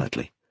said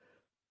quietly.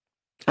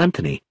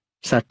 Anthony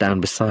sat down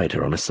beside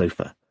her on a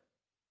sofa.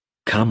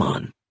 "Come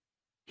on,"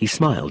 he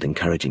smiled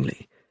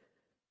encouragingly.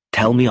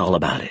 "Tell me all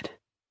about it."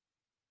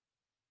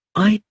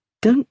 "I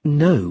don't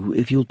know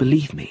if you'll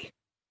believe me.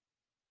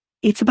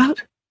 It's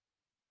about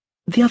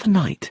the other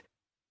night.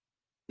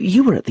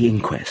 You were at the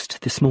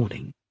inquest this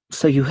morning,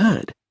 so you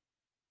heard."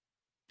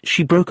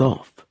 She broke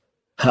off,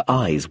 her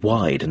eyes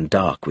wide and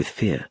dark with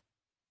fear.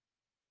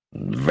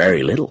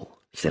 "Very little,"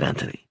 said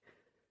Anthony.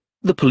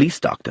 "The police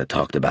doctor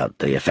talked about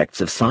the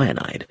effects of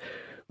cyanide.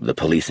 The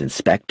police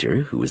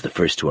inspector, who was the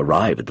first to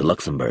arrive at the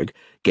Luxembourg,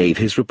 gave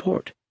his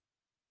report.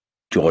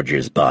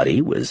 George's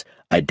body was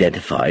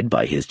identified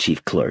by his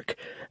chief clerk,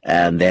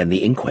 and then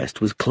the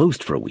inquest was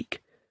closed for a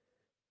week."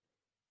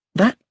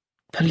 "That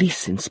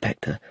police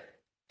inspector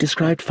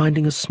described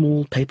finding a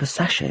small paper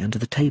sachet under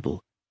the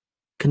table,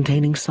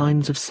 containing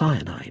signs of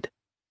cyanide."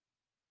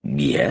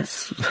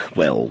 "Yes,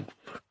 well,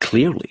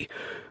 clearly.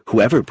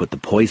 Whoever put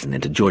the poison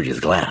into George's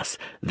glass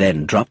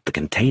then dropped the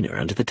container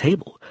under the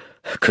table.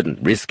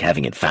 Couldn't risk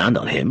having it found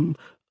on him,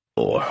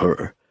 or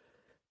her."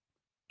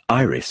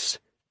 Iris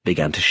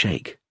began to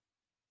shake.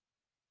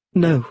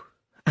 "No,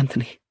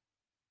 Anthony.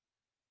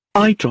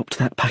 I dropped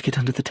that packet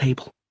under the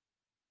table."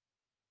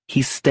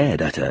 He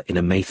stared at her in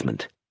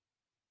amazement.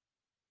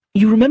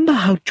 "You remember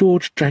how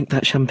George drank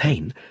that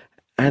champagne,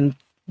 and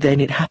then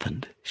it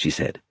happened?" she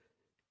said.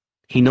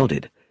 He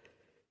nodded.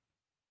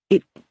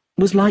 "It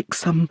was like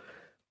some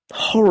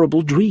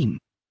horrible dream.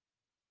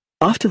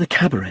 After the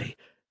cabaret,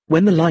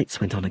 when the lights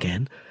went on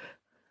again,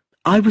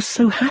 I was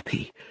so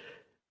happy,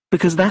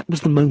 because that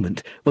was the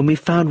moment when we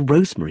found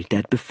Rosemary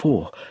dead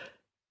before,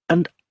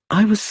 and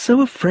I was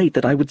so afraid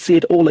that I would see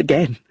it all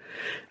again,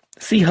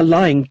 see her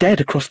lying dead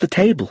across the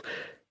table.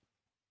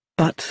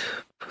 But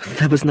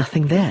there was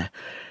nothing there,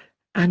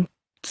 and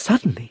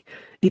suddenly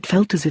it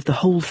felt as if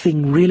the whole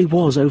thing really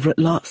was over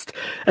at last,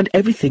 and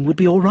everything would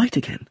be all right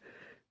again.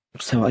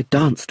 So I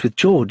danced with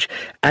George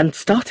and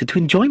started to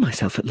enjoy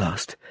myself at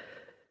last.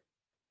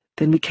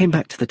 Then we came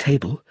back to the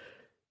table,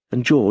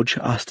 and George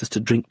asked us to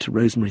drink to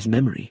Rosemary's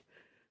memory.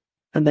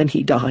 And then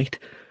he died,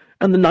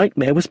 and the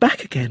nightmare was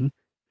back again.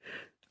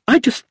 I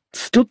just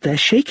stood there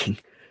shaking,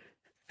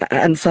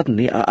 and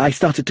suddenly I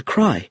started to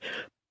cry.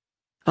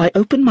 I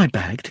opened my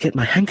bag to get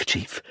my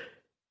handkerchief,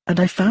 and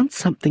I found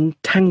something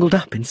tangled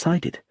up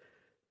inside it.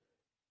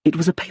 It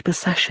was a paper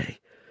sachet,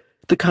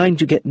 the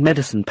kind you get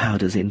medicine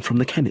powders in from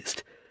the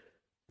chemist.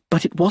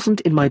 But it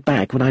wasn't in my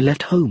bag when I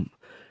left home.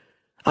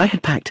 I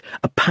had packed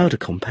a powder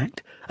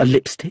compact, a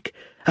lipstick,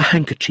 a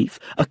handkerchief,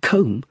 a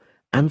comb,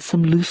 and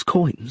some loose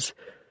coins.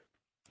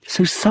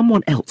 So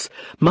someone else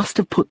must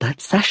have put that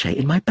sachet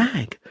in my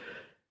bag.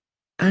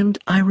 And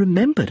I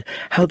remembered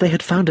how they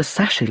had found a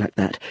sachet like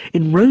that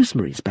in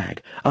Rosemary's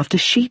bag after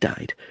she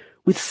died,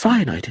 with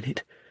cyanide in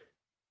it.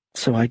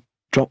 So I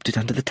dropped it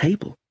under the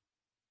table.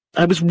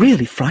 I was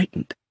really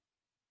frightened.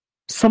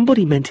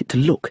 Somebody meant it to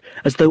look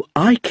as though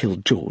I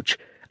killed George,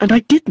 and I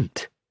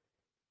didn't."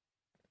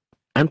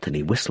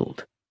 Anthony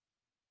whistled.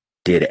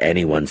 "Did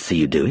anyone see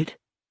you do it?"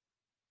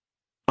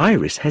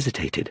 Iris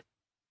hesitated.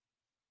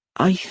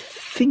 "I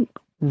think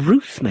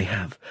Ruth may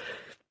have,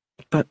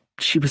 but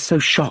she was so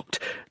shocked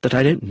that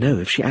I don't know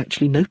if she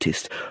actually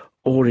noticed,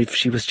 or if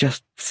she was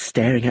just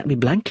staring at me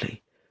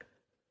blankly."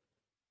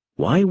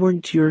 "Why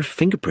weren't your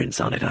fingerprints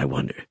on it, I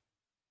wonder?"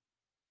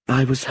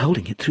 "I was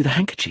holding it through the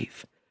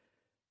handkerchief."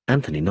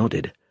 Anthony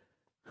nodded.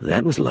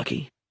 "That was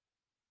lucky."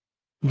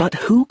 "But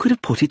who could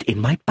have put it in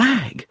my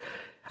bag?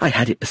 I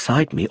had it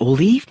beside me all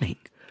the evening."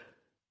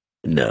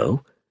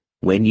 "No.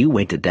 When you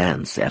went to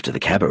dance after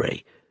the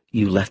cabaret,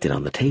 you left it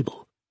on the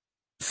table.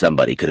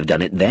 Somebody could have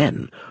done it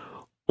then,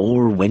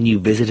 or when you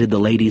visited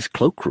the ladies'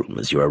 cloakroom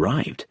as you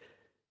arrived.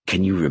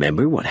 Can you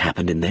remember what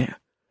happened in there?"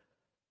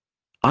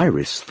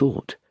 Iris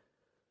thought.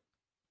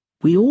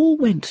 "We all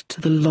went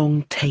to the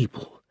long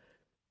table,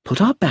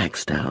 put our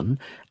bags down,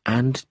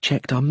 and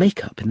checked our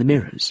makeup in the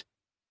mirrors.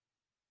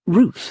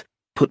 Ruth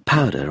put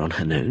powder on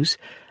her nose,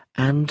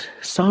 and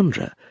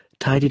Sandra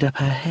tidied up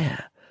her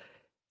hair.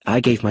 I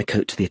gave my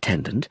coat to the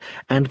attendant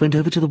and went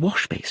over to the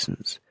wash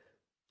basins."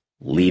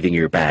 "Leaving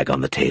your bag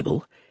on the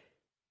table?"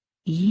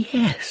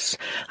 "Yes.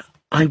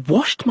 I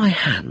washed my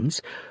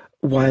hands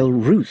while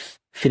Ruth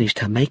finished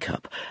her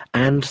makeup,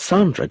 and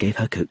Sandra gave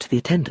her coat to the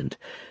attendant.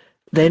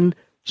 Then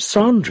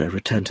Sandra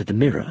returned to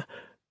the mirror,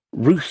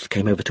 Ruth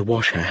came over to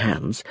wash her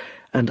hands,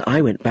 and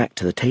I went back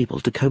to the table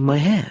to comb my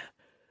hair."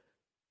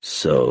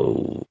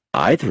 "So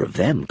either of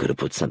them could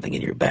have put something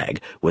in your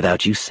bag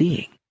without you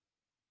seeing?"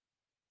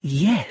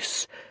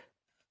 "Yes,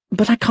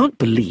 but I can't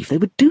believe they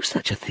would do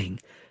such a thing.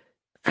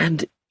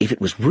 And if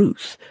it was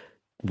Ruth,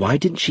 why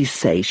didn't she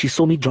say she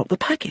saw me drop the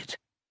packet?"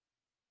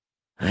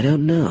 "I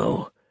don't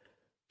know.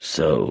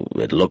 So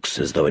it looks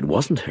as though it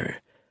wasn't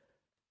her."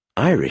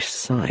 Iris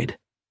sighed.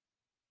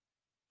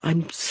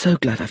 "I'm so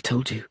glad I've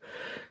told you.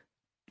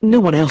 No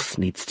one else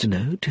needs to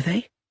know, do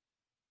they?"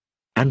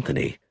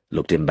 Anthony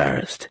looked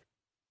embarrassed.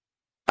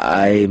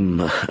 "I'm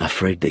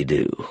afraid they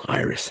do,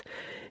 Iris.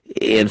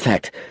 In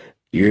fact,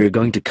 you're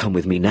going to come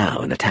with me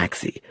now in a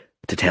taxi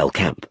to tell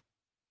Kemp."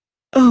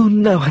 "Oh,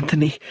 no,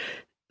 Anthony.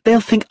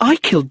 They'll think I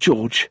killed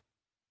George."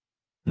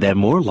 "They're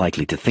more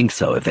likely to think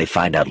so if they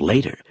find out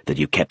later that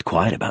you kept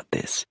quiet about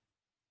this."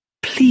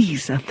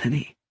 "Please,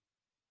 Anthony."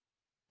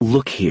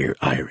 "Look here,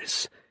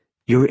 Iris.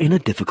 You're in a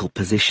difficult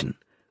position,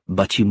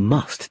 but you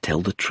must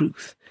tell the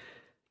truth.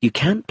 You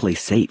can't play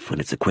safe when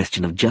it's a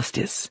question of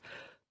justice.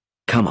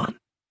 Come on.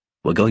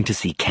 We're going to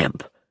see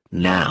Kemp,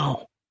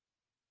 now."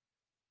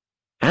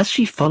 As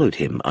she followed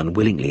him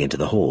unwillingly into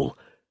the hall,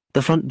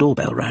 the front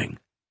doorbell rang.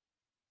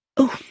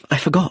 "Oh, I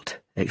forgot,"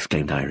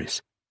 exclaimed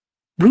Iris.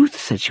 "Ruth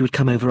said she would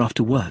come over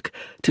after work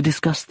to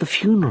discuss the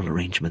funeral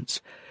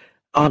arrangements.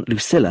 Aunt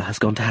Lucilla has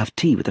gone to have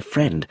tea with a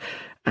friend,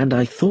 and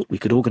I thought we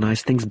could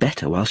organize things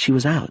better while she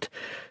was out.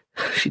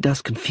 She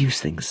does confuse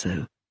things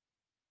so."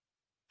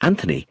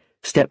 Anthony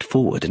stepped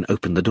forward and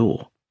opened the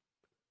door.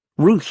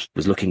 Ruth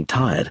was looking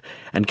tired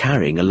and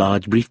carrying a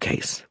large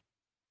briefcase.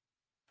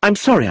 "I'm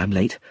sorry I'm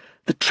late.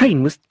 The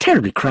train was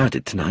terribly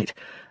crowded tonight,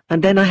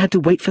 and then I had to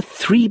wait for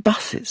 3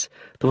 buses.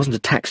 There wasn't a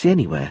taxi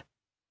anywhere."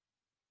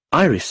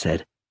 Iris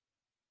said,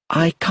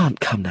 "I can't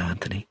come now,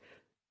 Anthony."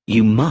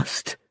 "You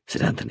must,"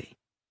 said Anthony.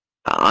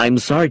 "I'm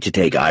sorry to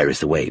take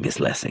Iris away, Miss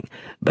Lessing,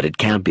 but it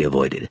can't be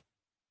avoided."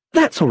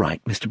 "That's all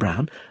right, Mr.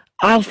 Brown.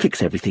 I'll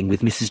fix everything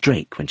with Mrs.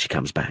 Drake when she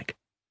comes back."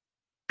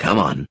 "Come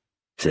on,"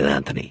 said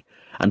Anthony,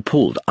 and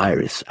pulled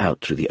Iris out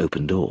through the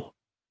open door.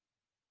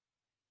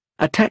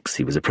 A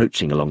taxi was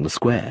approaching along the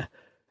square.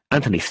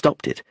 Anthony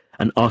stopped it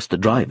and asked the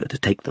driver to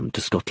take them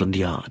to Scotland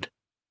Yard.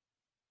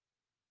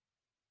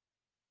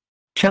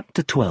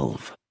 Chapter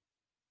 12.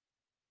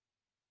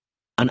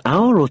 An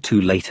hour or two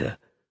later,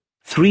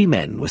 3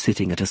 men were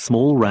sitting at a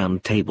small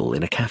round table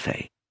in a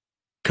cafe.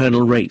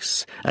 Colonel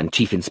Race and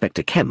Chief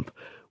Inspector Kemp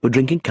were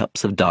drinking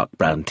cups of dark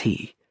brown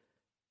tea.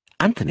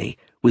 Anthony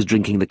was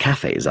drinking the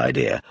cafe's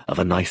idea of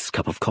a nice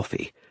cup of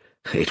coffee.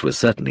 It was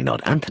certainly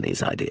not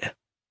Anthony's idea.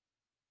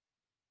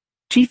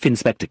 Chief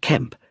Inspector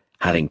Kemp,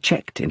 having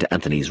checked into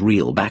Anthony's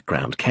real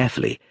background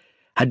carefully,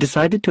 had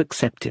decided to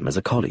accept him as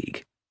a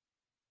colleague.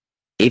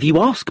 "If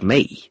you ask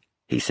me,"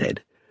 he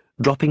said,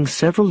 dropping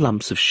several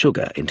lumps of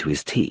sugar into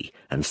his tea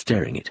and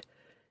stirring it,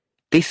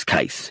 "this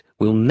case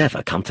will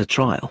never come to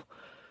trial.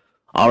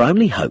 Our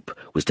only hope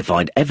was to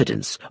find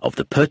evidence of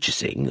the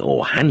purchasing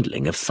or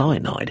handling of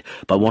cyanide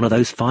by one of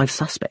those 5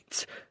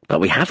 suspects, but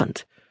we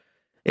haven't.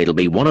 It'll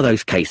be one of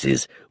those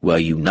cases where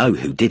you know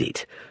who did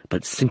it,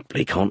 but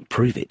simply can't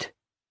prove it."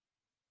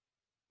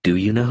 "Do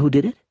you know who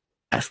did it?"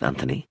 asked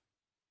Anthony.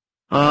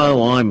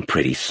 "Oh, I'm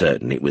pretty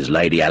certain it was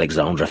Lady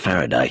Alexandra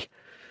Faraday.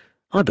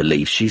 I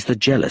believe she's the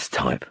jealous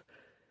type.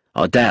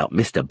 I doubt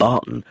Mr.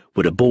 Barton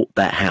would have bought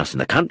that house in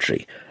the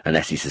country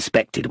unless he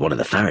suspected one of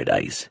the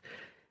Faradays.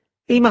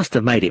 He must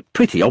have made it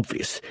pretty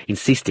obvious,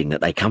 insisting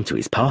that they come to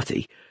his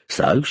party,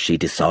 so she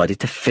decided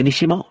to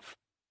finish him off.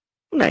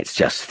 That's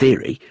just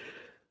theory,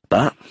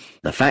 but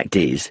the fact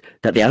is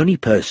that the only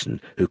person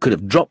who could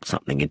have dropped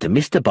something into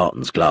Mr.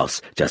 Barton's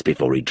glass just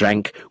before he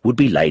drank would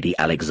be Lady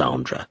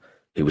Alexandra,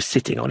 who was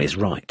sitting on his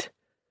right."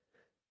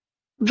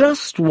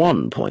 "Just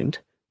one point,"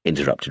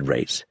 interrupted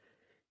Race.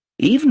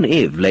 "Even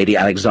if Lady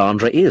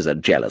Alexandra is a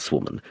jealous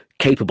woman,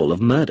 capable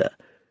of murder,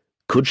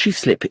 could she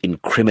slip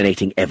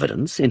incriminating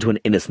evidence into an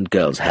innocent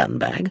girl's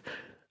handbag?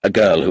 A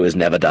girl who has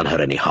never done her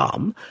any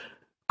harm?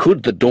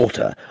 Could the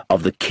daughter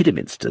of the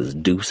Kidderminsters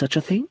do such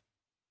a thing?"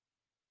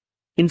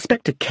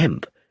 Inspector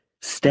Kemp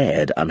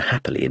stared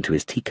unhappily into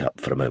his teacup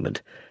for a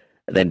moment,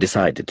 then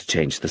decided to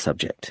change the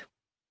subject.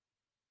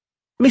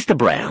 "Mr.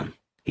 Brown,"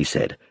 he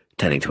said,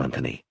 turning to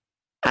Anthony,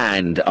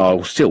 "and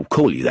I'll still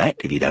call you that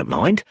if you don't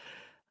mind,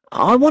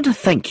 I want to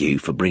thank you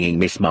for bringing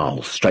Miss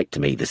Miles straight to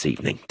me this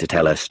evening to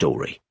tell her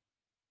story."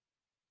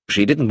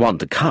 "She didn't want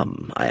to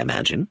come, I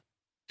imagine,"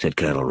 said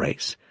Colonel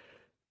Race.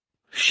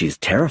 "She's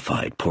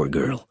terrified, poor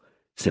girl,"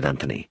 said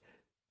Anthony.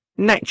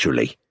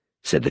 "Naturally,"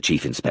 said the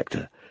Chief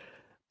Inspector.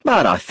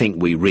 "But I think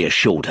we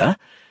reassured her.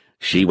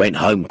 She went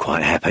home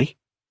quite happy."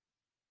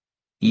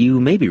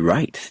 "You may be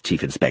right,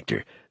 Chief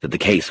Inspector, that the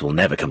case will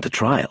never come to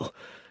trial,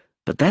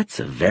 but that's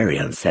a very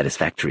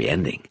unsatisfactory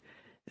ending.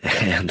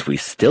 And we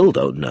still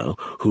don't know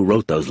who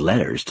wrote those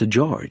letters to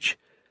George."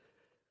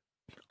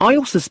 "Are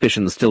your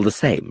suspicions still the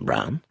same,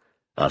 Brown?"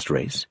 asked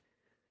Race.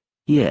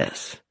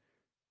 "Yes.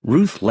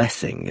 Ruth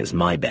Lessing is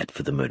my bet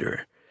for the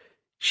murderer.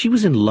 She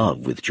was in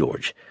love with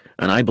George,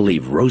 and I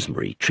believe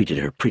Rosemary treated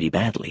her pretty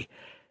badly.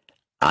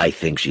 I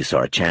think she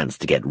saw a chance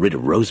to get rid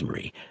of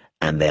Rosemary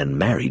and then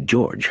married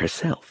George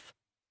herself."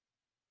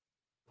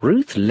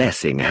 "Ruth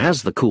Lessing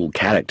has the cool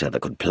character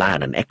that could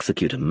plan and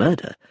execute a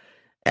murder,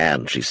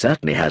 and she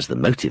certainly has the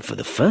motive for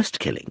the first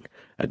killing,"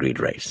 agreed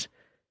Race.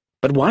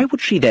 "But why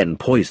would she then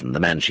poison the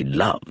man she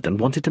loved and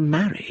wanted to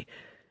marry?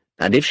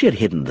 And if she had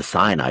hidden the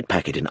cyanide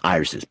packet in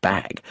Iris's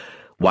bag,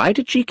 why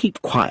did she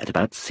keep quiet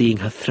about seeing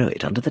her throw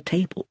it under the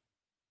table?"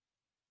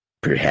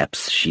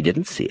 "Perhaps she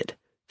didn't see it,"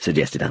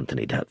 suggested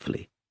Anthony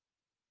doubtfully.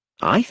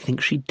 "I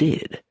think she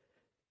did.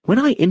 When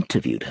I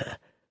interviewed her,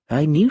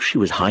 I knew she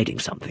was hiding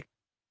something.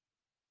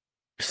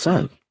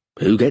 So,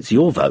 who gets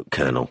your vote,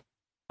 Colonel?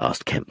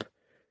 Asked Kemp.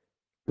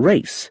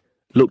 Race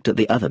looked at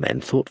the other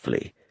men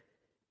thoughtfully.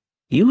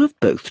 You have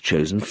both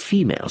chosen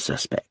female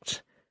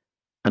suspects,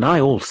 and I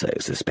also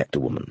suspect a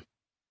woman.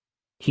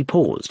 He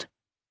paused.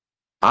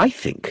 I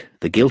think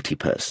the guilty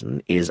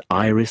person is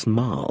Iris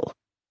Marle.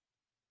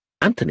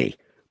 Anthony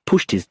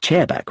pushed his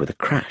chair back with a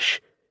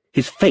crash,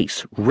 his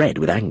face red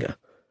with anger.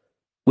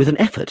 With an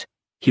effort,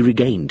 he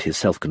regained his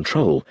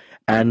self-control,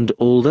 and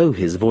although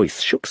his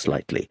voice shook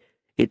slightly,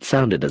 it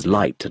sounded as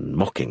light and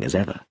mocking as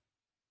ever.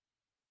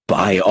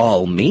 By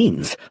all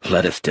means,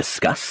 let us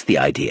discuss the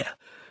idea.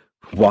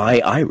 Why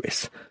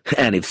Iris?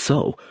 And if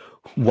so,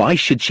 why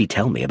should she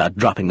tell me about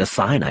dropping the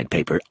cyanide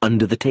paper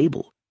under the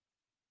table?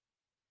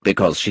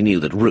 Because she knew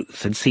that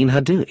Ruth had seen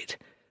her do it.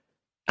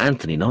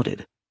 Anthony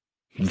nodded.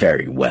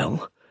 Very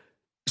well.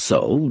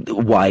 So,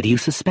 why do you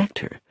suspect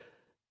her?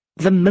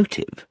 The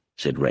motive,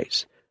 said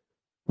Race.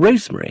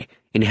 Rosemary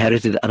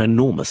inherited an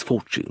enormous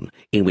fortune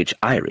in which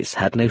Iris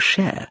had no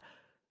share.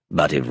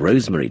 But if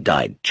Rosemary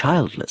died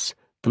childless,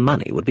 the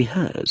money would be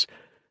hers.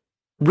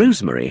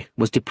 Rosemary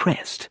was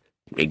depressed,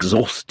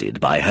 exhausted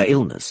by her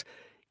illness,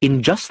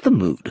 in just the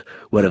mood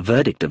where a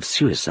verdict of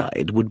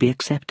suicide would be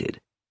accepted.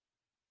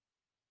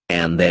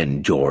 And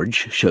then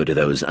George showed her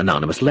those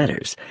anonymous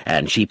letters,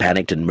 and she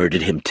panicked and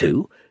murdered him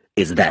too?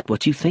 Is that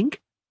what you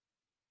think?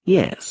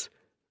 Yes.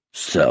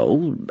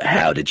 So,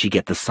 how did she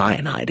get the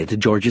cyanide into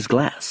George's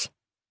glass?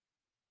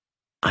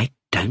 I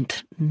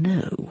don't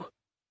know.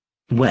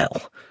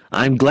 Well,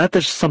 I'm glad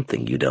there's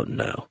something you don't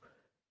know.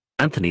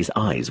 Anthony's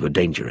eyes were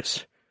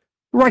dangerous.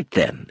 Right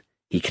then,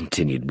 he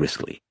continued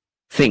briskly.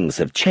 Things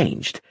have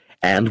changed,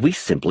 and we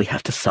simply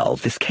have to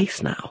solve this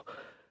case now.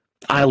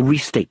 I'll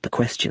restate the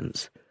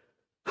questions.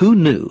 Who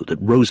knew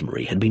that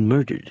Rosemary had been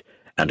murdered,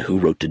 and who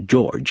wrote to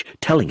George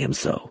telling him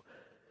so?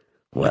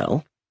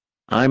 Well,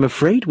 I'm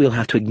afraid we'll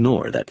have to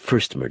ignore that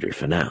first murder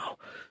for now.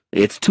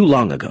 It's too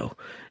long ago,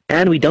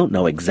 and we don't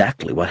know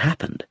exactly what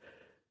happened.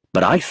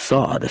 But I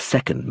saw the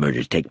second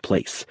murder take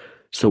place,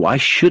 so I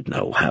should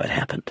know how it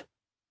happened.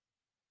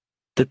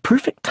 The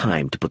perfect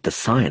time to put the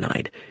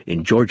cyanide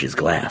in George's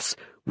glass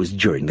was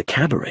during the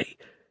cabaret,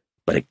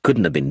 but it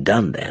couldn't have been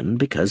done then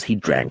because he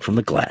drank from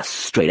the glass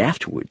straight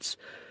afterwards.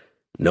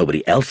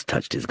 Nobody else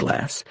touched his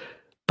glass,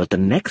 but the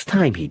next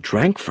time he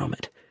drank from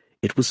it,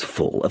 it was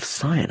full of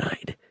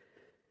cyanide.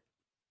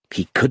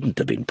 He couldn't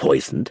have been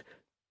poisoned,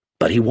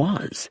 but he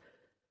was.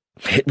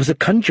 It was a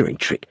conjuring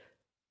trick.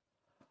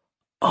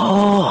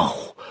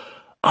 Oh,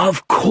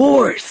 of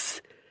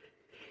course!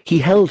 He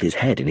held his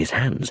head in his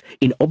hands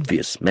in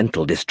obvious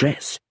mental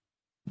distress.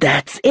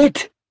 That's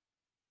it!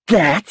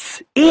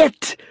 That's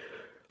it!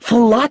 For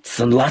lots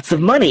and lots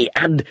of money,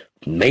 and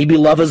maybe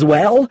love as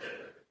well?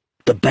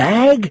 The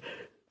bag?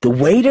 The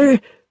waiter?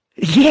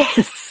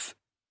 Yes!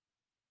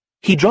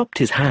 He dropped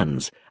his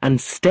hands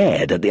and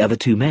stared at the other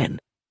two men.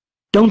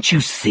 Don't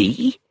you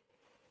see?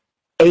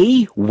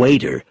 A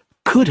waiter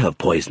could have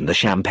poisoned the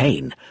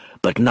champagne,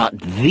 but not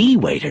the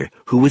waiter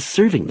who was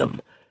serving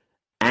them.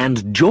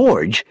 And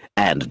George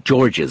and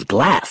George's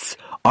glass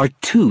are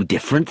two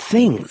different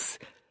things.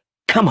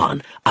 Come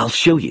on, I'll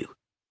show you.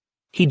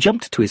 He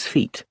jumped to his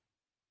feet.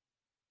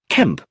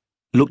 Kemp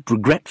looked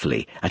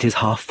regretfully at his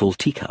half-full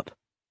teacup.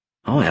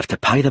 Oh, I have to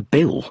pay the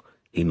bill,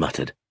 he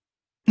muttered.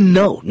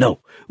 No,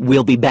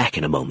 we'll be back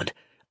in a moment.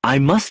 I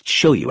must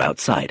show you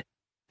outside.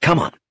 Come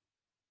on.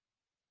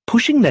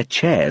 Pushing their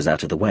chairs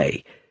out of the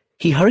way,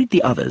 he hurried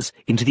the others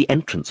into the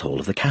entrance hall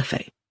of the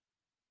cafe.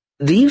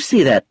 Do you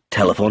see that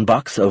telephone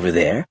box over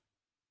there?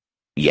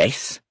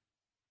 Yes.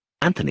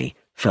 Anthony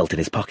felt in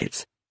his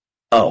pockets.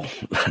 Oh,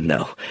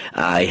 no,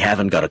 I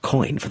haven't got a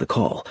coin for the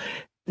call.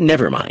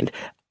 Never mind.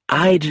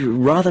 I'd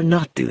rather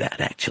not do that,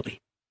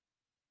 actually.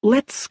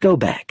 Let's go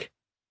back.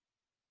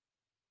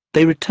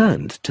 They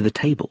returned to the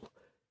table.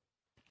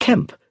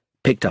 Kemp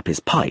picked up his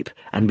pipe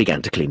and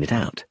began to clean it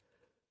out.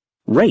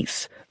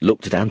 Race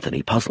looked at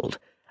Anthony puzzled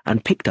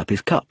and picked up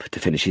his cup to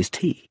finish his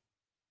tea.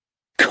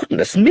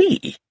 Goodness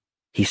me,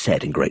 he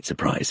said in great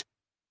surprise.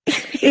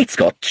 It's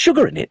got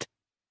sugar in it.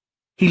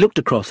 He looked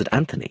across at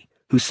Anthony,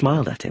 who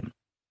smiled at him.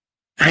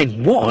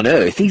 And what on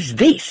earth is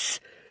this?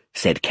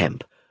 Said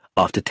Kemp,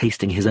 after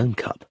tasting his own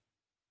cup.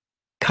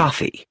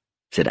 Coffee,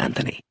 said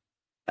Anthony.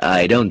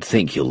 I don't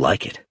think you'll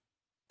like it.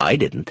 I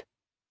didn't.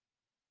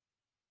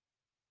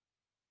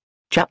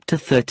 Chapter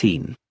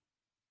 13.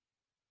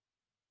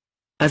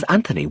 As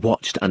Anthony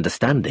watched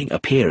understanding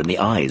appear in the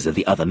eyes of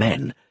the other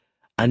men,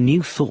 a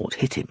new thought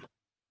hit him.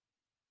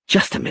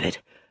 Just a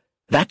minute.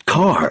 That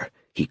car,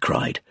 he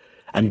cried,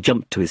 and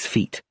jumped to his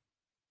feet.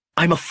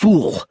 I'm a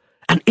fool,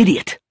 an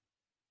idiot.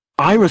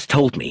 Iris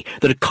told me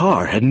that a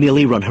car had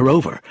nearly run her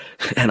over,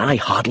 and I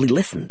hardly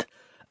listened.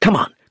 Come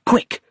on,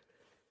 quick.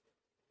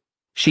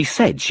 She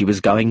said she was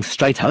going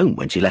straight home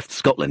when she left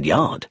Scotland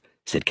Yard,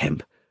 said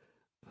Kemp.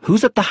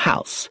 Who's at the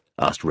house?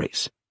 Asked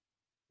Race.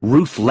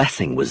 Ruth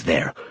Lessing was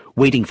there,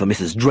 waiting for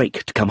Mrs.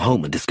 Drake to come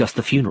home and discuss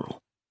the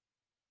funeral.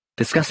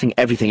 Discussing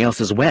everything else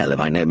as well,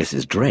 if I know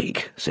Mrs.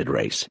 Drake, said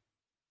Race.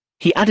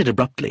 He added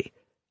abruptly,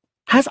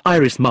 Has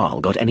Iris Marle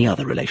got any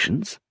other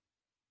relations?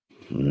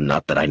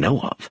 Not that I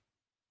know of.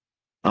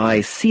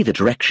 I see the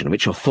direction in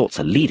which your thoughts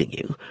are leading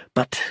you,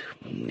 but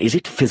is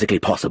it physically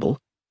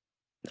possible?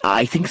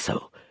 I think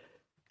so.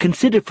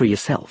 Consider for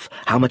yourself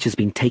how much has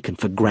been taken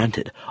for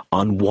granted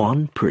on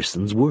one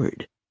person's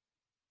word.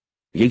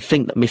 You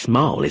think that Miss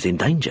Marle is in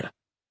danger?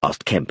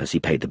 Asked Kemp as he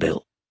paid the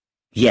bill.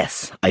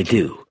 Yes, I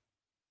do.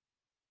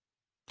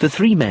 The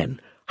three men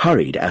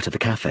hurried out of the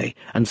cafe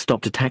and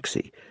stopped a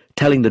taxi,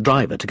 telling the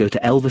driver to go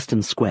to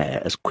Elveston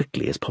Square as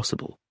quickly as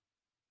possible.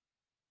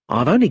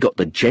 I've only got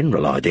the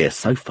general idea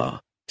so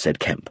far, said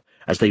Kemp,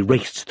 as they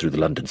raced through the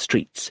London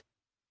streets.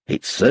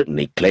 It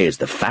certainly clears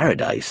the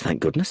Faradays, thank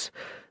goodness,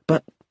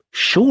 but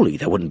surely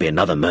there wouldn't be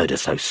another murder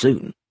so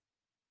soon.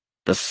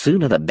 The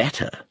sooner the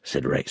better,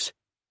 said Race,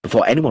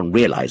 before anyone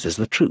realizes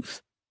the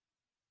truth.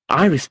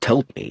 Iris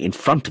told me in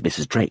front of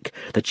Mrs. Drake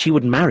that she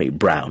would marry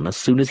Brown as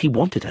soon as he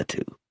wanted her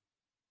to.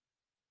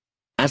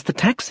 As the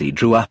taxi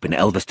drew up in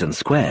Elveston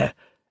Square,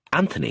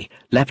 Anthony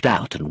leapt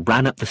out and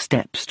ran up the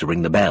steps to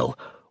ring the bell,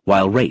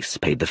 while Race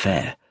paid the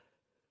fare.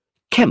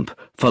 Kemp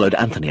followed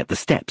Anthony up the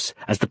steps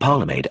as the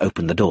parlour-maid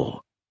opened the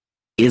door.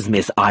 "Is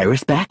Miss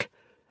Iris back?"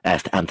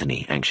 asked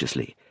Anthony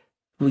anxiously.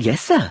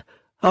 "Yes, sir.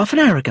 Half an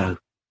hour ago."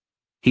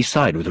 He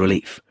sighed with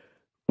relief.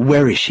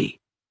 "Where is she?"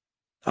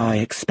 "I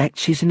expect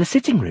she's in the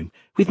sitting-room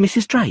with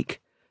Mrs.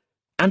 Drake."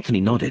 Anthony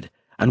nodded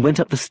and went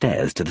up the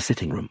stairs to the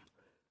sitting-room,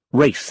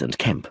 Race and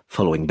Kemp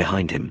following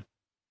behind him.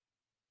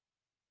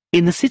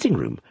 In the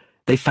sitting-room,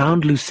 they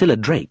found Lucilla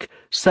Drake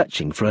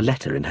searching for a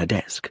letter in her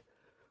desk.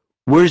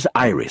 "Where's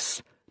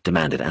Iris?"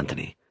 demanded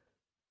Anthony.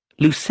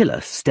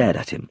 Lucilla stared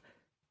at him.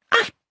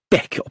 "I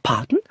beg your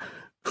pardon?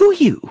 Who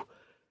are you?"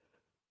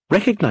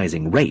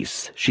 Recognizing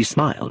Race, she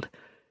smiled.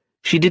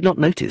 She did not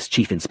notice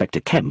Chief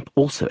Inspector Kemp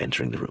also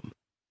entering the room.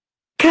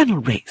 "Colonel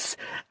Race,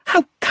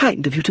 how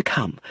kind of you to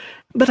come,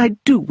 but I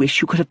do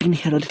wish you could have been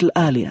here a little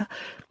earlier.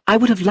 I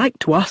would have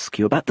liked to ask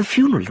you about the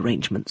funeral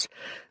arrangements.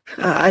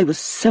 I was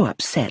so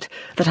upset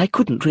that I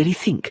couldn't really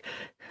think.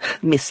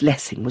 Miss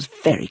Lessing was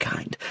very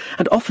kind,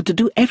 and offered to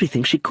do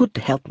everything she could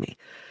to help me.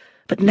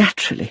 But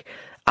naturally,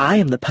 I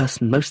am the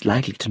person most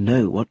likely to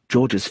know what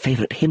George's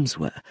favourite hymns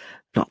were,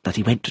 not that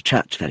he went to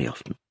church very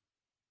often."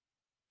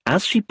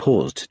 As she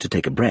paused to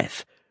take a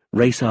breath,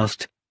 Race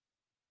asked,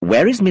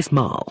 "Where is Miss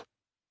Marle?"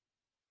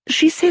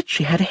 "She said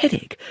she had a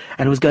headache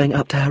and was going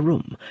up to her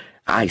room.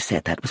 I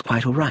said that was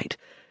quite all right.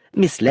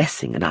 Miss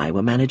Lessing and I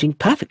were managing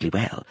perfectly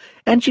well,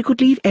 and she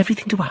could leave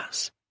everything to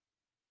us."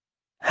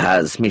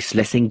 "Has Miss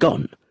Lessing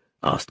gone?"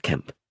 asked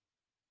Kemp.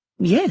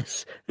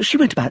 "Yes, she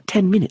went about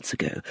 10 minutes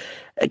ago.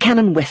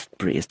 Canon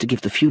Westbury is to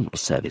give the funeral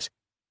service."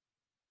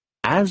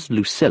 As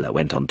Lucilla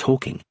went on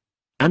talking,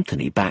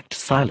 Anthony backed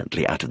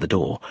silently out of the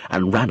door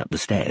and ran up the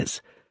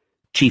stairs.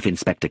 Chief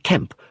Inspector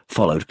Kemp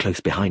followed close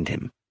behind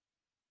him.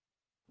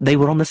 They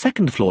were on the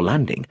second-floor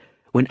landing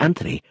when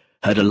Anthony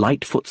heard a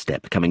light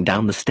footstep coming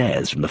down the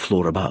stairs from the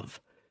floor above.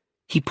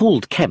 He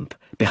pulled Kemp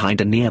behind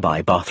a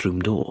nearby bathroom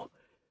door.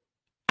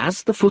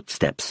 As the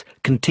footsteps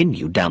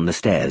continued down the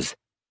stairs,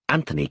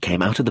 Anthony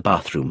came out of the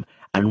bathroom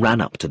and ran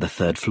up to the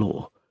third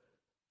floor.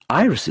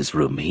 Iris's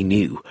room, he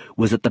knew,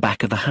 was at the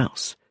back of the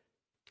house.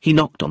 He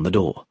knocked on the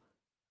door.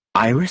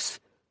 "Iris?"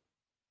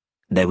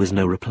 There was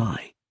no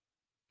reply.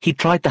 He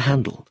tried the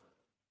handle.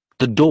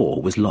 The door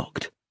was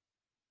locked.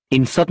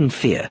 In sudden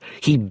fear,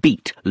 he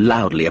beat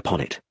loudly upon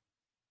it.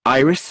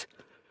 "Iris?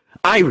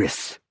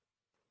 Iris!"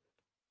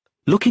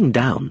 Looking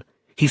down,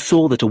 he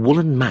saw that a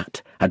woolen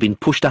mat had been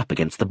pushed up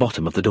against the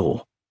bottom of the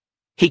door.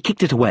 He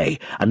kicked it away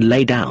and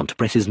lay down to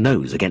press his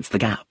nose against the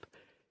gap.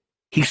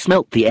 He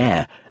smelt the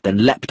air,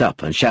 then leapt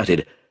up and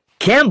shouted,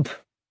 "Kemp!"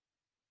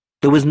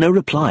 There was no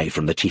reply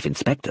from the Chief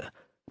Inspector,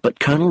 but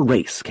Colonel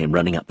Race came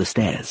running up the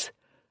stairs.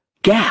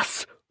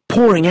 "Gas!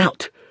 Pouring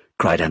out!"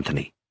 cried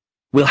Anthony.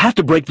 "We'll have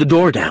to break the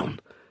door down."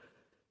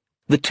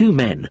 The two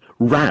men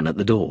ran at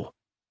the door.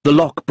 The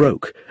lock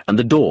broke, and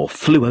the door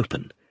flew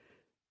open.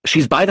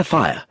 "She's by the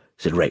fire,"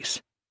 said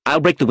Race. "I'll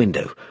break the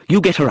window.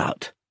 You get her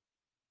out."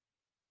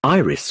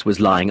 Iris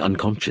was lying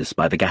unconscious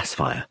by the gas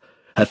fire,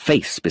 her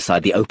face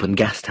beside the open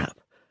gas tap.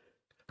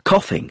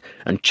 Coughing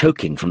and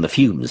choking from the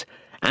fumes,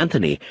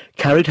 Anthony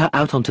carried her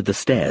out onto the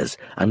stairs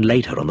and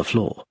laid her on the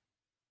floor.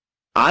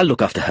 "I'll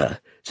look after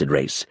her," said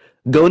Race.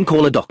 "Go and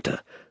call a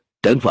doctor.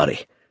 Don't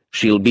worry.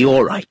 She'll be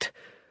all right.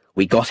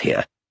 We got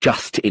here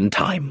just in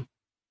time."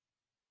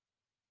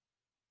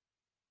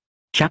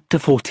 Chapter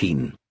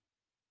 14.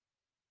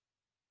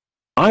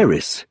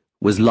 Iris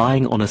was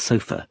lying on a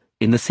sofa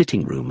in the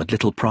sitting-room at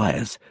Little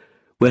Prior's,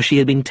 where she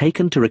had been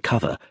taken to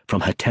recover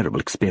from her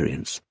terrible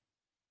experience.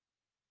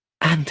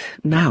 "And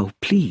now,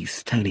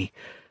 please, Tony,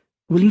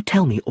 will you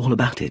tell me all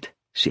about it?"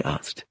 she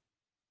asked.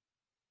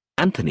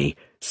 Anthony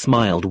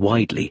smiled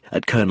widely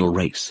at Colonel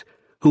Race,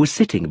 who was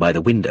sitting by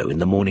the window in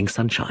the morning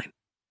sunshine.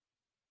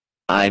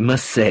 "I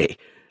must say,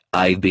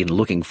 I've been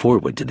looking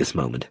forward to this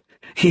moment.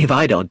 If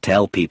I don't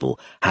tell people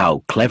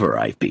how clever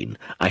I've been,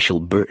 I shall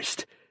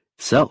burst.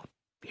 So,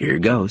 here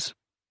goes."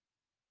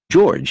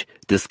 George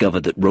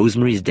discovered that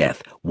Rosemary's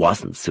death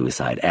wasn't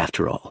suicide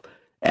after all,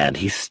 and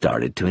he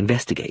started to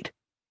investigate.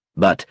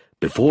 But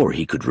before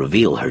he could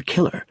reveal her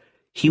killer,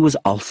 he was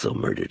also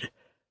murdered.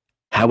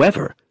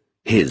 However,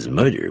 his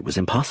murder was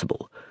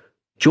impossible.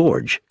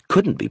 George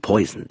couldn't be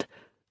poisoned,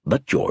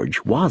 but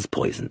George was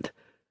poisoned.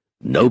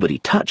 Nobody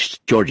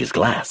touched George's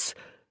glass,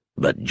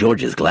 but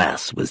George's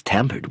glass was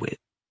tampered with.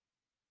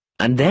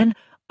 And then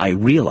I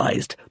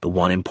realized the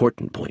one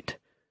important point.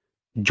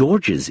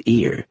 George's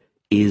ear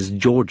is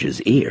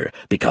George's ear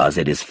because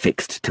it is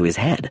fixed to his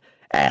head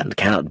and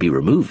cannot be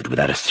removed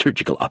without a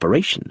surgical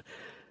operation.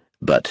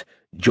 But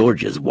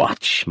George's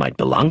watch might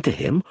belong to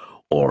him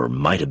or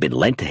might have been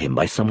lent to him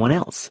by someone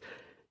else.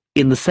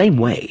 In the same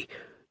way,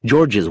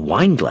 George's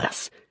wine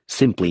glass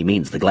simply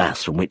means the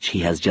glass from which he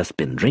has just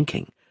been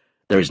drinking.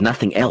 There is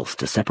nothing else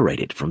to separate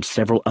it from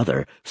several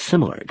other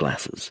similar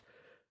glasses.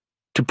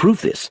 To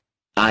prove this,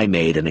 I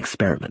made an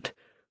experiment.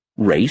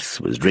 Race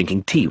was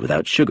drinking tea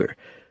without sugar.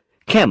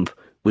 Kemp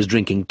was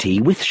drinking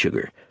tea with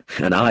sugar,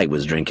 and I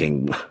was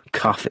drinking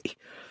coffee.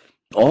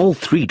 All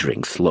three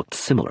drinks looked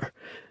similar.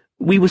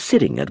 We were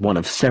sitting at one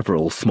of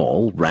several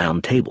small,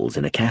 round tables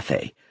in a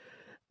cafe.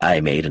 I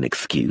made an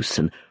excuse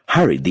and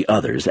hurried the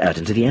others out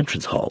into the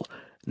entrance hall,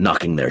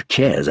 knocking their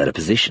chairs out of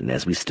position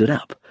as we stood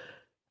up.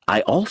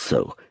 I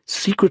also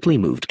secretly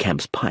moved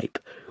Kemp's pipe,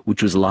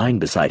 which was lying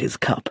beside his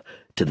cup,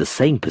 to the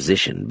same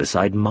position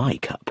beside my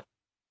cup.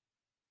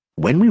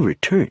 When we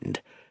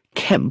returned,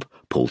 Kemp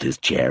pulled his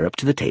chair up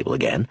to the table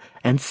again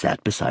and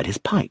sat beside his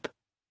pipe.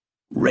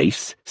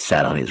 Race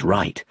sat on his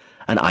right,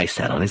 and I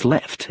sat on his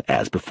left,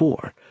 as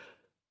before.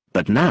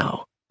 But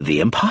now the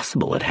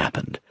impossible had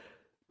happened.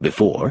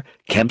 Before,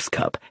 Kemp's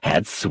cup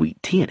had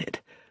sweet tea in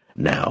it.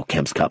 Now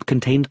Kemp's cup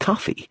contained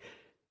coffee.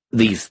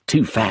 These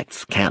two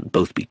facts can't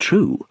both be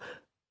true,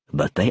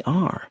 but they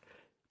are,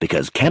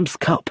 because Kemp's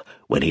cup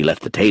when he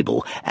left the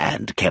table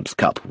and Kemp's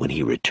cup when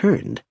he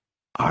returned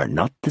are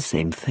not the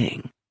same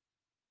thing.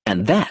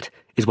 And that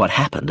is what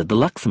happened at the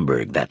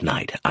Luxembourg that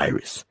night,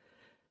 Iris.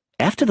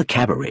 After the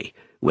cabaret,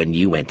 when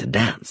you went to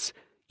dance,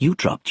 you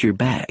dropped your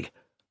bag.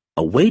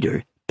 A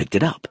waiter picked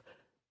it up.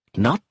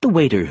 Not the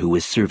waiter who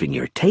was serving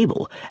your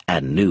table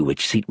and knew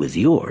which seat was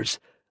yours,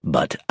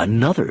 but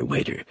another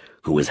waiter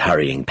who was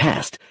hurrying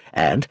past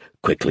and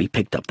quickly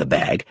picked up the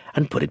bag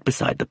and put it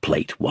beside the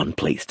plate one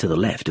place to the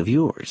left of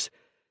yours.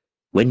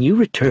 When you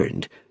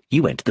returned,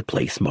 you went to the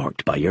place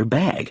marked by your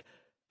bag,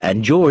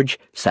 and George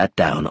sat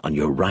down on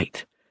your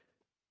right.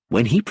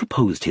 When he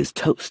proposed his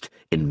toast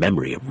in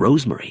memory of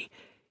Rosemary,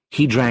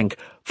 he drank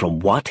from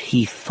what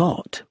he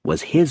thought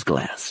was his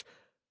glass,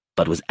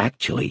 but was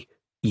actually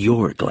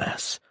your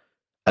glass.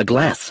 A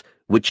glass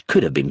which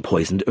could have been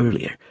poisoned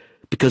earlier,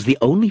 because the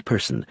only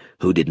person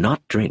who did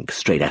not drink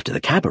straight after the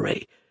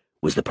cabaret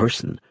was the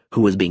person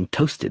who was being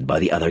toasted by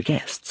the other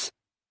guests.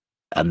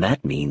 And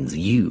that means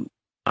you,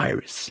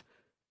 Iris.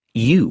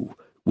 You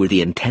were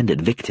the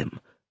intended victim,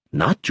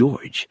 not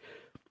George.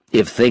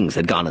 If things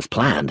had gone as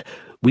planned,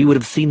 we would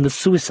have seen the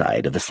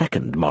suicide of the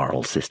second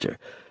Marl sister.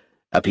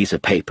 A piece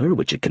of paper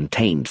which had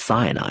contained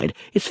cyanide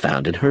is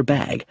found in her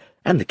bag,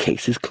 and the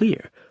case is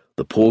clear.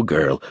 The poor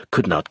girl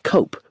could not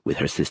cope with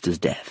her sister's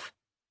death.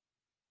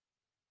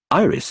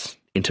 Iris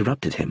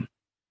interrupted him.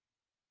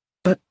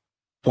 But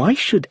why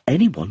should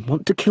anyone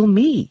want to kill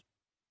me?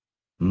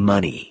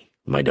 Money,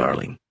 my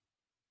darling.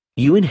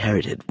 You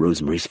inherited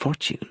Rosemary's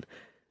fortune,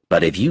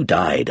 but if you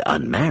died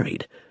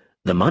unmarried,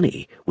 the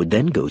money would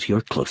then go to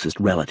your closest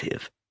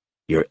relative,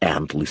 your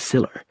Aunt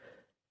Lucilla,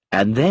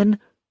 and then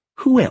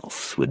who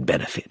else would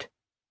benefit?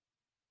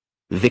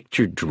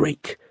 Victor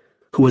Drake,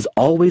 who has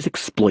always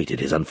exploited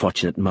his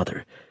unfortunate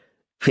mother.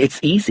 It's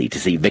easy to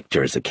see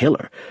Victor as a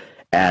killer,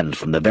 and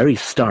from the very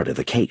start of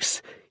the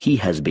case, he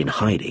has been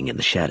hiding in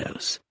the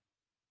shadows.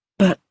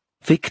 But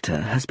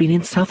Victor has been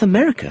in South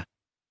America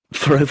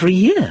for over a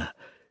year.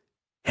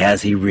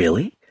 Has he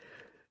really?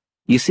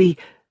 You see,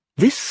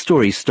 this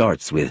story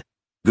starts with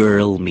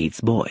girl meets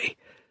boy.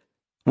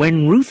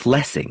 When Ruth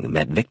Lessing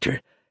met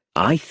Victor,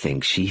 I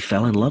think she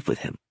fell in love with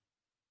him.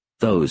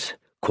 Those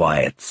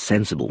quiet,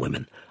 sensible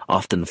women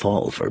often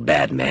fall for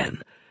bad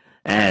men,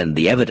 and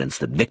the evidence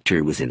that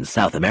Victor was in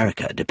South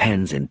America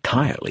depends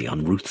entirely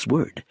on Ruth's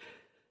word.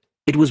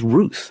 It was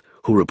Ruth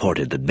who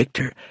reported that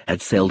Victor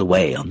had sailed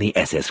away on the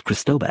SS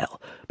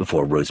Cristobal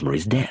before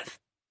Rosemary's death.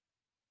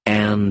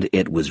 And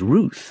it was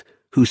Ruth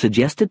who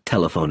suggested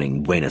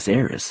telephoning Buenos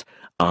Aires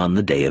on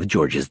the day of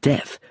George's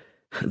death,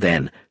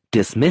 then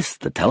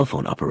dismissed the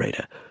telephone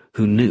operator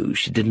who knew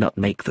she did not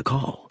make the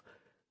call.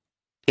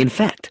 In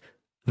fact,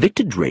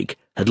 Victor Drake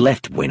had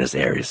left Buenos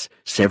Aires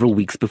several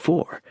weeks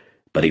before,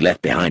 but he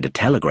left behind a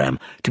telegram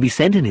to be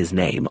sent in his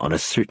name on a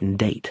certain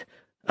date,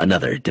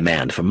 another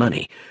demand for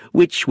money,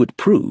 which would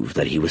prove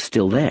that he was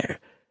still there,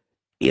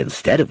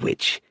 instead of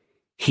which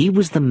he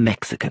was the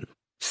Mexican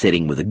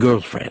sitting with a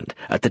girlfriend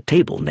at the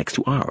table next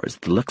to ours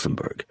at the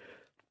Luxembourg.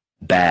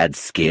 Bad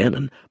skin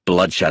and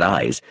bloodshot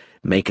eyes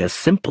make a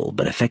simple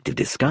but effective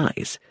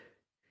disguise.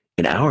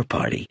 In our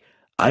party,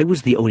 I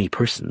was the only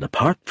person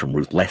apart from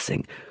Ruth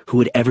Lessing who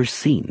had ever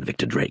seen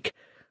Victor Drake,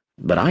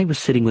 but I was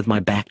sitting with my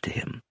back to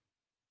him.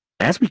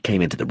 As we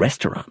came into the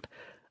restaurant,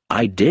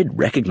 I did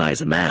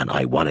recognize a man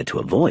I wanted to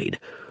avoid,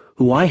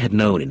 who I had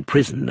known in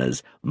prison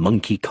as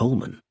Monkey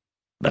Coleman,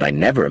 but I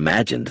never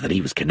imagined that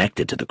he was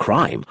connected to the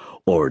crime,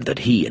 or that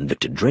he and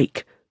Victor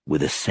Drake were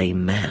the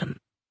same man.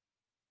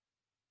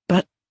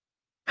 But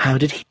how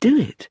did he do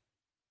it?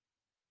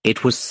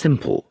 It was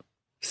simple,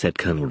 said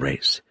Colonel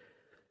Race.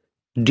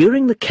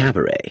 During the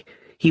cabaret,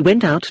 he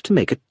went out to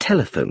make a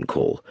telephone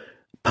call,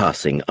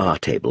 passing our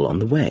table on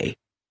the way.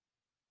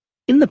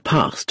 In the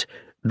past,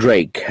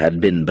 Drake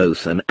had been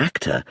both an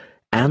actor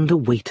and a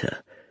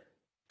waiter.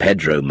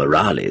 Pedro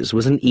Morales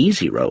was an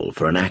easy role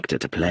for an actor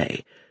to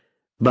play,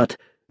 but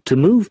to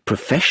move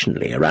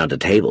professionally around a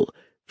table,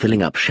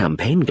 filling up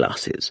champagne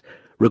glasses,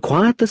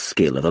 required the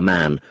skill of a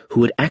man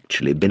who had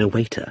actually been a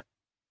waiter.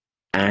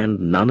 And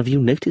none of you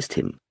noticed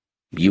him.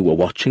 You were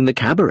watching the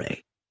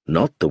cabaret,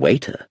 not the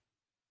waiter.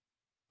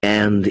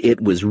 And it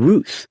was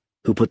Ruth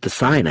who put the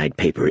cyanide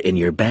paper in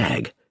your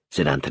bag,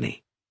 said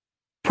Anthony.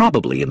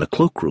 Probably in the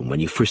cloakroom when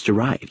you first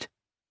arrived.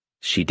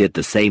 She did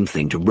the same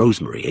thing to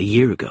Rosemary a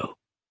year ago.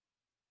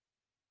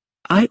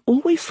 I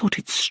always thought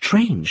it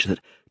strange that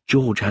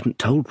George hadn't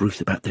told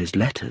Ruth about those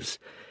letters.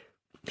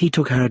 He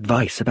took her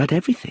advice about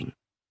everything.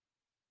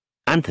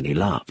 Anthony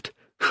laughed.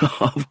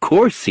 Of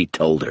course he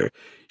told her.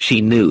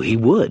 She knew he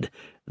would.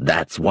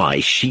 That's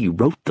why she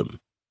wrote them.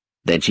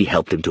 Then she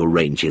helped him to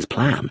arrange his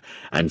plan,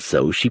 and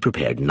so she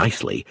prepared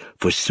nicely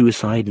for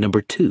suicide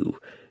number 2,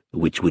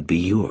 which would be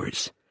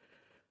yours.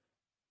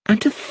 And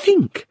to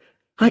think,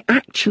 I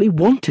actually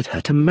wanted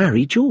her to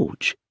marry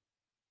George.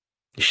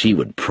 She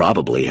would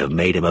probably have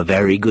made him a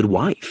very good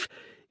wife,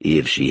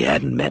 if she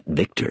hadn't met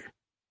Victor.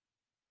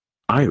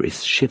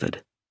 Iris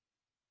shivered.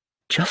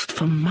 Just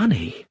for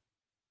money.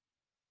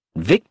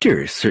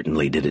 Victor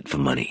certainly did it for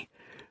money.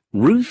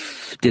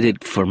 Ruth did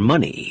it for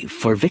money,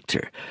 for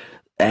Victor,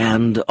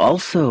 and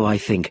also, I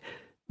think,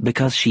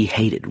 because she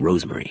hated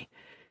Rosemary.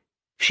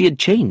 She had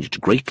changed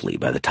greatly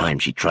by the time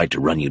she tried to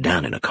run you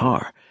down in a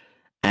car,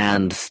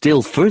 and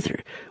still further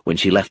when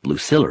she left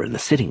Lucilla in the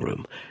sitting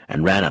room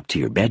and ran up to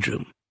your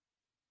bedroom.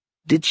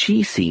 Did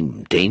she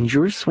seem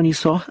dangerous when you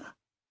saw her?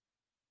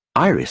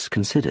 Iris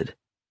considered.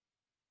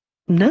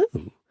 No,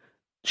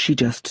 she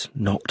just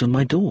knocked on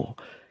my door,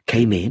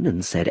 came in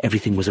and said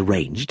everything was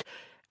arranged,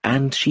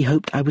 and she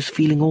hoped I was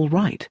feeling all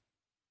right.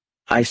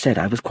 I said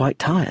I was quite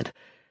tired,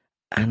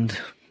 and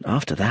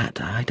after that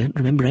I don't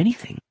remember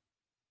anything.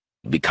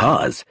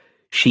 Because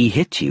she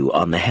hit you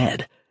on the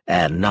head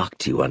and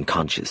knocked you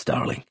unconscious,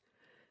 darling.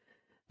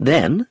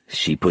 Then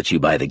she put you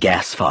by the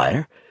gas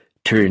fire,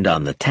 turned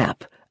on the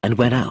tap, and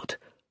went out,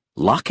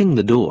 locking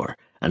the door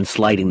and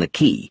sliding the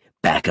key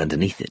back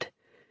underneath it.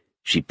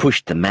 She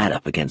pushed the mat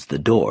up against the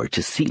door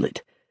to seal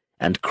it,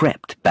 and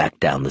crept back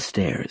down the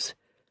stairs.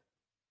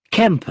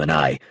 Kemp and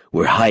I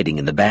were hiding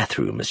in the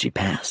bathroom as she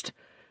passed.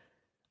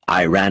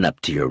 I ran up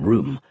to your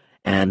room,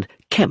 and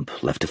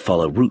Kemp left to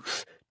follow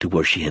Ruth to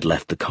where she had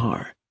left the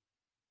car.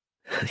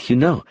 You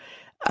know,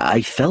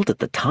 I felt at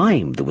the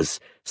time there was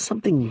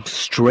something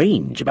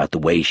strange about the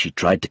way she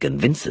tried to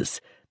convince us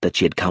that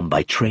she had come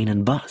by train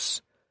and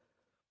bus.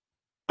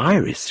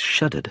 Iris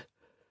shuddered.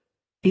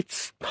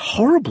 It's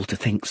horrible to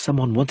think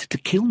someone wanted to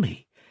kill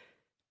me.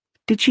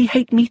 Did she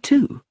hate me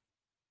too?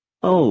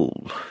 Oh,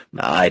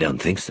 I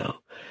don't think so.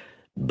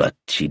 But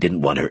she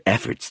didn't want her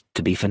efforts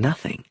to be for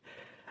nothing.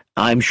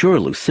 I'm sure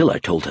Lucilla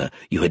told her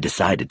you had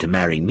decided to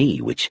marry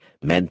me, which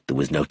meant there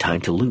was no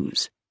time to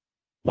lose.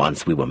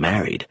 Once we were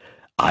married,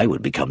 I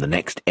would become the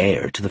next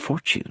heir to the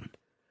fortune.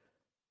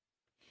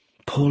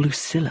 Poor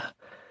Lucilla.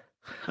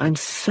 I'm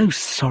so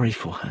sorry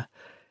for her.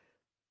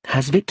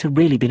 Has Victor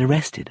really been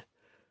arrested?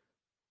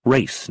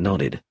 Race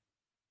nodded.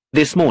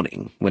 This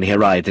morning, when he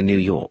arrived in New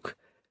York.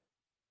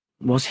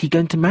 Was he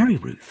going to marry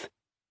Ruth?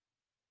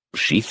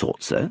 She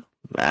thought so,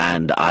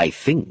 and I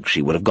think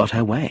she would have got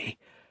her way.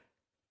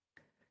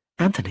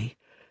 Anthony,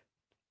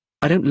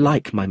 I don't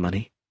like my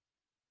money.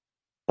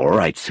 All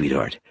right,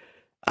 sweetheart.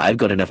 I've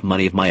got enough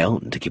money of my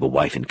own to keep a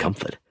wife in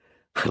comfort.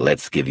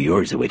 Let's give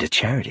yours away to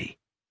charity.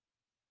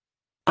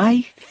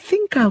 I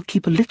think I'll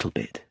keep a little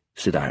bit,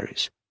 said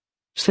Iris,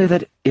 so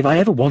that if I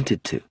ever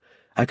wanted to,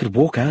 I could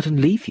walk out and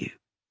leave you.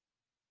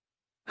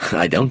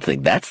 I don't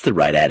think that's the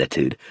right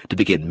attitude to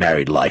begin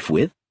married life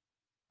with,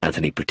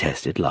 Anthony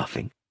protested,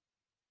 laughing.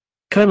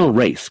 Colonel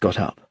Race got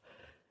up.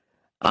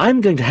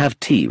 I'm going to have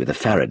tea with the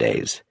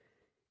Faradays.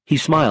 He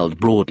smiled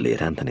broadly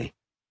at Anthony.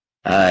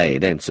 I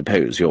don't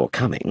suppose you're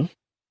coming?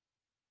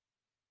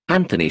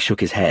 Anthony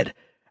shook his head,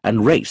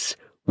 and Race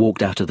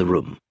walked out of the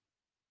room.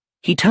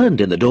 He turned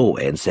in the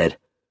doorway and said,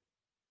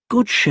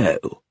 "Good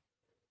show,"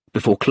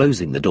 before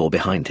closing the door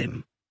behind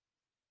him.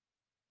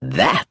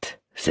 That,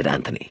 said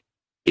Anthony,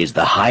 is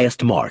the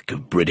highest mark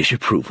of British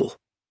approval.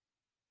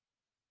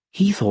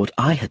 He thought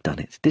I had done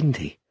it, didn't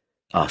he?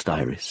 Asked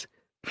Iris.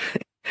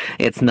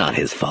 It's not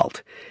his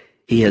fault.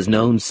 He has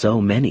known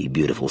so many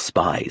beautiful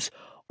spies,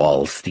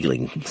 all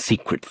stealing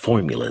secret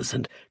formulas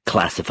and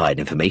classified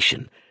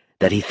information,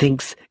 that he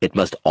thinks it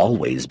must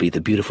always be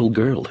the beautiful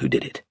girl who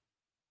did it.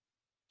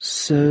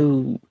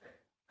 So,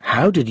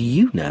 how did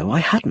you know I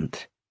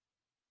hadn't?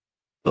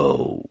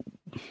 Oh,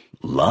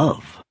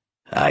 Love,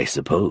 I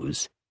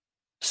suppose,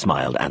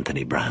 smiled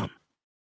Anthony Brown.